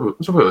non sapevo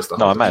questa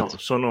cosa. No, mezzo.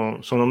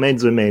 Sono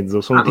mezzo e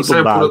mezzo, sono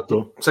tipo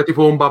Balto. Sei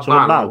tipo un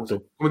babbano,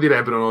 come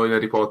direbbero in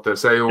Harry Potter,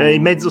 sei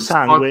un mezzo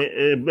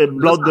sangue,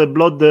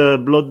 blood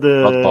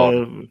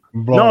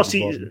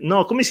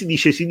no, come si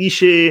dice? Si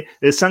dice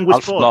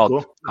sangue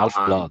sporco?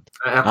 Half blood.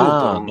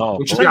 Appunto,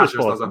 non ci piace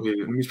questa cosa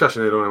qui. Mi spiace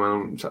Nerone,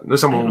 ma noi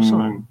siamo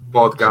un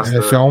podcast.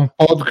 Siamo un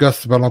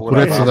podcast per la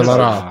purezza della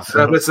razza.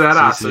 Per la purezza della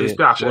razza, mi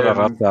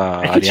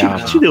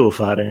spiace. Ci devo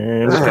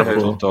fare?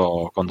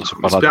 Quando si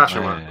parla di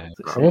me.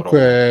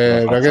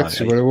 Comunque,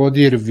 ragazzi, volevo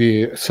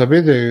dirvi,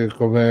 sapete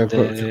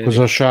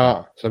cosa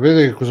c'ha?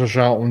 Sapete che cosa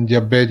c'ha un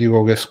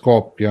diabetico che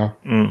scoppia?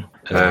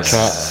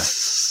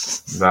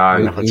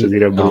 Dai, la faccio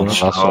dire a Bruno.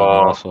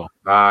 Non so.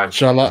 Dai.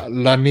 C'ha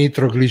la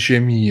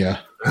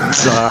nitroglicemia.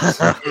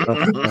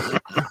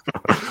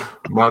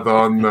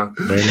 Madonna.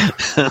 Bene.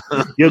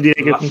 Io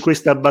direi che con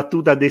questa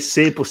battuta de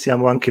sé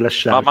possiamo anche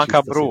lasciare. Ma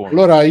manca Bruno.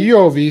 Allora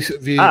io vi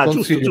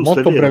consiglio giusto,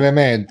 molto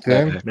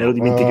brevemente. Me l'ho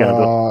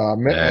dimenticato.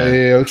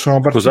 Sono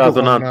partito Scusate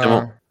un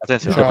attimo.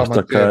 Attenzione, devo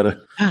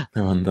staccare.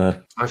 Devo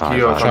andare.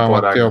 Anch'io. Ciao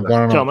Matteo,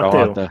 Ciao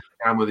Matteo.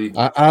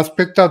 Ha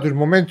aspettato il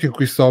momento in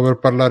cui stavo per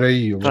parlare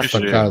io, l'ho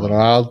staccato tra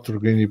l'altro,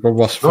 quindi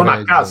proprio non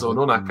a caso.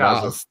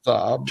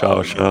 Basta.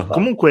 Ciao.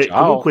 Comunque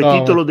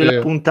titolo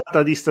della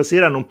puntata di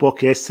stasera non può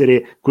che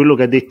essere quello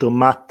che ha detto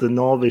Matt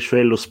 9,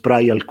 cioè lo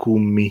spray al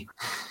cummi.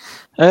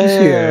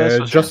 È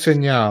già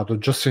segnato.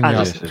 Ci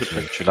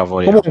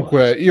lavoriamo.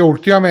 Comunque io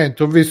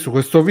ultimamente ho visto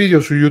questo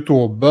video su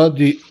YouTube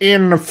di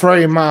In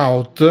Frame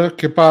Out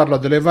che parla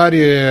delle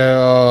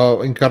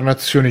varie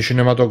incarnazioni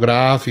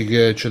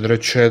cinematografiche eccetera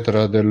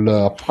eccetera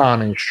del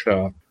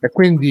Punisher, e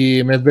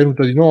quindi mi è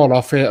venuta di nuovo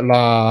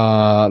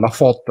la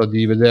fotta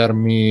di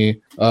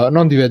vedermi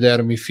non di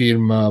vedermi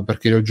film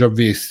perché li ho già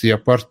visti, a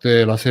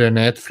parte la serie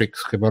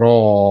Netflix che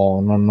però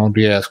non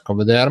riesco a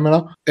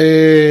vedermela,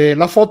 e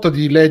la fotta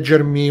di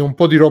leggermi un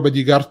po' di robe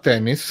di Garth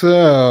Ennis,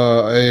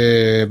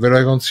 e ve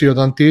lo consiglio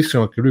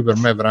tantissimo perché lui per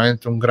me è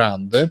veramente un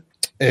grande.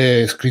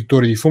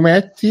 scrittori di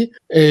fumetti,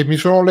 e mi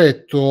sono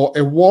letto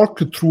A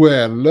Walk Through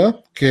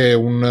Hell, che è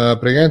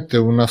praticamente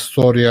una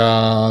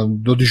storia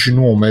 12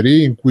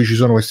 numeri in cui ci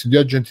sono questi due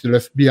agenti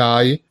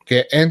dell'FBI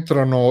che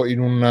entrano in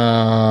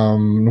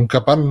un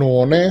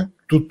capannone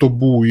tutto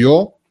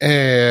buio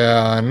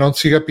e non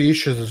si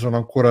capisce se sono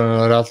ancora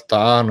nella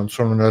realtà, non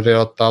sono nella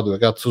realtà, dove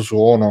cazzo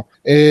sono.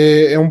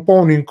 È un po'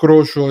 un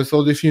incrocio, è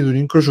stato definito un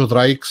incrocio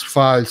tra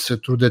X-Files e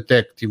True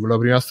Detective. La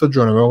prima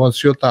stagione me lo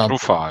consiglio tanto.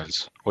 True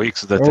Files o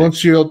X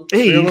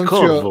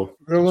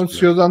Me lo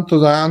consiglio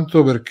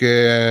tanto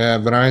perché è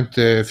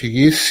veramente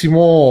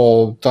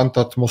fighissimo, tanta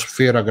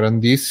atmosfera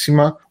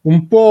grandissima,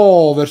 un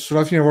po' verso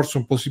la fine forse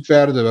un po' si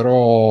perde,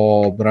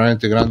 però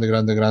veramente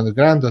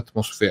grande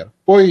atmosfera.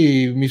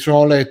 Poi mi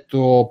sono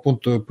letto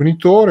appunto il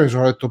Punitore, mi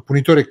sono letto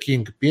Punitore e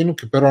Kingpin,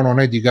 che però non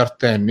è di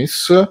Garth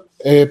Ennis,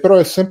 però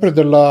è sempre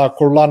della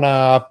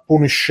collana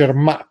Punisher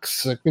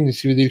Max, quindi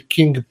si vede il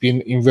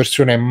Kingpin in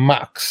versione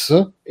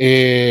Max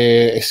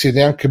e si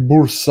vede anche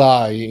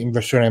Bullseye in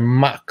versione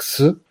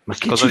Max. Ma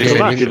che ci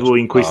trovate voi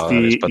in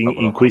questi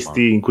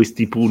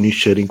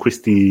Punisher, in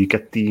questi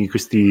cattivi,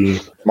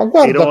 questi ma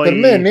guarda, per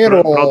me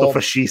Nero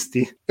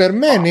protofascisti? Per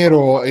me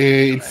Nero,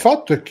 il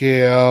fatto è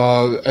che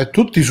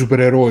tutti i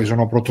supereroi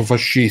sono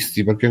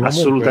protofascisti, perché comunque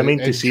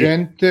assolutamente è sì.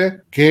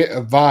 gente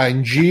che va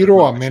in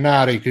giro a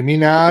menare i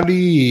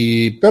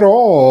criminali,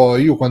 però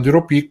io quando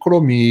ero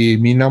piccolo mi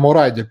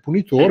innamorai del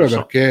Punitore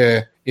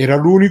perché era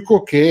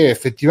l'unico che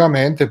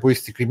effettivamente poi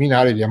sti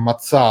criminali li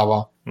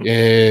ammazzava.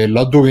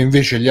 Laddove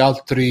invece gli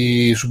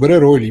altri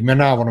supereroi li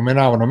menavano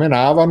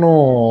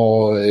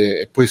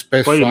e poi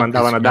spesso poi li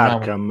mandavano ad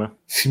Arkham,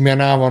 si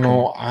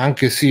menavano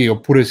anche sì,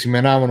 oppure si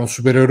menavano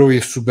supereroi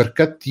e super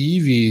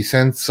cattivi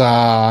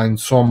senza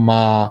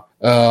insomma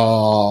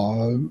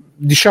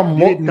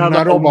diciamo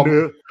una roba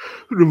un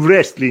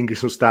wrestling in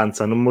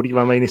sostanza, non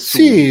moriva mai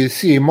nessuno.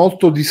 sì,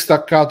 molto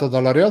distaccata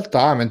dalla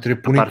realtà, mentre il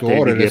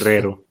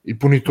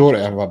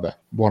Punitore vabbè,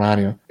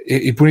 buonanima. E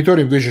il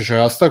Punitore invece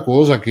c'era sta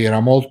cosa che era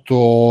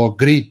molto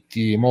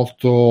gritty,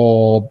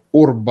 molto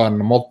urban,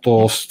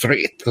 molto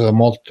street,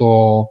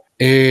 molto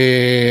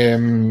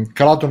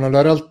calato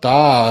nella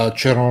realtà.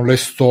 C'erano le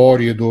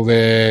storie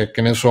dove,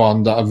 che ne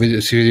so,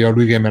 si vedeva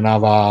lui che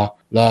menava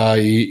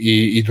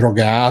i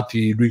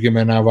drogati, lui che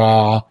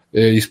menava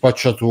gli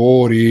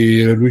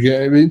spacciatori,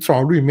 lui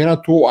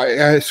mena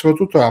e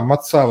soprattutto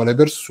ammazzava le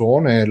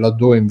persone,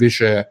 laddove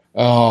invece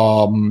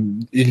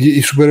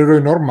i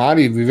supereroi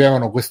normali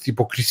vivevano questa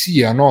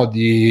ipocrisia, no?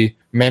 Di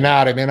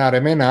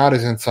menare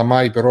senza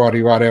mai però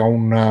arrivare a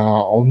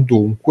un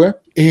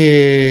dunque.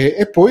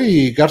 E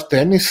poi Garth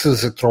Ennis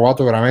si è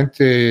trovato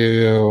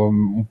veramente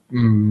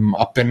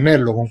a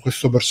pennello con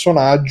questo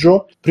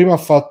personaggio. Prima ha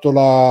fatto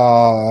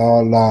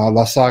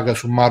la saga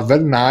su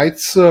Marvel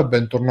Knights,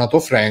 Bentornato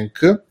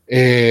Frank,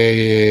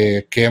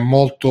 che è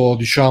molto,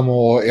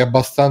 diciamo, è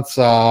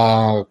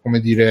abbastanza, come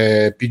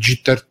dire,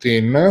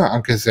 PG-13,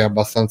 anche se è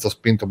abbastanza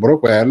spinto pure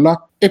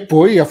quella. E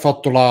poi ha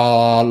fatto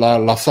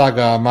la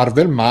saga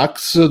Marvel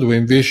Max, dove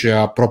invece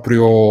ha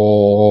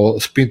proprio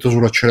spinto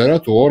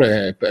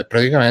sull'acceleratore, e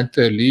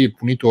praticamente lì il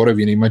Punitore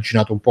viene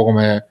immaginato un po'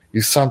 come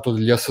il santo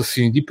degli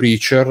assassini di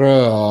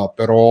Preacher,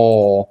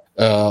 però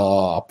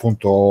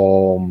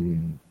appunto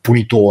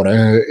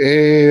Punitore.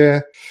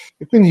 E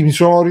quindi mi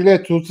sono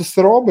riletto tutte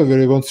queste robe, ve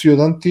le consiglio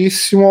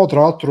tantissimo.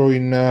 Tra l'altro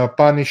in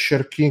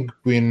Punisher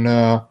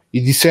Kingpin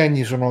i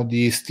disegni sono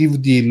di Steve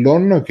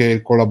Dillon, che è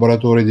il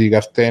collaboratore di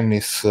Garth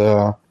Ennis,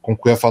 con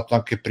cui ha fatto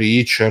anche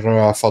Preacher,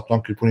 ha fatto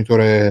anche il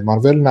Punitore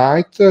Marvel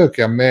Knight,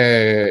 che a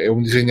me è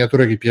un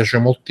disegnatore che piace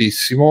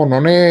moltissimo.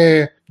 Non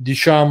è,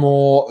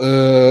 diciamo,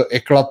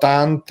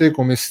 eclatante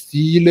come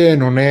stile,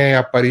 non è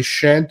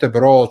appariscente,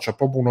 però c'ha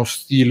proprio uno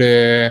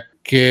stile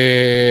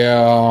che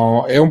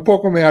è un po'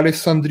 come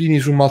Alessandrini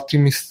su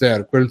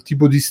Multimister, quel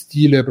tipo di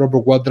stile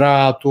proprio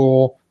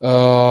quadrato,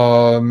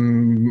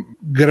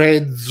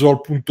 grezzo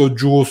al punto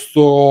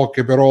giusto,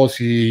 che però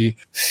si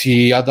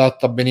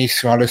adatta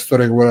benissimo alle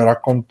storie che vuole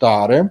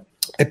raccontare.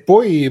 E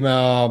poi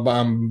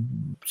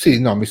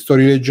sì, no, mi sto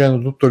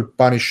rileggendo tutto il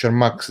Punisher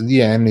Max di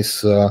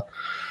Ennis,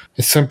 è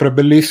sempre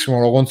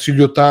bellissimo, lo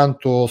consiglio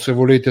tanto se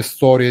volete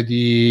storie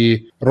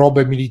di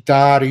robe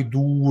militari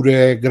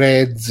dure,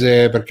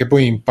 grezze, perché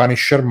poi in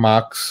Punisher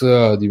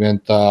Max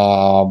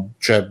diventa,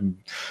 cioè,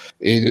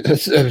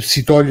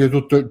 si toglie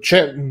tutto,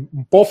 c'è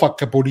un po', fa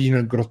capolino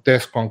il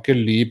grottesco anche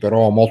lì,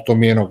 però molto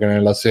meno che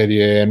nella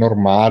serie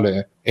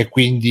normale. E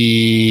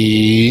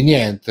quindi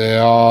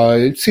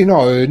niente, sì,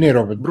 no,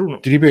 Nero, Bruno,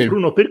 ti ripeto,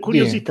 Bruno, per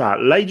curiosità,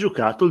 l'hai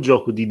giocato il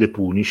gioco di The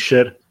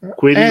Punisher?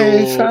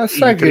 Quello sai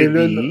in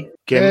 3D?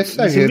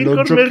 sai che lo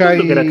mi giocai,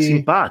 ricordo che era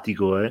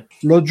simpatico,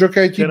 lo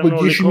giocai tipo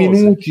 10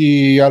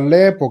 minuti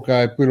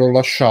all'epoca e poi l'ho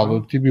lasciato,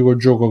 il tipico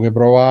gioco che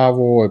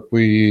provavo e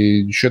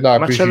poi dice dai,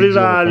 ma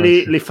c'aveva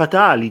le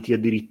fatality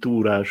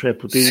addirittura, cioè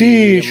potevi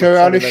sì,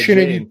 c'aveva le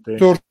scene gente di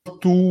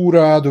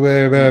tortura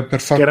dove per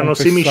far che erano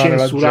confessare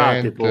la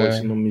semicensurate gente. poi,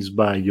 se non mi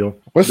sbaglio.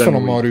 Questo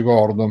non me lo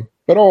ricordo,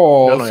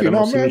 Però No, sì,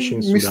 erano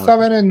no, mi sta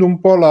venendo un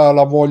po'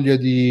 la voglia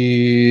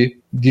di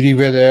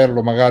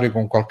rivederlo magari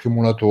con qualche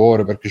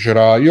emulatore, perché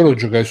io lo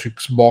giocai su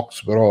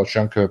Xbox, però c'è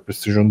anche per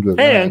PlayStation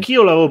 2.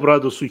 Anch'io l'avevo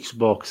provato su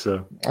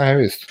Xbox. Hai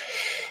visto?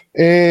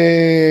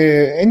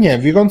 E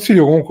niente, vi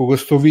consiglio comunque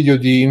questo video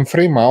di In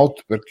Frame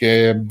Out,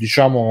 perché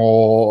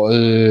diciamo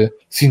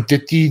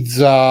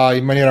sintetizza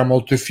in maniera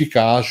molto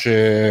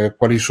efficace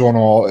quali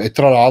sono, e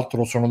tra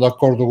l'altro sono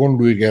d'accordo con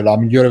lui che la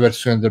migliore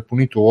versione del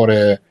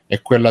punitore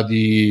è quella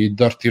di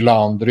Dirty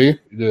Laundry,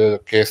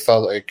 che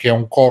è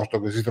un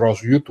corto che si trova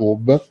su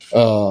YouTube,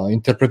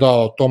 interpretato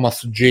da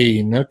Thomas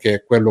Jane, che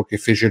è quello che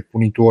fece il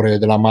punitore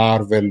della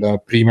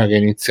Marvel prima che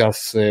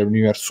iniziasse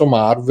l'universo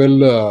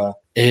Marvel.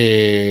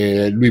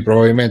 E lui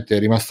probabilmente è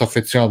rimasto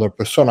affezionato al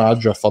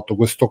personaggio, ha fatto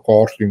questo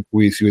corto in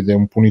cui si vede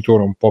un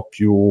punitore un po'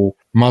 più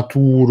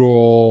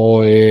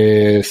maturo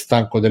e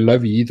stanco della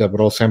vita,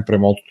 però sempre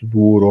molto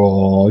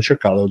duro.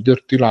 Cercato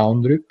Dirty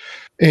Laundry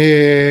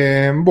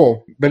e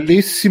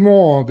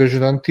bellissimo, mi piace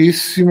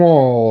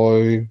tantissimo.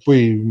 E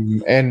poi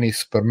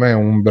Ennis per me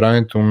è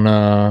veramente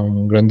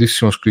un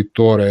grandissimo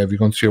scrittore, vi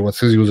consiglio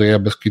qualsiasi cosa che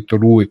abbia scritto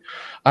lui,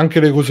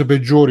 anche le cose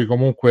peggiori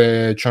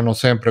comunque hanno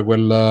sempre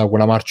quella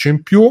marcia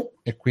in più,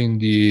 e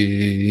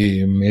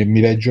quindi mi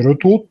leggerò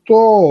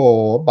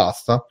tutto.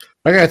 Basta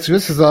ragazzi,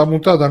 questa è stata la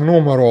puntata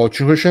numero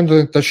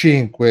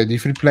 535 di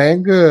Free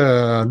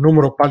Playing,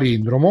 numero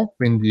palindromo,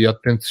 quindi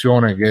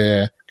attenzione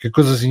che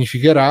cosa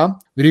significherà.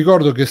 Vi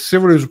ricordo che se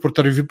volete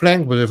supportare Free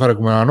Playing potete fare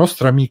come la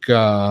nostra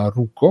amica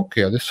Rucco,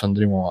 che adesso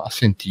andremo a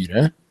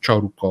sentire. Ciao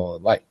Rucco,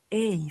 vai.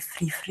 Ehi,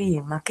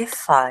 Free, ma che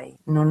fai?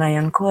 Non hai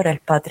ancora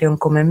il Patreon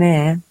come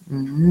me?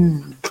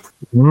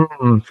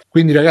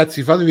 Quindi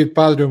ragazzi, fatevi il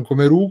Patreon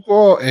come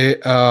Ruco e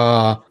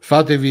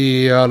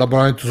fatevi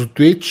l'abbonamento su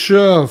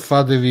Twitch,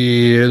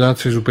 fatevi le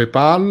donazioni su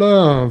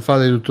PayPal,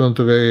 fate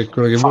tutto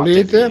quello che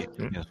volete.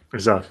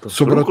 Esatto.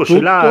 Soprattutto Ruco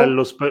ce l'ha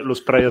lo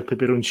spray al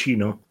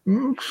peperoncino?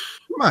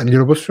 Ma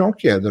glielo possiamo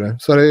chiedere.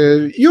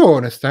 Io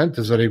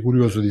onestamente sarei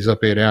curioso di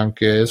sapere,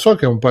 anche so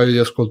che un paio di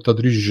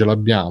ascoltatrici ce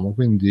l'abbiamo,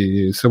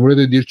 quindi se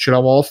volete dirci la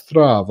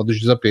vostra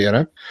fateci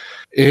sapere.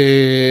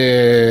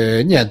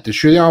 E niente,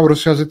 ci vediamo la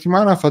prossima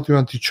settimana. Fate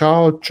avanti,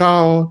 ciao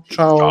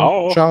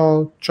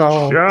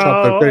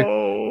per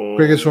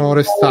quelli che sono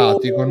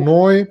restati con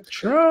noi.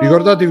 Ciao.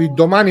 Ricordatevi,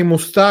 domani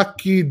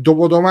Mustacchi,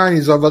 dopodomani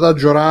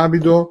salvataggio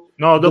rapido.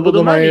 No,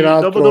 dopodomani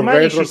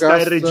ci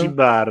sta Retrocast, RG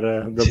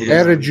Bar.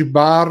 RG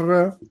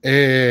Bar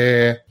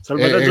e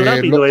salvataggio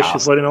rapido esce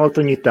fuori una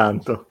volta ogni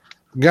tanto.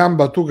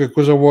 Gamba, tu che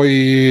cosa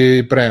vuoi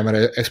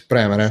esprimere?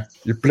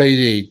 Il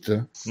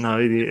Playdate? No,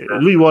 vedi,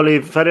 lui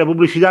vuole fare la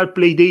pubblicità al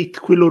Playdate,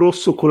 quello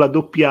rosso con la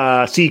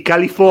doppia. Sì,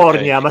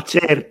 California, ma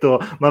certo,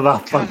 ma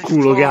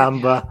vaffanculo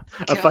Gamba.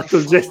 Ha fatto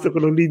il gesto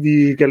quello lì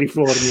di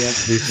California.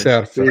 Di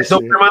surf.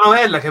 Doppia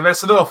manovella, che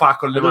verso dove lo fa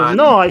con le mani?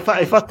 No, hai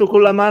fatto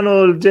con la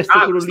mano il gesto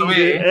quello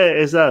lì.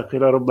 Esatto,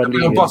 quella roba lì.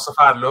 Non posso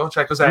farlo?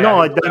 Cioè, cos'è?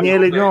 No, è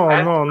Daniele,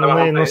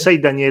 non sei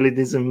Daniele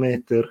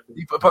Desenmetter.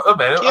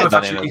 Vabbè,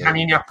 faccio i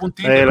canini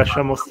appuntini.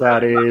 Lasciamo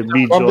stare,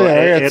 Bigio.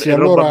 Vabbè, ragazzi, è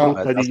allora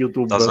roba brutta di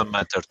YouTube.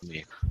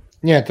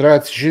 Niente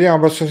ragazzi, ci vediamo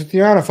la prossima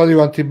settimana, fate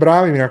quanti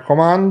bravi, mi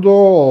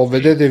raccomando,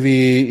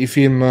 vedetevi i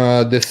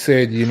film del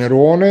 6 di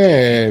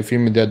Nerone,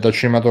 film da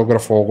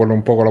cinematografo, quello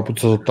un po' con la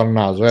puzza sotto al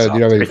naso, esatto. Di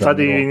la verità, e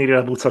fatevi venire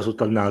la puzza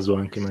sotto al naso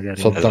anche magari.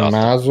 Sotto al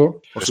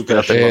naso. Naso.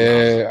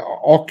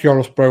 Occhio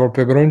allo spray col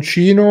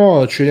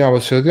peperoncino, ci vediamo la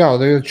prossima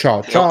settimana,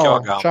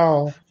 ciao.